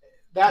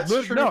 That's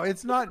true. No,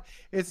 it's not.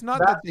 It's not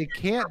that they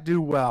can't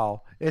do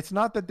well. It's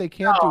not that they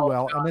can't do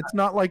well, and it's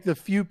not like the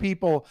few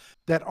people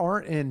that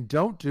aren't in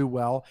don't do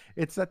well.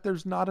 It's that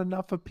there's not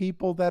enough of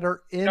people that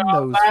are in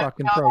those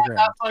fucking programs.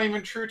 That's not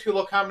even true. Too.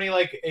 Look how many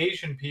like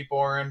Asian people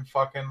are in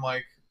fucking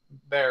like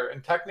there,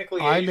 and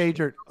technically, I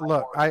majored.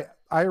 Look, I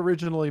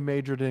originally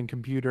majored in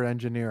computer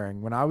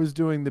engineering. When I was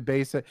doing the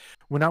basic,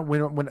 when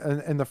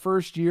in the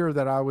first year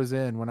that I was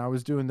in, when I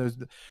was doing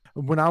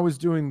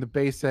the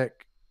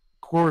basic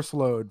course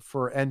load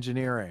for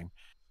engineering,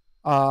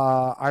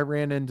 I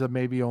ran into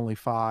maybe only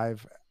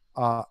five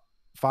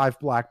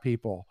black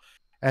people,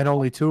 and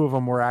only 2 of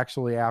them were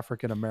actually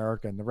African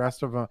American. The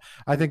rest of them,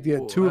 I think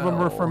two of them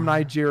were from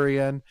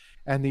Nigerian,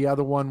 and the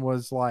other one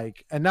was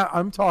like, and now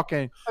I'm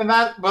talking.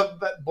 But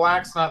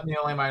black's not the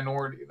only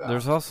minority though.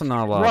 There's also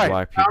not a lot of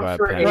black people at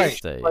Penn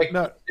State. Like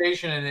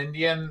Asian and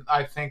Indian,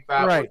 I think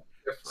that was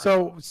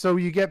different. So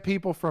you get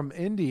people from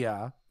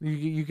India,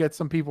 you get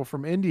some people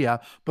from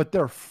India, but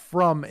they're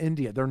from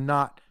India. They're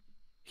not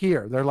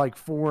here. They're like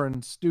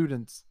foreign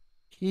students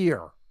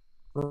here,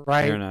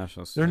 right?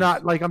 International students. They're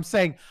not like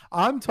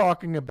I'm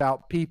talking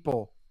about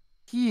people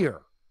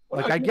here.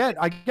 Like I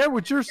get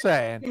what you're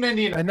saying,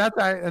 and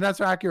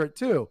that's accurate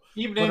too.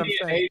 Even Indian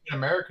and Asian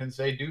Americans,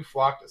 they do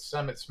flock to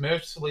STEM. It's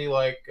mostly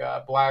like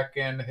black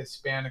and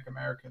Hispanic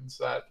Americans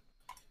that,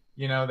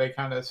 they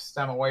kind of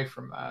stem away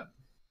from that.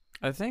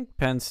 I think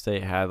Penn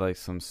State had like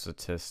some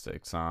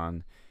statistics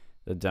on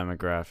the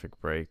demographic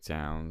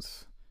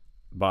breakdowns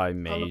by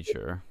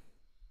major.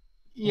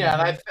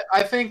 Yeah, and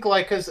I think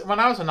like because when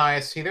I was in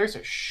IST, there's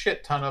a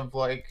shit ton of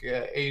like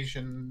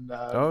Asian.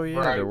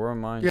 There were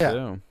mine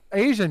too.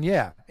 Asian.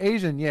 There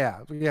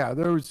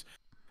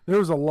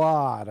was a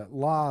lot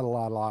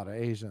of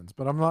Asians,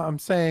 but I'm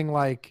saying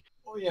like.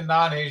 Well, yeah,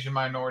 non-Asian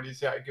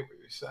minorities. Yeah, I get what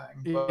you're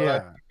saying. But I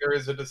think there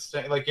is a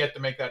like you have to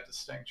make that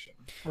distinction,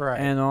 right?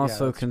 And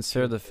also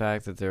consider the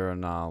fact that there are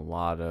not a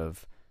lot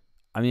of.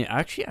 I mean,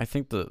 actually, I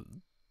think the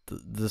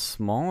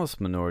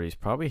smallest minority is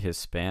probably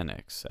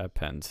Hispanics at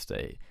Penn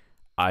State.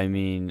 I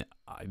mean,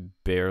 I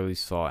barely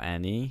saw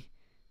any,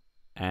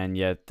 and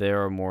yet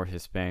there are more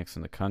Hispanics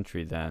in the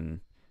country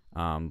than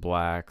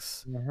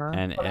blacks. And how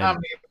many of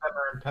them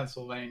are in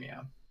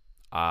Pennsylvania?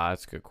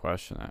 That's a good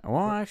question.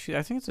 Well, actually,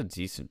 I think it's a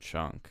decent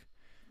chunk.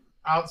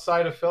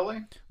 Outside of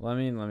Philly? Let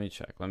me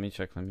check. Let me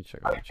check. I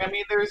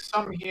mean, there's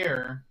some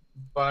here,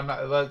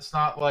 but that's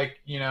not like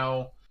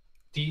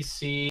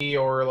DC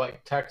or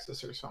like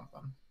Texas or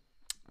something.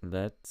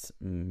 Let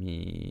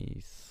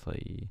me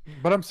see.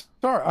 But I'm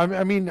sorry.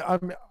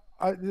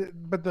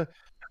 But the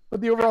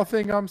overall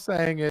thing I'm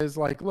saying is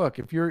like, look,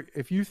 if you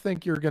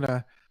think you're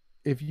gonna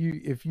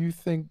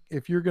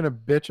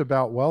bitch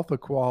about wealth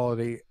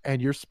equality and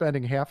you're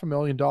spending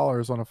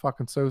 $500,000 on a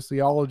fucking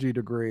sociology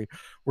degree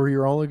where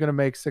you're only gonna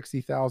make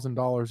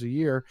 $60,000 a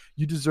year,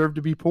 you deserve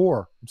to be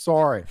poor. I'm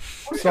sorry.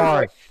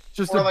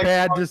 Just a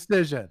bad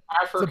decision.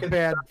 It's a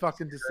bad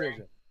fucking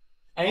decision.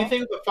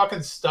 Anything with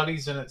fucking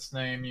studies in its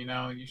name, you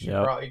should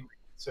probably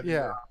consider.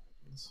 Yeah.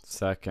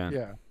 Second.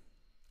 Yeah.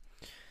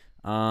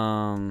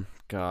 God,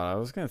 I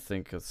was gonna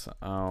think that's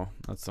something I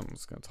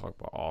was gonna talk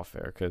about off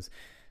air because,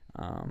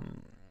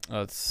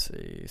 let's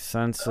see,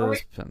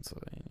 census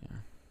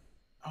Pennsylvania.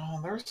 Oh,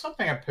 there was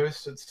something I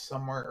posted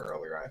somewhere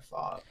earlier, I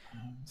thought.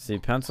 See,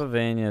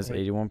 Pennsylvania is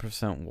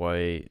 81%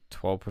 white,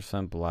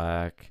 12%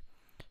 black.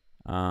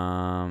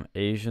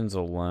 Asians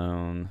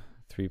alone,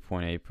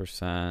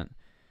 3.8%.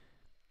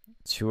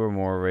 Two or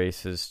more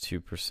races,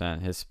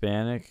 2%.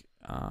 Hispanic,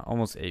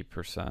 almost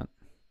 8%.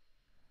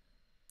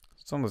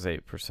 It's almost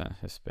 8%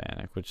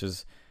 Hispanic, which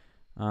is,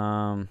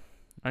 I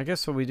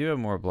guess so we do have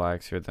more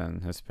blacks here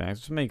than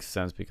Hispanics, which makes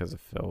sense because of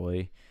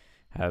Philly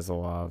has a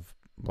lot of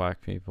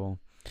black people.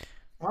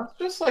 Well, it's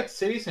just like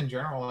cities in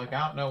general. Like,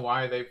 I don't know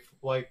why they've,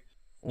 like,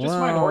 just Well,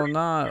 minorities.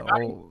 not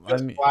Not all,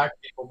 even just black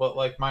people, but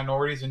like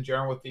minorities in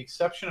general, with the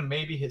exception of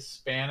maybe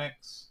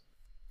Hispanics.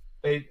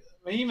 They,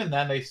 I mean, even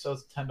then, they still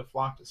tend to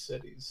flock to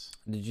cities.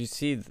 Did you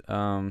see,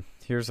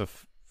 here's a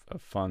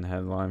fun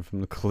headline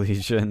from the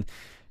Collegian.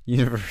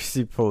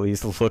 University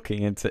police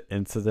looking into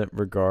incident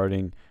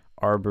regarding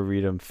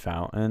Arboretum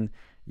fountain.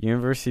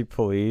 University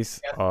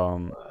police,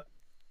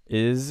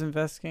 is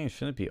investigating.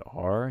 Shouldn't it be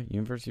R?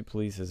 University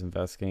police is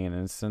investigating an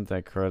incident that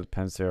occurred at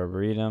Penn State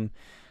Arboretum,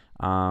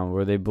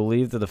 where they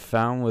believe that the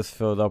fountain was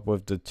filled up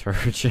with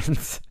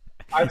detergents.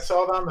 I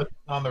saw it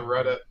on the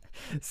Reddit.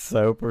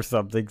 Soap or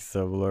something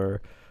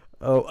similar.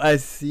 Oh, I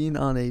seen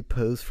on a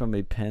post from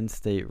a Penn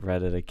State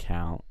Reddit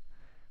account.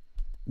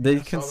 They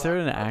consider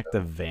it an act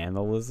of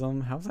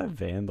vandalism. How's that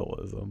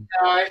vandalism?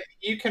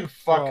 You can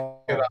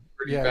fuck it up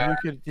pretty bad.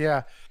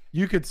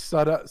 You could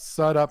set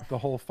up the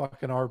whole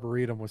fucking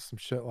arboretum with some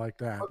shit like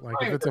that. Like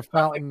if it's a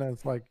fountain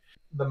that's like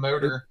the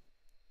motor.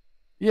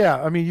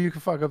 Yeah, I mean you can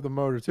fuck up the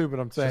motor too,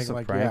 but I'm saying just a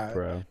like prank,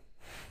 bro.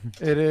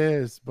 It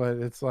is, but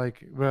it's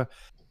like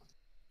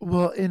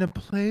well, in a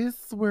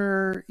place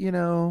where, you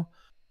know,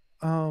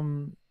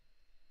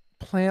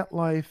 plant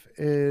life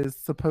is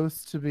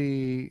supposed to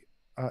be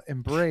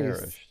embraced.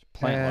 Cherished.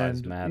 Plant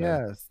lives matter.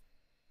 Yes.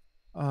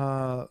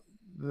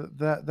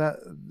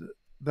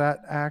 That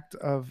act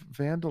of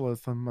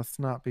vandalism must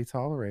not be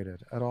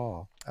tolerated at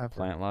all. Ever.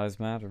 Plant lives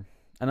matter.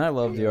 And I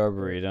love the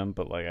Arboretum,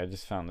 but like I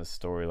just found this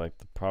story like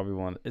probably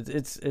one.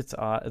 It's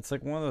odd. It's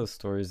like one of those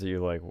stories that you're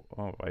like,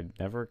 oh, I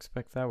never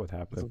expect that would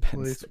happen at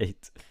Penn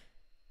State.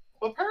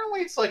 Well,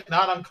 apparently it's like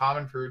not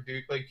uncommon for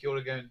people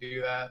to go and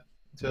do that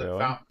to the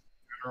fountain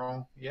in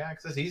general. Yeah,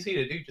 because it's easy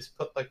to do. Just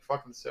put like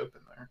fucking soap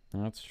in there.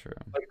 That's true.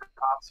 Like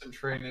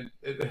concentrate, and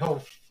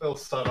it'll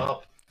set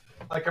up.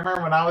 Like I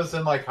remember when I was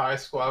in like high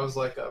school, I was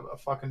like a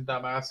fucking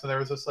dumbass, and there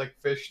was this like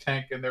fish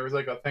tank, and there was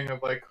like a thing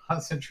of like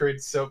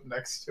concentrated soap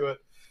next to it.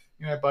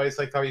 You know, my buddy's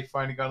like, how you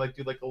finally gotta like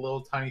do like a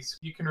little tiny.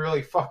 You can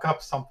really fuck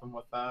up something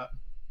with that.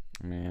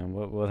 Man,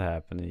 what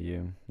happened to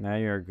you? Now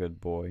you're a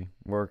good boy,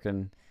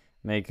 working,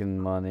 making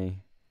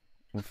money,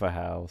 with a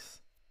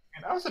house.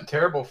 Man, I was a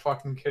terrible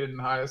fucking kid in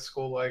high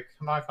school. Like,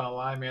 I'm not gonna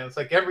lie, man. It's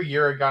like every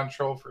year I got in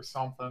trouble for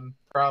something.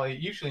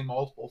 Usually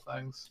multiple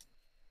things.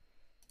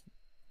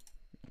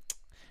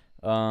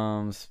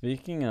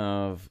 Speaking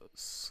of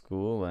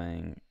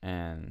schooling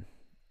and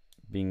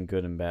being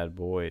good and bad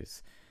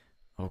boys,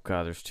 oh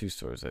god, there's two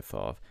stories I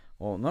thought of.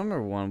 Well, number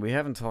one, we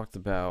haven't talked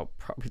about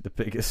probably the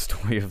biggest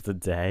story of the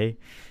day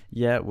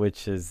yet,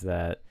 which is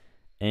that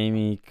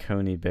Amy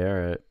Coney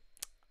Barrett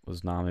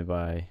was nominated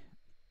by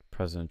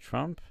President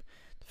Trump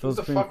to fill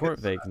the Supreme Court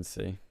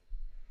vacancy.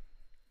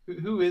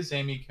 Who is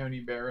Amy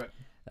Coney Barrett?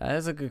 That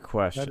is a good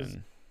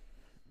question.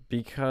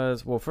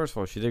 Because, well, first of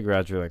all, she did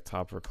graduate like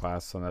top of her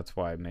class, so that's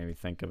why it made me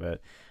think of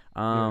it.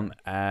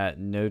 At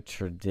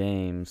Notre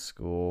Dame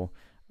school,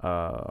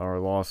 or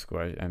law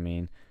school, I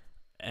mean,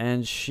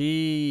 and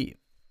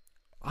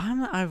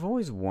I've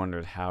always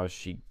wondered how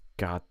she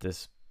got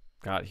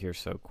here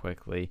so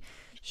quickly.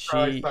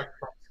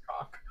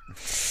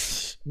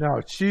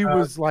 No, she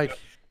was like,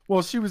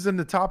 well, she was in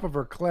the top of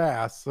her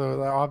class,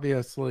 so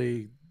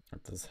obviously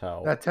that does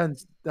help.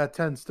 That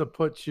tends to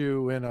put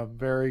you in a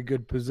very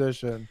good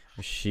position.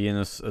 Was she in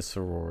a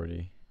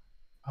sorority?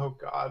 Oh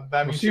God,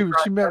 that means she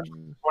met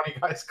 20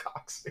 guys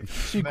cocks.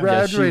 She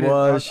graduated.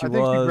 Yeah, she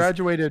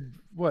graduated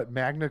what,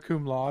 magna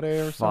cum laude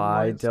or something.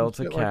 Phi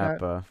Delta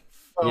Kappa.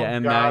 Like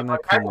and magna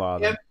cum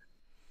laude.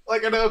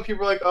 Like I know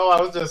people are like, "Oh,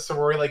 I was in a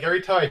sorority." Like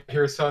every time I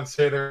hear someone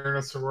say they're in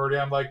a sorority,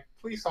 I'm like,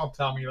 "Please don't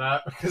tell me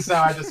that," because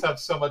now I just have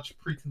so much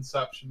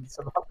preconceptions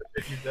about the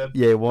shit you did.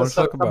 Yeah, we'll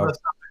talk about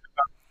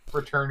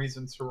fraternities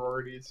and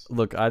sororities.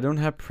 Look, I don't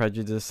have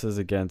prejudices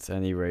against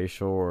any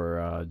racial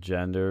or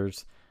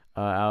genders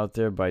out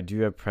there, but I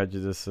do have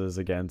prejudices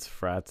against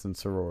frats and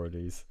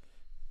sororities.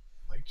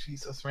 Like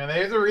Jesus, man,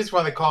 there's a reason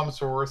why they call them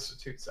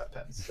sororistitutes at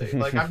Penn State.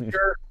 Like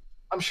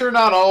I'm sure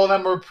not all of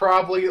them are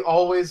probably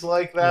always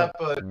like that,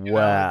 but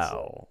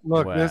wow.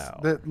 Look, so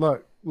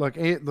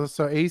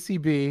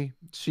ACB,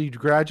 she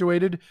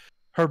graduated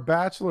her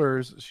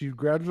bachelor's. She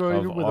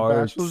graduated with a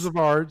bachelor's of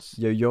arts.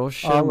 Yo, you'll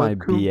share my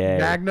BA.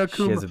 Magna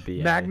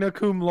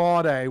cum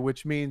laude,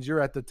 which means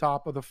you're at the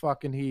top of the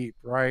fucking heap,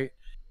 right?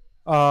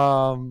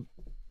 And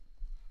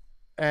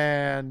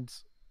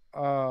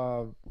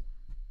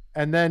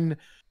then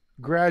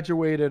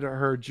graduated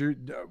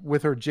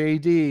with her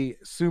JD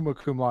summa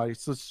cum laude.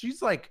 So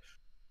she's like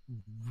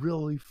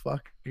really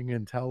fucking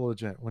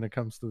intelligent when it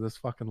comes to this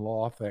fucking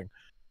law thing.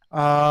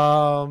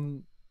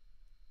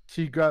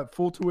 She got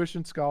full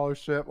tuition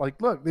scholarship.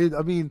 Like, look,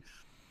 I mean,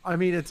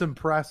 it's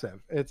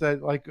impressive. It's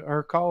like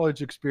her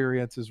college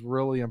experience is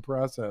really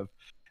impressive.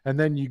 And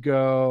then you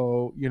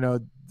go,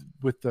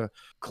 with the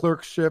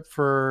clerkship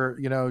for,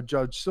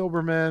 Judge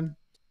Silberman,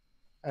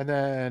 and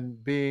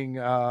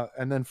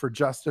then for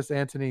Justice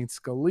Antonin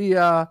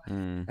Scalia,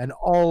 and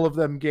all of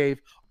them gave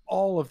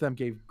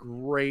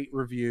great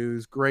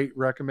reviews, great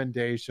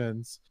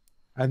recommendations.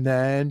 And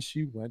then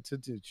she went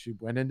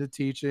into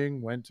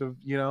teaching, went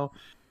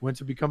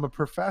to become a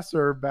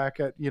professor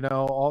back at,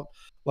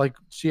 like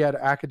she had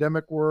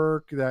academic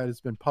work that has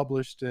been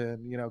published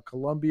in,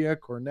 Columbia,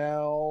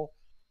 Cornell.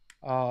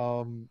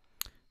 I'm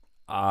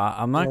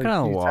not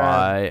gonna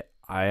lie.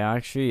 I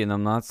actually, and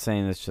I'm not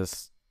saying this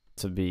just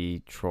to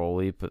be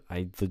trolly, but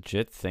I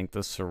legit think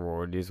the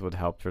sororities would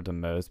help her the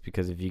most,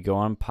 because if you go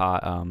on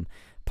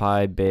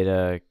Pi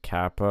Beta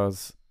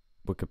Kappa's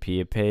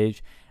Wikipedia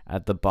page,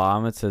 at the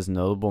bottom it says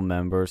notable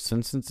members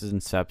since its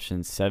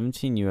inception: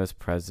 17 U.S.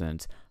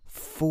 presidents,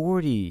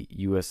 40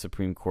 U.S.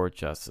 Supreme Court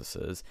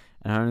justices,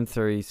 and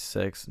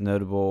 136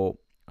 notable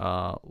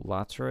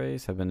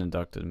lateres have been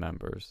inducted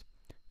members.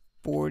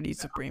 40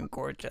 Supreme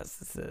Court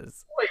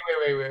justices. Wait.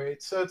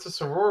 So it's a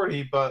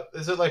sorority, but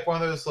is it like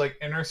one of those like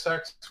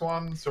intersex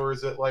ones, or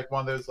is it like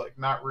one of those like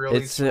not really?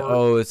 It's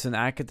an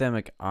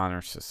academic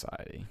honor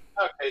society.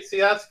 Okay, see,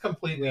 that's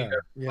completely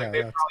different. Like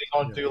they probably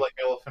don't do like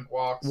elephant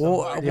walks.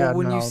 Well,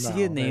 when you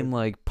see a name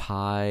like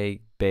Pi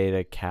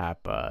Beta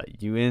Kappa,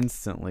 you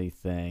instantly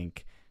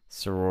think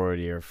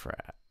sorority or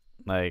frat.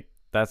 Like,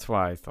 that's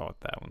why I thought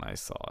that when I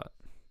saw it.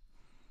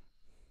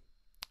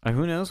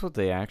 Who knows what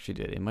they actually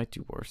did? They might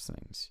do worse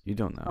things. You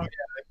don't know. Oh, yeah,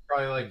 they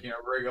probably like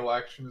rig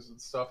elections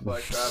and stuff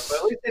like that. But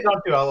at least they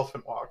don't do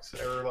elephant walks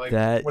or like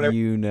that whatever.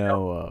 You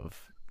know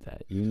of.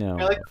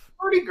 Like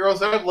sorority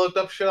girls, I've looked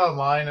up shit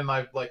online and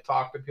I've like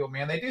talked to people.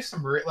 Man, they do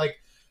some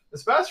like,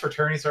 as bad as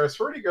fraternities are,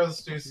 sorority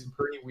girls do some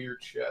pretty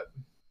weird shit.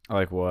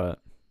 Like what?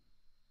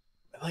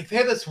 Like they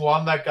had this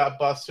one that got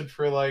busted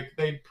for like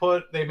they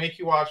make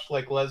you watch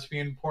like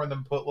lesbian porn,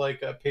 then put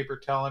like a paper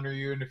towel under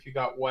you, and if you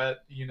got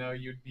wet,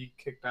 you'd be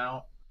kicked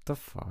out. The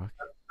fuck?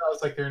 That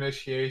was like their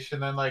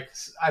initiation. Then like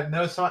I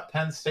know some at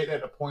Penn State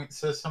had a point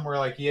system where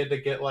like you had to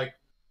get like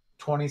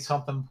 20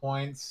 something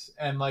points,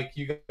 and like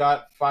you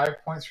got 5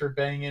 points for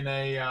banging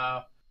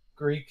a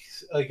Greek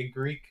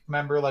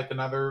member, like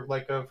another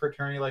like a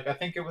fraternity. Like I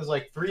think it was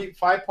like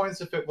 5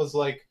 points if it was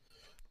like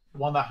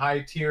one of the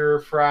high tier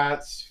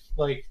frats,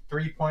 like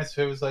 3 points if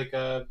it was like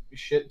a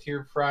shit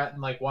tier frat,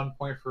 and like 1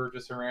 point for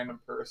just a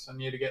random person.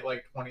 You had to get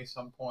like 20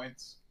 some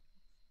points.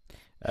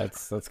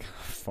 That's kind of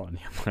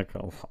funny. I'm not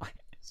gonna lie.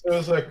 So it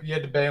was like you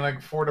had to bang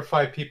like 4 to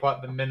 5 people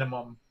at the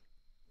minimum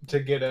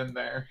to get in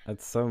there.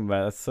 That's so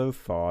bad. That's so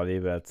thoughty.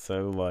 That's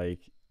so like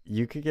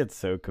you could get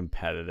so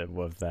competitive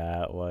with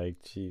that.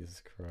 Like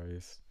Jesus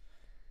Christ.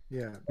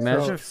 Yeah.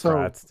 Imagine if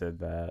frats did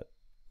that.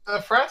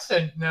 Frats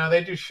said no.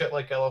 They do shit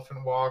like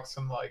elephant walks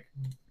and like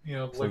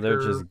So liquor. they're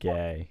just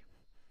gay.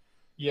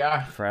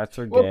 Yeah. Frats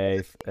are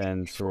gay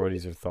and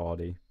sororities are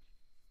thoughty.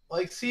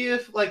 Like, see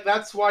if like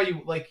that's why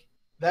you like.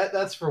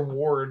 That's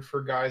reward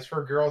for guys.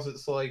 For girls,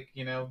 it's like,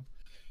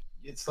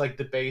 it's like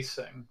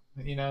debasing,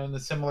 in a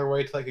similar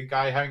way to like a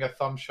guy having a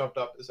thumb shoved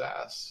up his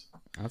ass.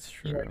 That's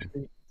true.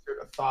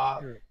 Sort of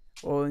thought.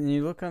 Well, when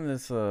you look on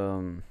this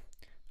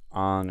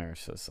honor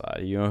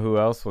society, you know who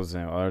else was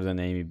in it other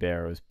than Amy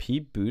Bear? It was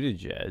Pete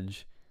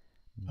Buttigieg,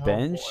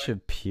 Ben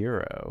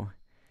Shapiro,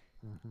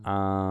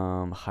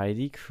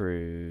 Heidi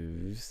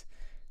Cruz,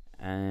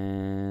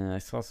 and I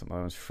saw some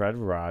other ones. Fred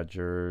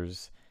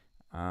Rogers.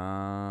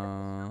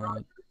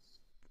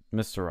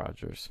 Mr.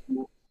 Rogers.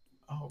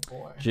 Oh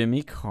boy.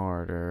 Jimmy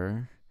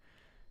Carter.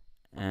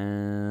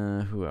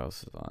 And who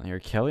else is on here?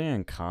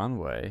 Kellyanne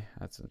Conway.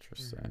 That's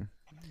interesting.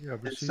 Yeah,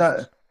 but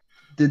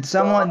did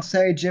someone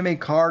say Jimmy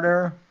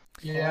Carter?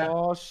 Yeah.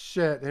 Oh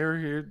shit!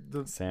 Here,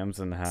 Sam's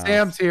in the house.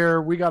 Sam's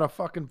here. We got a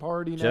fucking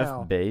party Jeff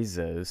now.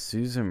 Bezos,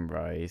 Susan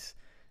Rice,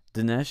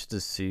 Dinesh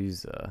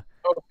D'Souza.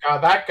 Oh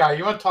god, that guy!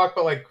 You want to talk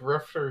about like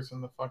grifters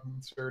in the fucking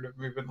conservative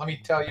movement? Let me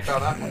tell you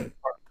about that.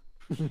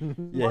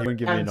 Yeah, he would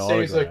give me an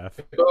autograph.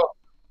 Like, oh,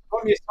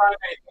 want me to sign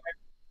anything?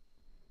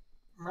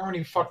 Remember when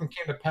he fucking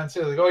came to Penn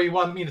State? Like, oh, you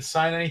want me to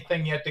sign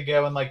anything? You have to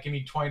go and like give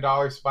me $20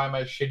 to buy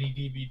my shitty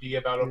DVD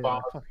about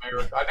Obama's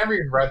America. I never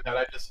even read that.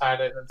 I just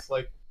had it, and it's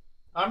like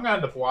I'm gonna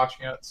end up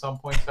watching it at some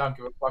point. So I don't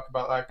give a fuck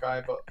about that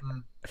guy, but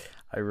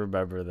I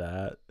remember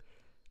that.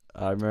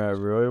 I remember it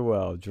really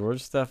well.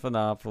 George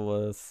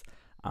Stephanopoulos.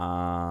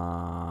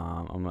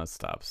 I'm gonna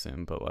stop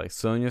soon, but like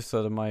Sonia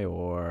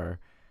Sotomayor,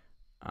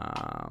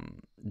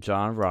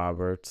 John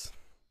Roberts,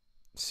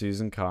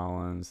 Susan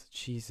Collins.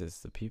 Jesus,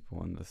 the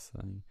people in this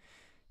thing.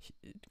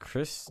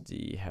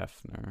 Christy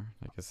Hefner,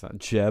 like it's not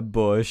Jeb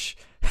Bush.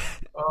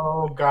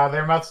 Oh god,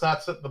 they must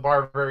not set the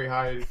bar very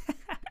high.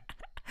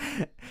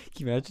 Can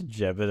you imagine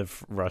Jeb in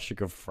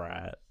rushing a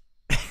frat?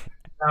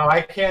 No,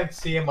 I can't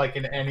see him like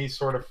in any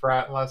sort of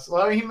frat unless,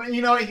 well, he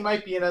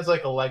might be in as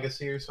like a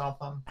legacy or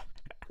something.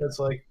 It's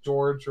like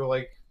George or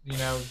like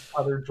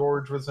other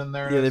George was in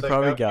there. And Yeah, they it's like,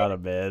 probably okay, got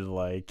him in.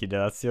 Like,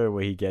 that's the only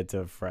way he get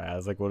to a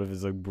frat. Like, one of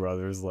his like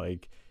brothers,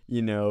 like,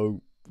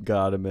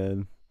 got him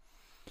in.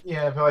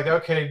 yeah, but like,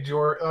 okay,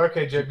 George,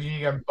 okay, Jeb,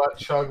 you got butt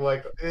chug.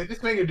 Like, it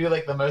just make you do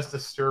like the most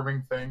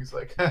disturbing things.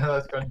 Like,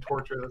 that's gonna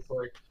torture this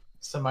like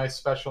semi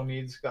special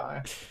needs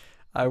guy.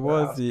 I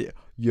Wow. was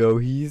yo,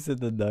 he's in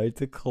the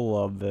Knights of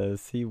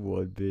Columbus. He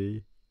would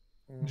be.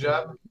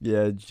 Jeb,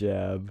 Yeah,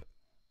 Jeb.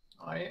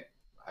 I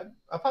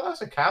thought that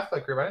was a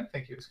Catholic group. I didn't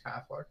think he was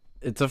Catholic.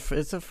 It's a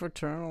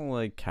fraternal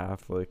like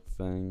Catholic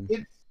thing.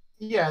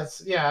 Yeah,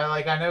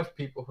 like I know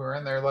people who are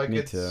in there. Like Me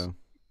it's too.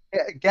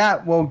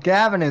 Well,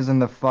 Gavin is in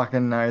the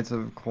fucking Knights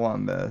of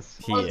Columbus.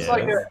 He it's is.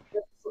 like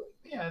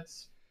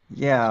it's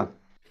Yeah.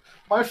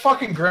 my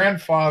fucking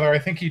grandfather. I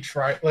think he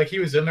tried. Like he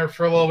was in there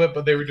for a little bit,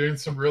 but they were doing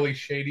some really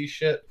shady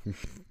shit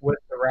with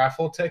the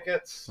raffle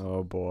tickets.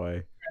 Oh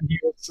boy.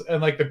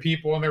 And like the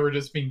people in there were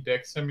just being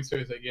dicks to me. So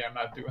he's like, "Yeah, I'm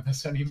not doing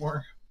this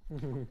anymore."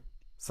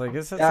 So I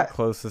guess that's That- the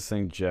closest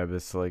thing Jeb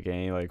is to like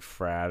any like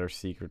frat or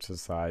secret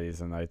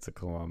societies in Knights of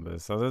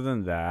Columbus. Other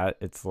than that,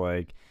 it's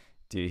like,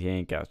 dude, he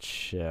ain't got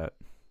shit.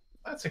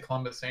 That's a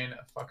Columbus ain't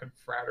a fucking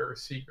frat or a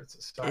secret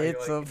society.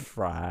 It's like, a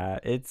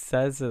frat. It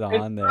says it It's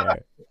on not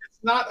there. it's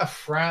not a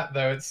frat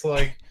though. It's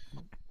like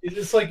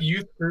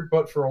youth group,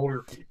 but for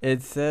older people.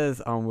 It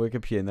says on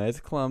Wikipedia, Knights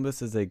of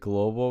Columbus is a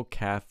global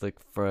Catholic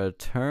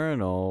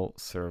fraternal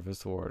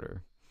service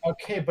order.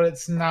 Okay, but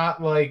it's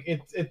not like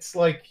it's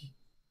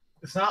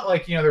not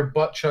like they're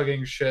butt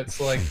chugging shit. It's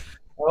like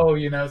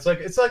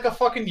it's like a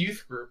fucking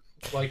youth group,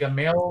 like a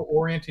male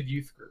oriented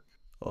youth group.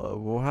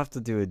 We'll have to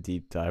do a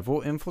deep dive.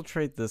 We'll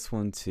infiltrate this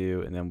one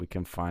too, and then we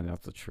can find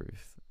out the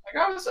truth.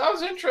 Like I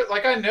was interested.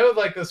 Like I know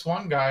like this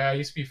one guy. I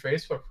used to be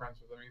Facebook friends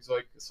with him. He's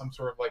like some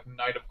sort of like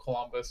Knight of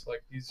Columbus.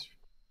 Like he's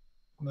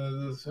a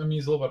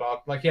little bit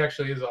odd. Like he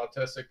actually is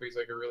autistic, but he's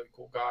like a really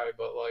cool guy.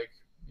 But like,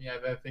 yeah,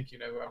 I think you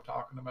know who I'm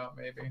talking about,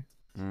 maybe.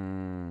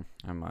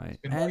 I might.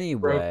 Been, like,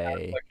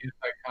 Anyway, like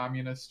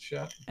anti-communist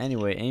shit.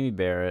 Anyway, Amy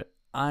Barrett.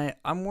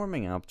 I'm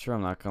warming up to her.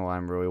 I'm not gonna lie,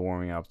 I'm really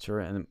warming up to her,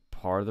 and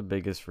part of the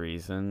biggest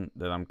reason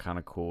that I'm kind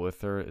of cool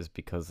with her is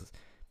because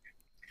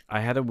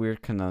I had a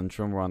weird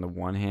conundrum where on the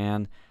one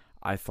hand,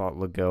 I thought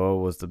Lagoa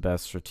was the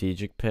best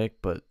strategic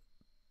pick, but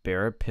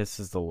Barrett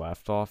pisses the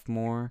left off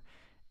more,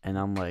 and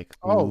I'm like,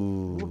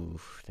 ooh,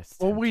 that's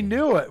well, we tempting.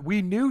 knew it.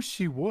 We knew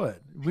she would.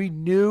 We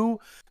knew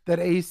that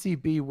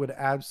ACB would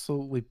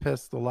absolutely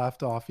piss the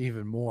left off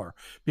even more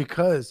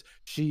because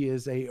she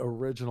is a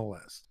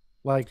originalist.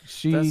 Like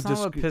she That's not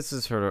just what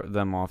pisses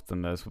them off the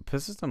most. What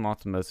pisses them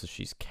off the most is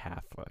she's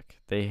Catholic.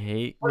 They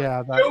hate.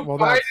 yeah. Joe Well,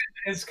 Biden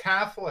that's is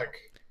Catholic.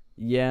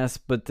 Yes,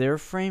 but they're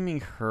framing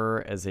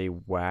her as a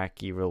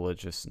wacky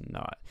religious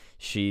nut.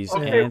 She's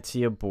Okay.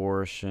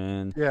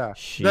 anti-abortion. yeah.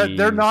 She's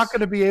They're not going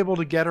to be able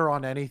to get her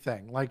on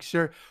anything. Like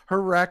sure,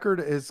 her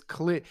record is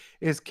clean.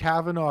 Is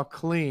Kavanaugh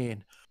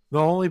clean? The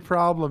only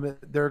problem is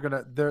they're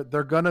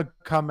gonna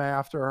come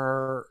after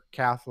her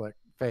Catholic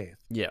faith.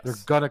 Yes. They're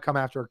gonna come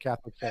after her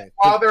Catholic faith.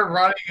 While they're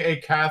running a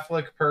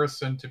Catholic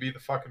person to be the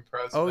fucking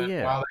president. Oh,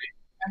 yeah.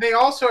 And they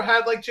also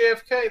had like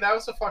JFK. That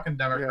was a fucking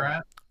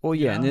Democrat. Well,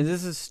 yeah, and Yeah.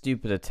 this is a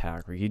stupid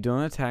attack. Like, you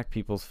don't attack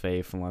people's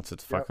faith unless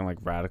it's fucking like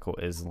radical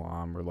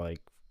Islam or like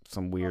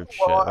some weird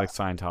shit Well, like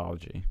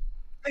Scientology.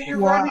 You're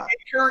Why- running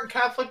a current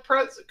Catholic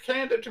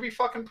candidate to be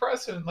fucking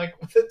president. Like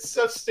it's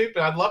so stupid.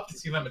 I'd love to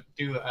see them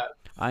do that.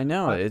 I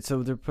know it's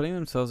so they're putting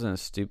themselves in a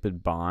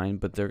stupid bind,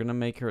 but they're gonna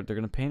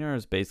paint her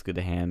as basically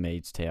the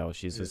Handmaid's Tale.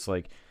 She's just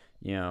like,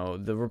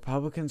 the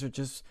Republicans are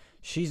just.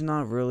 She's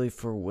not really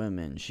for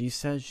women. She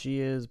says she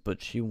is,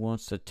 but she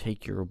wants to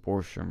take your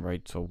abortion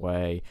rights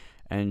away,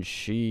 and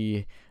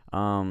she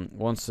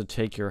wants to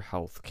take your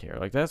health care.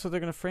 Like that's what they're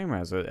gonna frame her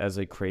as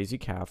a crazy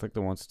Catholic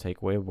that wants to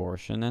take away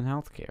abortion and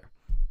health care.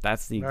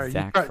 That's the All right,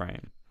 exact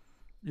frame.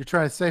 You're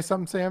trying to say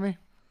something, Sammy?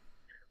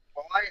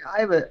 Well,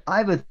 I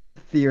have a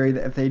theory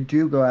that if they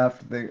do go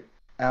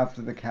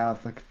after the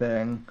Catholic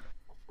thing,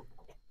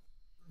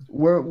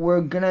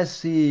 we're gonna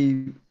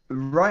see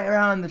right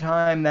around the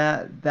time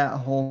that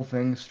whole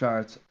thing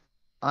starts.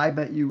 I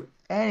bet you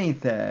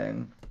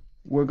anything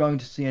we're going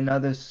to see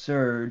another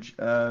surge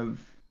of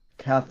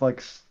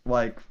Catholics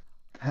like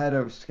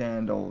pedo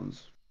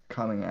scandals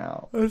coming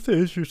out. That's an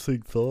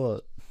interesting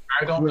thought.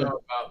 I don't know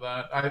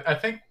about that. I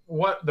think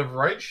what the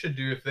right should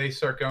do if they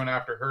start going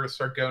after her is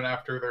start going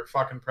after their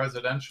fucking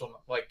presidential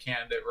like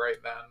candidate right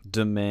then.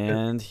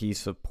 Demand he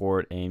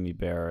support Amy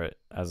Barrett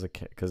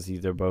because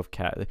they're both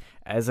Catholic.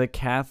 As a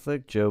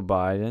Catholic, Joe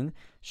Biden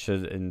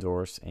should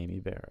endorse Amy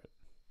Barrett.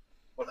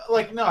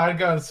 Like no, I'd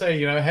go and say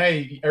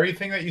hey,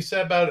 everything that you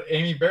said about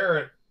Amy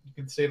Barrett, you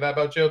can say that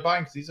about Joe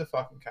Biden because he's a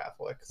fucking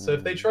Catholic. So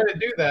if they try to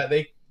do that,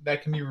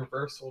 that can be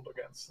reversaled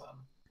against them.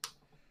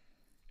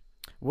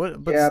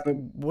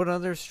 What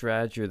other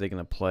strategy are they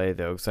gonna play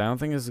though? Because I don't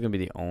think this is gonna be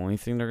the only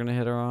thing they're gonna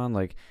hit her on.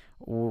 Like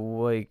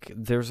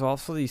there's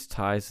also these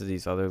ties to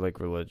these other like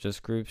religious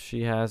groups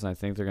she has, and I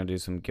think they're gonna do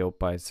some guilt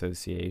by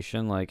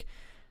association. Like,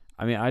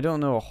 I mean, I don't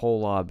know a whole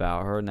lot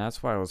about her, and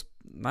that's why I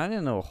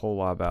didn't know a whole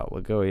lot about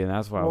Lagoa, and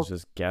that's why I was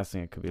just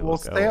guessing it could be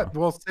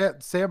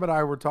Lagoa. Sam and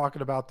I were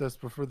talking about this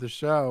before the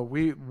show.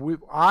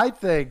 I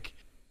think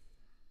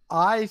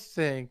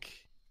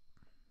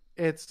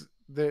it's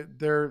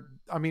they're.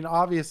 I mean,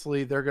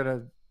 obviously they're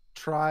gonna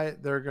try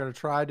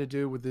to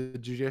do with the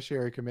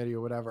Judiciary Committee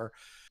or whatever.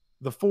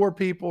 The 4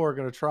 people are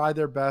gonna try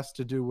their best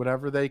to do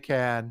whatever they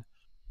can,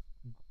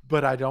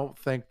 but I don't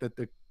think that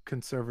the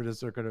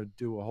conservatives are going to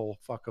do a whole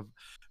fuck of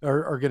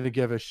are going to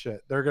give a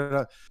shit. They're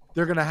going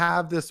to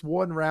have this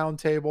one round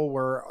table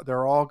where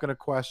they're all going to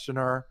question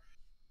her,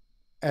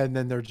 and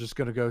then they're just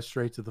going to go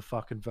straight to the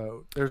fucking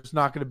vote. It's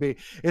not going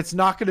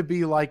to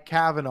be like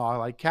Kavanaugh.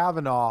 Like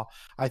Kavanaugh,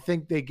 I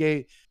think they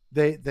gave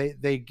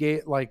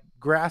like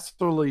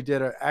Grassley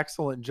did an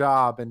excellent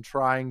job in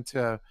trying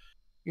to,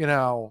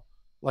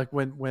 like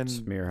when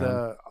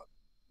Smear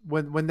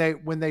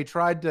when they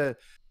tried to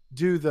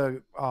do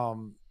the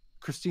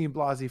Christine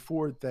Blasey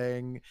Ford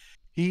thing,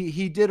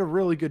 he did a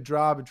really good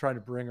job in trying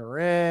to bring her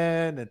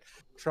in and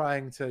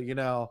trying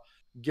to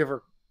give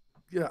her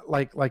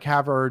like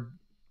have her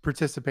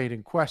participate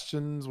in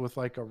questions with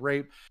like a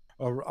rape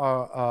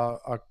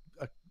a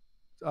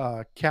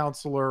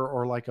counselor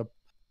or like a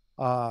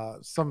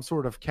some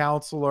sort of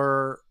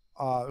counselor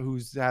who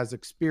has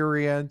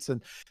experience,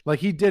 and like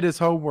he did his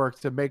homework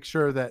to make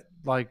sure that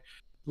like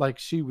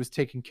she was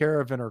taken care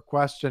of in her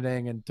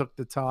questioning and took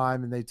the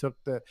time and they took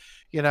the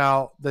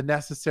the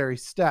necessary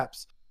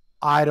steps.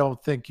 I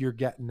don't think you're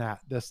getting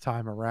that this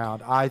time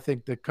around. I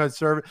think the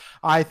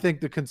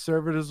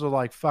conservatives are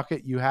like, fuck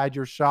it, you had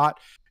your shot.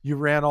 You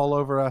ran all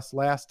over us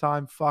last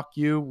time. Fuck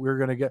you. We're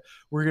going to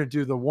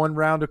do the one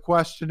round of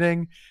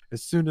questioning.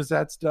 As soon as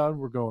that's done,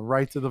 we're going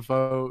right to the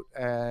vote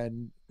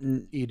and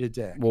eat a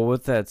dick. Well,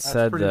 with that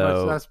said,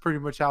 that's pretty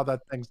much how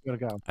that thing's going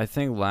to go. I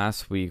think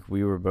last week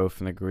we were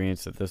both in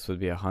agreement that this would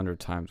be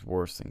 100 times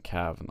worse than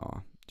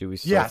Kavanaugh. Do we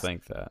still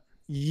think that?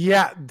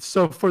 Yeah.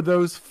 So for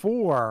those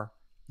 4,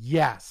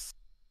 yes.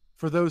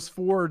 For those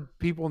 4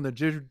 people in the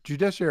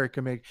Judiciary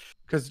Committee,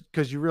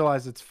 because you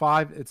realize it's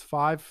five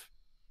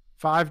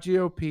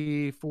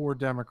GOP, 4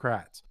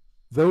 Democrats.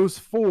 Those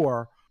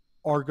 4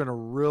 are going to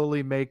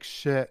really make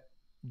shit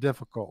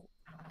difficult.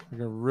 They're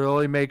going to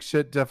really make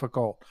shit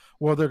difficult.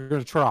 Well, they're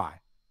going to try.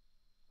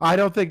 I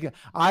don't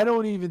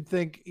even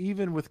think,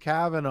 even with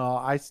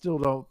Kavanaugh, I still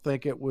don't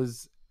think it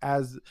was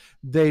as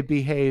they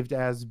behaved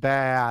as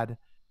bad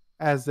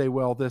as they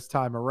will this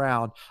time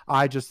around.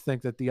 I just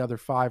think that the other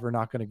 5 are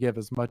not going to give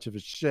as much of a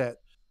shit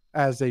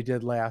as they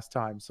did last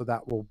time. So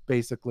that will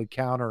basically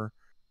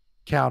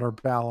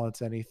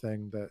counterbalance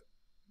anything that.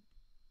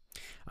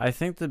 I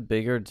think the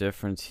bigger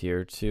difference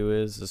here too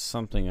is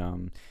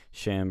something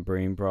Shan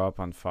Breen brought up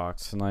on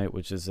Fox tonight,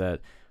 which is that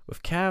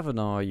with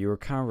Kavanaugh, you were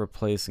kind of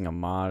replacing a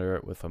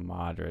moderate with a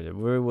moderate. It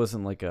really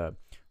wasn't like a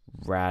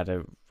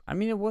radical. I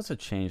mean, it was a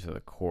change to the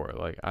core.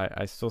 Like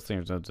I still think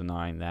there's no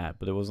denying that,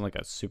 but it wasn't like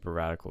a super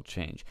radical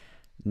change.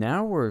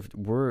 Now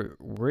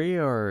we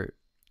are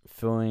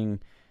filling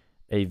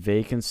a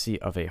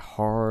vacancy of a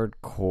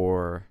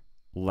hardcore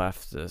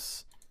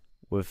leftist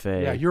with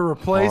a you're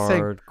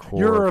replacing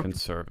hardcore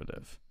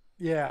conservative.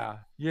 Yeah,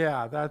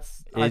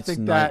 that's it's I think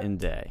night that and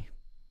day.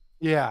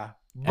 Yeah.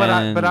 But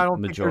I don't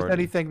think there's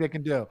anything they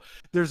can do.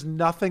 There's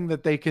nothing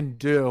that they can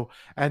do.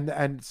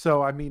 And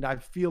so I mean, I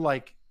feel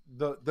like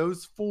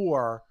those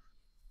 4,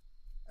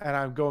 and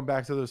I'm going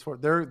back to those 4,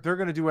 they're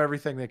going to do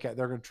everything they can.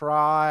 They're going to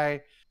try.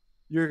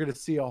 You're going to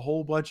see a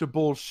whole bunch of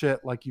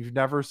bullshit like you've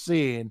never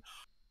seen.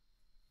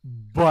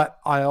 But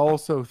I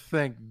also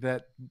think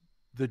that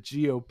the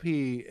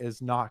GOP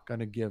is not going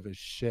to give a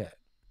shit.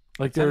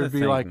 Like they would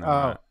be like,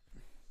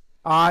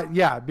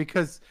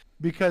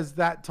 because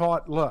that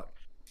look,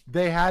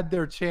 they had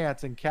their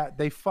chance and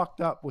they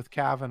fucked up with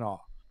Kavanaugh.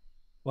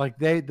 Like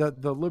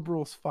the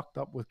liberals fucked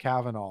up with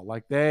Kavanaugh.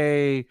 Like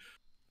they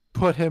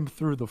put him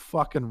through the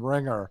fucking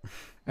ringer,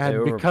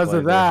 and because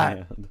of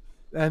that,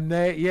 and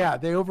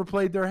they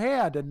overplayed their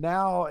hand, and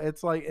now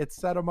it's like it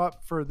set them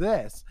up for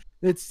this.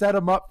 It set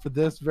them up for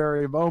this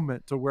very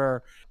moment to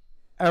where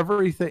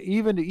everything,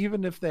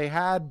 even if they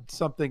had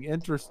something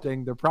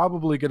interesting, they're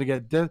probably going to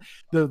get the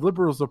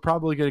liberals are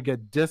probably going to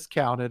get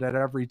discounted at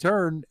every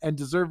turn, and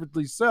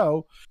deservedly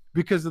so,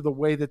 because of the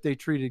way that they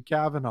treated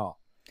Kavanaugh.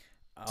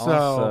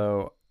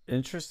 Also,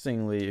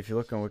 interestingly, if you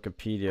look on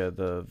Wikipedia,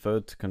 the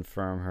vote to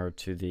confirm her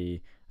to the,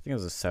 I think it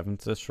was the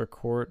 7th District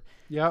Court.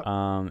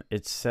 Yeah.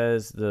 It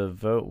says the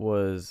vote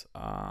was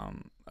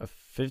a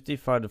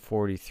 55 to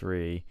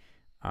 43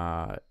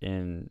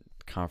 in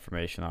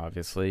confirmation,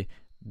 obviously.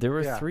 There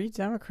were 3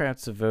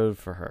 Democrats that voted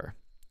for her.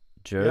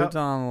 Joe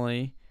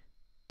Donnelly,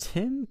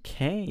 Tim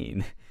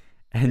Kaine,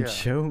 and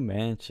Joe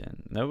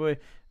Manchin. Nobody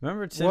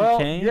remember Tim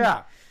Kaine?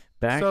 Yeah.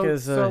 Back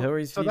as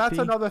Hillary's VP? So that's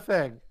another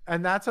thing.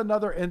 And that's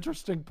another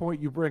interesting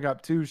point you bring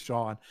up too,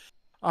 Sean.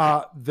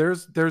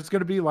 There's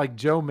going to be like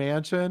Joe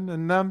Manchin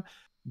and them.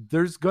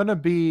 There's going to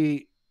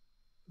be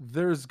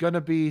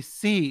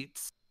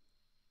seats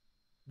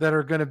that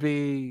are going to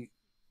be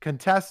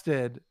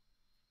contested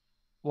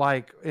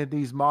like in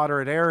these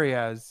moderate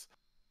areas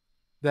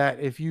that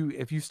if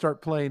you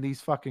start playing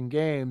these fucking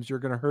games, you're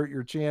going to hurt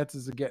your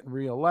chances of getting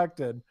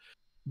reelected.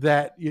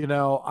 That, you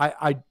know,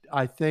 I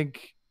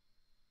think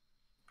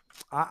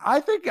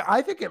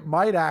it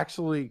might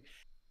actually.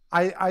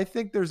 I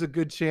think there's a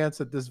good chance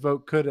that this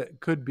vote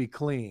could be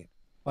clean.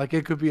 Like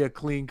it could be a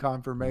clean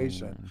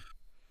confirmation.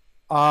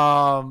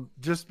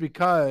 Just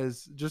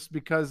because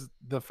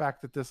the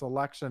fact that this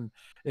election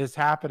is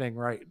happening,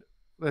 right?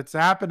 It's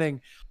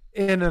happening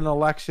in an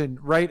election,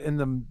 right in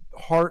the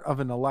heart of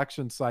an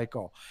election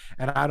cycle.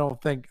 And I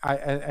don't think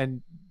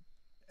and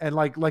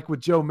like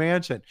with Joe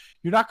Manchin,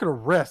 you're not going to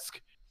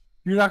risk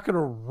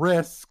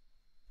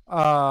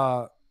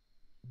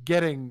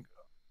getting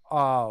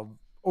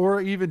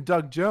or even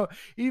Doug Jones,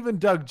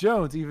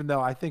 even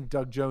though I think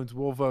Doug Jones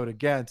will vote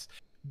against,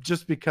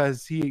 just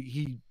because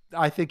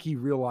I think he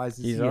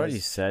realizes he's already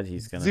said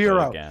he's going to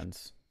zero vote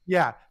against.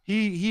 Yeah,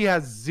 he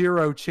has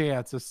zero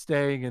chance of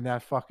staying in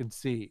that fucking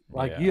seat.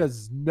 Like he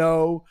has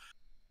no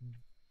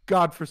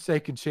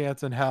godforsaken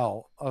chance in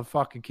hell of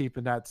fucking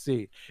keeping that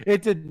seat.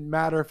 It didn't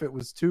matter if it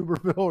was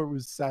Tuberville or it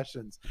was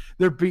Sessions.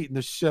 They're beating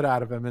the shit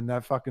out of him in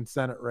that fucking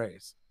Senate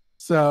race.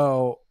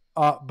 So,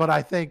 but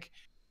I think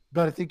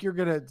you're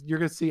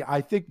gonna see.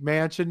 I think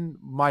Manchin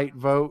might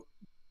vote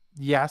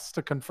yes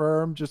to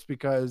confirm, just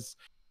because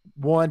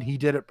one, he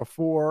did it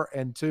before,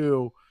 and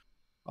two,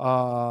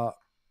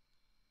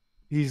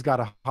 he's got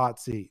a hot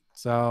seat.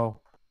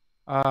 So,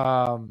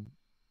 and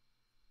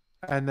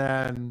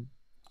then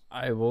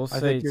I will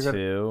say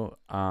too,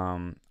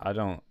 I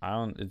don't,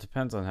 it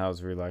depends on how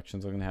his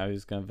re-election's looking, how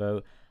he's going to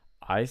vote.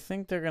 I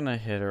think they're going to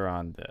hit her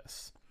on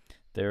this.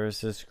 There is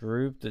this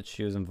group that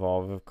she was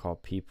involved with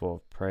called People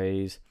of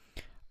Praise.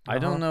 I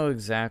don't know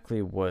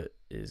exactly what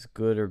is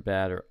good or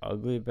bad or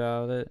ugly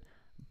about it,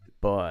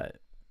 but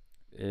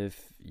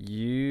if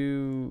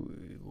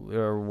you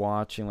are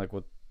watching like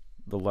what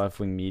the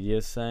left-wing media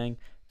is saying,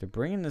 they're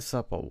bringing this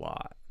up a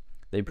lot.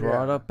 They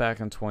brought up back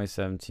in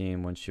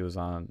 2017 when she was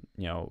on,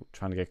 you know,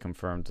 trying to get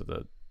confirmed to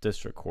the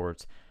district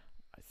courts.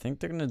 I think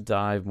they're going to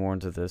dive more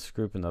into this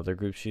group and other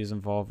groups she's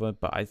involved with,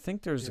 but I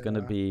think there's going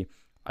to be,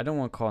 I don't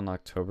want to call it an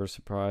October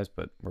surprise,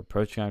 but we're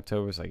approaching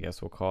October, so I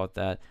guess we'll call it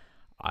that.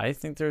 I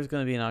think there's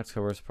going to be an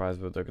October surprise,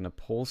 but they're going to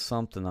pull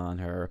something on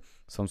her,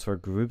 some sort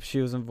of group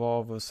she was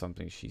involved with,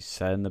 something she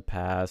said in the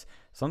past,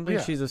 something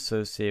she's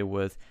associated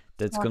with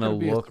that's going to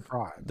look,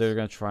 they're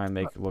going to try and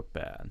make it look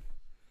bad.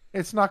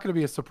 It's not going to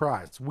be a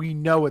surprise. We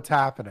know it's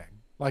happening.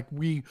 Like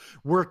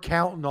we're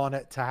counting on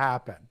it to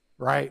happen,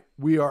 right?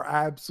 We are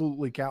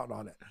absolutely counting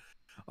on it.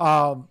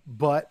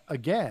 But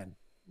again,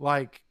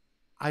 like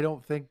I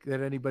don't think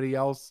anybody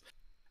on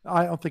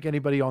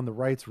the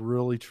right's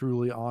really,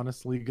 truly,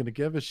 honestly going to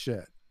give a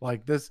shit.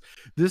 Like this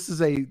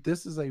is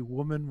a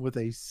woman with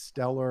a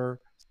stellar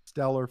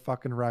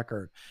fucking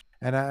record,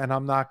 and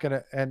I'm not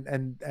gonna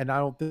and I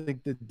don't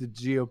think that the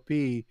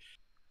GOP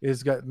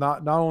is got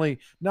not only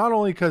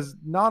because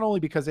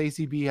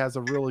ACB has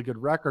a really good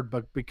record,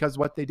 but because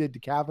what they did to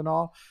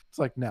Kavanaugh, it's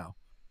like no,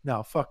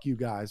 fuck you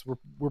guys.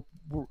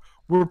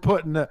 We're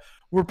putting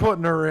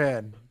her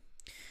in.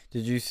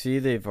 Did you see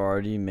they've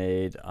already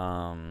made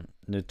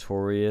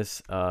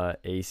notorious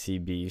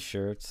ACB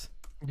shirts?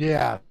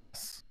 Yes.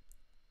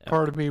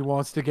 Part of me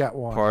wants to get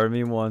one. Part of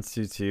me wants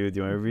to too.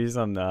 The only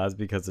reason I'm not is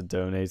because it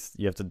donates.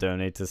 You have to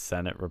donate to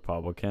Senate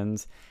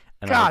Republicans,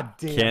 and God I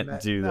damn can't it.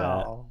 do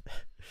that.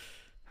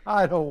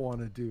 I don't want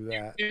to do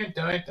that. You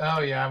donate?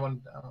 Oh yeah, I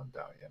wouldn't. Yeah,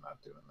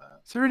 not doing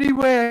that. Is there any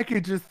way I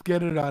could just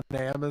get it on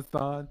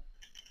Amazon?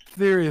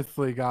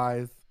 Seriously,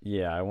 guys.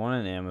 Yeah, I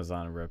want an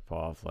Amazon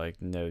ripoff. Like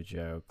no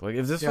joke. Like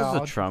if this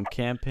was a Trump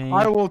campaign,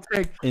 I will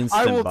take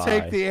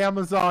the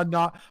Amazon.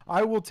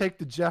 I will take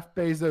the Jeff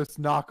Bezos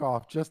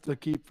knockoff just to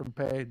keep from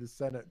paying the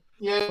Senate.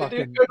 Yeah,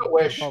 dude, go to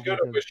Wish. Go to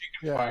Wish.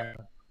 You can find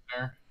it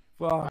there.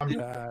 Fuck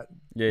that.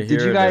 Yeah,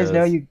 did you guys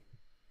know you?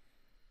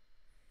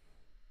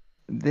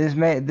 This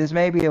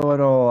may be a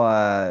little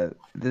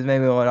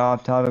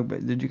off topic,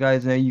 but did you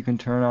guys know you can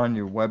turn on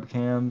your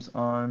webcams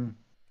on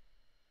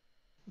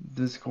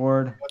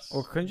Discord?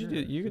 Or couldn't you do?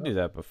 You could do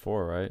that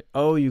before, right?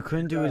 Oh, you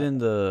couldn't do it in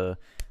the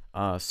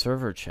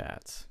server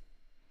chats.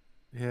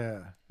 Yeah.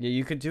 Yeah,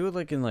 you could do it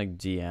like in like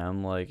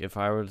DM. Like if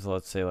I were to,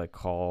 let's say, like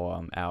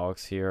call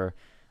Alex here,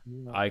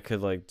 I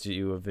could like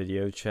do a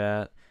video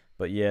chat.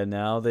 But yeah,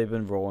 now they've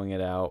been rolling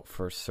it out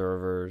for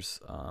servers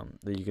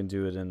that you can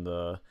do it in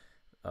the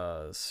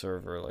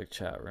server like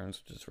chat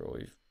rooms, which is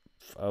really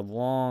a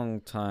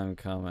long time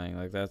coming.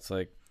 Like that's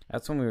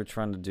when we were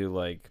trying to do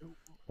like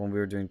when we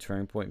were doing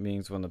Turning Point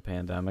meetings when the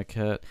pandemic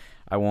hit.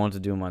 I wanted to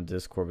do them on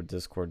Discord, but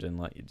Discord didn't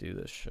let you do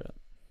this shit.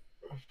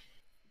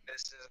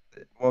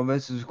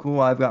 This is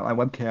cool. I've got my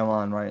webcam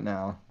on right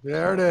now.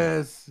 There it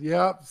is.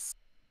 Yep.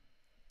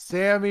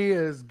 Sammy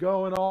is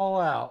going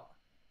all out.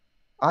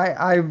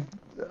 I've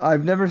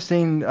never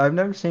seen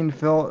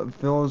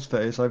Phil's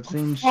face. I've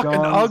seen Sean's.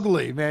 Fucking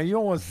ugly, man. You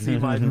don't want to see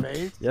my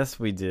face. Yes,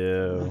 we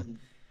do.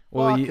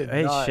 Well,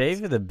 hey,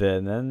 shave it a bit,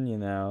 and then you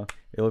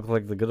look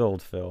like the good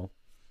old Phil.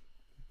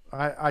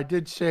 I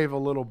did shave a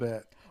little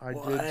bit. I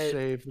What? did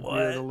shave the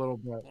beard a What? little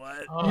bit.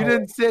 What? Oh, You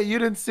didn't see it? You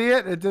didn't see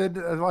it? It did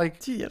like.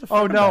 Dude, you had a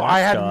Oh fucking no, I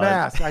had a on.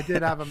 mask. I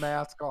did have a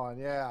mask on.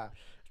 Yeah.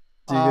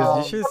 Dude, 'cause you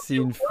Um, should have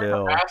seen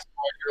Phil. Mask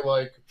while you're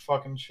like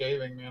fucking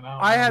shaving, man. I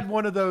don't I know. had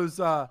one of those.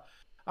 I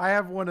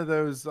have one of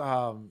those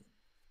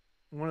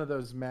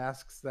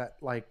masks that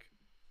like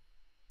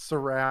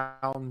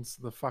surrounds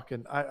the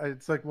fucking.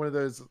 It's like one of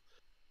those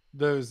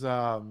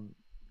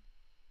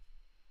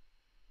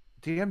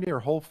damn near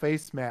whole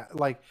face mask,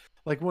 like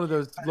one of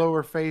those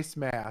lower face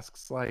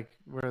masks, like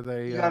where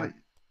they.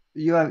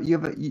 Do you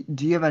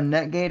have a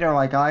net gator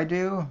like I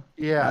do?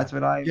 Yeah. That's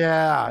what I.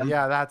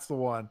 Yeah, that's the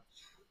one.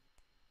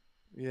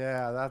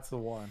 Yeah, that's the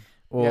one.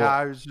 Well, Yeah,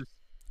 I was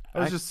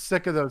I- just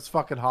sick of those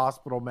fucking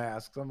hospital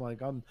masks. I'm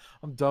like, I'm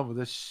done with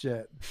this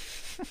shit.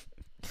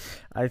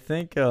 I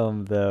think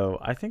though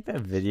I think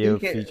that video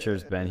Speaking-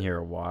 feature's been here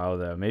a while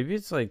though. Maybe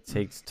it's like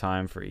takes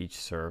time for each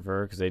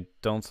server because they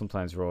don't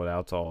sometimes roll it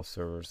out to all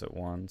servers at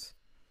once.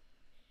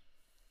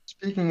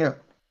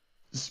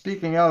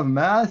 Speaking of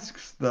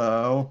masks,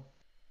 though,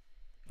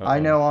 I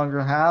Uh-oh. no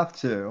longer have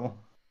to.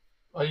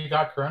 Oh, you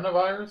got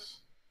coronavirus?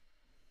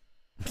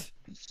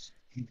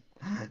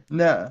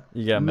 No.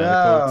 You got a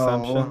medical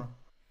exemption? No.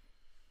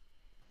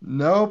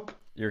 Nope.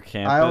 Your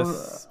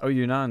campus? Oh,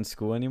 you're not in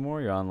school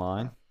anymore? You're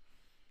online?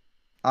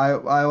 I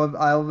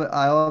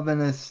live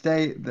in a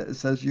state that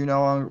says you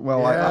no longer.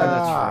 Well, Oh, Yeah.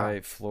 that's Ah.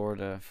 right.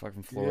 Florida.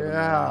 Fucking Florida.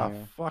 Yeah,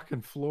 man.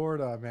 fucking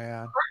Florida, man.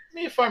 Correct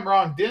me if I'm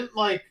wrong. Didn't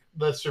like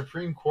the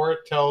Supreme Court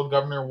tell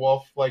Governor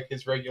Wolf like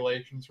his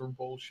regulations were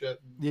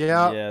bullshit?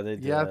 Yeah, Yeah, they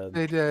did. yeah,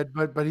 they did.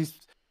 But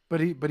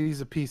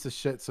he's a piece of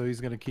shit, so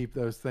he's gonna keep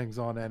those things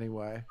on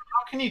anyway.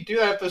 How can you do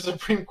that if the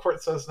Supreme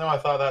Court says no? I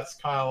thought that's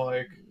kind of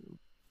like,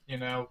 you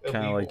know,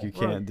 Kind of like you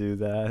illegal. can't do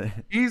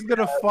that. He's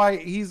gonna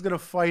fight. He's gonna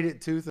fight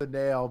it tooth and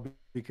nail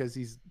because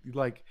he's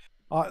like,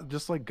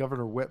 just like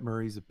Governor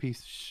Whitmer. He's a piece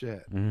of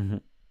shit. hmm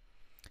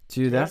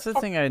Dude, Yeah, that's the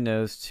thing I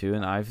noticed too,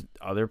 and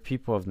other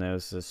people have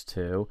noticed this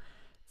too.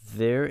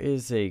 There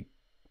is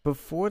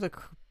before the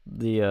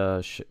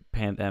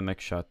pandemic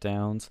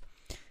shutdowns,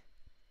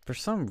 for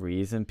some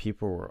reason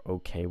people were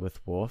okay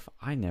with Wolf.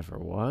 I never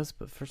was,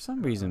 but for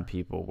some reason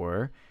people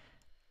were.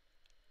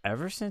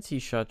 Ever since he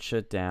shut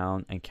shit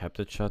down and kept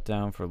it shut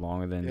down for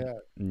longer than Yeah.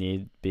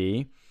 need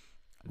be,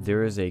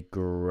 there is a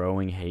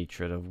growing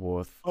hatred of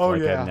Wolf Oh,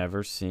 like yeah. I've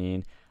never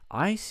seen.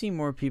 I see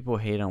more people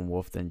hate on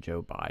Wolf than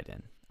Joe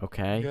Biden.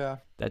 Okay, Yeah.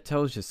 that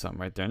tells you something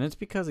right there, and it's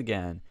because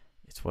again,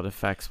 it's what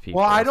affects people.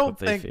 Well, I it's don't what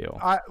they think. feel.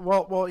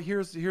 Well.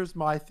 Here's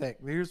my thing.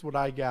 Here's what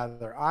I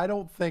gather. I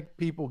don't think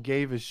people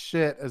gave a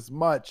shit as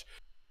much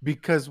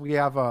because we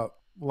have a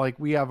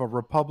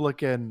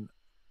Republican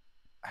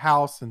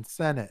House and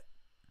Senate.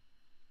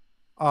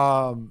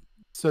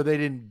 So they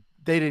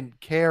didn't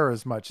care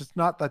as much. It's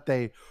not that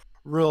they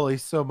really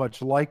so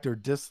much liked or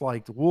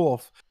disliked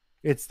Wolf.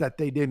 It's that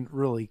they didn't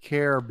really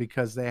care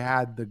because they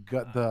had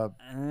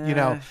you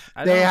know,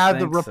 I they don't had the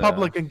think so.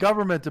 Republican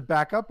government to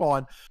back up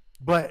on,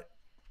 but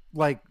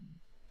like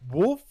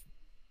Wolf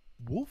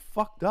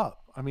fucked up.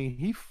 I mean,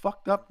 he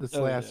fucked up this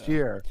Oh, last yeah.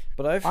 year.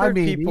 But I've I heard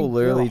mean, people he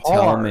literally went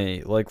tell hard.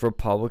 me, like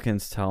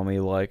Republicans tell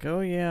me, like, "Oh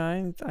yeah, I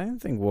didn't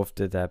think Wolf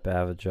did that bad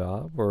of a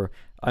job." Or,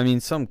 I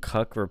mean, some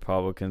cuck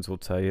Republicans will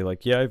tell you,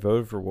 like, "Yeah, I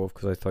voted for Wolf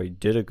because I thought he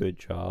did a good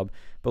job."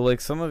 But like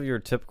some of your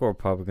typical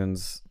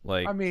Republicans,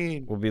 like, I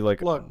mean, will be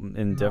like look,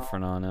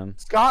 indifferent on him.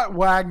 Scott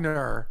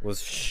Wagner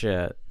Was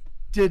shit.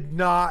 did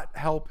not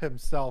help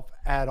himself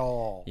at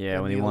all. Yeah,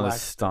 in when he the wanted to election.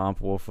 stomp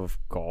Wolf of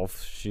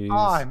golf shoes.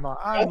 I'm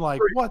like,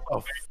 what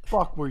the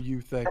fuck were you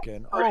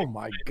thinking? Oh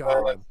my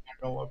god! That's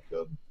not gonna look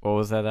good. What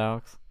was that,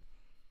 Alex?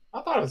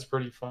 I thought it was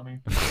pretty funny.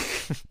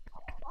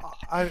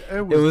 It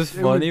It was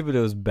funny, but it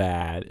was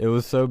bad. It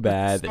was so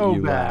bad that so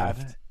you bad.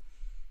 laughed.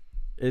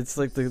 It's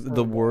like the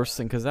So worst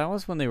thing, because that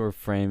was when they were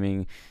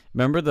framing.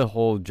 Remember the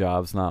whole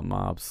 "Jobs Not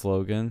Mob"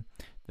 slogan?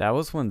 That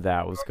was when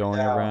that was going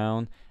Yeah.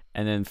 around,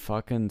 and then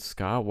fucking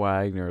Scott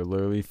Wagner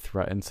literally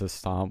threatens to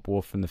stomp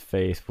Wolf in the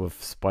face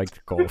with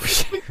spiked golf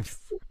shoes.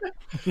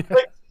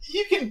 Like,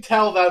 you can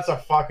tell that's a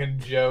fucking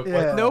joke.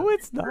 Yeah. Like, No,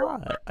 it's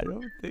not. I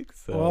don't think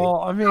so.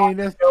 Well, I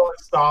mean,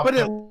 stop but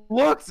it.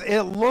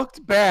 it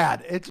looked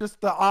bad. It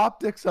just the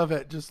optics of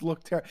it just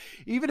looked terrible.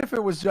 Even if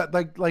it was just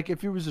like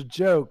if it was a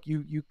joke,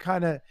 you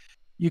kind of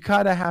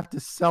have to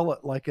sell it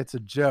like it's a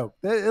joke.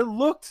 It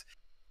looked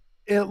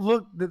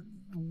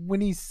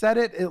when he said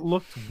it, it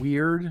looked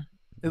weird.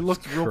 It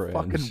looked real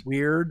fucking cringe.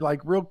 weird,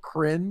 like real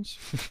cringe.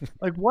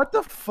 Like, what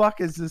the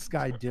fuck is this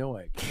guy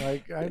doing?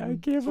 Like, I I'm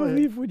can't just like-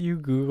 believe when you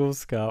Google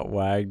Scott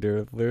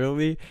Wagner,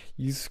 literally,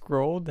 you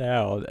scroll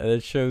down and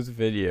it shows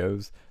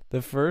videos.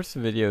 The first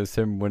video is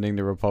him winning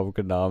the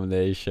Republican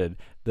nomination.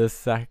 The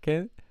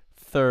second,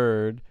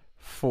 third,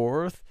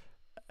 fourth,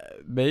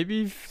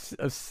 maybe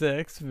a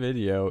sixth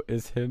video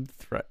is him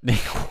threatening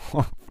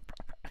Wolf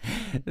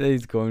that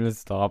he's going to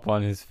stomp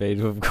on his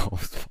face with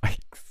golf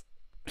spikes.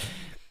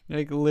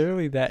 Like,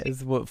 literally, that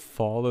is what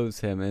follows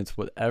him, and it's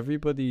what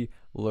everybody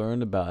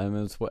learned about him,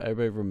 and it's what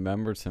everybody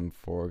remembers him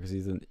for, because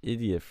he's an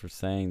idiot for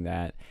saying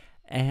that.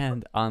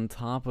 And on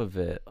top of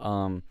it,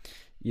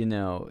 you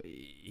know,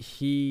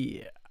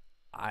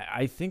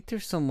 I think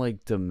there's some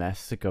like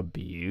domestic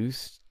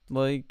abuse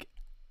like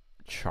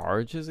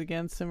charges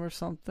against him or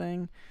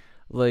something.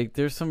 Like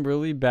there's some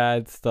really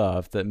bad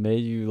stuff that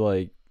made you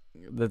like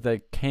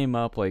that came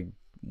up like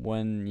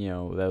when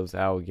those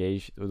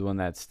allegations when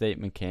that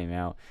statement came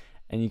out,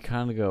 and you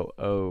kind of go,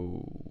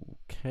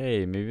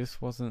 okay, maybe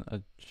this wasn't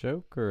a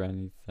joke or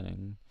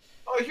anything.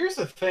 Oh, here's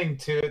the thing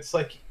too. It's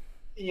like,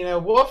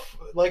 Wolf,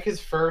 like his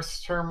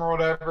first term or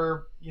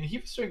whatever, he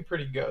was doing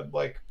pretty good.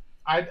 Like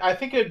I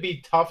think it'd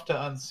be tough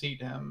to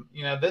unseat him.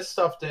 This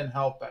stuff didn't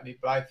help any,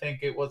 but I think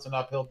it was an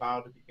uphill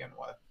battle to begin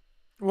with.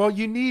 Well,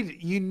 you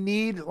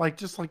need like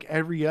just like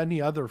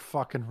any other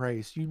fucking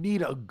race, you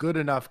need a good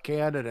enough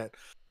candidate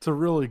to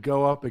really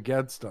go up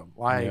against them.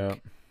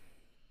 Like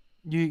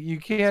you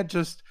can't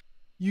just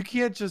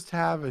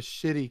have a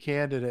shitty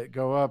candidate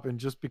go up and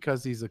just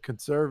because he's a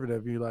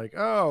conservative, you're like,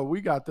 oh,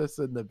 we got this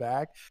in the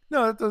back.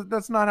 No,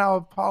 that's not how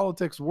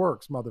politics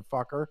works,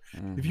 motherfucker.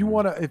 Mm-hmm.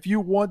 If you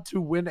want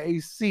to win a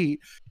seat,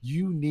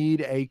 you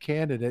need a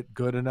candidate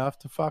good enough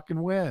to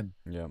fucking win.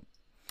 Yep.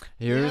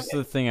 Here's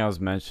the thing I was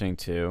mentioning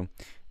too,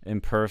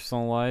 in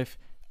personal life.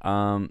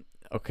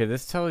 Okay,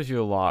 this tells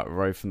you a lot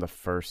right from the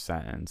first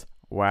sentence.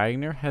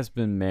 Wagner has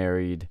been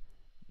married,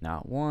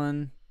 not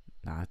one,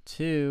 not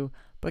two,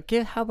 but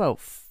how about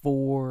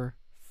 4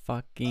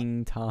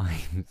 fucking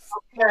times?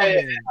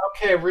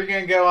 Okay, we're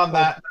gonna go on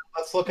that.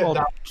 Let's look at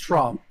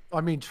Trump.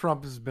 I mean,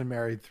 Trump has been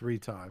married 3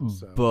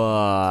 times. So.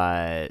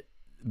 But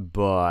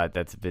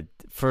that's a bit.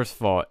 First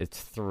of all,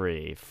 it's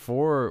 3,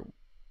 4.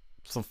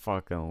 It's a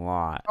fucking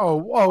lot.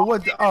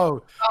 What's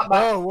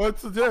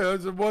the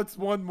difference? What's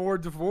one more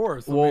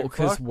divorce? Well,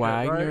 because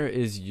Wagner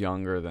is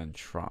younger than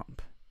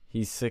Trump.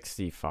 He's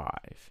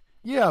 65.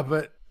 Yeah,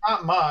 but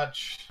not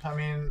much. I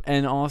mean,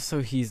 and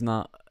also he's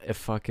not a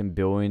fucking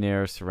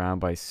billionaire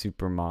surrounded by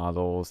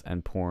supermodels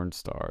and porn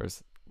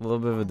stars. A little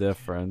bit of a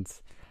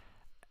difference.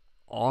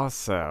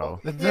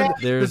 Also,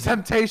 the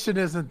temptation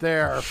isn't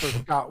there for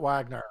Scott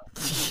Wagner.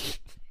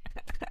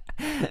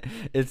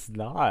 It's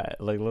not.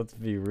 Like, let's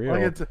be real.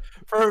 Like it's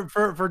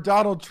for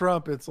Donald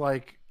Trump, it's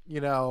like,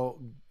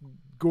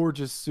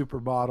 gorgeous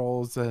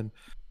supermodels and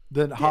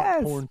then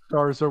hot porn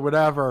stars or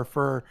whatever.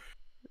 For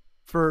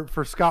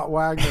Scott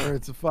Wagner,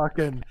 it's a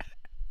fucking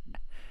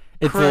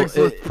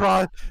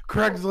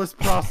Craigslist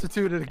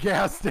prostitute at a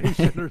gas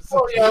station or something.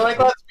 Well, yeah, like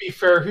let's be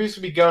fair. Who's to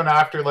be going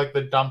after like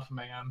the dump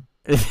man?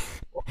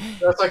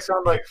 That's like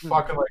sound like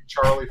fucking like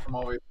Charlie from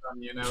Always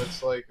Sunny.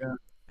 It's like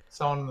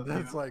someone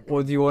that's like.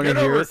 Well, do you want to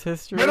hear his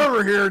history? Get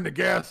over here in the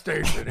gas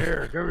station.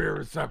 Here, come here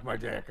and suck my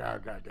dick. Oh,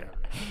 goddamn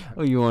it.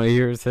 Oh, you want to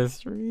hear his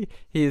history?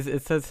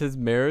 It says his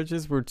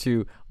marriages were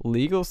to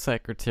legal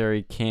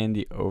secretary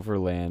Candy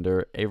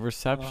Overlander, a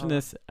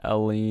receptionist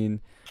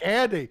Eileen.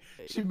 Candy.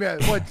 She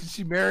met what? Did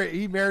she marry?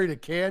 He married a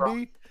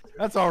Candy.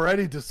 That's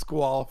already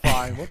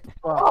disqualifying. What the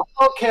fuck?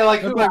 Okay,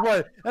 like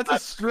what? That's a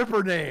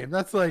stripper name.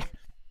 That's like.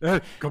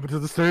 Coming to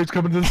the stage,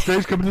 coming to the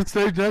stage, coming to the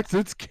stage next.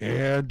 It's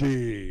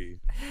Candy.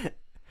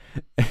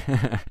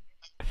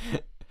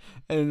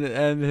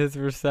 and his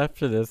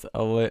receptionist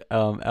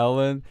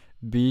Ellen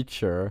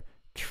Beecher,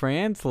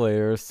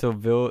 translator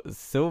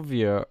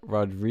Sylvia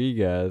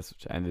Rodriguez,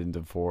 which ended in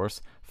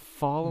divorce.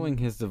 Following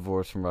his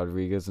divorce from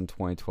Rodriguez in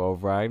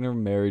 2012, Wagner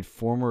married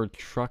former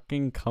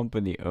trucking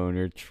company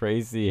owner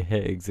Tracy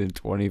Higgs in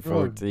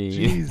 2014. Oh,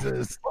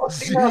 Jesus.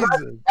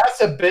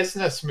 That's a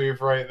business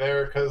move right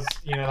there, because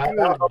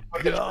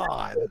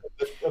God,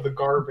 the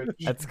garbage.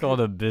 That's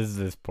called a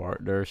business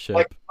partnership.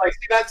 Like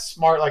see, that's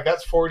smart. Like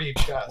that's 4D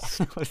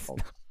chess.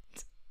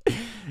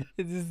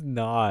 It is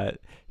not.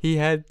 He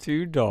had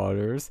 2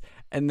 daughters,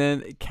 and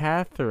then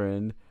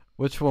Catherine.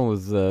 Which one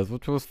was this?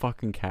 Which was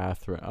fucking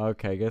Catherine?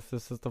 Okay, I guess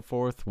this is the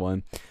 4th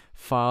one.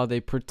 Filed a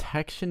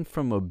protection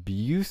from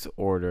abuse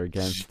order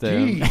against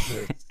him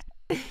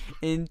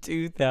in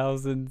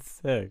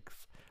 2006.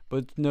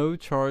 But no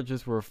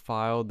charges were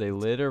filed. They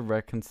later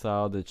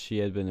reconciled that she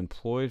had been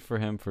employed for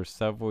him for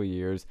several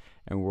years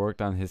and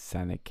worked on his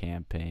Senate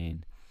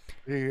campaign.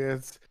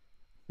 It's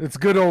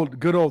good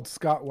old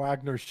Scott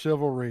Wagner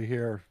chivalry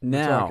here.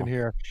 Now, talking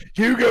here.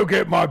 You go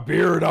get my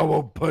beer and I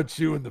will punch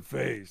you in the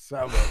face.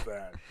 How about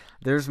that?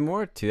 There's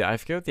more to it. I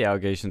forget what the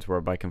allegations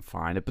were, but I can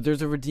find it. But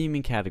there's a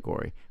redeeming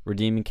category.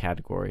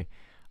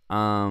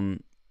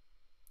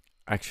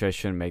 Actually, I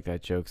shouldn't make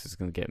that joke because it's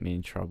going to get me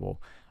in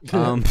trouble.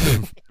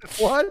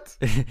 What?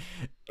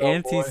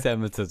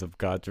 Anti-Semitism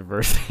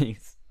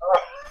controversies.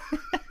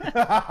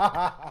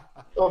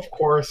 Of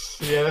course.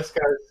 Yeah, this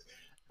guy's...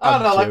 I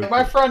don't know. Like,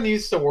 my friend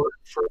used to work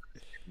for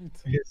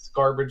his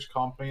garbage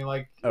company.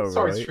 Like, it's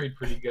always treated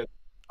pretty good.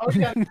 Oh,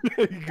 yeah.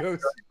 He goes...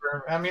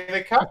 I mean,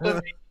 they kept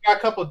him. He got a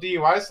couple of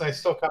DUIs, and they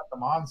still kept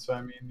him on. So,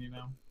 I mean,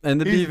 And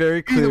to be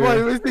very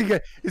clear...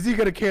 Is he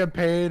going to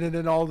campaign, and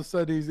then all of a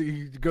sudden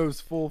he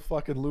goes full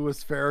fucking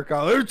Louis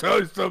Farrakhan? Let me tell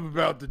you something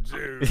about the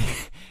Jews.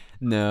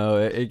 No,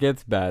 it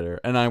gets better.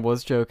 And I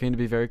was joking, to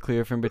be very clear.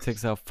 If anybody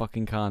takes out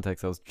fucking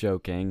context, I was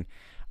joking.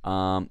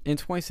 In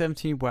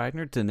 2017,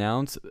 Wagner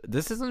denounced.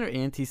 This is under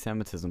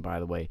anti-Semitism, by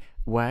the way.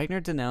 Wagner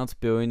denounced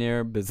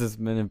billionaire,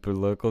 businessman, and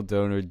political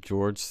donor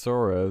George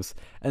Soros,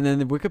 and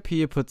then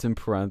Wikipedia puts in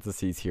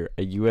parentheses here,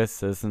 a U.S.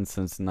 citizen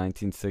since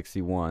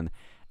 1961.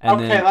 And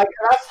okay, then, like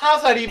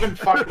how's that even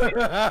fucking?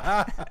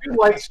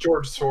 Who likes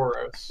George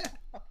Soros?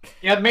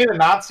 Yeah, maybe the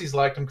Nazis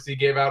liked him because he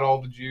gave out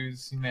all the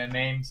Jews'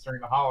 names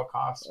during the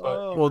Holocaust.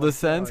 But well, the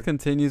sentence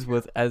continues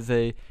with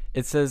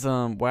it says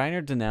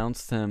Wagner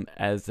denounced him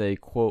as a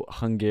quote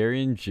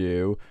Hungarian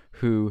Jew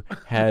who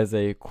has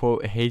a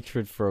quote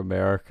hatred for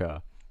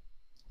America.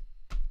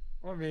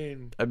 I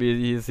mean,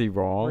 is he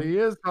wrong? well, he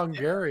is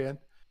Hungarian.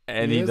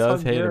 And he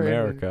does hate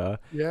America.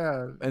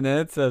 Yeah. And then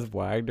it says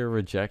Wagner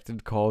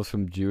rejected calls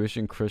from Jewish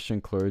and Christian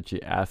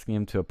clergy asking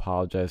him to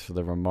apologize for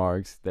the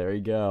remarks. There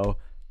you go.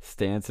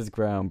 Stands his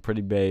ground,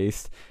 pretty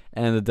based.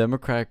 And the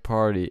Democratic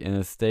Party in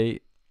the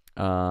state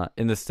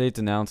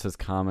denounced his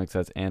comics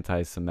as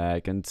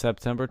anti-Semitic. In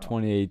September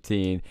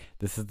 2018,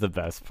 this is the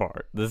best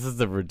part. This is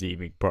the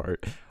redeeming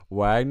part.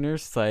 Wagner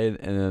cited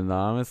an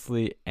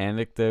anonymously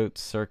anecdote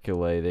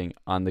circulating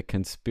on the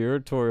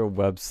conspiratorial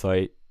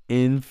website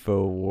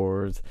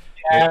InfoWars.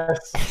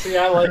 yes, see,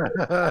 I like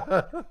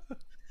it.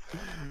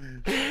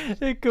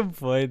 It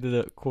complained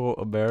that, quote,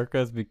 America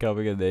is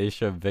becoming a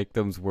nation of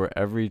victims where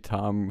every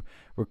Tom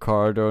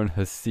Ricardo and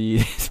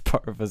Hasid is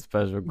part of a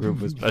special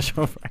group with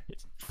special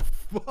rights.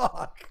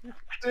 Fuck.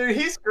 Dude,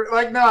 he's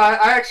like, no, I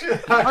actually.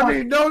 I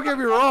mean, don't get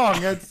me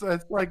wrong. It's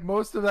like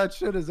most of that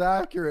shit is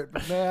accurate,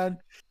 but man,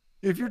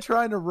 if you're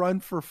trying to run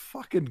for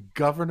fucking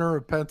governor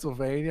of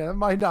Pennsylvania, that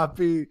might not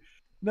be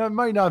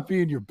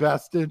in your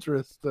best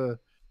interest to,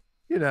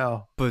 you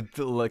know. But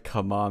like,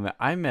 come on, man.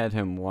 I met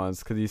him once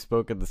because he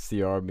spoke at the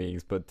CR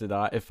meetings. But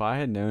if I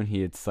had known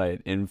he had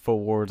cited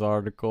InfoWars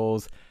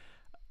articles,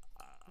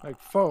 Like,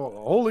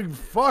 holy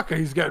fuck,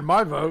 he's getting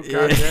my vote.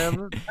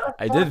 Goddamn it.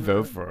 I did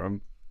vote for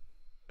him.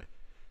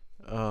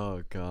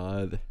 Oh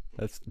God,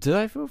 did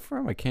I vote for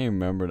him? I can't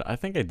remember. I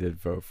think I did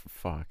vote for.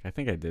 Fuck, I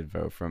think I did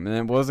vote for him, and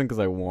it wasn't because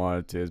I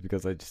wanted to. It's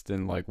because I just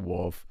didn't like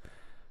Wolf.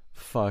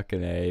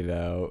 Fucking A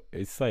though.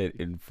 It's like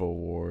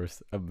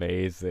InfoWars.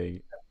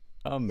 Amazing.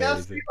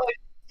 Yes,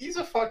 he's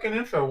a fucking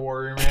info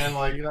warrior, man.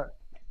 Like,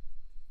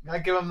 I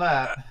give him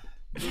that.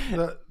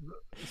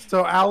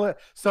 So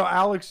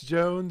Alex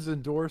Jones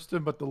endorsed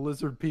him, but the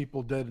lizard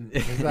people didn't.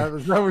 Is that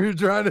what you're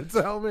trying to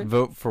tell me?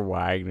 Vote for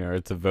Wagner.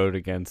 It's a vote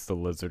against the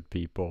lizard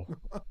people.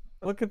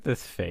 Look at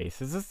this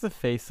face. Is this the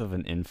face of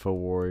an info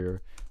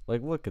warrior?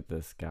 Like, look at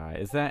this guy.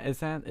 Is that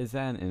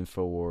an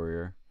info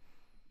warrior?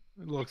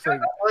 It looks like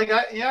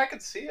I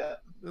could see it.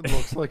 It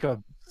looks like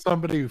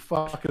somebody who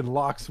fucking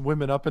locks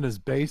women up in his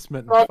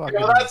basement. And Okay,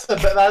 well, that's a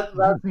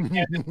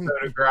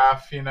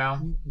photograph, you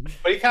know.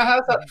 But he kind of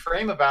has that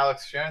frame of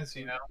Alex Jones,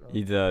 you know.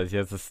 He does. He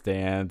has the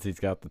stance. He's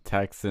got the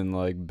Texan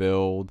like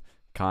build,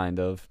 kind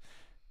of.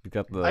 He's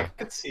got the. I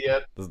could see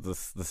it. The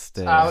stance.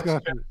 Alex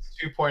Jones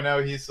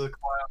 2.0. He's the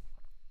clown.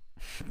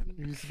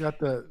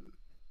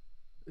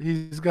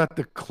 He's got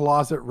the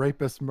closet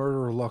rapist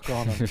murderer look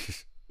on him.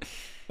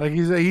 Like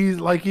he's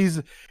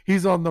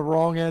on the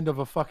wrong end of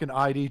a fucking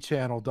ID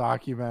channel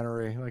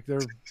documentary. Like they're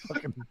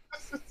fucking.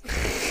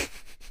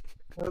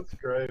 That's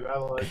great. I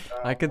like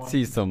that. I could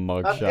see some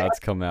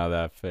mugshots come out of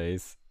that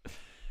face.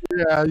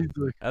 Yeah, he's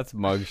like, that's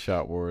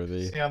mugshot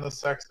worthy. See on the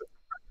sex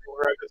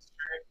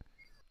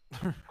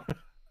registry.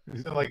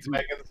 Like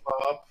Megan's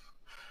up.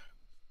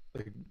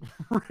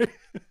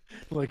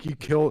 Like he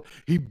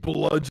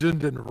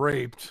bludgeoned and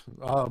raped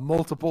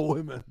multiple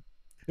women.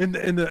 In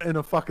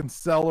a fucking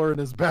cellar in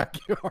his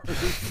backyard.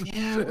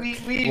 Yeah,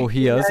 well,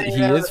 he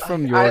is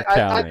from York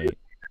County.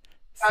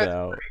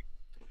 So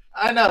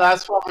I know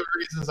that's one of the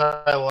reasons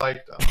I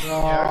liked him.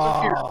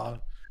 Yeah,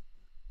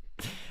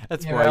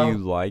 that's why you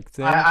liked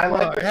him. I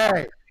like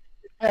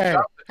hey!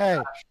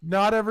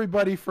 Not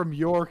everybody from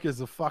York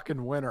is a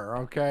fucking winner.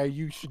 Okay,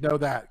 you should know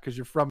that because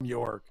you're from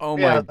York. Oh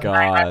my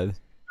God.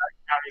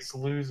 County's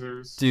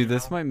losers. Dude,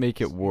 this might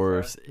make it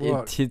worse.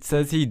 It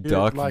says he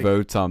ducked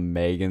votes on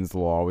Megan's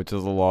Law, which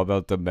is a law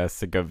about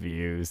domestic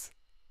abuse.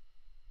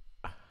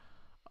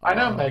 I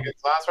know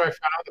Megan's Law. That's where I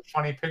found out the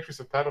funny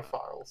pictures of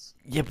pedophiles.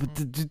 Yeah,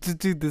 but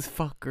dude, this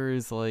fucker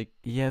is like,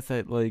 he has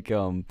that like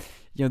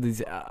these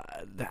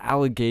the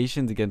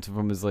allegations against him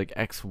from his like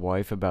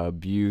ex-wife about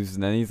abuse,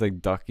 and then he's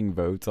like ducking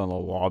votes on a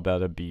law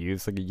about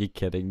abuse. Like, are you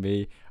kidding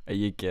me? Are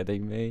you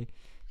kidding me?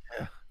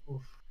 Yeah.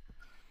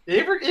 You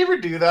ever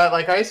do that?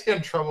 Like, I used to get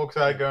in trouble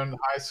because I'd go into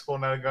high school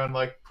and I'd go and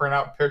like print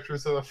out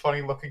pictures of the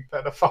funny looking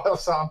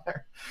pedophiles on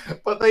there,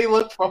 but they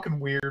look fucking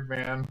weird,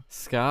 man.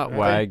 Scott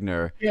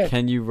Wagner,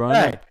 can you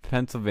run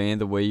Pennsylvania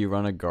the way you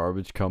run a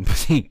garbage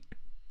company?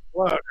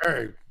 Well,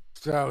 hey,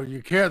 so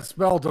you can't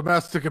spell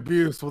domestic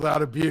abuse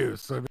without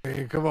abuse. I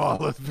mean, come on,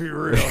 let's be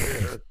real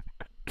here.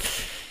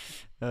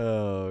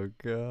 Oh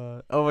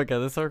God! Oh my God!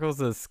 This article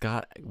says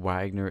Scott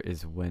Wagner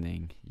is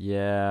winning.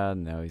 Yeah,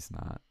 no, he's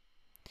not.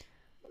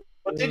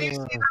 But did you see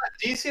that?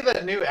 Do you see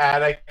that new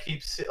ad I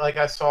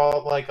saw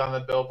like on the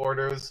billboard?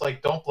 It was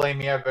like, "Don't blame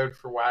me, I voted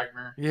for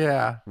Wagner."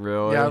 Yeah.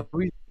 Really? Yeah.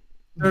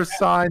 There's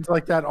signs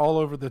like that all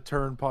over the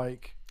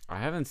turnpike. I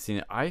haven't seen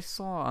it. I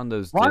saw on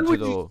those Why would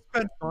you digital.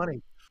 spend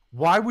money?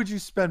 Why would you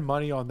spend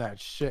money on that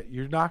shit?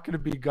 You're not going to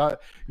be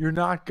You're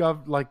not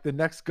like the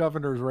next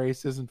governor's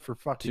race isn't for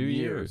fucking 2 years.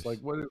 years. Like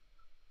what?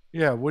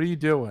 Yeah, what are you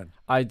doing?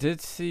 I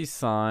did see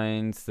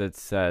signs that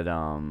said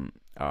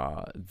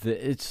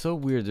it's so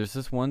weird. There's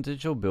this one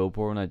digital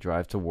billboard when I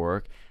drive to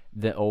work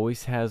that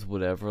always has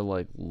whatever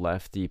like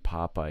lefty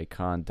pop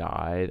icon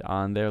died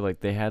on there.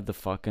 Like they had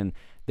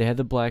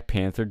the Black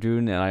Panther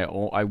dude, and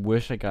I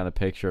wish I got a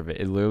picture of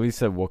it. It literally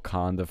said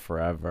Wakanda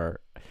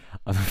Forever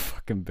on the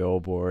fucking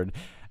billboard.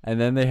 And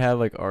then they had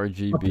like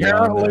RGB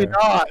Apparently on there.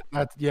 not.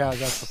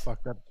 That's the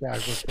fucked up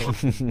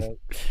casual.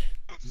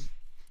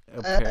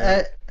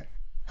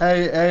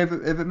 Hey, if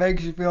it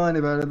makes you feel any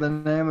better, the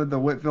name of the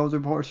Whitfield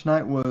report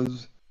tonight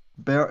was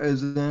Bear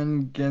is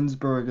in,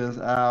 Ginsburg is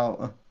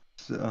out.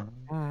 So.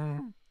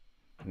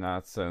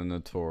 Not so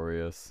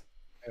notorious.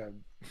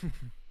 Yeah.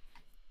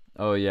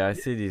 Oh yeah, I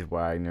see these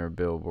Wagner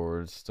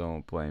billboards.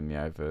 Don't blame me.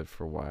 I voted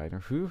for Wagner.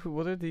 Who?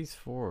 What are these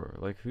for?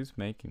 Like, who's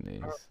making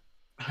these?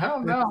 I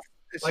don't know.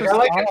 It's Like just I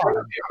like odd.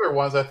 the other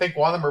ones. I think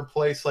one of them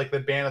replaced like the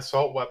ban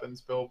assault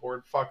weapons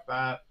billboard. Fuck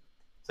that.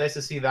 It's nice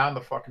to see that on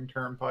the fucking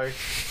turnpike.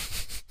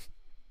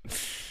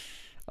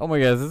 Oh my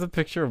god, is this a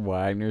picture of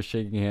Wagner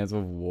shaking hands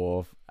with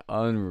Wolf?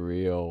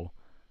 Unreal.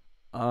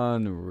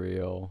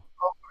 Unreal.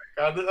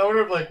 God, I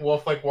wonder if like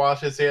Wolf like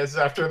washed his hands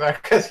after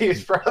that because he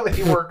was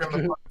probably working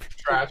the fucking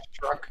trash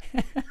truck.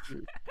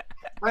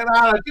 Like,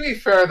 to be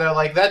fair though,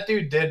 like that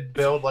dude did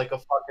build like a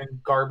fucking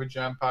garbage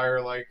empire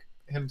like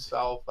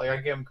himself. Like I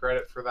give him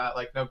credit for that.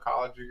 Like no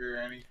college degree or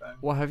anything.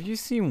 Well, have you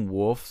seen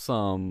Wolf's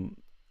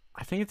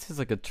I think it's his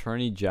like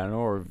attorney general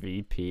or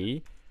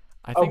VP.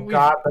 I think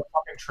God, the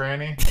fucking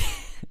tranny.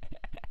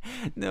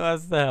 No,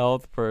 that's the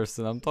health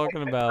person. I'm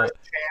talking about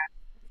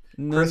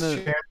Chris Chan,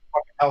 fucking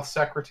health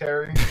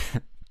secretary.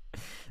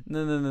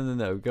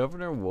 No.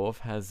 Governor Wolf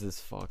has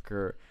this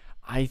fucker.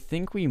 I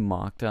think we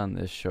mocked on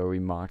this show. We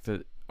mocked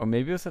it, or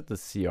maybe it was at the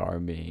CR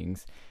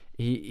meetings.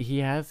 He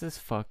has this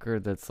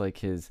fucker that's like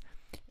his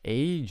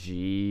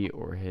AG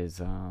or his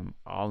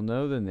I'll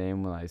know the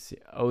name when I see.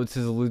 Oh, it's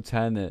his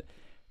lieutenant,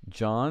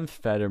 John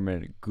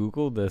Fetterman.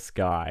 Google this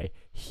guy.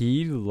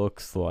 He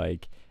looks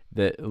like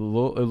that. It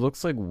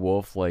looks like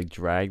Wolf like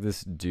dragged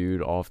this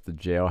dude off the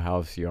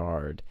jailhouse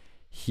yard.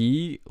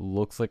 He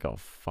looks like a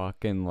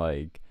fucking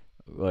like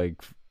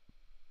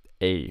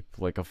ape,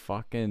 like a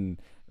fucking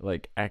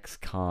like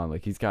ex-con.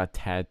 Like he's got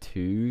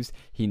tattoos.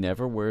 He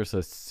never wears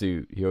a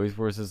suit. He always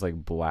wears this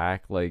like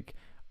black like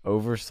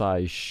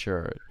oversized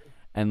shirt.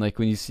 And like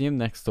when you see him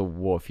next to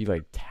Wolf, he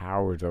like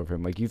towers over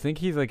him. Like you think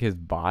he's like his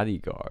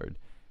bodyguard.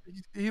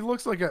 He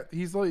looks like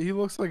he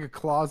looks like a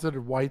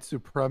closeted white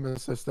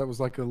supremacist that was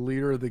like a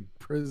leader of the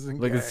prison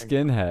Like gang. a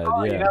skinhead,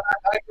 Oh, yeah. you know,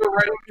 I go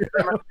right with the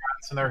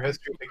Democrats and their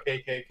history with the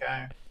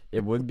KKK.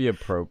 It would be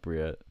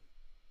appropriate.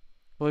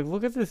 Like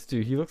look at this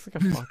dude. He looks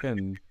like a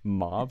fucking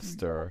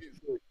mobster.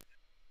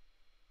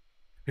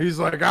 He's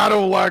like, I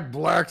don't like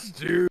blacks,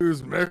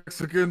 Jews,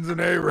 Mexicans,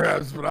 and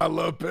Arabs, but I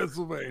love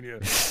Pennsylvania.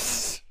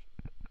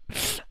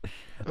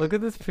 Look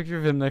at this picture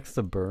of him next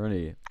to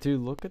Bernie.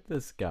 Dude, look at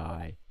this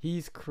guy.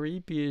 He's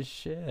creepy as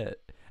shit.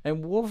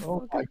 And Wolf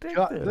Oh my fucking picked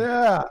god, him.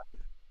 yeah.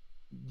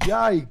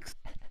 Yikes.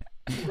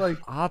 Like,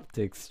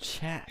 Optics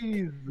check.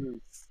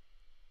 Jesus.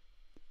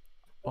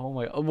 Oh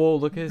my. Oh, well,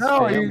 look at his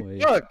No, family.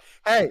 look,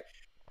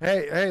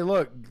 hey,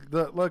 look,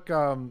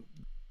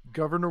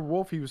 Governor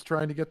Wolf, he was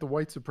trying to get the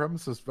white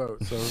supremacist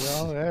vote. So,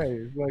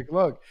 hey, like,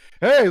 look,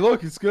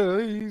 he's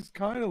good. He's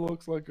kind of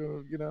looks like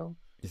a,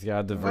 He's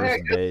got a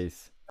diverse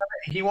base.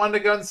 He wanted to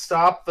go and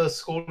stop the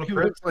school to He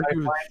prison looks like he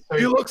was- pipeline, so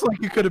he looks like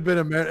he could have been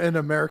in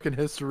American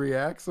History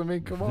X. I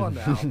mean, come on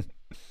now.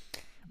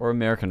 Or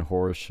American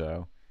Horror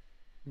Show.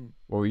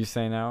 What were you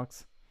saying,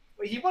 Alex?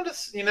 he wanted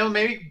to,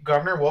 maybe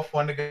Governor Wolf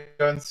wanted to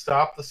go and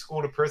stop the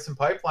school to prison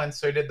pipeline,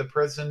 so he did the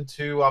prison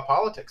to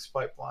politics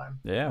pipeline.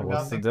 Yeah, I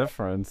what's the think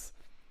difference?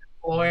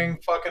 Employing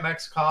fucking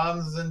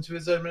ex-cons into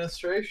his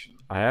administration.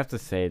 I have to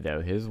say,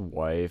 though, his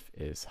wife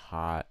is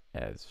hot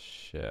as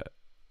shit.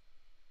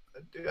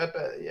 Dude, I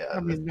bet, yeah. I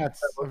mean, that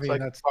looks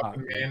like that's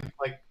fucking not man.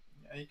 Like,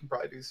 yeah, you can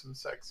probably do some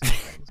sexy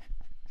things.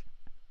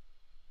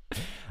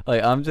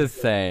 Like, I'm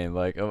just saying,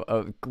 like,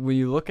 when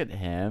you look at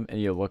him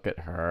and you look at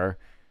her,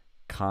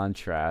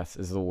 contrast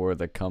is the word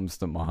that comes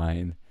to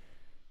mind.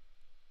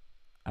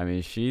 I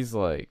mean, she's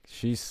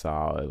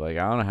solid. Like,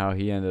 I don't know how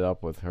he ended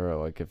up with her.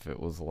 Like, if it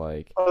was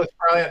like, Oh, it's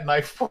probably at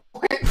knife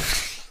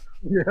point.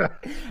 Yeah.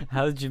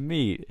 how did you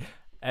meet?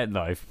 At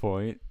knife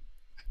point.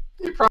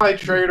 You probably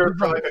traded her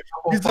for like a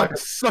couple. He's like, fucking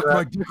suck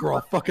my dick or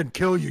I'll fucking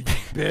kill you, you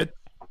bitch.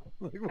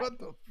 Like, what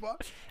the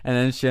fuck? And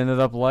then she ended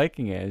up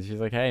liking it. And she's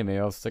like, hey, maybe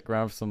I'll stick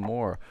around for some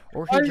more.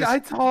 Or he I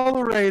just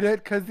tolerate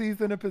it because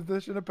he's in a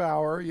position of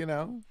power,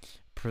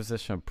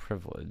 position of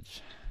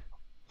privilege.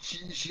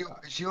 She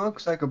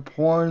looks like a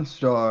porn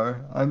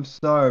star. I'm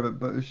sorry,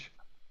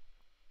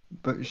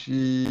 but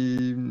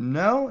she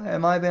no.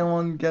 Am I the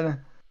one getting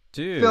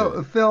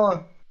Dude.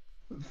 Phil?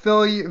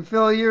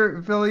 Phil,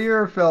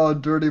 you're a fellow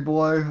dirty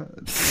boy.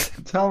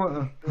 Tell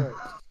me. Right.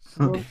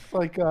 She looks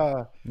like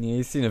Yeah,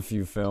 you've seen a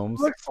few films.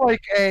 looks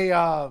like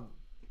a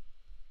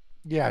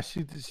yeah,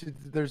 she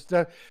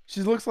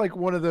looks like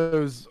one of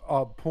those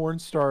porn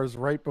stars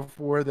right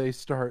before they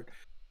start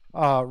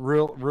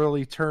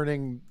really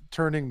turning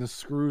the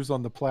screws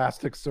on the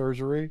plastic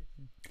surgery.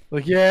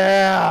 Like,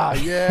 yeah,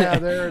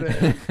 there it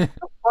is.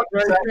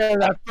 Right there,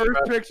 that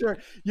first picture.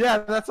 Yeah,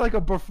 that's like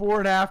a before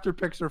and after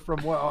picture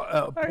from what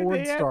a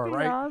porn star,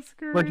 right?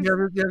 Oscars? Like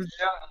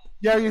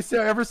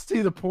ever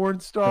see the porn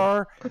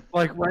star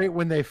like right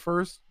when they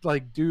first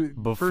like do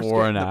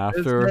Before and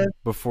after, business,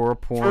 before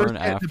porn,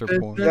 after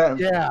porn.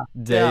 Yeah.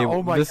 Day.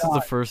 Oh my this is God.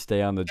 the first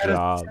day on the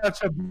job.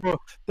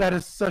 That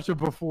is such a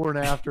before and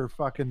after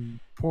fucking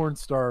porn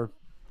star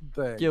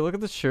thing. Yeah, look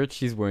at the shirt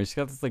she's wearing. She's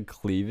got this like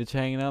cleavage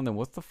hanging out. And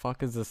what the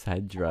fuck is this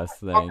headdress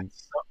Fucking thing?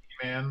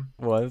 Snooki, man.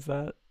 What is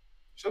that?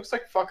 She looks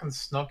like fucking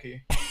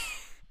Snooki.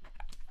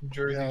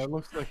 Jersey. Yeah, it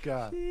looks like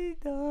She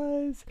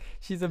does.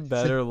 She's a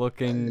better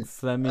looking,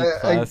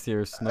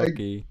 semi-classier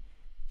Snooki.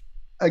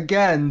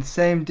 Again,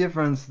 same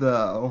difference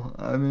though.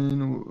 I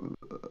mean,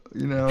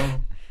 you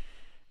know.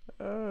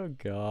 Oh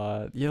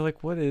god. Yeah,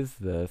 like what is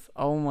this?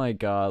 Oh my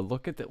god,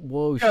 look at that.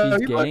 Whoa, Yeah,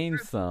 she's you look- gained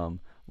some.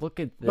 Look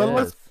at But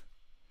this.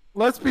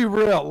 let's be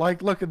real.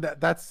 Like, look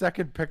at that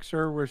second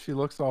picture where she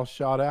looks all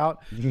shot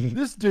out.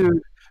 This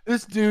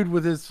dude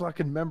with his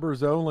fucking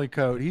members only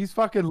coat, he just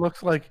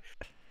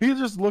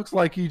looks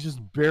like he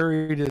just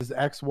buried his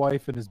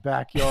ex-wife in his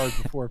backyard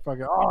before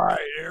fucking. All right,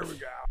 here we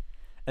go.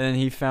 And then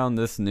he found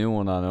this new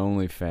one on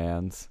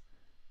OnlyFans.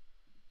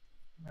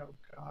 Oh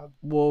god.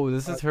 Whoa,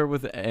 this is her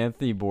with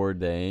Anthony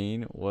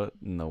Bourdain. What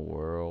in the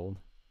world?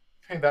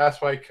 I think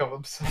that's why he killed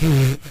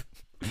himself.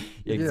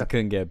 Yeah, 'cause Yeah. he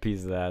couldn't get a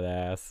piece of that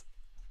ass.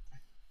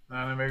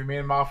 I don't know, maybe me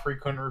and Moffrey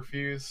couldn't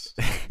refuse.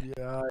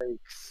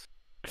 Yikes!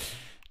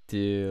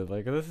 Dude,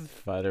 like this is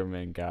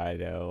Fetterman guy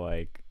though.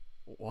 Like,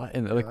 what?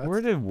 And like, that's-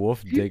 where did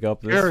Wolf he's dig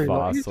up this Scary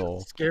look- he's fossil?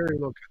 just scary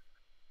looking.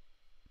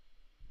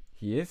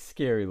 He is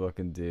scary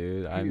looking,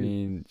 dude. I He is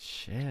mean,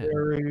 shit.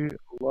 Scary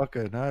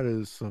looking. That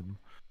is some.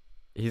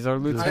 He's our I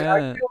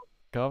lieutenant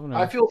governor.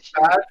 I feel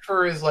bad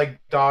for his like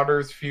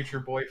daughter's future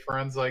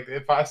boyfriends. Like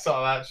if I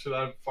saw that shit,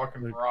 I'd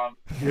fucking run.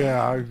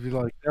 Yeah, I'd be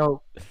like,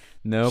 no,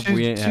 Nope, she's-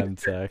 we ain't she's- having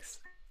sex.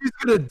 she's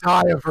gonna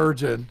die a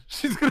virgin.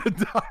 She's gonna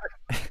die.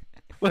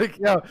 Like,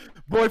 yeah,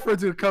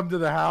 boyfriend's gonna come to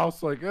the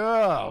house. Like,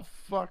 oh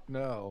fuck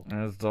no.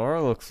 As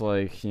Dora looks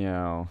like, she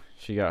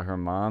got her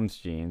mom's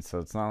genes, so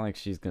it's not like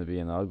she's gonna be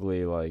an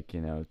ugly, like,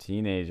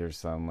 teenager or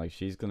something. Like,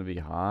 she's gonna be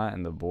hot,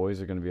 and the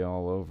boys are gonna be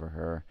all over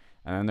her.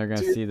 And then they're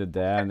gonna Dude. see the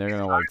dad, and they're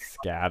gonna, like,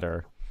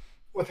 scatter.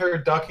 With her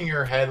ducking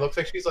her head, looks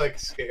like she's like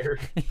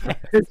scared.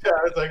 His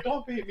dad is like,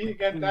 "Don't beat me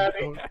again,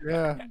 daddy."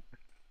 Yeah.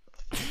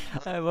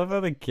 I love how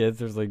the kids,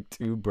 there's, like,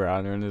 two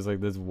brown hair, and there's,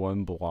 like, this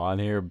one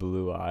blonde hair,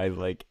 blue eye,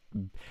 like,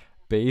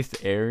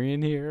 based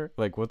Aryan here.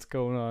 Like, what's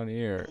going on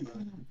here?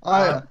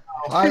 I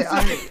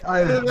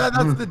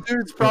That's the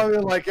dude's probably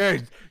like,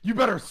 hey, you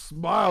better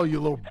smile, you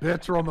little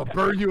bitch, or I'm gonna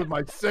burn you with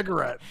my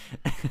cigarette.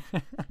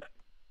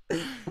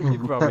 You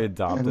probably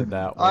adopted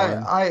that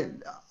one.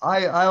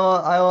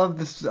 I love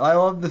this. I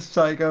love the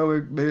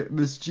psycho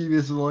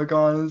mischievous look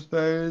on his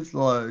face.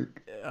 Like,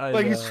 I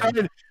Like he's know.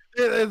 trying.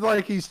 It's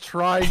like he's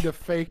trying to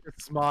fake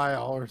a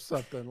smile or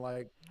something.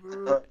 Like,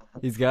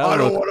 He's I got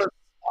to don't look. want to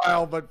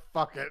smile, but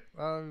fuck it.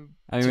 I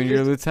mean, when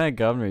you're a lieutenant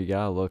governor, you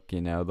gotta look,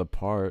 the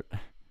part.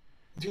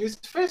 Dude, his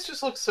face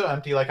just looks so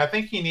empty. Like I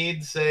think he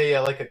needs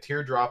a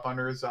teardrop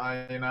under his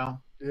eye.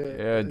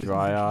 Yeah,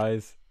 dry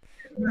eyes.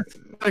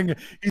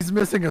 He's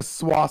missing a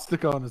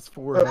swastika on his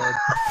forehead.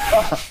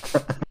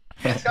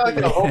 He's got like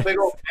a whole big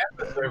old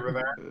canvas over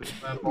there.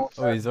 That whole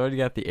Oh, he's already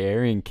got the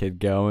Aryan kid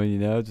going.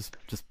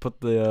 Just put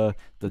the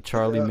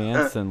Charlie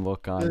Manson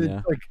look on It's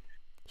you. like,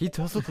 He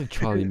does look like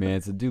Charlie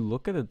Manson, dude.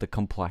 Look at it, the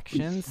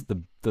complexions,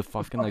 the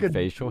fucking like fucking-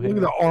 facial look hair.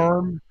 at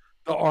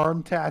the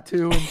arm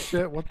tattoo and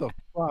shit. What the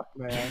fuck,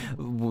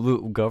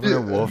 man? Governor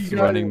Dude, Wolf's you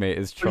gotta- running mate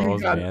is you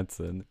Charles gotta-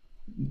 Manson.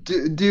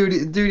 dude,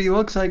 he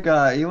looks like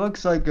an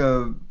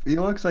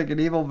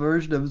evil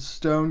version of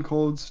Stone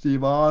Cold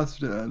Steve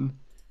Austin.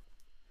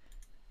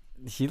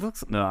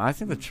 No, I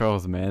think the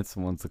Charles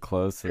Manson one's the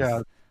closest.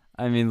 Yeah.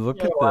 I mean, look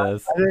Yeah, at well,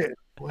 this. I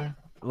think-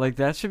 Like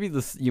that should be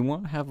you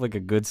want to have like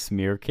a good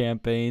smear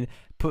campaign.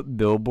 Put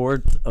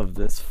billboards of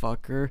this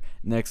fucker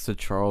next to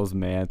Charles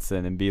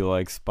Manson and be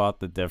like, spot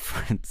the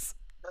difference.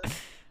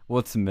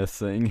 What's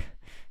missing?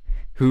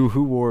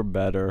 Who wore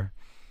better?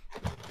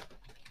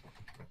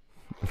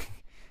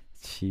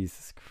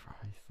 Jesus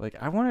Christ! Like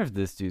I wonder if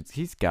this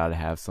he's got to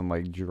have some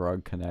like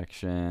drug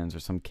connections or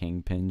some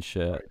kingpin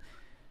shit.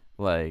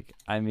 Like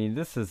I mean,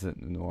 this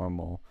isn't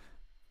normal.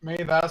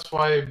 Maybe that's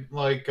why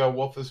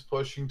Wolf is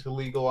pushing to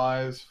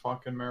legalize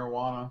fucking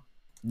marijuana.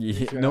 Yeah,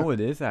 Exactly. no, it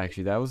is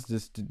actually. That was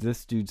just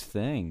this dude's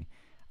thing.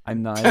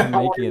 I'm not even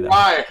making it up.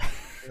 Why?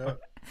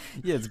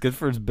 Yeah, it's good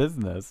for his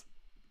business.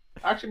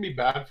 Actually, be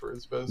bad for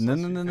his business.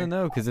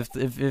 No. Because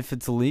if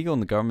it's illegal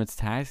and the government's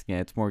taxing it,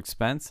 it's more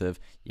expensive.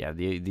 Yeah,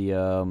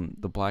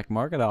 the black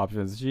market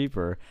option is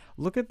cheaper.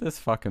 Look at this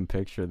fucking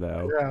picture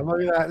though. Yeah,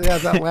 look at that. Yeah,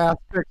 that last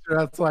picture.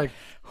 That's like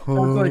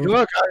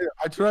look,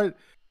 I tried.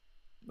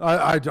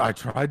 I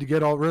tried to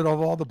get rid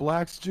of all the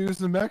blacks,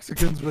 Jews, and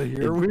Mexicans, but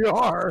here we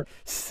are.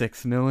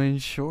 6 million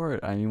short.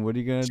 I mean, what are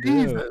you gonna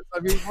Jesus. do? I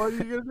mean, what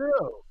are you gonna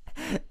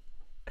do?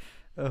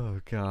 Oh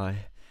god.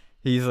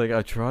 He's like,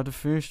 I tried to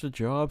finish the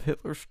job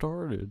Hitler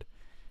started.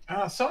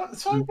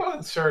 Someone go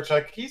and search.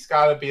 Like, he's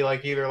got to be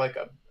like either like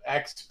a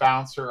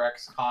ex-bouncer,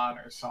 ex-con,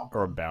 or something.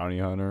 Or a bounty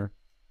hunter.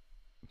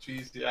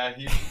 Jeez, yeah,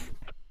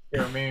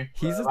 hear me.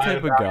 He's the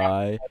type of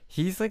guy.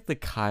 He's like the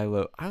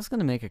Kylo. I was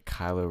gonna make a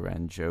Kylo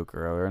Ren joke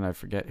earlier, and I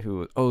forget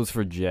who. Oh, it was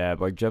for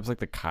Jeb. Like Jeb's like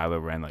the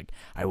Kylo Ren. Like,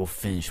 I will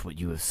finish what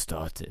you have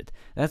started.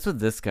 That's what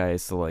this guy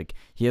is. So like,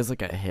 he has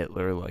like a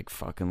Hitler like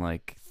fucking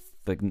like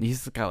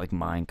he's got like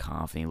Mein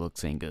Kampf, and he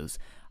looks and goes,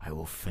 I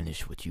will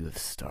finish what you have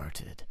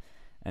started.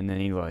 And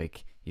then he's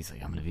like,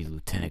 I'm gonna be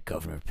Lieutenant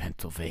Governor of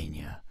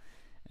Pennsylvania.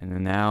 And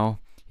then now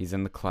he's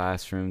in the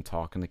classroom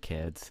talking to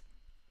kids.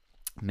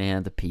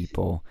 Man, the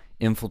people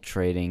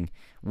infiltrating.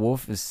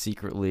 Wolf is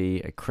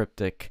secretly a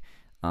cryptic,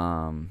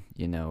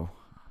 you know,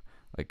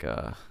 like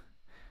I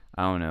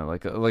don't know,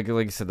 like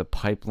you said, the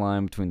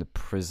pipeline between the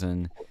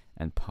prison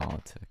and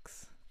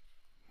politics.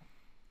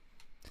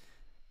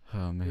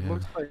 Oh man, it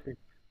looks like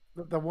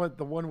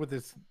the one with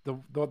his the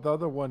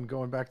other one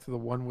going back to the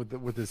one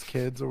with his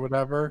kids or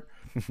whatever.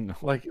 No.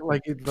 Like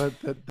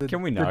the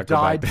Can we not the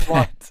go back to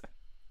that?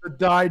 The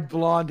dyed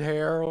blonde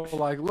hair.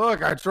 Like,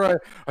 look, I try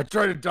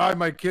to dye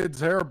my kid's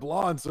hair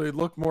blonde so he'd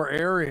look more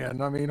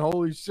Aryan. I mean,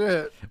 holy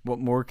shit. What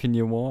more can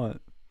you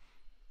want?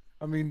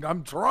 I mean,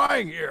 I'm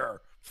trying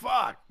here.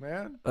 Fuck,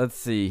 man. Let's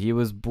see. He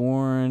was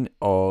born.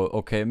 Oh,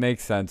 okay, it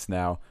makes sense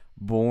now.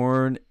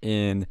 Born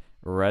in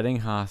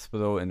Reading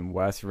Hospital in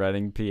West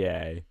Reading,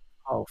 PA.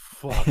 Oh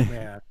fuck,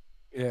 man.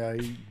 Yeah,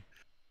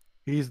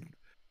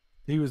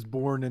 he was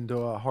born into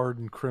a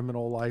hardened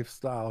criminal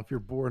lifestyle. If you're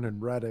born in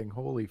Reading,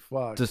 holy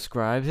fuck.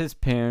 Described his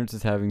parents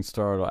as having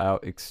started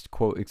out,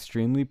 quote,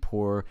 extremely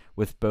poor,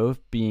 with both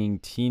being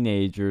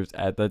teenagers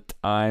at the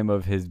time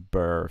of his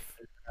birth.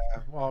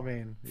 Yeah, well, I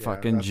mean, yeah,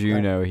 fucking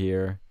Juno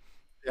here.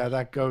 Yeah,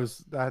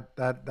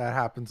 that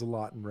happens a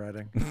lot in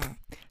Reading.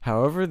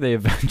 However, they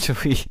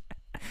eventually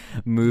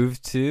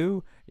moved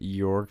to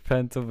York,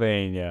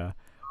 Pennsylvania.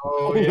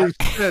 Oh, yeah.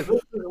 Shit.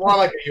 More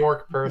like a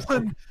York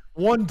person.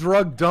 One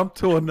drug dump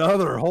to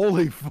another.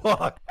 Holy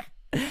fuck.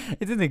 It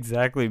didn't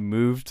exactly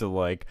move to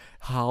like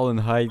Holland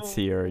Heights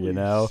here, you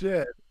know.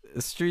 Shit.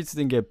 The streets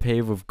didn't get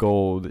paved with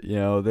gold, you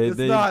know. It's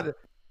not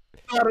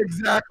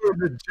exactly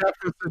the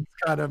Jeffersons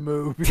kind of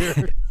move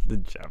here. The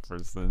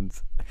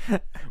Jeffersons.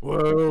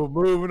 Whoa,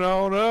 moving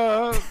on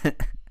up.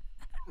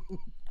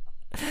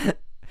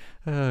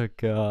 Oh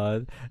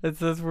god. It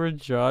says where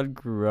John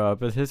grew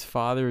up, and his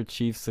father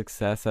achieved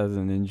success as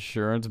an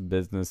insurance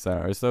business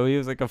owner. So he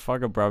was like a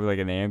fucking probably like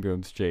an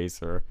ambulance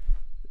chaser.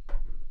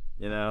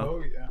 You know?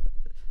 Oh yeah.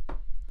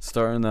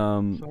 Starting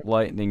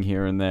lightning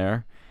here and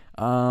there.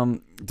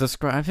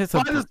 Describe his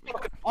Sign this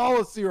fucking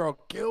policy or I'll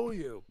kill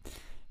you.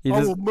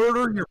 I will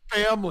murder your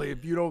family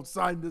if you don't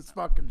sign this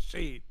fucking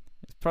sheet.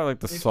 It's probably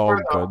like the Saul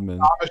Goodman.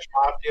 Amish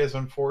Mafia's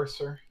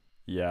enforcer.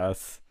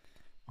 Yes.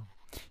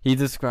 He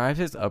described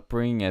his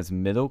upbringing as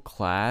middle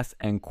class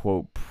and,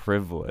 quote,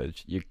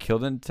 privileged. You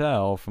couldn't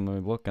tell from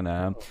looking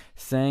at him,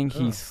 saying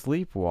he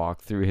sleepwalked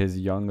through his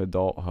young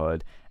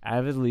adulthood,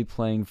 avidly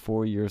playing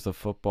 4 years of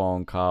football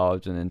in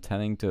college and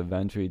intending to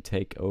eventually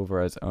take over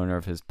as owner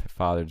of his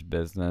father's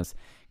business.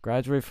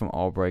 Graduated from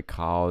Albright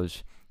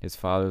College, his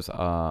father's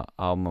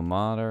alma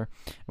mater,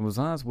 and was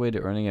on his way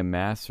to earning a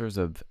master's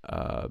of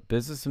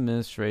business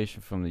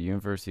administration from the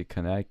University of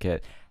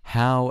Connecticut.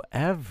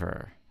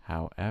 However,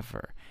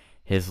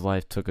 his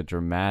life took a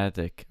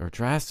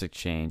drastic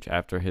change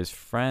after his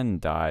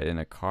friend died in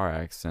a car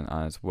accident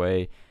on his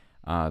way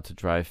to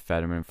drive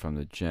Fetterman from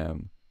the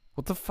gym.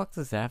 What the fuck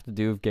does that have to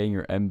do with getting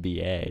your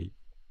MBA?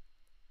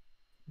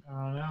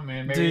 I don't know,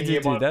 man. Maybe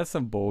dude, that's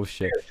some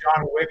bullshit.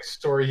 John Wick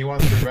story. He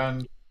wants to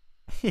run.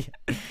 Yeah.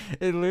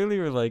 It literally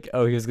was like,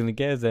 oh, he was gonna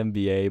get his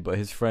MBA, but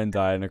his friend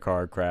died in a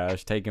car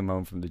crash. Take him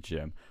home from the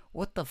gym.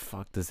 What the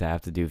fuck does that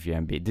have to do with your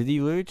MBA? Did he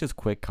literally just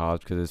quit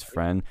college because his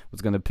friend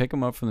was gonna pick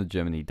him up from the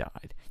gym and he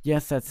died?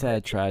 Yes, that's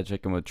sad,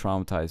 tragic, and would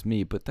traumatize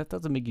me, but that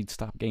doesn't make you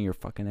stop getting your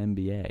fucking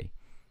MBA.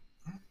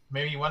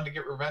 Maybe he wanted to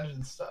get revenge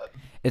instead.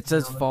 It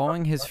says,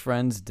 following his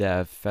friend's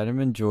death,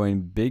 Fetterman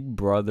joined Big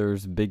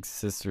Brothers Big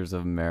Sisters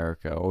of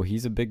America. Oh,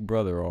 he's a big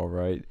brother, all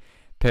right.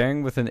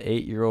 Pairing with an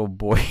 8-year-old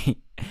boy,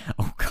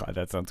 oh god,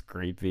 that sounds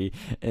creepy,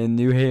 in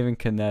New Haven,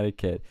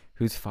 Connecticut,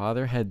 whose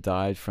father had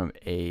died from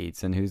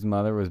AIDS and whose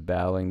mother was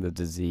battling the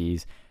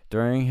disease.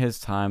 During his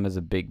time as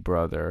a big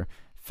brother,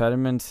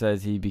 Fetterman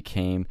says he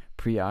became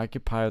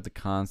preoccupied with the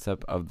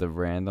concept of the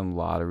random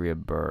lottery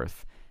of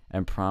birth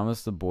and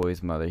promised the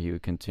boy's mother he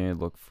would continue to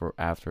look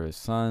after his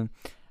son.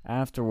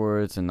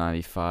 Afterwards, in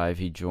 1995,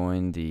 he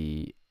joined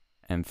the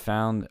and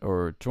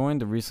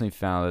joined the recently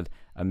founded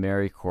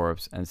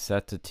AmeriCorps and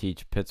set to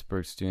teach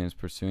Pittsburgh students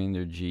pursuing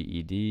their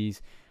GEDs.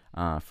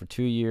 For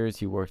 2 years,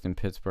 he worked in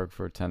Pittsburgh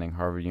for attending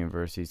Harvard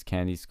University's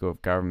Kennedy School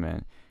of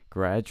Government.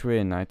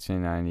 Graduated in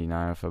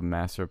 1999 with a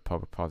Master of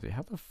Public Policy.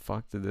 How the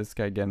fuck did this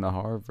guy get into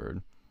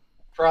Harvard?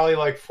 Probably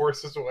like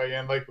forced his way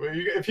in. Like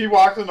if he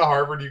walked into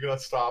Harvard, you gonna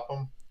stop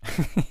him?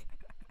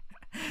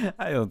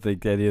 I don't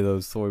think any of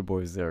those soy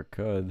boys there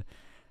could.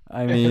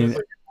 I mean,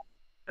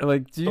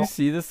 like, do you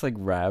see this like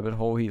rabbit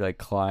hole he like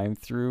climbed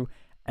through?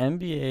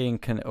 MBA in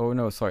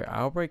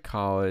Albright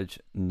College,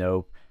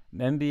 nope.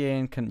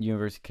 MBA in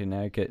University of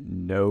Connecticut,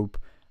 nope.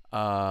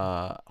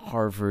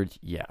 Harvard,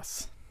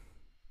 yes.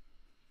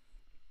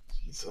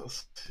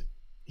 Jesus.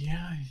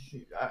 Yeah,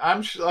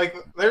 I'm sure. Like,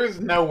 there's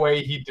no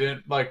way he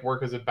didn't like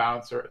work as a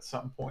bouncer at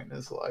some point in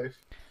his life,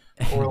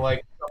 or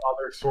like some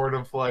other sort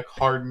of like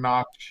hard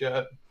knock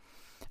shit.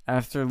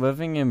 After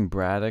living in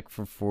Braddock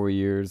for 4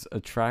 years,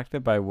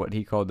 attracted by what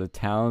he called the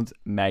town's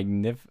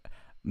malignant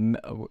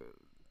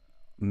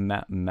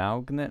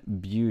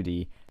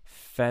beauty,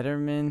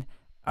 Fetterman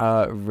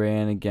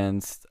ran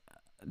against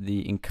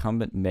the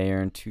incumbent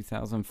mayor in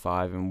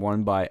 2005 and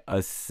won by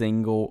a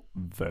single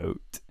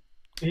vote.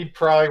 He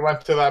probably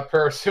went to that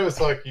person who was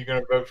like, "You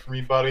gonna vote for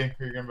me, buddy?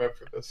 Or you gonna vote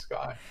for this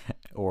guy?"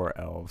 Or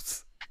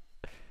else.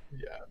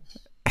 Yeah,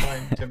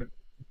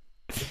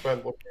 just by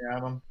looking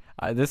at him.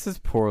 This is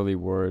poorly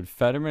worded.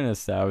 Fetterman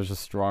established a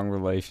strong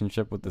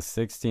relationship with the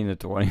 16 to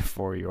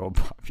 24-year-old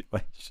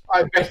population.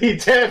 I bet he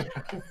did.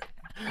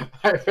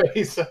 I bet he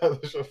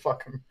established a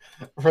fucking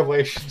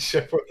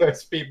relationship with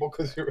those people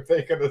because who are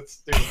they gonna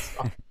do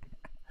stuff?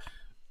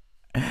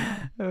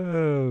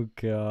 Oh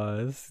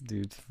god, this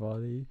dude's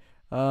funny.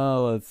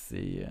 Let's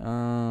see.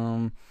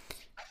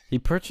 He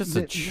purchased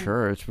a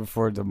church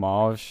before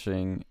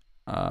demolition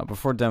for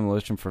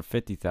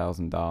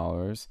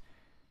 $50,000.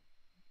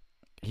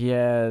 He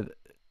had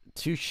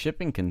 2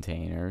 shipping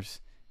containers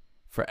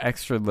for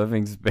extra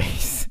living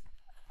space.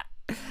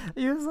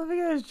 He was living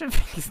in a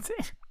shipping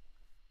container.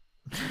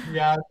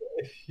 Yeah,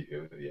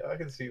 I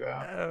can see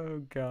that.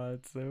 Oh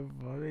god, so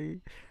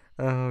funny.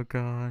 Oh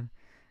god.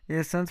 He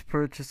has since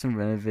purchased and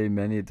renovated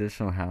many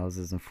additional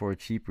houses and for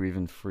cheap or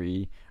even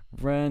free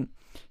rent.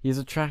 He has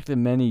attracted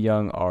many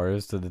young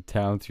artists to the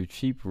town through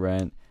cheap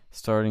rent,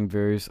 starting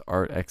various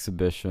art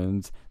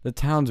exhibitions. The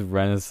town's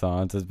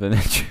renaissance has been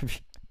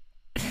attributed.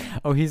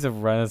 Oh, he's a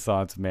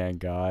renaissance man,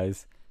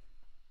 guys.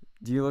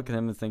 Do you look at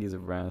him and think he's a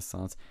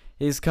renaissance?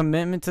 His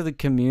commitment to the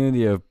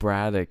community of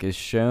Braddock is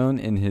shown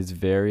in his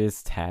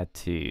various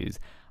tattoos.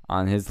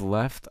 On his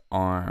left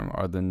arm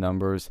are the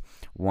numbers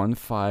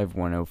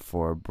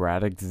 15104,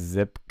 Braddock's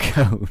zip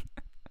code.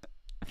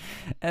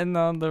 And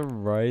on the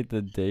right,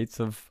 the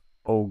dates of,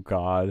 oh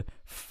god,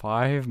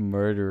 5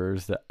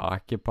 murderers that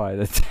occupy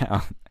the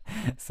town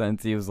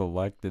since he was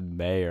elected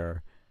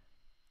mayor.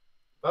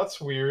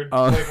 That's weird.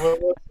 Like,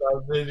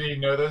 did he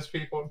know those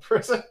people in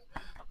prison?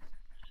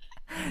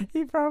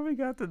 He probably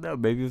got to know.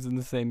 Maybe he was in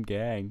the same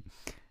gang.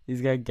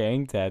 He's got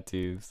gang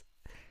tattoos.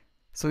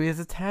 So he has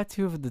a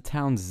tattoo of the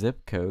town's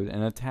zip code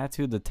and a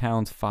tattoo of the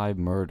town's 5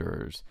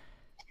 murderers.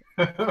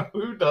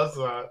 Who does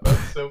that?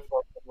 That's so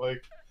fucking,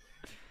 like,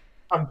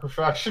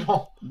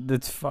 unprofessional.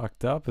 That's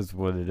fucked up is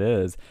what it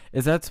is.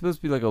 Is that supposed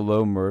to be like a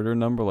low murder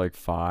number, like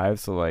 5?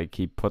 So, like,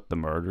 he put the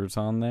murders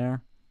on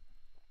there?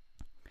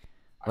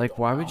 Like,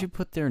 why would you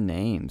put their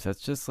names?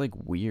 That's just, like,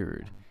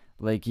 weird.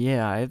 Like,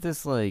 yeah, I have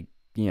this, like,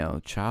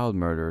 child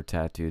murderer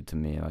tattooed to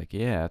me. Like,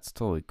 yeah, it's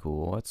totally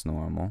cool. That's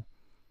normal.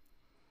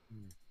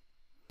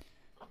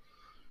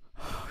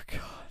 Oh,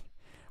 God.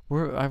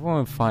 I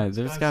want to find...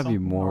 There's got to be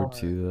more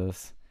to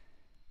this.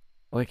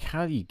 Like,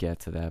 how do you get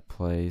to that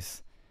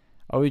place?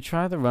 Oh, he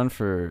tried to run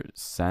for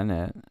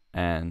Senate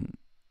and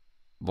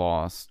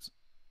lost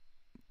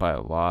by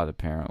a lot,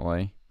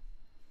 apparently.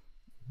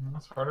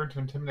 It's harder to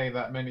intimidate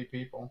that many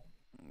people.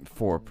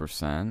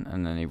 4%,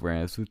 and then he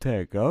ran as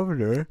lieutenant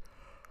governor.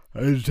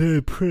 I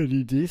did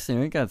pretty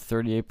decent. He got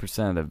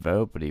 38% of the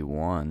vote, but he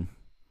won.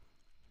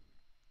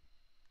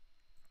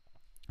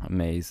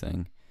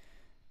 Amazing.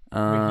 He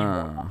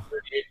won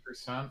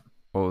 38%.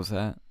 What was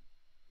that?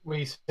 Well,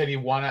 he said he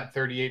won at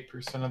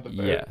 38% of the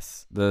vote.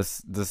 Yes.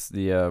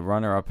 The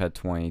runner-up had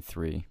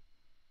 23%.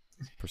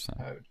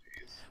 Oh,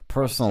 jeez.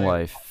 Personal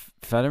life.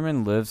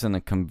 Fetterman lives in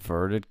a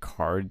converted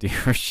car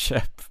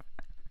dealership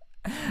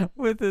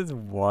with his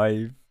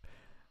wife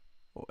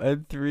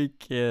and 3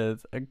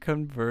 kids. A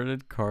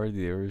converted car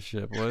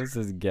dealership. What is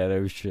this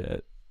ghetto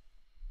shit?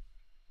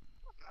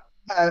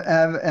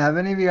 Have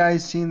any of you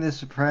guys seen The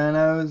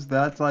Sopranos?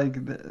 That's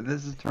like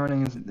this is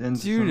turning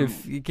into Dude,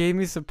 if he gave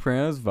me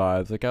Sopranos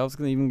vibes, like I was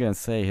even gonna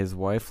say his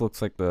wife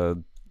looks like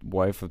the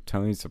wife of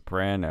Tony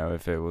Soprano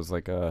if it was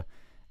like a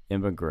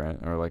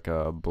immigrant or like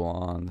a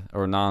blonde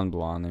or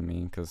non-blonde. I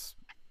mean, because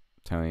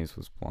Tony's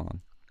was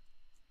blonde.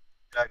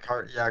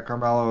 Yeah,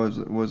 Carmelo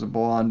was a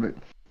blonde, but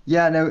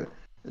yeah,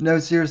 no,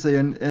 seriously,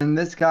 and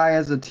this guy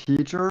as a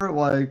teacher,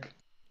 like,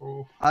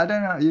 Ooh. I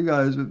don't know you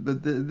guys,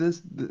 but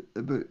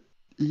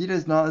he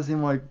does not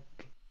seem like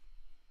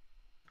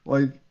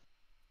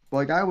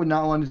like I would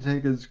not want to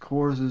take his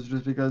courses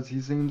just because he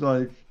seems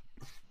like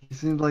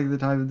the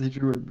type of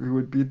teacher who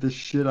would beat the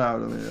shit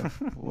out of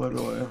me,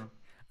 literally.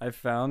 I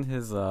found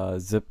his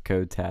zip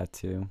code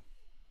tattoo.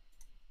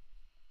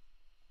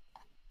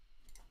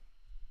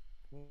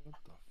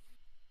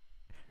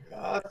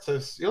 God, that's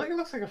so. He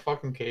looks like a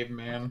fucking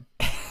caveman.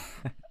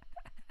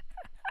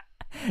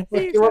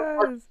 He He looks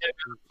like does.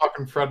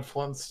 fucking Fred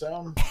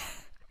Flintstone.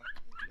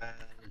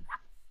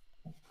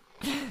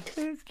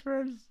 He's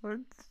Fred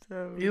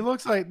Flintstone. He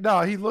looks like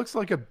he looks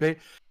like a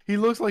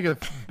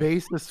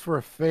bassist for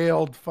a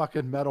failed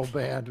fucking metal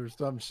band or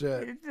some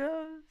shit. He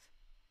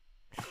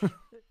does.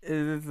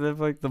 It's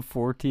like the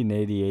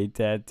 1488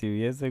 tattoo.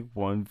 He has like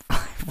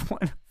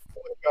 151.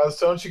 Guys,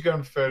 don't you go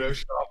and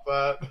Photoshop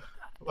that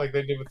like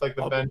they did with like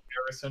the Ben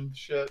Harrison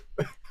shit.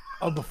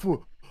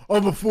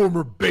 I'm a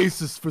former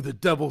bassist for the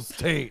Devil's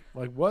Taint.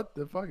 Like, what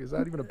the fuck is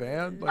that even a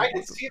band? Like, I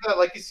can see that.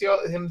 Like you see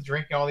him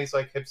drinking all these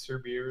like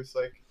hipster beers.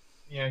 Like,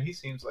 he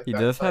seems like He that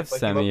does type. have Like,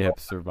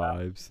 semi-hipster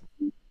vibes.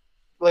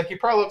 Like he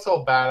probably looks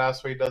all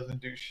badass when he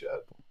doesn't do shit.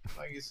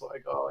 Like he's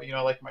like, oh,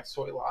 like my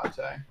soy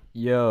latte.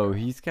 Yo,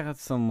 he's got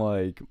some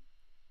like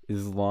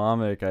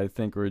Islamic, I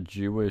think, or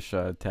Jewish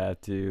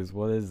tattoos.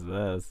 What is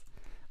this?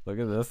 Look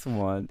at this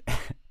one.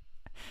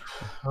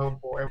 Oh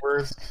boy,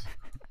 where's?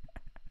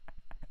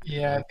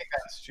 Yeah, I think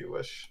that's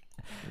Jewish.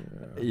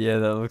 Yeah,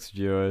 that looks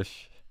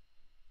Jewish.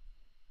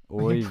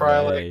 Oy He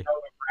probably vey. like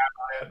held a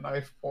rabbi at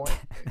knife point.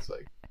 He's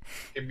like,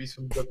 give me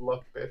some good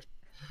luck, bitch.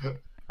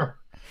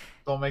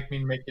 Don't make me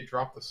make you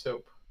drop the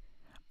soap.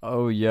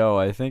 Oh, yo,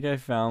 I think I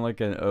found like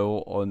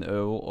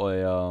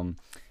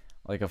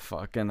like a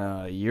fucking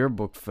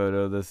yearbook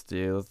photo of this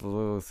dude.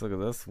 Let's look at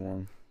this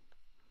one.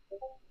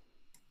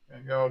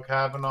 And go,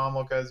 Kavanaugh,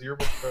 look at his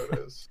yearbook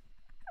photos.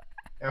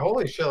 And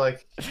holy shit,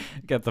 like,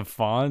 Got the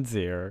Fonz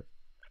here.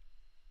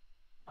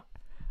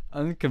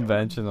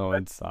 Unconventional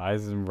in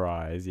size and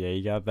rise. Yeah,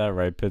 you got that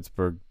right,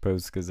 Pittsburgh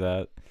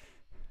Post-Gazette.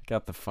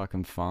 Got the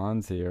fucking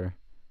Fonz here.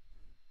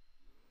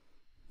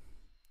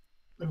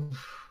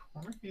 oof, I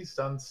wonder if he's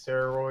done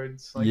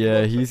steroids. Like,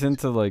 Yeah, he looks he's like,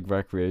 into like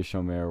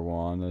recreational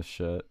marijuana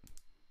shit.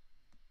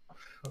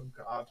 oh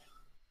god.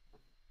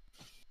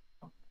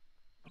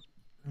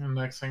 And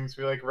next thing's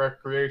be like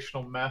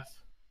recreational meth.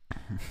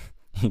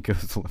 He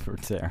goes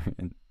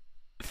libertarian.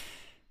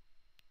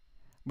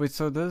 Wait,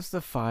 so those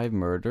the 5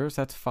 murders?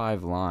 That's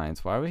 5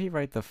 lines. Why would he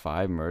write the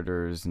 5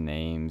 murderers'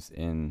 names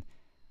in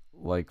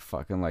like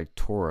fucking like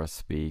Torah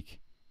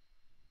speak?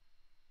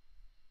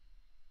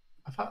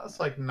 I thought that's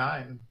like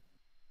 9.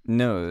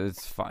 No,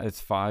 it's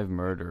 5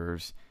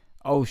 murderers.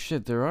 Oh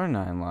shit, there are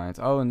 9 lines.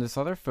 Oh, and this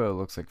other photo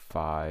looks like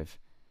 5.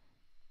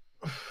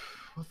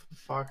 What the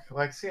fuck?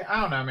 Like, see, I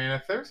don't know, man.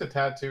 If there's a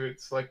tattoo,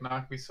 it's like not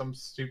gonna be some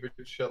stupid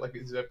shit like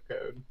a zip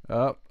code.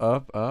 Up.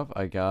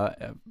 I got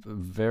a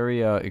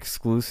very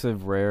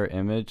exclusive, rare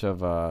image of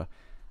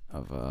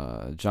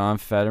John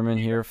Fetterman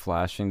here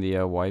flashing the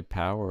white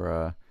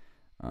power.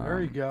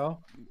 there you go.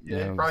 Yeah,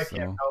 you Yeah, probably so-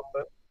 can't help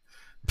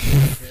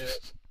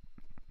it.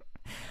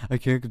 I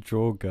can't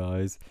control,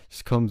 guys.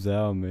 Just comes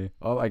out of me.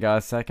 Oh, I got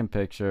a second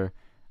picture.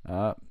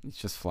 He's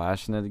just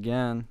flashing it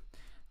again.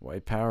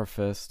 White power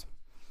fist.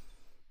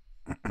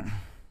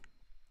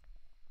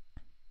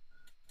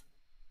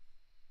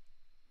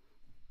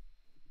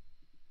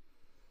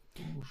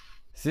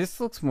 See, this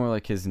looks more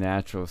like his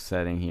natural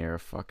setting here.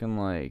 Fucking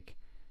like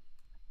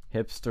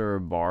hipster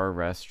bar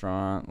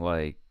restaurant.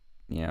 Like,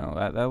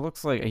 that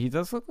looks like he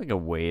does look like a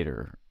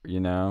waiter,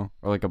 or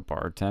like a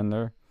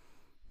bartender.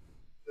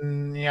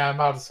 Yeah, I'm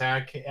about to say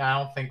I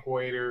don't think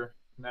waiter.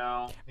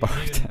 No,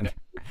 Bartender.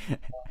 Oh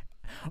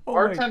my-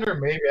 bartender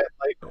maybe at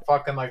like a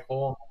fucking like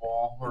hole in the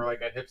wall or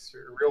like a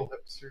real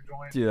hipster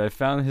joint. Dude, I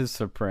found his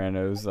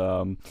Sopranos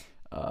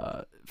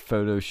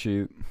photo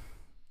shoot.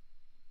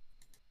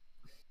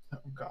 Oh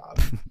god.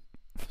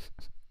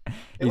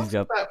 He's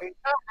got It kind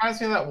of reminds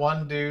me of that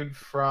one dude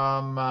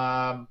from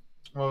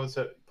what was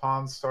it,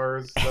 Pawn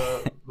Stars,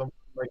 the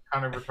like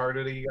kind of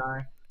retarded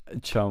guy.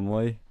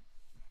 Chumley.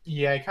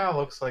 Yeah, he kind of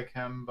looks like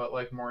him, but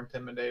like more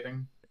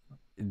intimidating.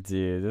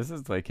 Dude, this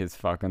is like his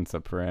fucking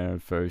Soprano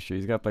photo shoot.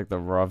 He's got like the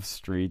rough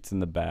streets in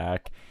the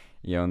back,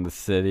 in the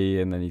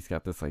city, and then he's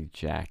got this like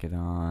jacket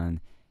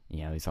on.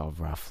 He's all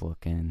rough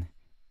looking.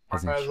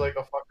 Has like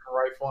a fucking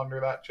rifle under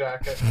that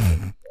jacket.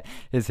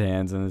 His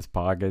hands in his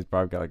pocket. He's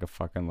probably got like a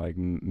fucking like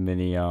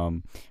mini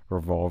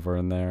revolver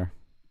in there.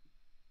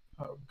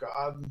 Oh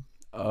god.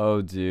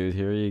 Oh, dude,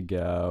 here you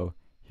go.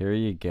 Here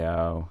you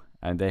go.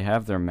 And they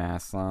have their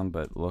masks on,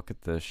 but look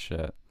at this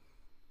shit.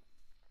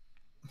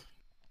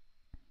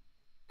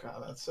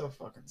 God, that's so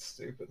fucking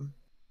stupid.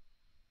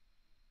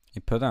 He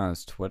put it on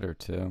his Twitter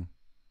too.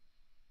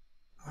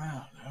 I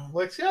don't know.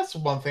 Like, see, that's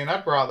one thing. I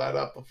brought that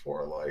up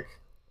before. Like,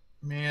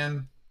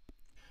 man,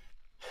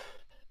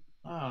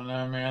 I don't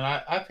know, man.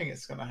 I think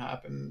it's gonna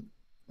happen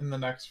in the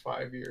next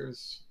 5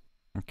 years.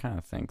 I kind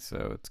of think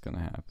so. It's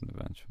gonna happen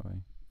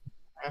eventually.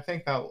 I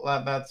think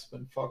that's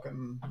been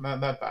fucking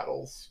that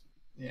battle's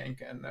you ain't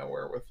getting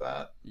nowhere with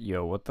that.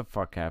 Yo, what the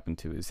fuck happened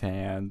to his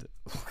hand?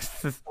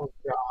 Oh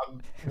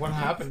god, what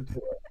happened to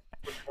it?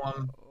 Which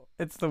one.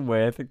 It's the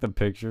way I think the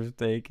picture's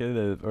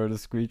taken or the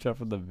screenshot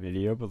from the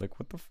video, but like,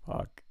 what the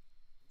fuck?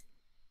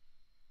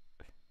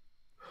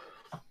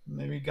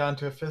 Maybe got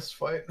into a fist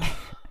fight.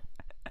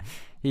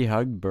 He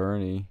hugged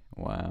Bernie.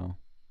 Wow.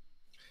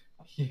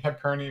 Yeah,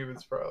 Bernie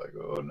was probably like,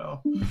 oh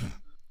no.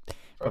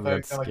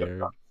 Probably got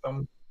scared.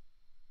 All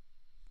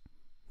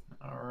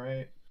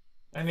right.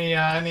 Any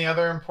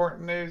other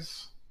important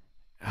news?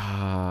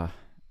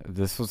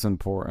 This was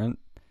important.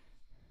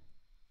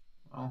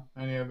 Well,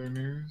 any other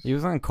news? He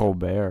was on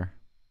Colbert.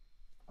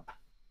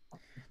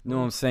 No,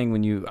 I'm saying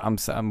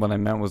what I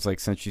meant was like,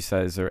 since you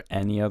said, is there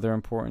any other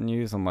important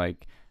news? I'm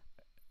like,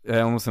 it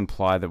almost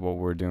implied that what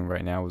we're doing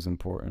right now was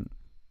important.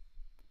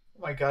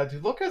 Oh my god,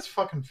 dude, look at his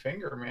fucking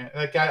finger, man.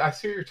 Like, I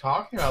see what you're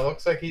talking about. It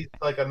looks like he's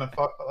like an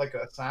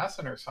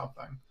assassin or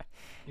something.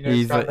 You know,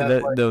 He's like,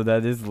 no,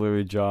 that is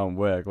literally John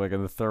Wick. Like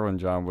in the third one,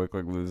 John Wick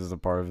like loses a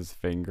part of his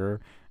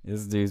finger.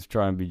 This dude's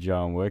trying to be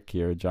John Wick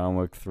here. John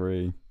Wick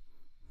 3.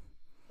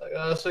 Like,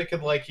 I was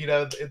thinking, like, you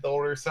know, in the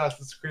older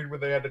Assassin's Creed where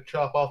they had to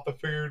chop off the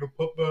finger to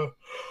put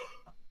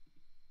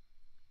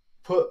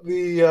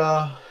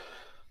the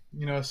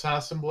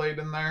assassin blade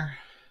in there.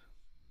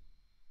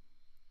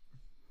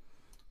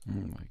 Oh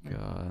my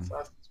god.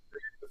 Assassin's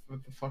Creed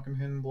with the fucking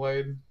hidden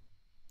blade.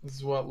 This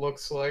is what it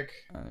looks like.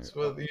 This is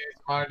what the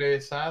modern day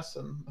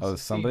assassin. Oh,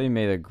 somebody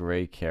made a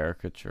great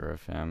caricature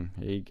of him.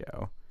 Here you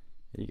go.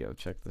 Here you go.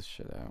 Check this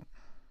shit out.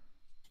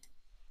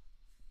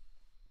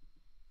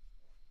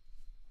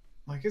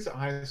 Like, his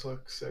eyes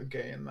look so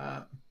gay in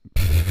that.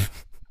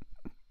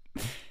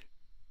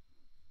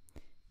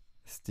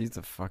 This dude's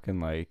a fucking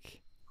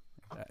like.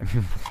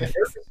 It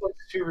just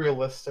looks too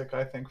realistic,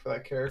 I think, for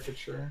that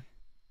caricature.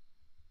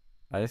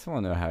 I just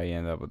want to know how he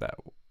ended up with that.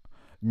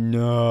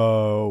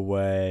 No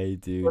way,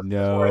 dude.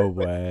 No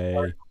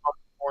way.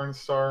 Porn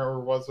star or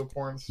was a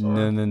porn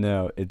star.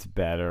 No. It's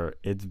better.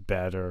 It's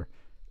better.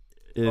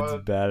 It's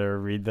better.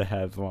 Read the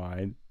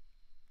headline.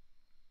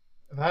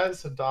 That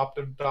is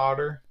adoptive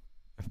daughter.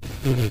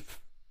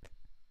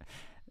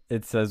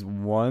 It says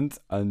once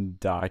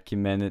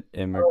undocumented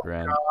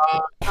immigrant.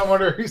 Oh, I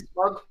wonder who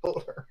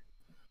smuggled her.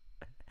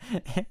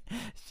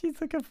 She's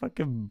like a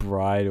fucking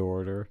bride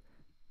order.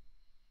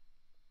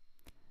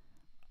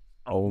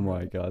 Oh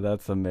my god,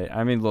 that's amazing.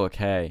 I mean, look,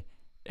 hey,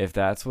 if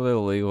that's what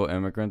illegal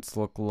immigrants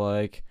look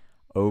like,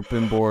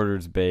 open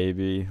borders,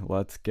 baby.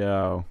 Let's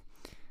go.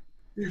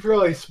 He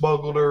really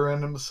smuggled her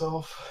in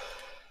himself.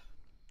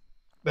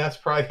 That's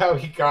probably how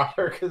he got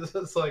her, because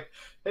it's like,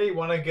 hey, you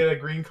want to get a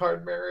green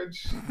card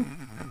marriage?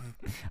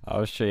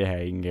 I'll show you how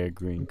you can get a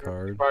green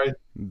card. Right.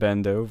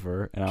 Bend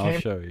over, and I'll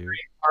show you.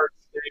 Green card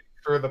stayed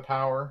for the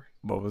power.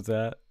 What was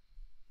that?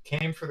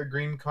 Came for the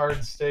green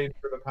card, stayed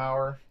for the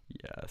power.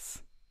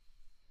 Yes.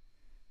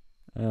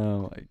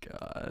 Oh my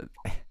god.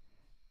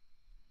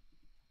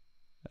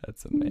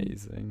 That's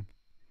amazing.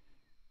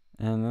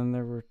 And then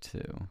there were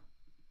two.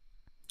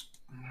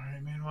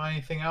 Alright, man. Want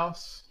anything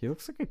else? He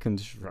looks like a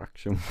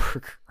construction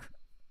worker.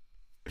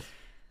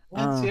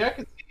 See, I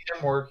could see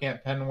him working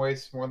at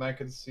Penwaste more than I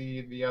could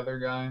see the other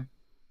guy.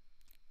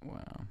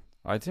 Wow.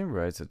 I didn't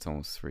realize it's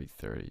almost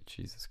 3:30.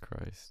 Jesus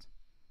Christ.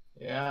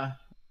 Yeah.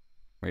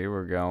 We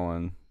were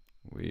going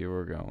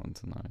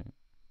tonight.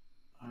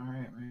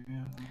 Alright,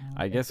 man.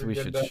 I guess we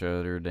should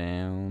shut her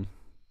down.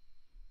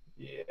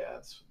 Yeah,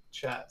 that's what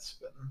chat's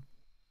been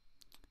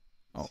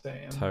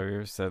saying.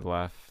 Tiger said,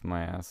 laugh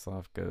my ass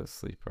off, go to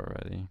sleep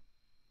already.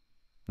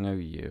 No,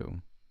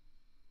 you.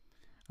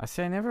 I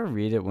say I never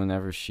read it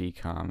whenever she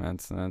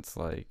comments, and it's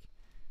like...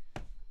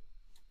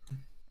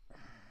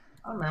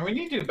 Oh, man, we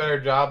need to do a better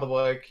job of,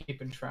 like,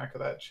 keeping track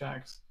of that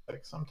chat.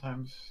 Like,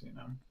 sometimes, you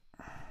know,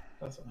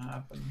 doesn't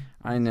happen.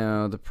 I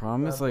know. The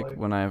problem is, like,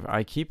 when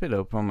I keep it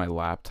open on my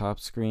laptop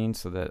screen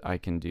so that I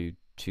can do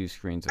two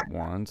screens at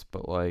once,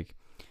 but, like,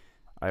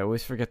 I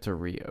always forget to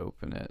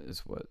reopen it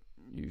is what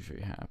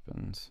usually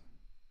happens.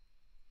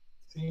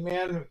 See,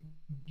 man,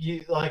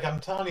 I'm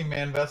telling you,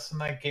 man, invest in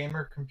that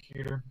gamer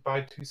computer.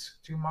 Buy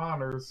two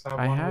monitors.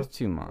 I have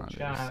two monitors.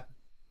 Chat.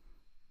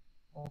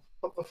 Well,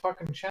 put the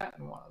fucking chat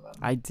in one of them.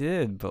 I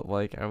did, but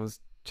like I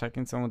was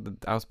checking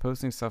I was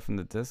posting stuff in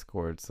the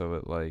Discord, so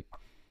it like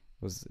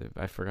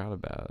I forgot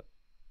about it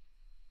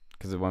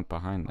because it went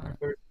behind that.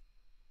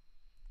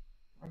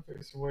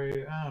 There's a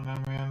way. I don't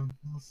know, man.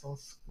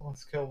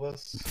 Let's kill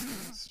this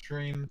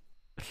stream.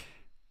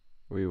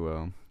 We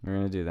will. We're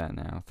gonna do that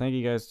now. Thank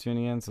you guys for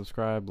tuning in.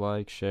 Subscribe,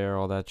 like, share,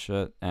 all that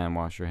shit, and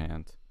wash your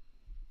hands.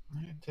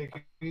 Take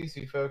it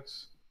easy,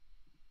 folks.